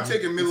 Yeah. I'm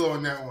taking Milo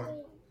on that one.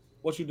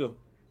 What you do?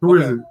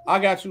 Who is it? I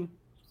got you.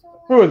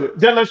 Who is it?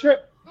 Jalen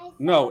Strip?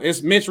 No,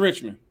 it's Mitch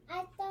Richmond.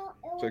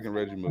 Taking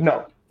Reggie Miller.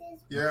 No.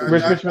 Yeah,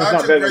 Richmond's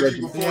not better than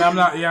Reggie. Yeah,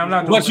 I'm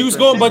not. But you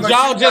going? But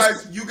y'all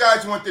you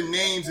guys want the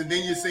names, and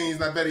then you're saying he's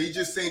not better. He's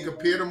just saying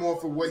compare them all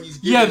for what he's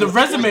getting. Yeah, the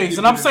resumes,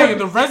 and I'm saying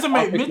the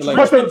resume. Mitch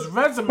Richmond's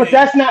resume. But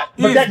that's not.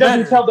 But that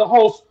doesn't tell the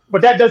whole.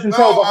 But that doesn't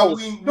tell the whole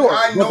story.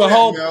 I know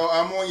that, Mel.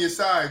 I'm on your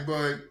side,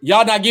 but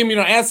y'all not giving me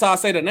no answer. I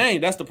say the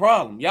name. That's the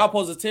problem. Y'all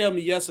supposed to tell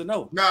me yes or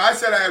no. No, I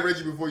said I had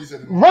Reggie before you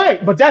said it.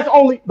 Right, but that's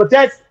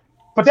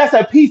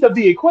a piece of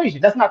the equation.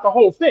 That's not the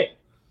whole thing.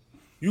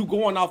 You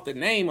going off the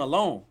name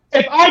alone.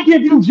 If I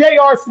give you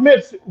J.R.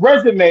 Smith's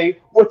resume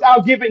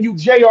without giving you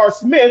J.R.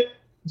 Smith's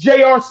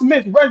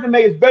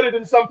resume is better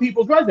than some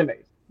people's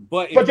resumes.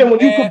 But then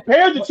when you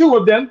compare the two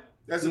of them,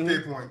 that's a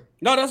fair point.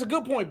 No, that's a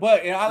good point.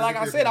 But like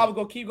I said, I was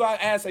gonna keep going.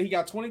 He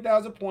got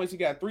 20,000 points. He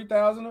got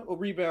 3,000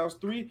 rebounds,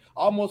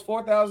 almost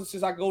 4,000.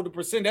 Since I go to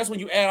percent, that's when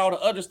you add all the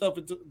other stuff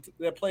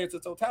that play into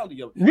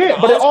totality of it. Yeah,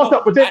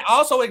 I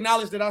also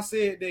acknowledge that I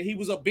said that he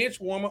was a bench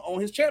warmer on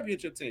his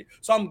championship team.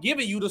 So I'm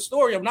giving you the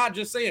story of not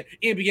just saying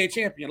NBA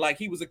champion, like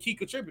he was a key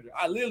contributor.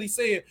 I literally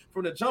said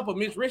from the jump of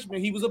Mitch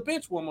Richmond, he was a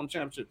bench warmer on the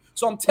championship.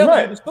 So I'm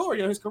telling you the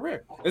story of his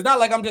career. It's not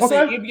like I'm just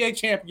saying NBA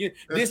champion.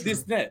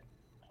 This, that.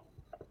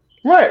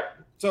 Right.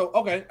 So,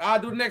 okay,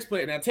 I'll do the next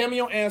play. Now, tell me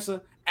your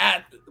answer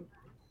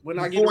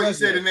before you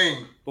say the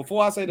name.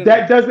 Before I say the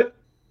name.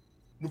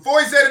 Before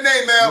you say the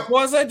name, Mel.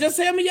 Before I say, just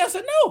tell me yes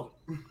or no.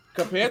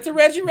 Compared to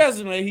Reggie's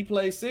resume, he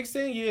played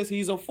 16 years.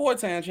 He's a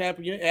 4-time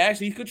champion.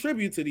 Actually, he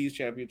contributed to these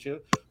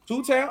championships.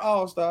 2-time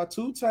All-Star,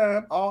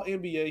 2-time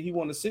All-NBA. He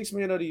won the 6th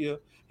Man of the Year.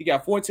 He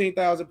got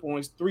 14,000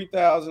 points,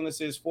 3,000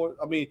 assists,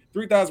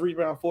 3,000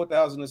 rebounds,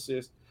 4,000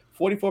 assists,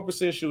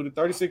 44% shooting,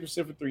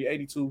 36% for 3,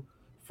 82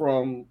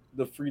 from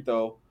the free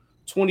throw.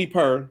 20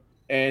 per,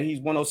 and he's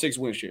 106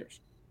 win shares.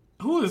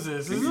 Who is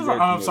this?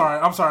 I'm sorry.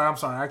 I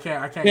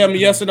can't. Tell me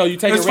yes or no. You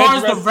take as far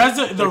as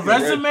the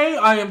resume.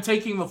 I am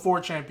taking the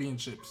 4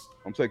 championships.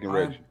 I'm taking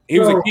Reggie. He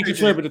was a key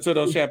contributor to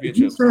those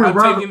championships. I'm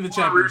taking the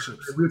championships.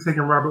 We're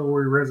taking Robert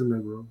Horry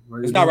resume, bro.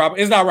 Like,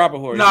 it's not Robert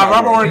Horry. Nah,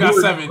 Robert Horry got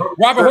 7.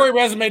 Robert Horry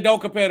resume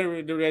don't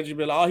compare to Reggie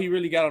Miller. All he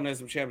really got on there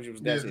some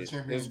championships. That's it.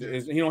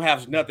 He don't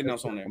have nothing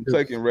else on there. I'm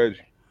taking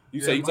Reggie.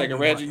 You say you taking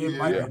Reggie?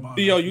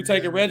 Theo, you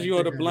taking Reggie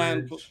or the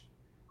blind?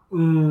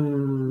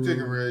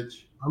 Taking Reg.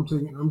 I'm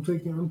taking. I'm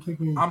taking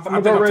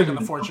the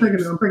 4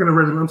 champs. I'm taking the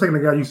Reggie. I'm taking the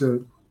guy you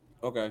said.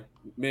 Okay,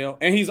 Mel,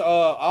 and he's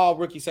all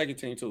rookie second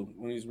team too.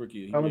 When he's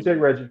rookie, I'm gonna take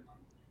Reggie.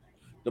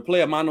 The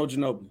player Manu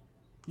Ginobili.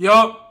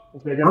 Yup.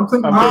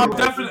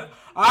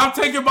 I'm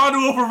taking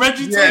Manu over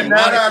Reggie too. Yeah,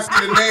 now that I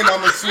see the name, I'm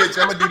gonna switch.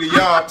 I'm gonna do the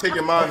y'all. I'm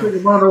taking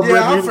Manu.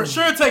 Yeah, I'm for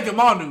sure taking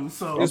Manu.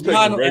 So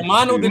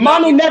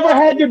Manu never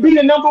had to be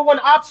the number 1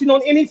 option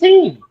on any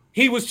team.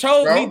 He was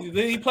chosen.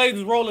 He played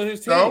his role in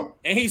his team,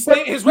 and his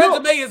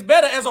resume is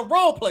better as a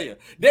role player.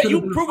 That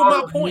you proving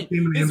my point.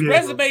 His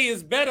resume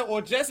is better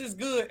or just as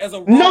good as a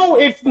role player. No,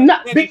 it's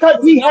not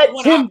because he had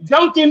Tim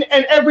Duncan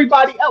and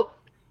everybody else.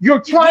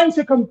 You're trying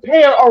to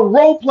compare a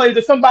role player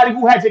to somebody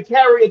who had to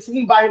carry a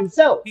team by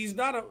himself. He's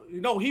not a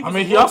no. He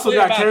also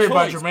got carried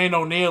by Jermaine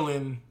O'Neal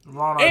and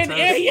Ron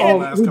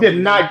Artest. He did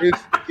not.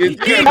 He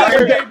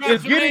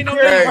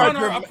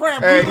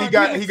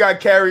got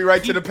carried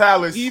right to the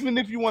palace. Even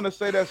if you want to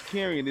say that's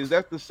carrying, is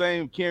that the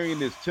same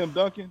carrying as Tim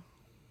Duncan?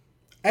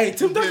 Hey,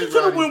 Tim Duncan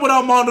could have win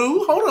without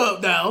Manu. Hold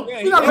up now.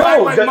 We're not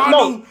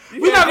gonna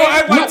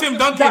act like Tim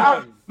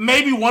Duncan.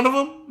 Maybe one of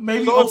them.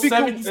 Maybe so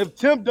if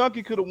Tim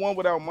Duncan could have won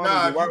without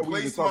Monty, why are we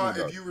even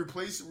talking about? If you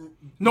replace,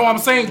 no, I'm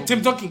saying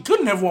Tim Duncan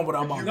couldn't have won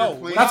without Monty. No,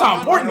 that's how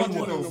important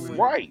he was.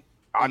 Right.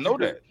 I know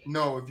that.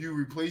 No, if you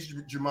replace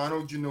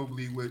Jumono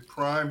Ginobili with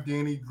prime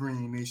Danny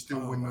Green, they still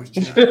win those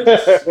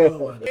championships.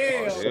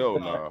 Hell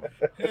no.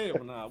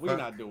 Hell no. We're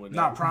not doing that.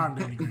 Not prime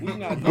Danny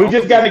Green. We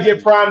just got to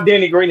get prime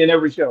Danny Green in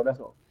every show. That's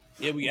all.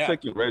 Yeah, we have.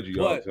 Taking Reggie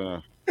all the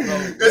time.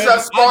 It's our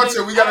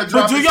sponsor. We got to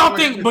drop.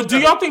 But do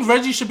y'all think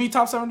Reggie should be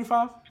top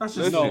 75? That's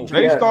just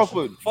based off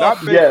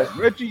of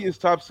Reggie is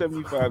top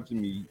 75 to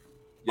me.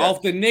 Yes.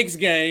 Off the Knicks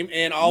game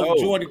and off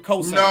Jordan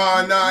Cousins. He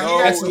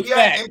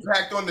had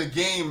impact on the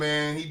game,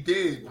 man. He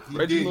did.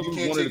 Reggie was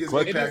one of the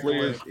clutch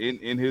players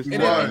in his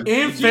time.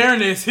 In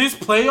fairness, his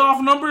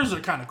playoff numbers are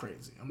kind of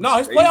crazy. No,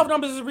 his playoff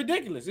numbers is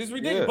ridiculous. It's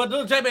ridiculous. Yeah.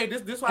 But J-Man,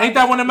 this ain't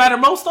that when it matter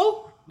most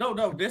though? No.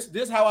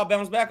 This how I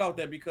bounce back out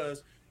there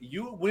because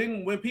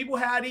when people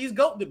have these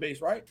GOAT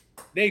debates, right?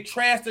 They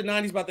trash the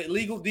 90s about the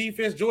illegal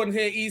defense. Jordan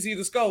had easy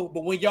to score,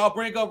 but when y'all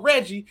bring up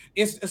Reggie,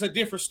 it's a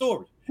different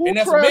story. And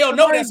that's Mel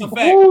know that's a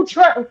fact. Who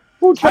tried?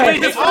 His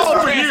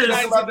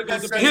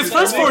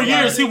first 4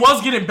 years, he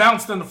was getting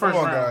bounced in the first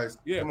round. Guys.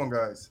 Yeah. Come on,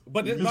 guys.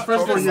 But his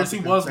first 4 years, he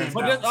was getting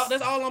bounced. But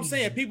that's all I'm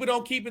saying. People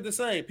don't keep it the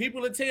same.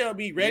 People will tell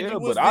me Reggie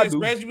was this,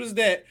 Reggie was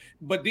that,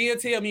 but then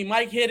tell me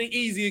Mike had it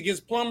easy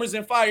against plumbers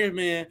and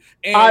firemen.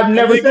 And I've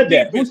never said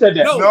that. Who said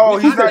that? No,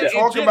 he's not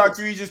talking about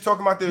you. He's just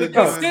talking about the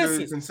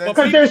consensus.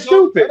 Because they're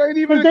stupid. That ain't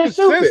even a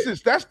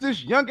consensus. That's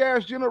this young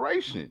ass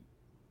generation.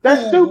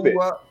 That's stupid.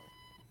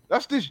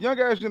 That's this young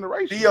ass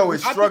generation. Theo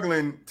is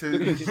struggling to.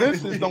 The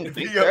consensus don't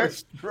think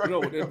that.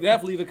 No,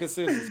 definitely the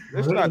consensus.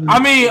 It's not. I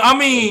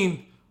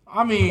mean,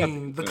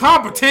 the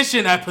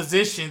competition at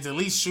positions, at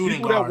least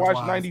shooting guards, watch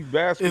 90s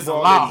basketball is a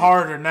lot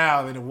harder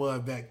now than it was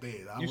back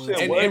then. You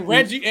said and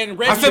Reggie.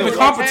 I said the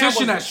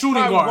competition at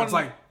shooting guards,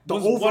 like the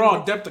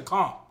overall depth of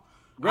comp.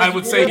 I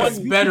would say it's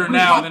better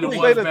now than it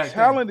was back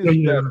then.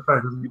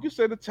 You can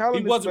say the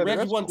talent.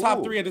 Reggie wasn't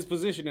top 3 at his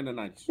position in the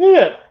 90s.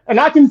 Yeah, and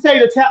I can say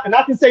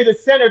the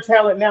center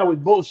talent now is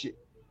bullshit.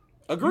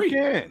 Agree.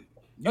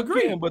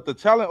 Agree. But the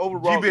talent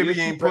overall, G-Baby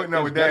ain't putting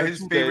up with that.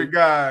 His favorite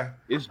guy.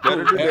 It's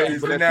better today.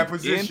 But in that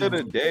position, at the end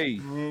of the day,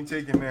 he ain't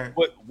taking that.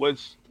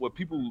 What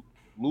people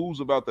lose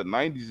about the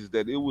 90s is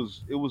that it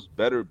was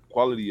better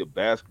quality of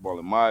basketball,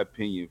 in my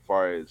opinion, as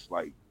far as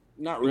like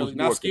not really,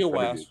 not skill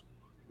wise.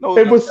 No,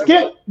 it was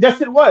skill. Yes,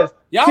 it was.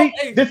 Y'all, see,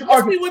 this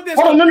argument.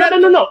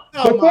 No.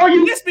 Before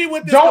you let's be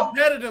with this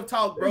competitive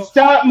talk, bro.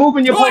 Stop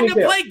moving your ponytail.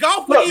 To play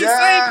golf with these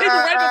same people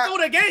right before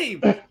the game.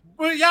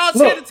 But y'all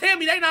trying to tell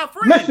me they not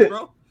friends,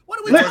 bro. What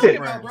are we talking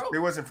about, bro? They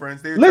wasn't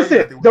friends.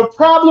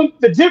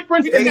 The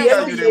difference in the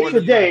NBA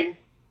today,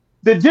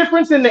 the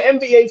difference in the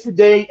NBA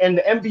today and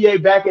the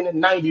NBA back in the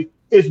 90s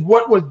is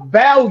what was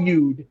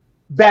valued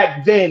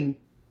back then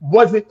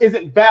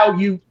isn't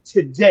valued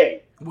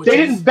today. They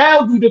didn't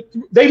value the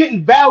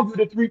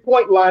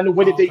 3-point line the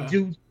way that they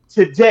do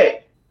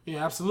today.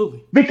 Yeah,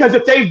 absolutely. Because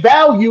if they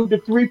valued the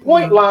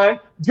 3-point line,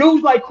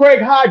 dudes like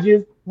Craig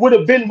Hodges would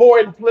have been more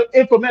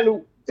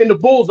implemental in the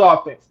Bulls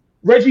offense.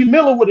 Reggie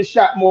Miller would have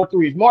shot more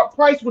threes. Mark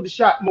Price would have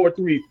shot more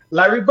threes.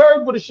 Larry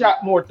Bird would have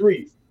shot more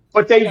threes.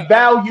 But they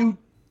valued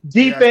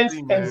defense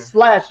and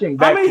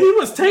slashing. I mean, he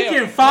was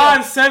taking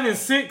 5, 7,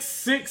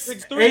 6,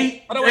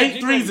 8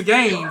 threes a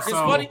game.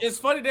 It's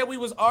funny that we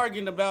was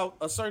arguing about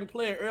a certain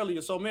player earlier.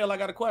 So, Mel, I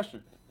got a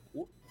question.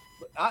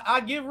 I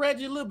give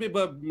Reggie a little bit,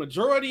 but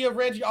majority of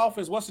Reggie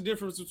offense, what's the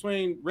difference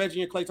between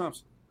Reggie and Klay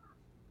Thompson?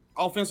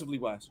 Offensively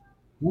wise.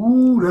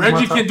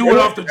 Reggie can do it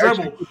off the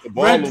dribble.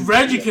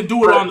 Reggie can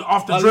do it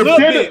off the dribble.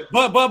 Bit,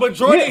 but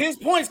majority of his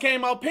points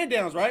came out pin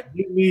downs, right?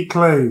 Give me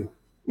Klay.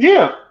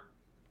 Yeah.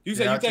 You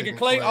said you taking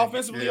Klay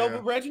offensively over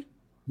Reggie?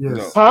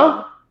 Yes.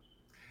 Huh?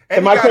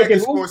 And am I taking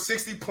score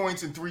 60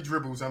 points in 3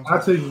 dribbles? I'm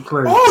taking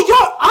Klay. Oh,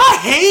 yo, I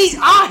hate.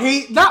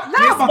 Now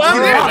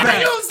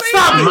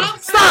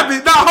Stop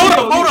it. Now,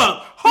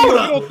 hold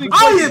up.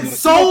 I am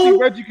so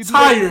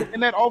tired.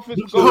 In that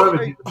offense,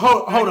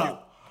 hold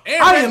up.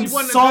 I am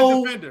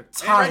so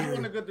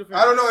tired.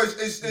 I don't know.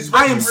 It's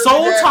I am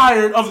so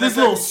tired of this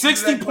little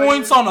 60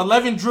 points on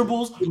 11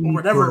 dribbles or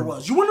whatever it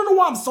was. You want to know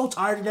why I'm so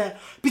tired of that?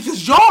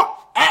 Because y'all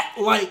act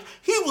like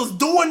he was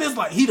doing this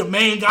like he the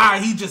main guy.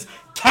 He just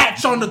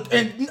catch on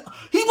and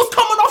he was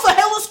coming off a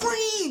hella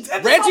screens.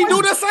 Reggie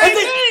do the same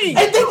thing.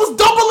 And they was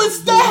doubling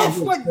Steph.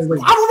 Like,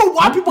 I don't know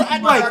why people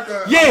act like,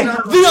 the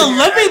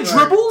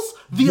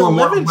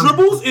 11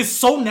 dribbles is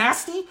so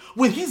nasty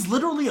when he's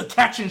literally a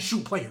catch and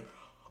shoot player.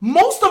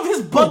 Most of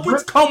his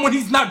buckets come when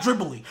he's not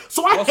dribbling.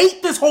 So I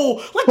hate this whole,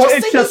 just say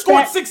he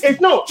scored 60.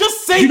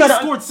 Just say he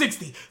scored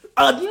 60.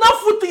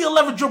 Enough with the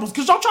 11 dribbles,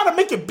 because y'all trying to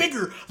make it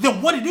bigger than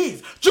what it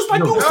is. Just like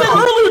you said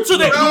earlier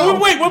today.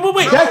 Wait.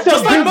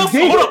 Just like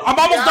hold up.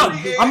 I'm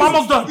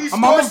almost done.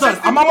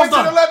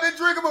 11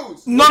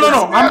 dribbles.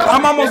 No.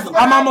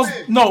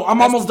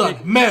 I'm almost done.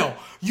 Mel,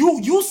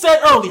 you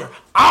said earlier,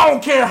 I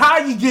don't care how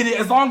you get it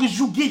as long as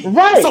you get it.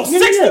 Right. So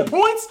 60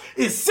 points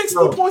is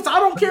 60 points. I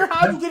don't care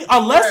how you get it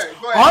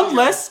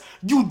unless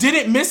you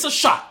didn't miss a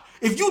shot.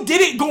 If you did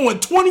it going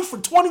 20 for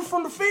 20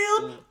 from the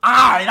field, all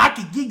right, I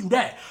can give you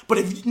that. But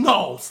if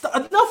enough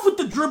with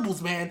the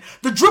dribbles, man.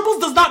 The dribbles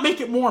does not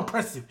make it more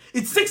impressive.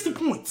 It's 60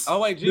 points.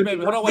 Oh wait,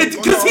 G-Baby, hold on, wait.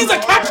 Because he's a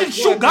catch and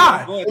shoot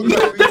guy. He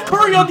got Steph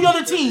Curry on the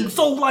other team,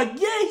 so like,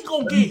 yeah, he's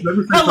gonna get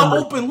hella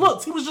open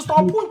looks. He was just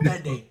on point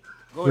that day.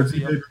 Go ahead,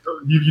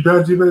 you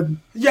done, G-Baby?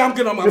 Yeah, I'm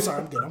good. I'm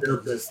sorry. I'm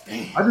good. I just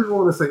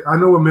want to say, I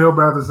know what Mel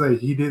about to say.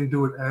 He didn't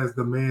do it as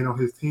the man on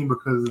his team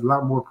because there's a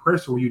lot more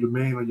pressure when you're the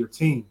man on your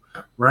team,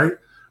 right?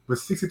 But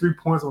 63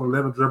 points on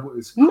 11 dribble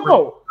is crazy.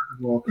 No.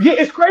 Yeah,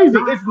 it's crazy.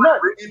 It's not.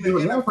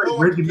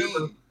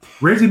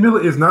 Reggie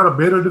Miller is not a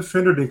better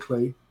defender than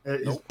Clay.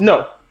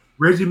 No.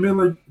 Reggie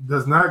Miller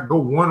does not go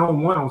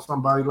one-on-one on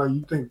somebody like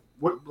you think.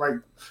 What like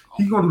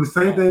he's gonna do the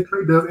same thing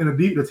Clay does, and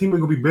the team is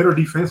gonna be better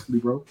defensively,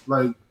 bro.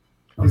 Like.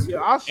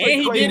 Yeah,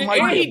 he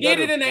did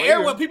it in the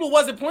era where people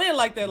wasn't playing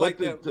like that,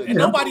 and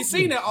nobody's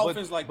seen that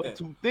offense like that. But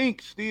to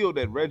think still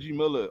that Reggie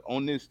Miller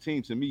on this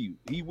team, to me,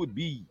 he would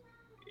be,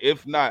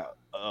 if not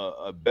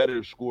a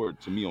better scorer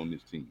to me on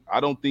this team. I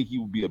don't think he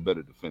would be a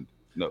better defender.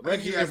 No.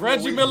 If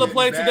Reggie Miller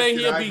played today,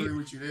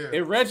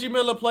 If Reggie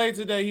Miller played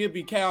today, he'd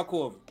be Cal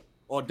Corver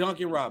or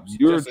Duncan Robinson.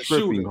 You're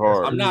tripping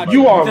hard. I'm not.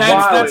 You are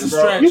that's a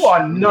stretch. You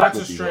are nuts.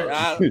 That's a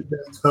stretch.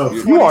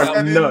 You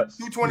are nuts.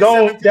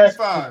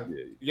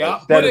 227-55. Yeah,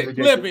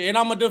 flip it, and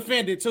I'm gonna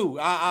defend it too.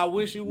 I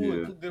wish you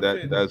would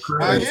defend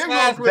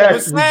it.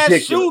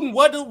 Besides shooting,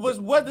 what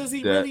does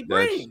he really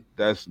bring?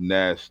 That's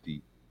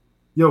nasty.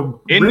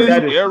 Yo, in this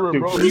era,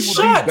 bro, he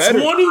shot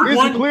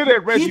 21.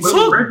 He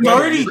took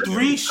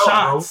 33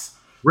 shots.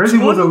 Reggie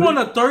 21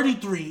 to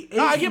 33,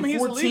 8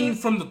 14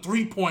 from the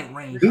 3-point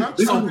range.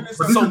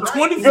 So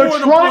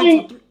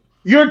 24.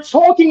 You're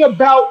talking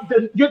about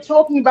an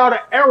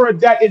era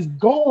that is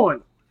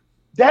gone.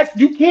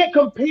 You can't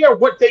compare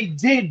what they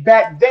did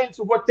back then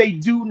to what they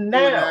do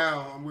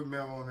now. I'm with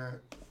Mel on that.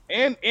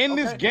 And in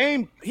this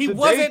game, he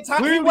wasn't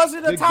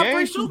a top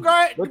 3 shooter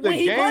guard when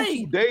he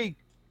played. Today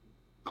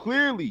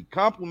clearly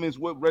complements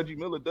what Reggie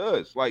Miller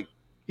does. Like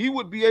he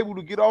would be able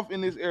to get off in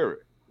this era.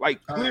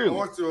 Like clearly. I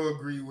also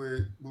agree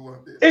with Blue.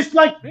 It's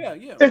like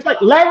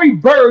Larry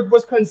Bird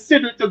was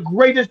considered the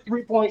greatest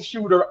 3-point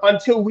shooter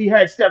until we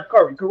had Steph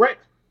Curry,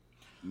 correct?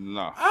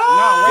 No. Ray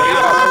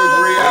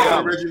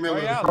Allen, Reggie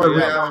Miller. Yeah,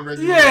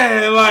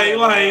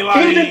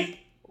 like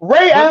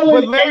Ray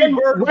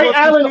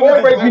Allen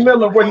or Reggie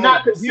Miller were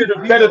not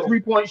considered better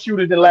 3-point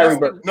shooters than Larry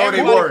Bird. No,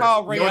 they weren't.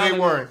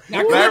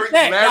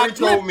 Larry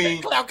told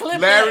me.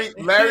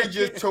 Larry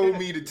just told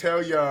me to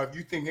tell y'all, if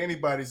you think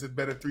anybody's a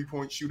better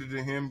 3-point shooter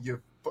than him,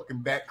 you're fucking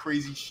bat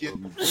crazy shit.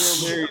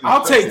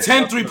 I'll take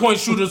 10 3-point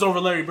shooters over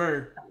Larry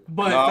Bird.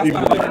 But I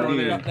wouldn't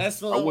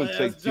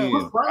take 10.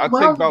 I take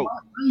about.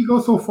 Why you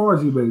go so far,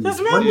 G-Baby? This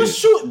man was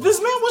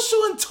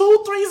shooting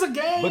 2 threes a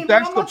game. But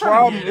that's the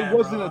problem. It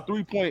wasn't a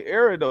 3-point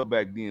era though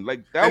back then.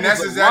 Like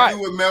that's exactly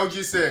what Mel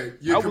just said.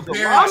 You're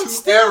comparing I'm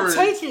still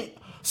taking.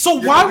 So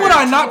why would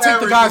I not take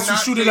the guys who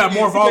shoot it at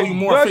more volume,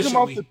 more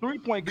efficiently?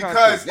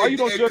 Because why you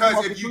don't judge him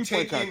off the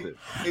 3-point contest?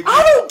 I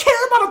don't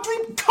care about a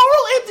 3.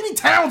 Carl Anthony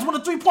Towns with a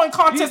 3-point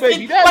contest.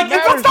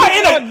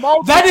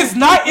 That is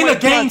not in a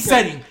game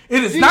setting.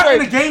 It is not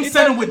in a game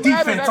setting with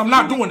defense. I'm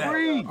not doing that.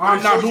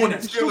 I'm not doing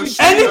that.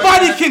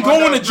 Anybody can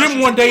go in the gym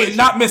one day and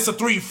not miss a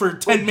 3 for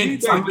 10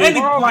 minutes. They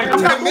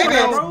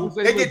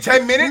get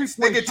 10 minutes.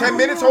 They get 10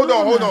 minutes. Hold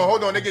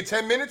on. They get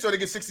 10 minutes or they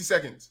get 60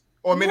 seconds.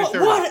 Or a minute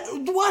 30.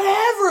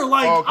 Whatever.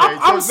 Like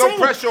I'm saying,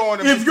 no pressure on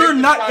them. If you're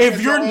not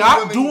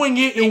doing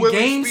it in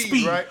game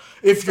speed, right?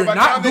 If you're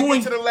not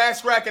doing to the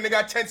last rack and they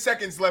got 10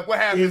 seconds left, what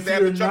happens? They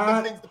have to jump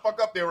them things the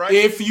fuck up there, right?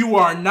 If you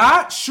are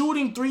not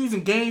shooting threes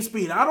in game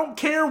speed, I don't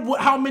care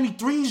how many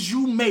threes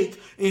you make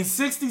in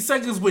 60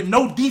 seconds with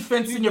no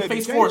defense in your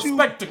face for a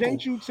spectacle.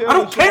 I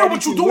don't care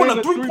what you do in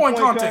a 3-point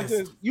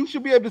contest. You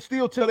should be able to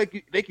still tell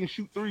they can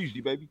shoot threes,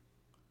 G-Baby.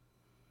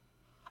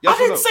 Yes, I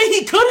didn't say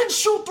he couldn't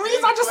shoot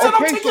threes. I just said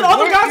I'm taking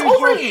other guys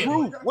over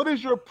him. What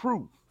is your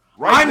proof?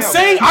 I'm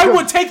saying I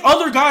would take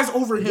other guys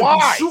over him.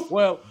 Why?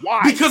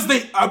 Why? Because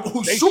they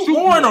who shoot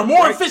more and are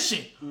more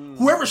efficient.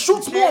 Whoever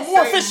shoots more and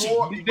more efficient.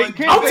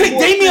 I'll take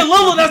Damian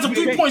Lillard as a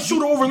 3-point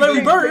shooter over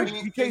Larry Bird.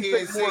 You can't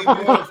say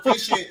more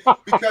efficient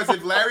because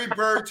if Larry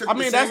Bird took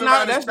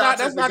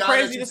that's not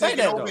crazy to say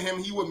that though.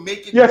 Him, he would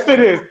make it. Yes, it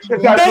is.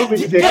 It's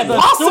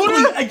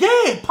absolutely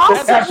ridiculous. Possibly.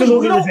 It's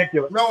absolutely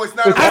ridiculous. No, it's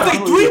not. As a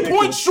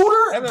 3-point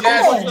shooter,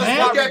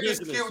 look at the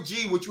skill.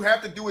 G, what you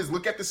have to do is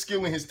look at the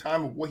skill in his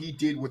time of what he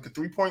did with the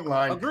 3-point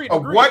line,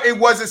 what it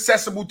was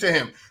accessible to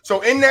him.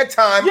 So in that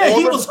time,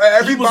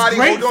 everybody he was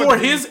great for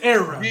his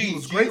era.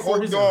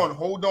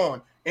 Hold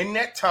on. In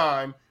that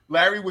time,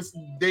 Larry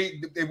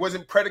it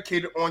wasn't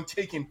predicated on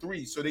taking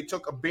threes, so they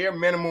took a bare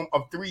minimum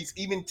of threes,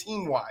 even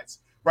team wise,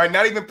 right?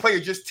 Not even player,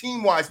 just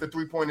team wise. The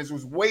 3-pointers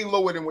was way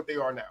lower than what they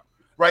are now,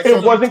 right?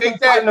 It wasn't. If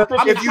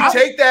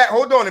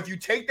you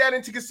take that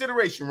into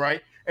consideration,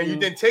 right, and you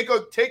then take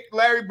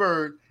Larry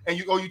Bird and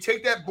you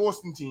take that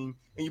Boston team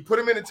and you put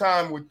them in a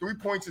time where 3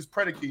 points is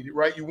predicated,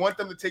 right? You want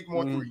them to take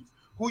more threes.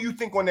 Who you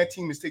think on that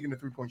team is taking the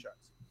 3-point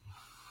shots?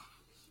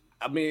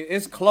 I mean,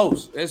 it's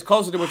close. It's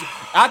closer than what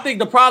I think.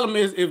 The problem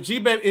is if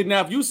G-Baby.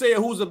 Now, if you say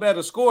who's a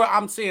better scorer,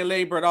 I'm saying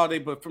Larry Bird all day.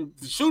 But from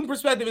the shooting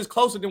perspective, it's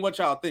closer than what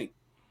y'all think.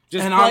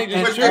 If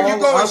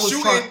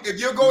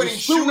you're going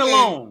shooting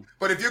alone,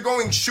 but if you're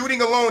going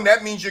shooting alone,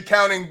 that means you're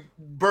counting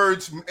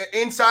Bird's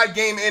inside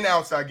game and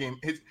outside game.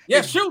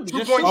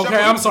 Shooting.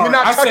 Okay, I'm sorry. You're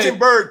not touching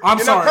Bird.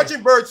 You're not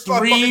touching Bird's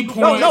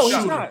 3-point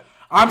shooter.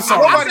 I'm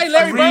sorry. I say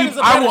Larry Bird is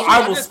a better shooter.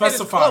 I will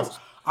specify.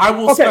 I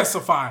will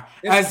specify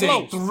as a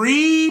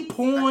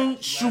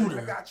 3-point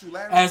shooter.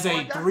 As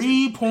a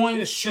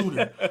 3-point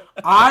shooter,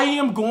 I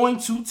am going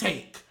to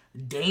take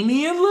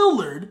Damian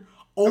Lillard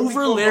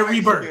over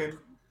Larry Bird.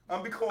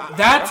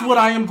 That's what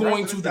I am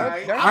going to do.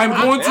 I'm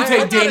going to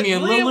take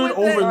Damian Lillard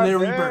over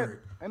Larry Bird.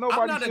 I'm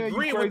not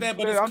agreeing with that,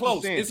 but it's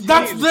close.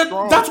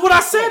 That's what I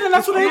said, and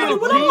that's what everybody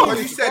went on.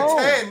 You said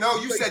 10. No,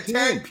 you said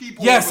 10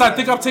 people. Yes, I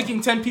think I'm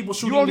taking 10 people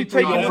shooting. You only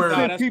take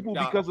 10 people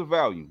because of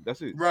value.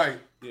 That's it. Right.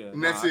 Yeah,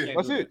 and that's it.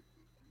 That's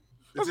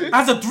it.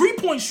 As a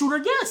 3-point shooter,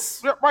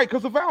 yes. Right,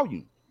 because of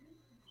value.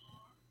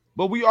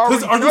 But we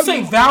already. Are you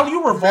saying value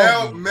or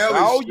volume?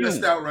 Value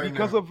is out right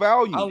because now. of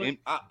value.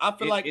 I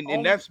feel like,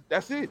 and that's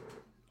it.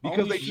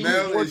 Because they shoot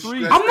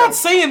 4-3. I'm not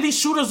saying these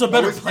shooters are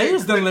better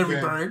players than Larry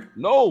Bird.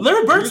 No,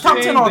 Larry Bird's top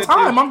 10 all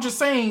time. I'm just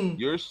saying.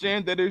 You're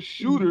saying that there's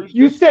shooters.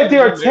 You said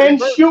there are 10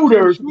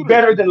 shooters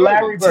better than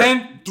Larry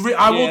Bird. 10-3.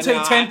 I will take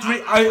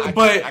 10-3.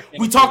 But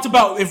we talked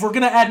about if we're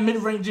gonna add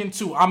mid-range in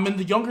too. I'm in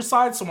the younger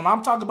side, so when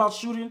I'm talking about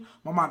shooting,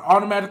 my mind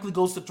automatically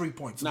goes to 3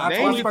 points. I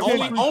am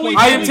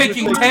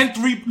taking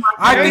 10-3.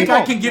 I think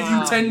I can give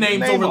you 10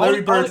 names over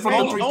Larry Bird from the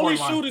 3-point line. Only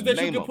shooters that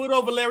you can put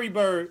over Larry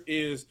Bird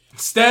is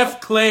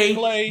Steph, Clay,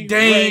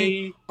 Dame.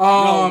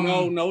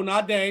 No,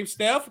 not Dame.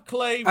 Steph,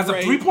 Clay, as a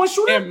 3-point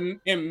shooter,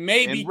 and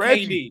maybe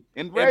Reggie. KD.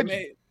 And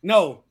Reggie.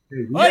 No.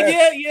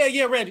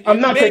 Yeah, Reggie. I'm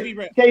not saying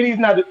KD's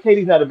not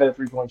a better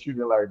 3-point shooter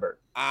than Larry Bird.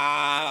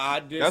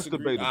 I disagree. That's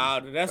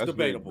debatable. That's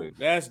debatable.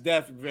 That's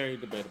definitely very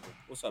debatable.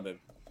 What's up, baby?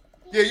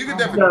 Yeah, you can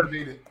definitely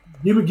debate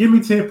Give it.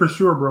 me 10 for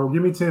sure, bro.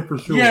 Give me 10 for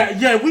sure.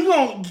 Yeah, we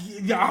gonna.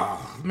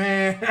 Oh,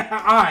 man.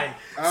 All right.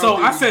 So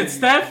I said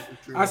Steph.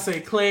 I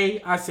said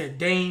Clay. I said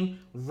Dame.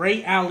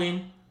 Ray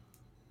Allen.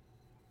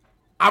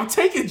 I'm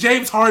taking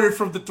James Harden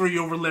from the 3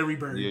 over Larry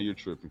Bird. Yeah, you're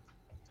tripping.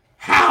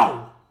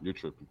 How? You're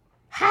tripping.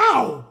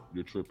 How?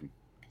 You're tripping.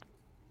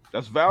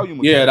 That's value.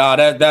 Yeah,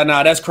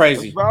 that's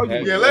crazy. That's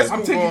value. Yeah, let's I'm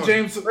move taking on.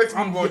 James. Let's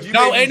move on.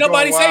 No, ain't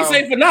nobody say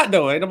safe or not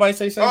though. Ain't nobody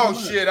say safe. Oh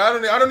shit,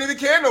 I don't even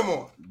care no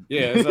more.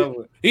 Yeah, it's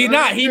over. He's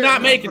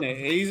not making it.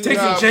 He's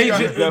taking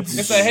JJ.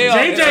 It's a hell.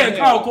 JJ and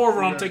Kyle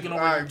Korver. I'm taking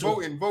over. All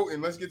right,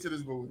 voting. Let's get to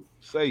this voting.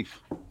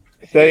 Safe.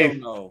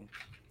 No.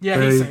 Yeah,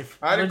 he's safe.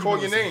 I didn't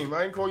call your name.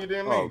 I didn't call your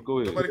damn name. Oh, go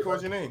ahead. Nobody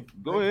calls your name.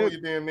 Go ahead. Call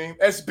your damn name.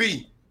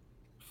 SB.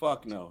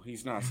 Fuck no,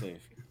 he's not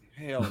safe.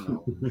 Hell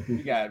no.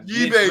 You got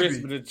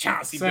G-Baby. with the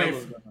Chauncey Safe.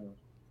 Billups. Safe.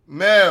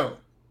 Mel.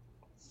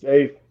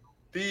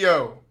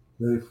 Theo.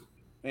 Safe.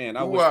 Man,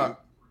 I wish.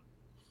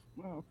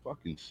 Well,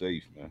 fucking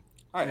safe, man.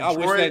 I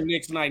wish that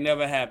Knicks night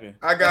never happened.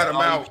 I got him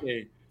out.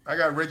 I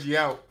got Reggie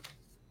out.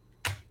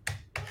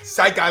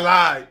 Psych, I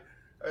lied.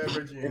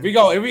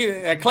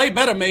 Clay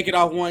better make it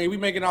off one. We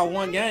make it off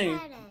one game.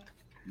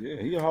 Yeah,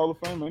 he a Hall of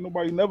Famer. Ain't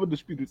nobody never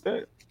disputed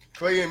that.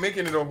 Clay ain't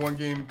making it off one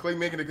game. Clay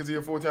making it because he's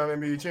a 4-time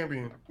NBA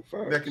champion.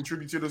 That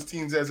contribute to those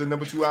teams as a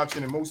number 2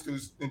 option in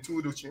 2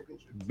 of those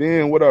championships.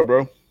 Ben, what up,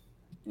 bro?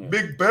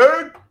 Big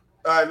Bird.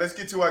 All right, let's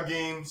get to our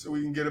game so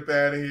we can get up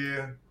out of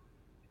here.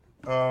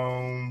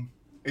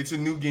 It's a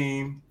new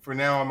game. For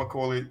now, I'm gonna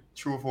call it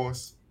True or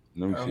False.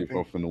 Let me see if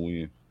I'm finna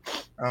win.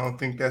 I don't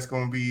think that's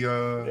gonna be.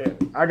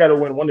 I gotta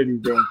win one of these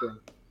damn things.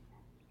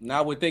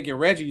 Now we're thinking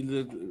Reggie,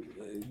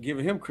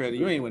 giving him credit.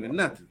 You ain't winning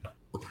nothing.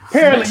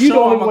 Apparently, you the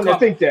only one that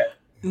think that.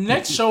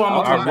 Next show,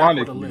 I'm gonna come back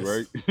with a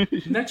list.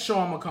 Right? Next show,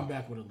 I'm gonna come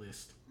back with a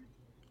list.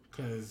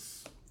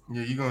 Cause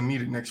you're gonna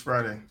need it next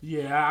Friday.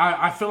 Yeah,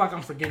 I feel like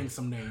I'm forgetting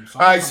some names. So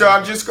all right, so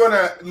I'm just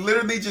gonna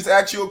literally just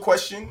ask you a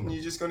question, and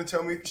you're just gonna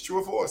tell me if it's true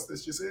or false.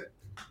 That's just it.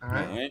 All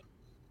right.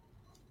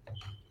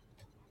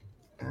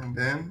 And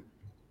then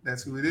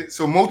that's who it is.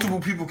 So multiple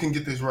people can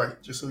get this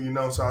right, just so you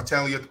know. So I'll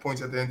tally up the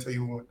points at the end, tell you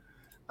who won.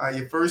 All right,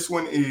 your first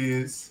one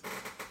is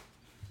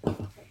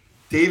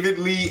David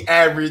Lee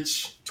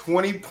averaged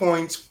 20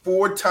 points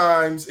 4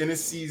 times in a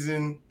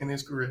season in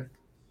his career.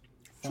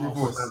 True or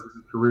false? His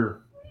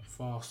career.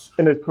 False.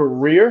 In his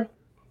career?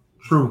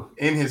 True.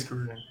 In his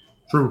career.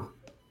 True.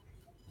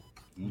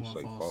 I'm gonna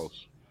say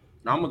false.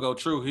 I'm gonna go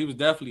true. He was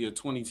definitely a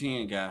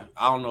 2010 guy.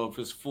 I don't know if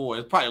it's 4.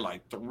 It's probably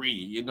like 3.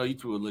 You know, you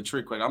threw a little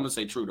trick right. I'm gonna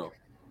say true though.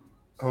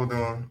 Hold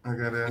on, I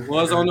gotta.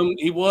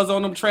 He was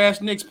on them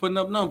trash Knicks putting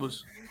up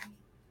numbers.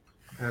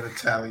 I gotta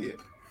tally it.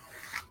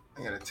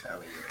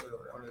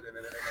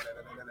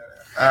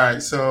 All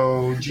right,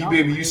 so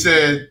G-Baby, you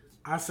said.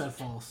 I said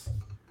false.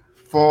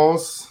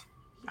 False.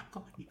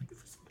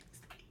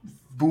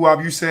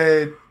 Buab, you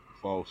said.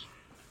 False.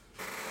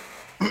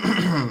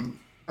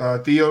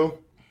 Theo.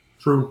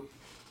 True.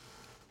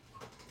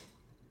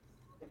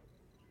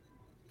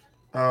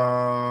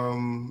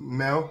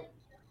 Mel.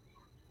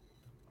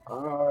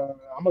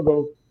 I'm gonna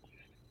go.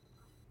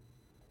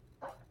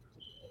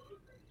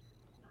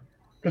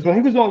 Because when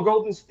he was on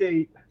Golden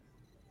State,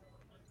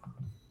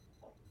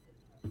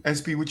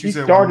 SP, what you he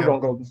said? started on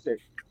Golden State.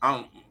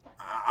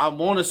 I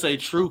want to say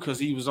true because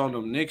he was on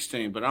the Knicks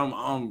team, but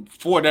I'm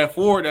for that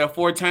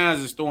four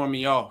times is throwing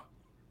me off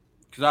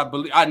because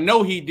I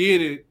know he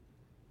did it.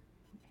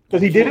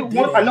 Because he did it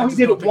once. I know he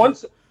did it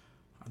once.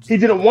 He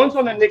did it once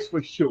on the Knicks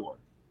for sure.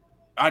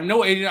 I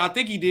know. I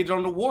think he did it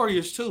on the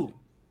Warriors too.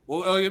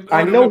 Well,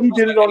 I know he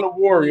did it on the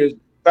Warriors,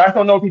 but I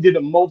don't know if he did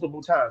it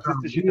multiple times. This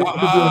the shit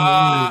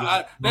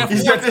that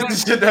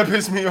shit that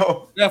pissed me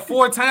off. That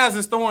 4 times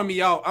is throwing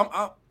me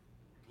off.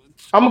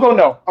 I'm gonna go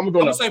no. I'm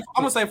gonna say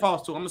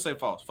false too. I'm gonna say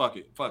false. Fuck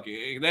it.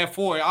 That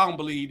 4, I don't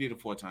believe he did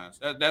it 4 times.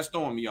 That's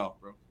throwing me off,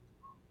 bro.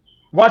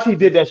 Watch he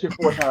did that shit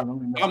 4 times.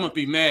 I'm gonna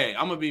be mad.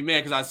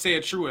 Because I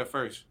said true at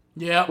first.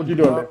 Yeah. What you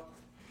doing, man?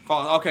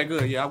 False. Okay,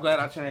 good. Yeah, I'm glad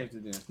I changed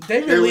it then.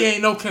 David Lee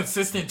ain't no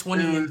consistent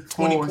 20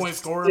 point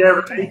scorer.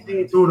 Yeah,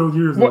 18 2 of those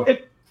years. Well,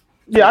 it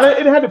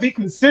had to be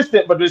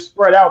consistent, but just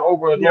spread out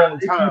over a long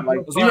time. Like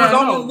he was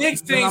on the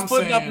Knicks team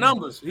putting up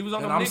numbers. He was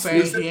on the Knicks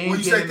team. He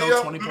ain't getting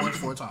those 20 points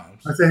 4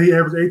 times. I said he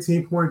averaged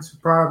 18 points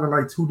 5 in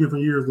like 2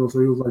 different years though, so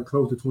he was like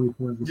close to 20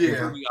 points.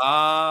 Yeah. Okay.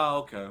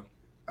 All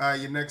right,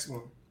 your next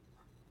one.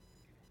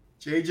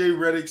 JJ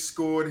Redick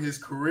scored his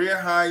career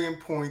high in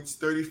points,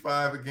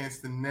 35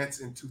 against the Nets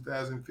in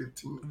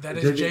 2015. That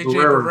is JJ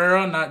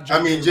Barrera, not JJ.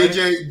 I mean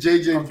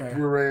JJ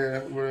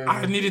Barrera.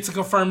 I needed to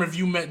confirm if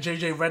you met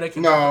JJ Redick.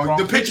 No,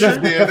 the picture's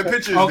there. The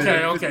picture's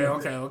there. Okay.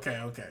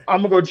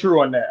 I'm gonna go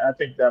true on that. I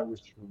think that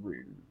was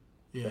true.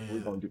 Yeah. We're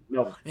gonna do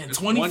no. In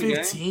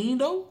 2015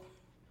 though,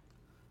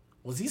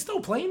 was he still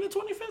playing in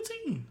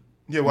 2015?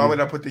 Yeah. Why would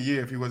I put the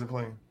year if he wasn't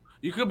playing?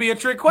 You could be a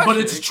trick question. But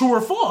it's true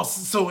or false,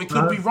 so it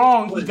could be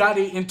wrong. He got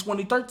it in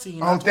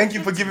 2013. Oh, thank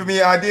you for giving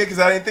me an idea because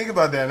I didn't think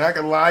about that. And I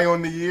can lie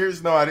on the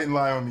years. No, I didn't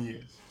lie on the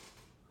years.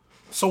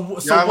 So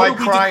I like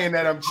crying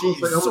that I'm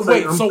cheating.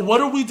 So what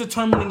are we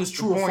determining is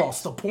true or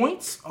false? The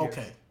points?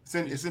 Okay.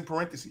 Yeah. It's in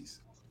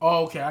parentheses.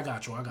 Oh, okay. I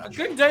got you.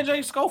 Didn't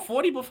JJ score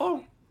 40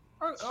 before?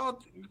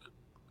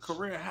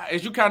 Career high.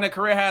 Is you counting that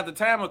career high at the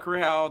time or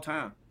career high all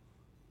time?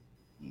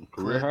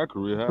 Career high.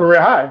 Career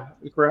high.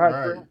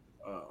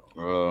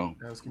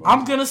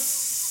 I'm gonna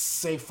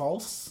say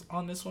false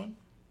on this one,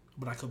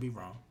 but I could be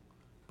wrong.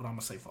 But I'm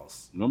gonna say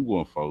false. I'm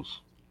going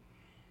false.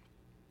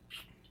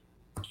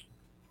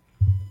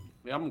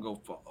 Yeah, I'm gonna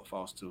go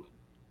false too.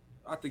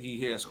 I think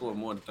he had scored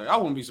more than 30. I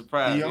wouldn't be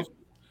surprised.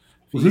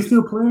 Was he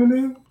still playing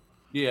then?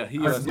 Yeah, he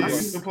was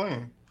still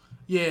playing.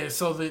 Yeah,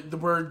 so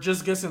we're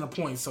just guessing a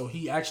point. So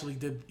he actually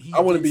did. I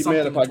wouldn't be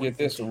mad if I get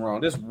this one wrong.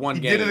 This one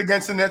game. He did it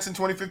against the Nets in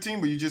 2015,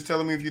 but you just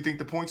telling me if you think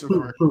the points are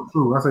correct.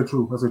 True. I say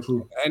true.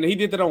 And he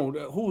did that on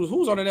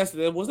who's on the Nets?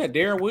 Was that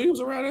Darren Williams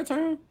around that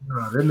time?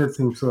 Nah, that Nets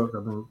team sucked.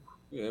 I think.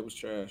 Yeah, it was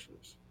trash.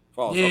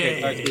 False.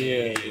 Yeah.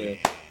 Okay,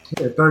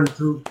 yeah.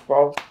 32.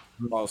 False.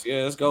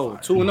 Yeah, let's go.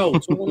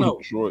 2-0.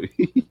 2-0.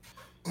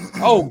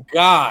 Oh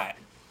God.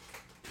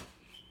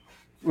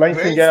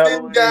 Langston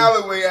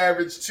Galloway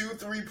averaged 2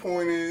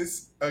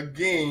 3-pointers a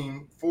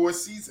game for a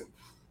season.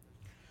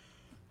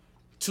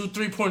 2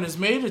 3-pointers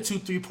made or 2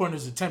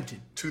 3-pointers attempted?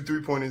 2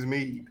 3-pointers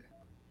made.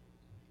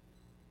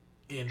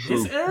 In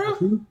this era?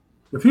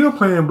 If he was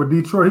playing with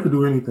Detroit, he could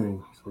do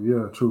anything. So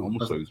yeah, true. I'm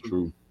gonna say it's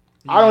true.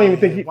 I don't even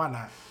think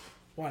Why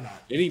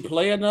not? Did he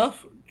play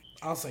enough?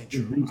 I'll say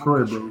true.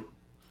 Detroit, bro.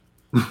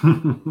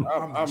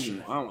 I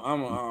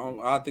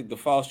think the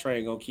false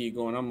train gonna keep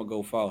going. I'm gonna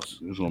go false.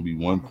 It's gonna be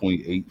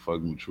 1.8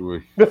 fucking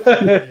Troy.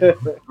 Right.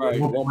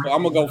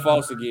 I'm gonna go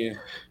false again.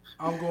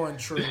 I'm going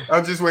true.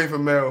 I'm just waiting for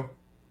Mel.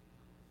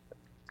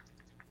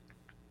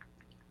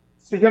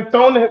 See him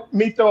throwing.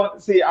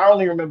 See, I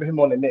only remember him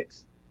on the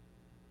Knicks.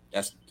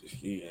 That's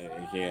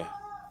yeah.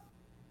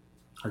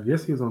 I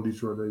guess he was on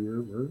Detroit that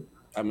year, right?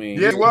 I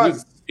mean, yeah,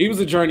 he was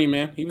a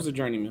journeyman. Well,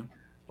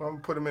 I'm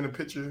gonna put him in a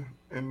picture,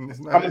 and it's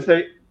not. I'm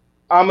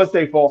gonna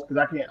say false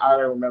because I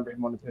don't remember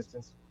him on the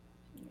Pistons.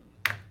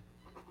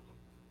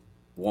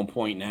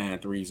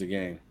 1.9 threes a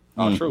game.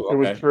 Oh, true. Okay. It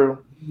was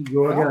true.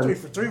 I'm 3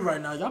 for 3 right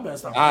now. Y'all better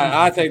stop.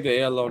 I take the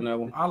L on that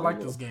one. I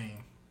like this game.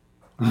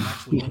 I'm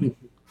actually winning.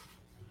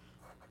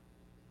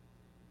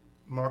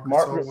 Marc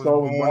Gasol was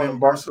born in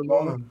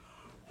Barcelona.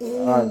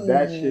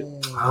 That shit.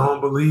 I don't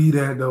believe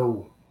that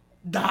though.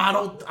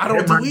 Nah, I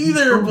don't do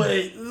either,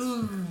 but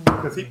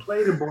because he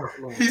played in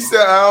Barcelona. He said,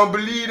 "I don't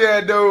believe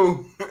that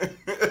though."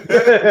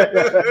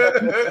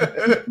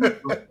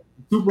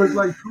 Too much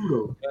like true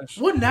though.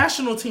 What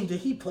national team did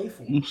he play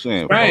for? I'm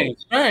saying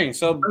Spain.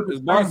 So is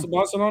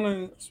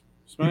Barcelona?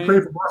 Spain? He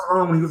played for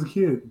Barcelona when he was a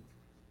kid.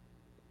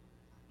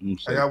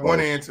 I got one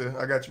answer.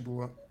 I got you,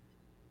 boy.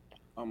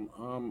 I'm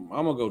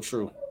gonna go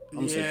true.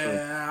 I'm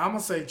gonna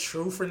say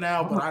true for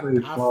now, but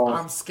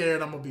I'm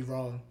scared I'm gonna be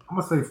wrong. I'm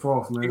gonna say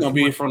false, man. He's gonna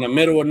be from the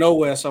middle of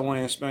nowhere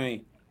somewhere in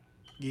Spain.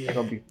 Yeah,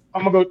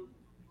 I'm gonna go.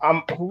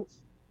 All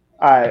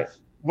right.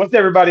 What's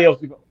everybody else?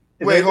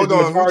 Wait, hold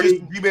on.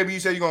 You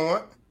said you going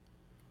what?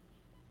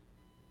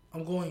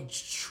 I'm going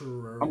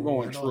true. I'm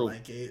going I true. don't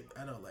like it.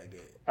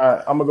 All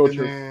right, I'm gonna go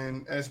true.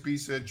 And then SB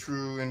said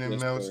true, and then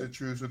Mel said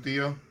true. So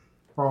Theo,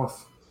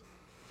 false.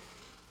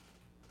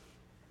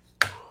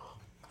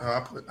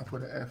 I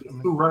put an F.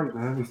 It's too right,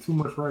 man. It's too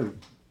much right.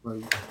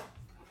 Like,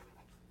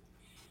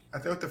 I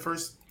thought the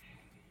first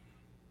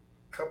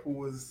couple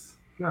was.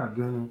 God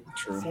damn it.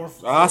 True.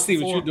 I see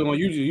what you're doing.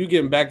 You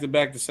getting back to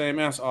back the same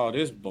answer. Oh,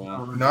 this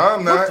bomb. No,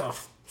 I'm not.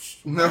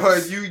 No,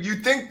 you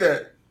think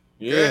that?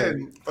 Yeah.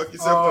 Fuck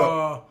yourself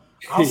up.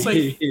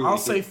 I'll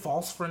say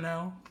false for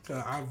now.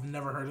 I've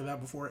never heard of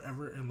that before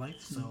ever in life.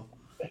 So,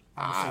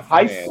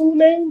 high school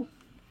name?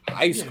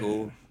 High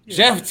school. Yeah.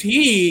 Jeff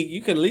Teague.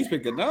 You could at least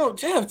pick the note.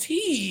 Jeff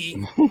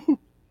Teague. Is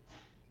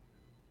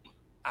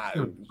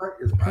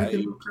Pike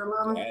in North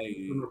Carolina?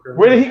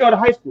 Where did he go to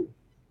high school?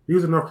 He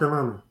was in North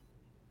Carolina.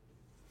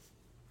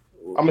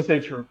 I'm gonna say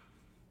true.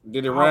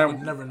 Did it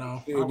rhyme? Never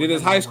know. Did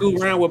his high school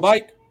rhyme with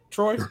bike,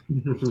 Troy?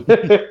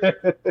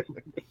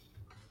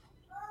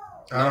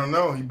 I don't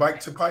know. He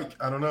biked to Pike.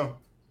 I don't know.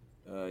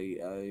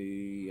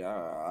 I'm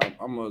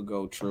gonna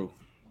go true.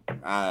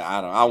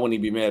 I wouldn't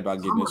even be mad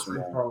about getting this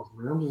wrong. False,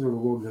 man. I'm just gonna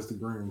go against the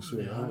grain.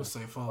 Shit. Yeah, I'm gonna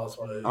say false,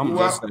 but I'm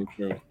gonna say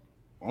true.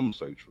 I'm gonna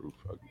say true.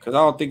 Because I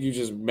don't think you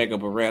just make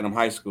up a random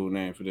high school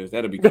name for this.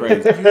 That'd be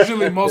crazy.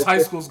 Usually, most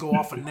high schools go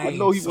off of names. I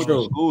know he went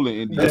to school in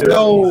Indiana.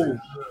 No.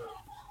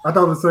 I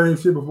thought the same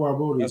shit before I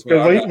voted.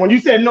 Because when you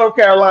said North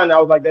Carolina, I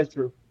was like, that's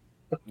true.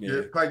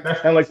 Yeah, Pike.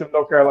 That sounds like some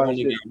North Carolina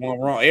shit.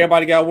 One wrong.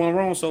 Everybody got one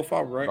wrong so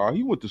far, right? Nah,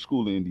 he went to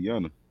school in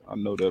Indiana. I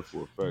know that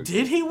for a fact.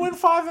 Did he win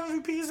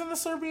 5 MVPs in the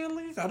Serbian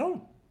League? I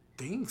don't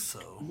think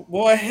so.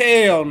 Boy,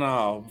 hell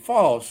no.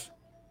 False.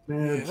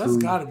 Man, Yeah, that's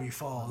got to be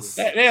false.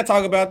 They'll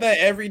talk about that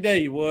every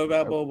day, boy,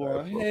 about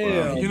Bobo.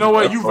 Hell. You know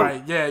what? You're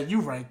right. Yeah,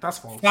 you're right. That's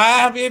false.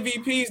 5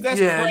 MVPs? That's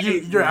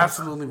crazy. You're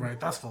absolutely right.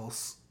 That's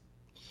false.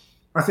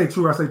 I say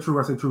true. I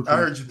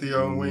heard you,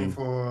 Theo. I'm waiting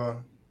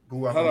for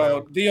Boo.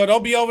 Hello, Theo.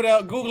 Don't be over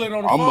there Googling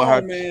on the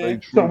phone,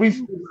 man. So I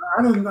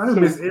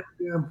didn't miss every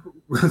damn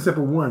except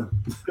for one.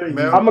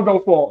 I'm gonna go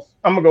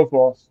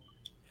false.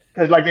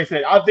 Because, like they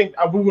said, I think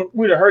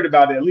we'd have heard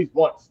about it at least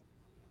once.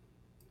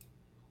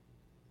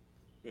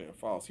 Yeah,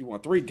 false. He won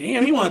 3.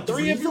 Damn, he won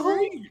 3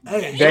 MVPs.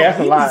 Hey, that's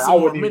a lie. I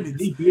wouldn't even.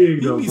 He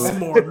big though. He needs some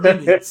more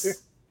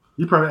minutes.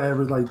 He probably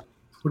averaged like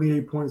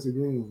 28 points a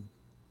game.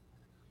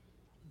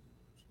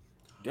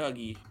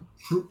 Dougie.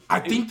 I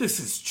think this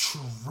is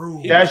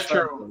true. That's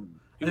true.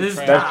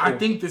 I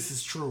think this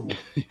is true.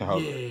 Yeah.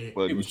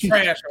 It was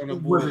trash on the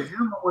board. Was it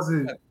him or was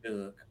it?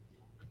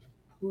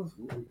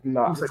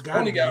 Nah.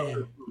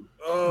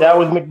 That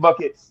was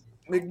McBuckets.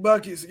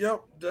 McBuckets.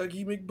 Yep.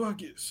 Dougie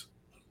McBuckets.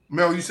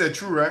 Mel, you said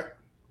true, right?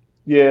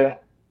 Yeah.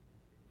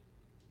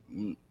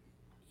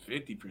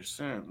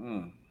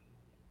 50%.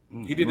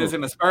 He did this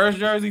in the Spurs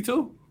jersey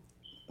too?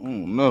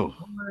 No.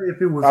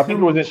 I think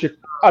it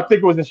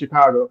was in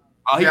Chicago.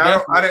 Oh,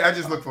 I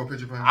just looked for a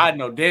picture of him. I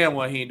know damn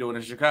well he ain't doing it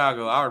in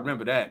Chicago. I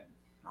remember that.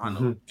 I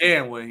know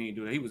damn well he ain't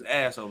doing it. He was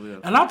ass over there.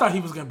 And I thought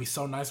he was gonna be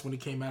so nice when he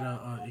came out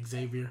of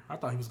Xavier. I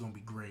thought he was gonna be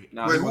great.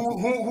 Wait,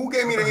 who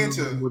gave me the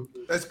answer?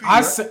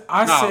 I said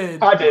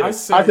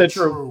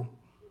true.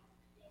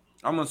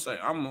 I'm gonna say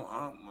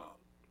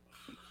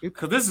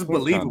because this is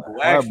believable.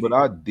 Actually. But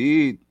I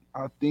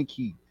think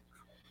he.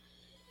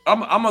 I'm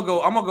gonna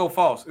go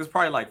false. It's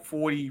probably like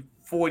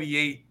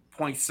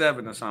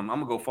 48.7 or something. I'm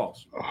gonna go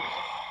false.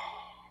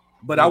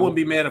 But I wouldn't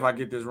be mad if I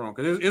get this wrong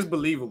because it's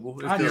believable.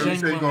 I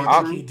genuinely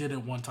think he did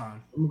it one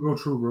time. I'm gonna go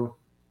true, bro.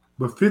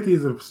 But 50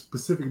 is a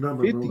specific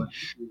number, 50. Bro.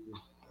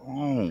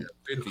 Like,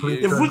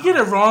 50 if we get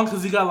it wrong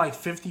because he got like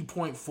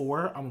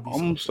 50.4, I'm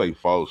gonna say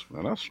false,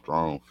 man. That's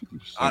strong.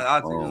 50%.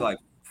 I think it's like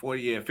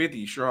 40. Yeah,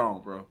 50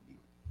 strong, bro.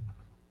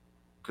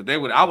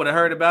 Because I would have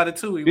heard about it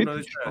too. Even though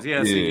it's trash.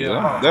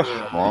 That's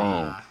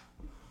strong.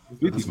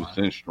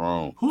 50%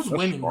 strong. Who's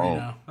winning right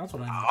now? That's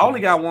what I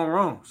only got one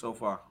wrong so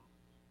far.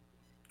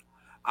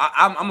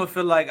 I'm gonna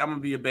feel like I'm gonna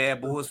be a bad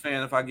Bulls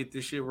fan if I get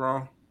this shit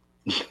wrong.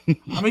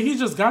 I mean, he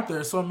just got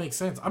there, so it makes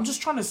sense. I'm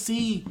just trying to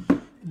see,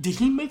 did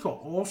he make an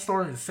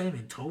All-Star in San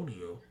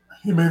Antonio?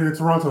 He made it in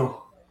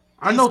Toronto.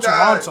 I know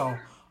Toronto.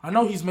 I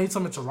know he's made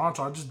some in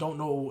Toronto. I just don't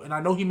know, and I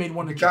know he made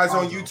one in Chicago.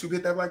 Guys on YouTube,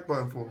 hit that like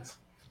button for us.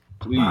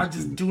 Please, I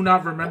just do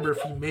not remember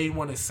if he made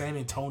one in San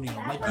Antonio.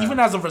 Like even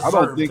as a reserve,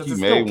 I don't think he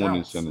made one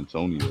in San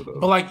Antonio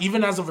though. But like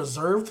even as a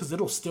reserve, because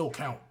it'll still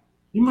count.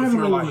 He might have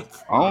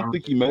I don't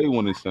think he made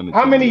one in San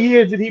Antonio. How many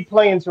years did he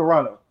play in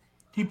Toronto?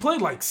 He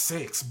played like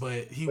 6,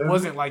 but he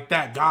wasn't like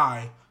that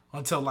guy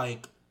until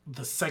like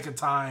the second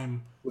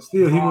time. But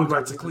still, he was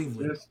like to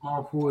Cleveland.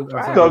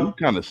 So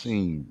kind of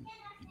seemed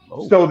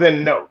low. So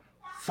then no.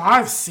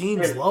 5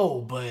 seems low,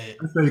 but I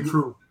say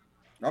true.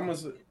 I'm gonna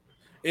say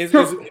is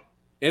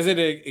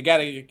it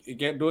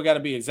gotta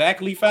be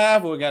exactly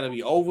 5 or it gotta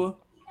be over?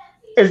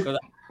 Let's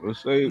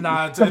say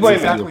it's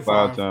exactly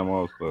 5.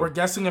 All-Star. We're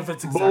guessing if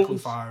it's exactly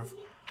 5.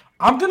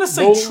 I'm gonna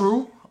say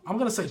true. I'm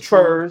gonna say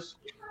Spurs.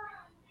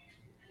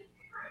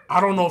 I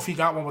don't know if he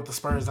got one with the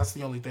Spurs. That's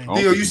the only thing.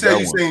 Theo, you said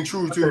you're saying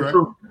true too, right?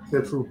 True.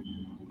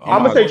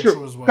 I'm gonna say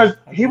true because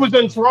he was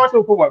in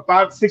Toronto for what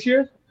 5-6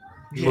 years.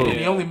 Yeah,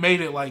 he only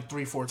made it like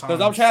 3-4 times.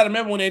 Because I'm trying to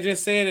remember when they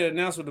just said it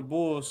announced with the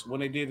Bulls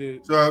when they did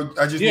it. So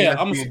I just need that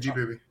G,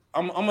 baby.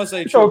 I'm gonna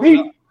say true. So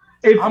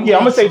I'm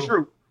gonna say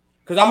true.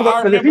 Because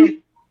I remember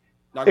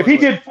If he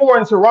did 4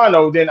 in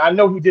Toronto, then I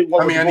know he did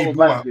one with the Bulls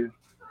last year.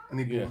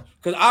 Yeah,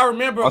 because I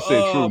remember. I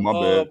said true. My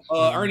bad.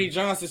 Ernie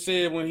Johnson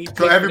said when he.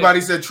 So everybody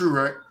said true,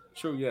 right?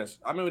 True. Yes,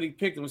 I remember he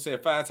picked him and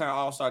said 5-time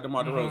All-Star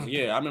DeMar DeRozan.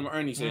 Yeah, I remember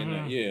Ernie saying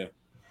that. Yeah.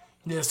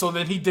 Yeah. So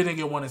then he didn't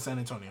get one in San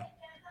Antonio.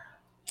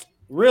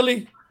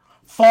 Really?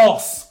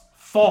 False.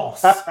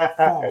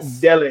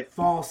 Dele.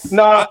 False.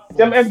 Nah,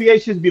 them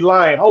NBA should be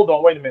lying. Hold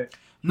on, wait a minute.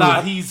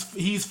 Nah,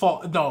 he's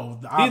false. No,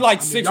 he's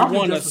like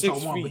 6'1" or 6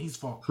 feet. But he's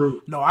false.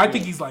 No, I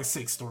think he's like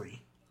 6'3".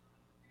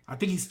 I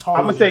think he's taller.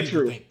 I'm gonna say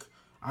true. Think.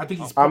 I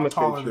think he's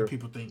taller than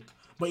people think.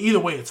 But either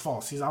way, it's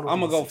false. He's out. I'm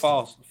gonna go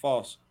false.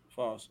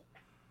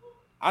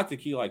 I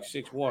think he like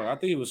 6'1". I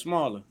think he was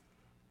smaller.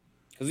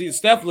 Because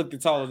Steph looked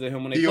taller than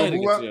him when they played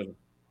against each other.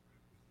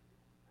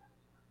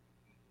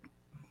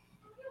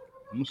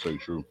 I'm gonna say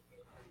true.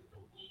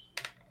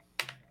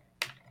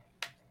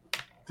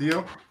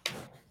 Theo?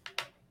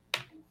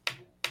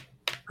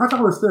 How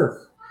tall is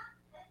Steph?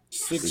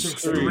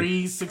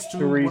 6'3", 6'2",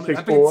 6'4".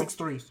 I think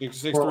 6'3".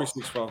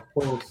 6'3",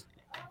 6'4".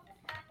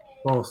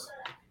 False.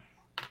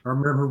 I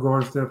remember him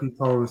going Steph. He's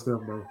taller than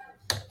Steph, bro.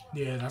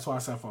 Yeah, that's why I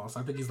said false.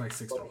 I think he's like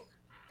 6'3".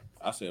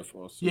 I said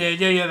false. Yeah.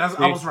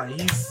 I was right.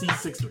 He's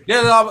 6'3".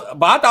 Yeah,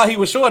 but I thought he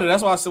was shorter.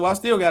 That's why I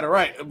still got it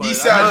right.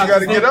 East side, you got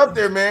to get up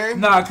there,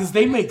 man. Nah, because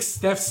they make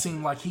Steph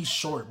seem like he's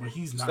short, but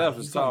he's not. Steph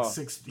is tall. Like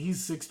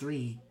he's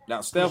 6'3". Now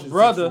Steph's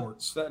brother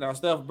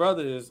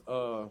is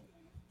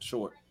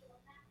short.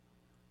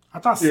 I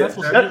thought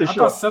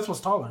Seth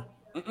was taller.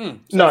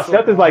 No,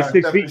 Seth is like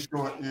 6 feet.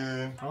 Short,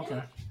 yeah.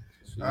 Okay.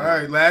 All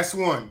right, last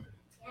one.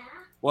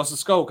 What's the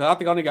score? Because I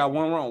think I only got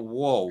one wrong.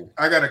 Whoa.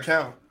 I got to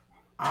count.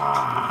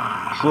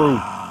 True.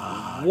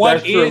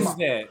 What is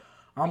that?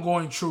 I'm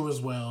going true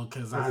as well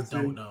because I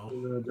don't know.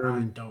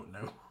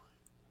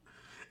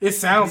 It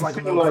sounds like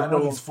a little. I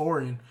know he's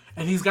foreign,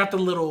 and he's got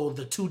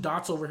the 2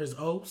 dots over his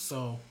O.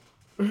 So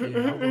yeah,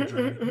 I'll go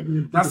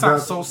Jeremy. That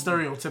sounds so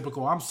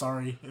stereotypical. I'm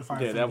sorry if I.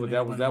 Yeah,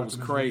 that was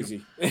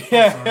crazy.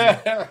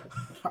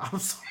 I'm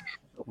sorry.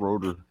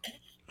 Rotor.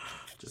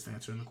 Just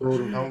answering the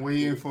question. I'm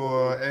waiting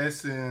for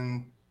S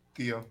and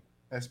Theo.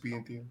 SB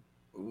and Theo.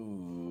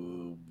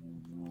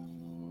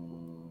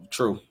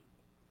 True.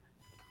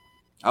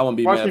 I wouldn't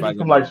be mad if I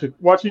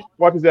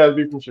watch his ass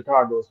be from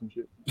Chicago or some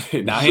shit.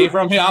 Nah, he ain't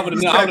from here. I would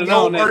have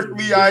known that.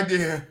 Earthly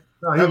idea.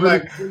 I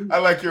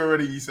like you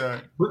already,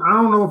 Eastside. But I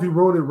don't know if he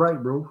wrote it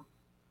right, bro,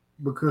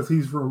 because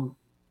he's from.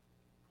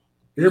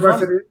 Everybody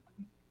said it.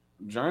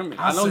 Germany.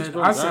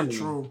 I said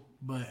true,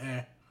 but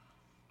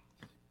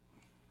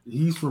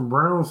he's from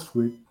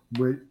Brownswick,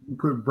 but you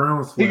put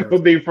Brownswick. He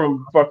could be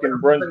from fucking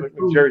Brunswick,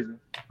 New Jersey.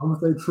 I'm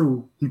gonna say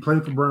true. He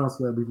played for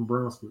Brownswick. Be from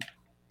Brownswick.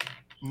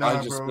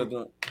 Nah,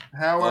 bro.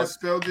 How I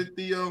spelled it,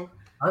 Theo,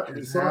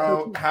 is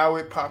how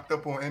it popped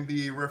up on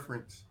NBA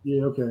reference.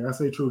 Yeah, okay. I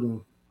say true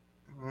then.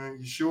 All right,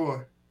 you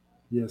sure?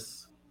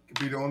 Yes. Could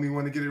be the only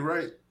one to get it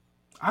right.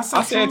 I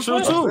said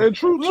true too. I said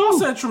true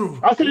too.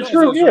 I said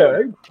true,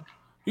 yeah.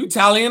 You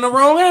tallying the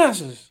wrong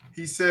answers.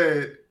 He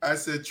said, I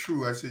said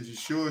true. I said, you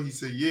sure? He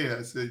said, yeah.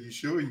 I said, you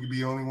sure? You could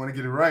be the only one to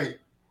get it right.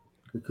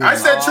 I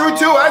said true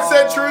too.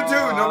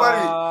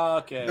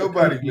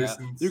 Nobody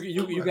listens.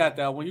 You got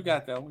that one. You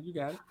got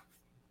it.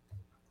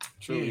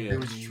 True. Yeah, it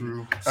was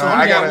true. So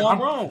I got one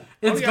wrong.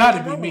 It's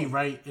got to be me,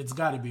 right? It's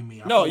got to be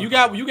me. No, you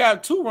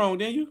got 2 wrong,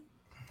 didn't you?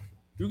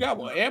 You got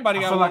one. Everybody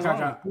got one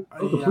wrong. I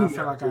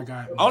feel like I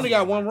got. I only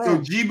got one wrong. So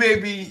G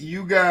baby,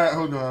 you got.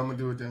 Hold on, I'm gonna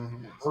do it down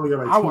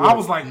here. I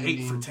was like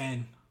 8 for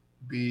 10.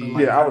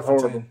 Yeah, I was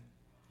horrible.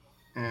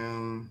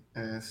 And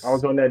S. I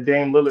was on that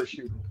Dame Lillard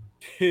shoot.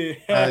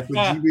 All right,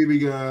 so G baby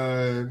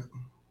got.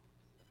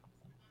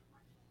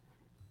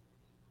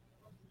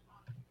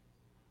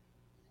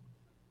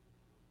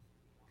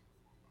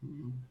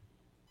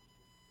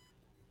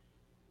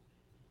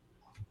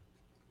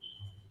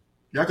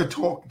 Y'all could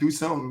talk, do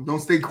something. Don't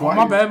stay quiet.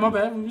 My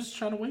bad. We was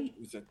trying to wait.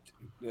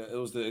 It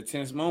was the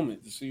intense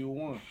moment to see who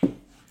won.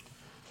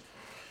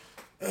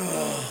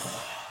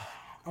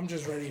 I'm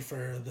just ready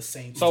for the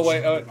Saints. So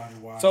wait,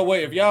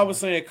 if y'all was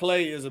saying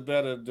Clay is a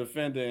better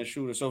defender and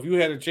shooter, so if you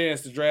had a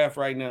chance to draft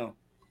right now,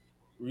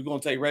 are you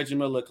gonna take Reggie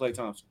Miller or Klay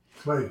Thompson?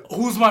 Clay.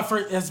 Who's my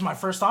first? Is my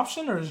first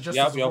option or is just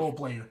as a role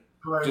player?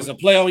 Clay. Just a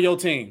player on your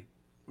team.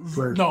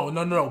 Clay.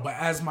 No. But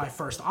as my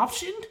first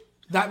option,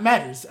 that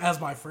matters. As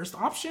my first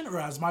option or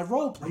as my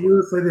role player. I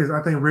will say this: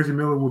 I think Reggie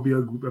Miller will be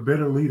a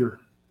better leader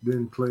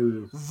than Clay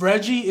is.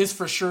 Reggie is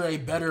for sure a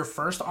better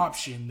first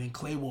option than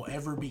Clay will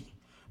ever be.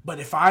 But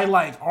if I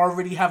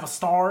already have a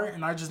star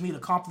and I just need a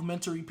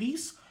complimentary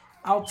piece,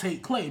 I'll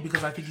take Clay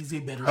because I think he's a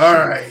better shooter.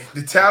 All right.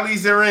 The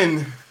tallies are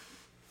in.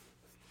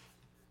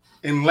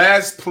 In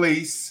last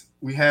place,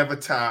 we have a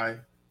tie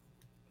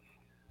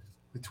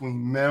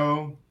between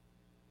Mel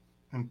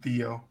and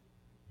Theo.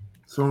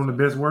 So on the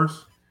best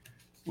worst?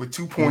 With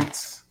 2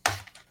 points.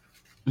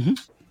 Mm-hmm.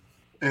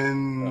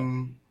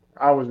 And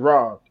I was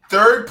robbed.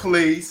 Third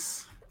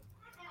place,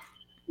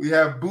 we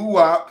have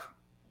Boo-Wop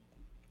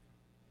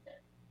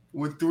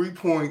with 3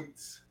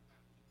 points.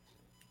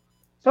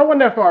 So I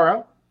wasn't that far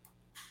out.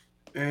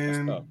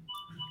 And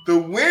the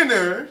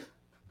winner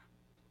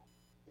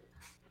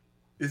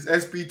It's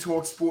SB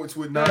Talk Sports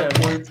with 9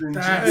 points and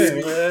G.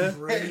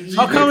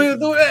 How come you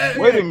do that?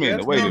 Wait a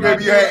minute.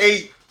 Maybe you had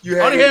 8. You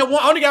had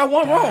only got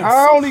 1 wrong.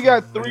 I only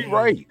got 3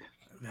 right.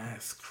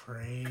 That's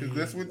crazy. Because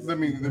that's what. Let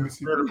me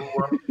see.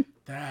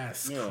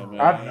 That's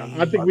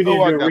I think we need to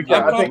do a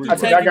recap. I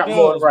think I got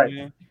more right.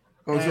 Man.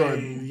 Oh, sorry.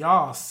 Hey,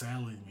 y'all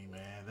selling me,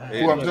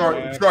 man. I'm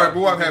sorry. Sorry,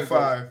 Buwap had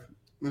 5.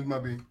 This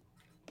might be.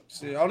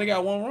 See, I only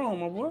got 1 wrong,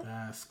 my boy.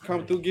 That's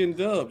come through getting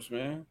dubs,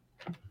 man.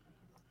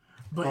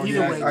 But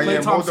either way,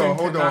 Klay Thompson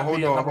hold on.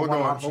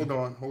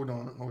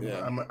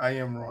 Yeah. I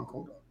am wrong.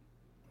 Hold on.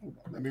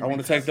 I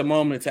want to take the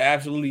moment to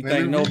absolutely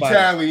thank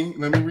nobody.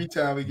 Let me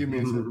retally. Give me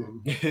a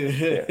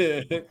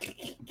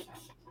second.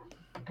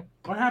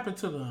 What happened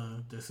to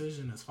the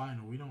decision is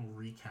final? We don't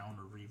recount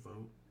or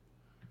revote.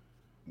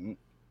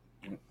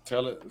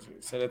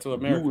 Say that to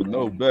America. You would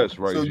know best,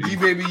 right? So G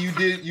baby, you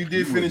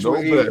did finish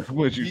with 8.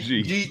 Would you,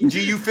 G?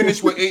 G, you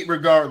finished with 8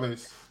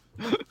 regardless.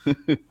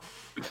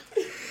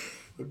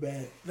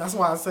 Bad. That's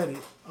why I said it.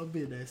 I'm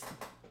being nasty.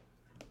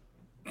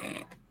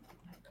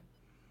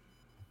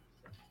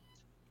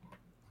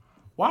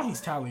 While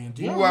he's tallying,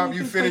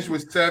 you finished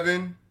with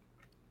 7.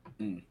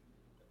 Do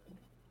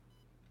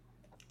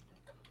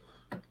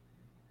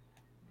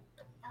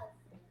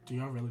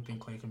y'all really think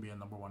Klay can be a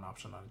number 1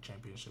 option on the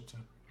championship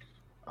team?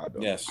 I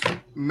don't. Yes.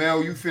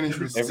 Mel, you finished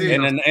with 6.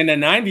 In the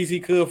 90s, he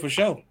could for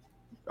sure.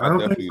 I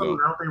don't think so. I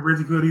don't think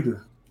Reggie could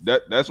either.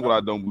 That's what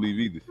I don't believe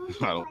either.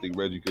 I don't think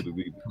Reggie could have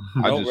either.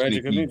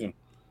 Reggie could either.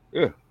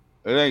 Yeah.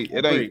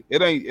 It ain't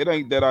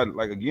that I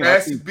like again.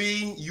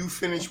 SB, you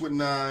finished with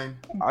 9.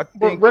 I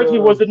think Reggie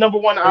was the number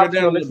 1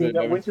 option on the team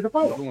that went to the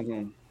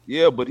final.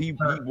 Yeah, but he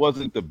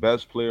wasn't the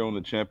best player on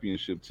the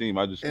championship team.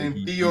 I just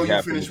think Theo,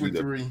 you finished with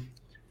 3.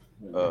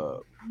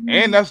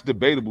 And that's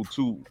debatable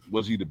too.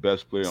 Was he the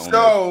best player on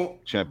the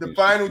championship? The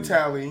final team?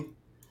 tally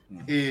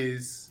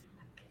is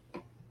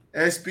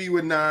SB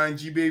with 9,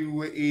 G Baby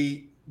with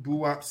 8,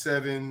 Buwap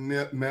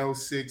 7, Mel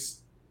 6,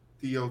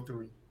 Theo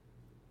 3.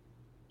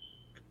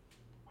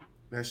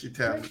 That's your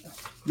tally.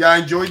 Yeah, I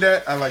enjoyed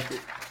that. I liked it.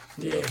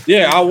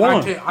 Yeah, I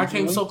won. I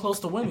came so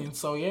close to winning.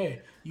 So yeah,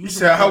 you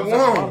said I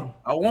won.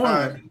 I won.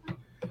 All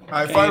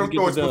right, final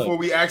thoughts before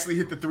we actually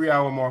hit the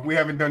 3-hour mark. We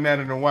haven't done that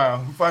in a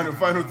while. Final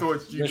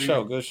thoughts.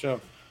 Good show.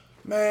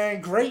 Man,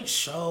 great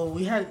show.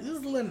 It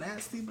was a little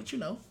nasty, but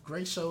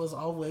great show as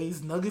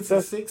always. Nuggets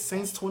at 6,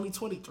 Saints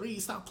 2023.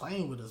 Stop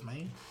playing with us,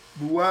 man.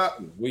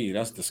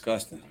 That's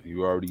disgusting.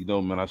 You already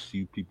know, man. I see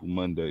you people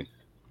Monday.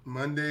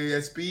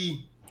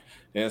 SB.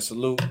 Yeah,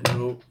 salute.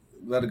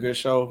 Another good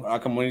show. I'll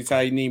come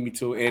anytime you need me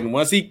to. And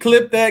once he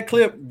clipped that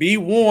clip, be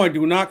warned,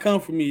 do not come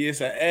for me. It's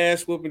an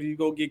ass whooping. You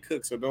go get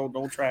cooked. So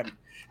don't try me.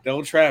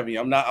 Don't try me.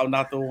 I'm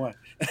not the one.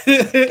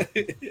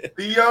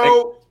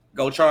 Theo,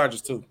 go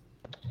Chargers too.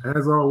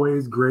 As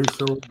always, great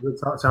show. Good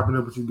chopping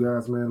up with you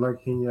guys, man.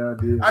 Like Kenya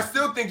did. I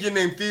still think your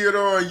name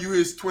Theodore and you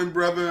his twin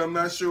brother. I'm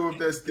not sure if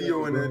that's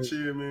Theo in that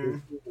chair,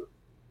 man.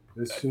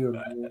 It's chill,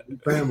 man.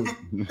 Family.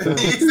 he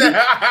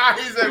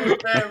said we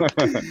family.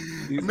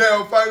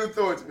 Mel, final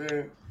thoughts,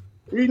 man.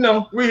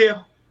 We're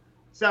here.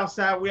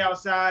 Southside, we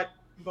outside.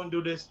 We're gonna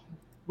do this.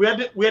 We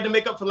had to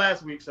make up for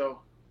last week,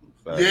 so.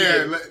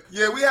 Yeah,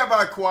 we have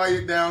our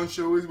quiet down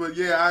shows, but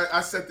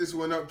I set this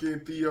one up getting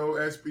Theo,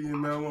 SB, and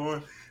Mel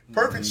on.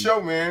 Perfect show,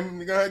 man.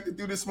 We're gonna have to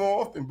do this more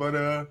often, but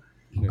I'm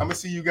gonna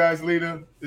see you guys later.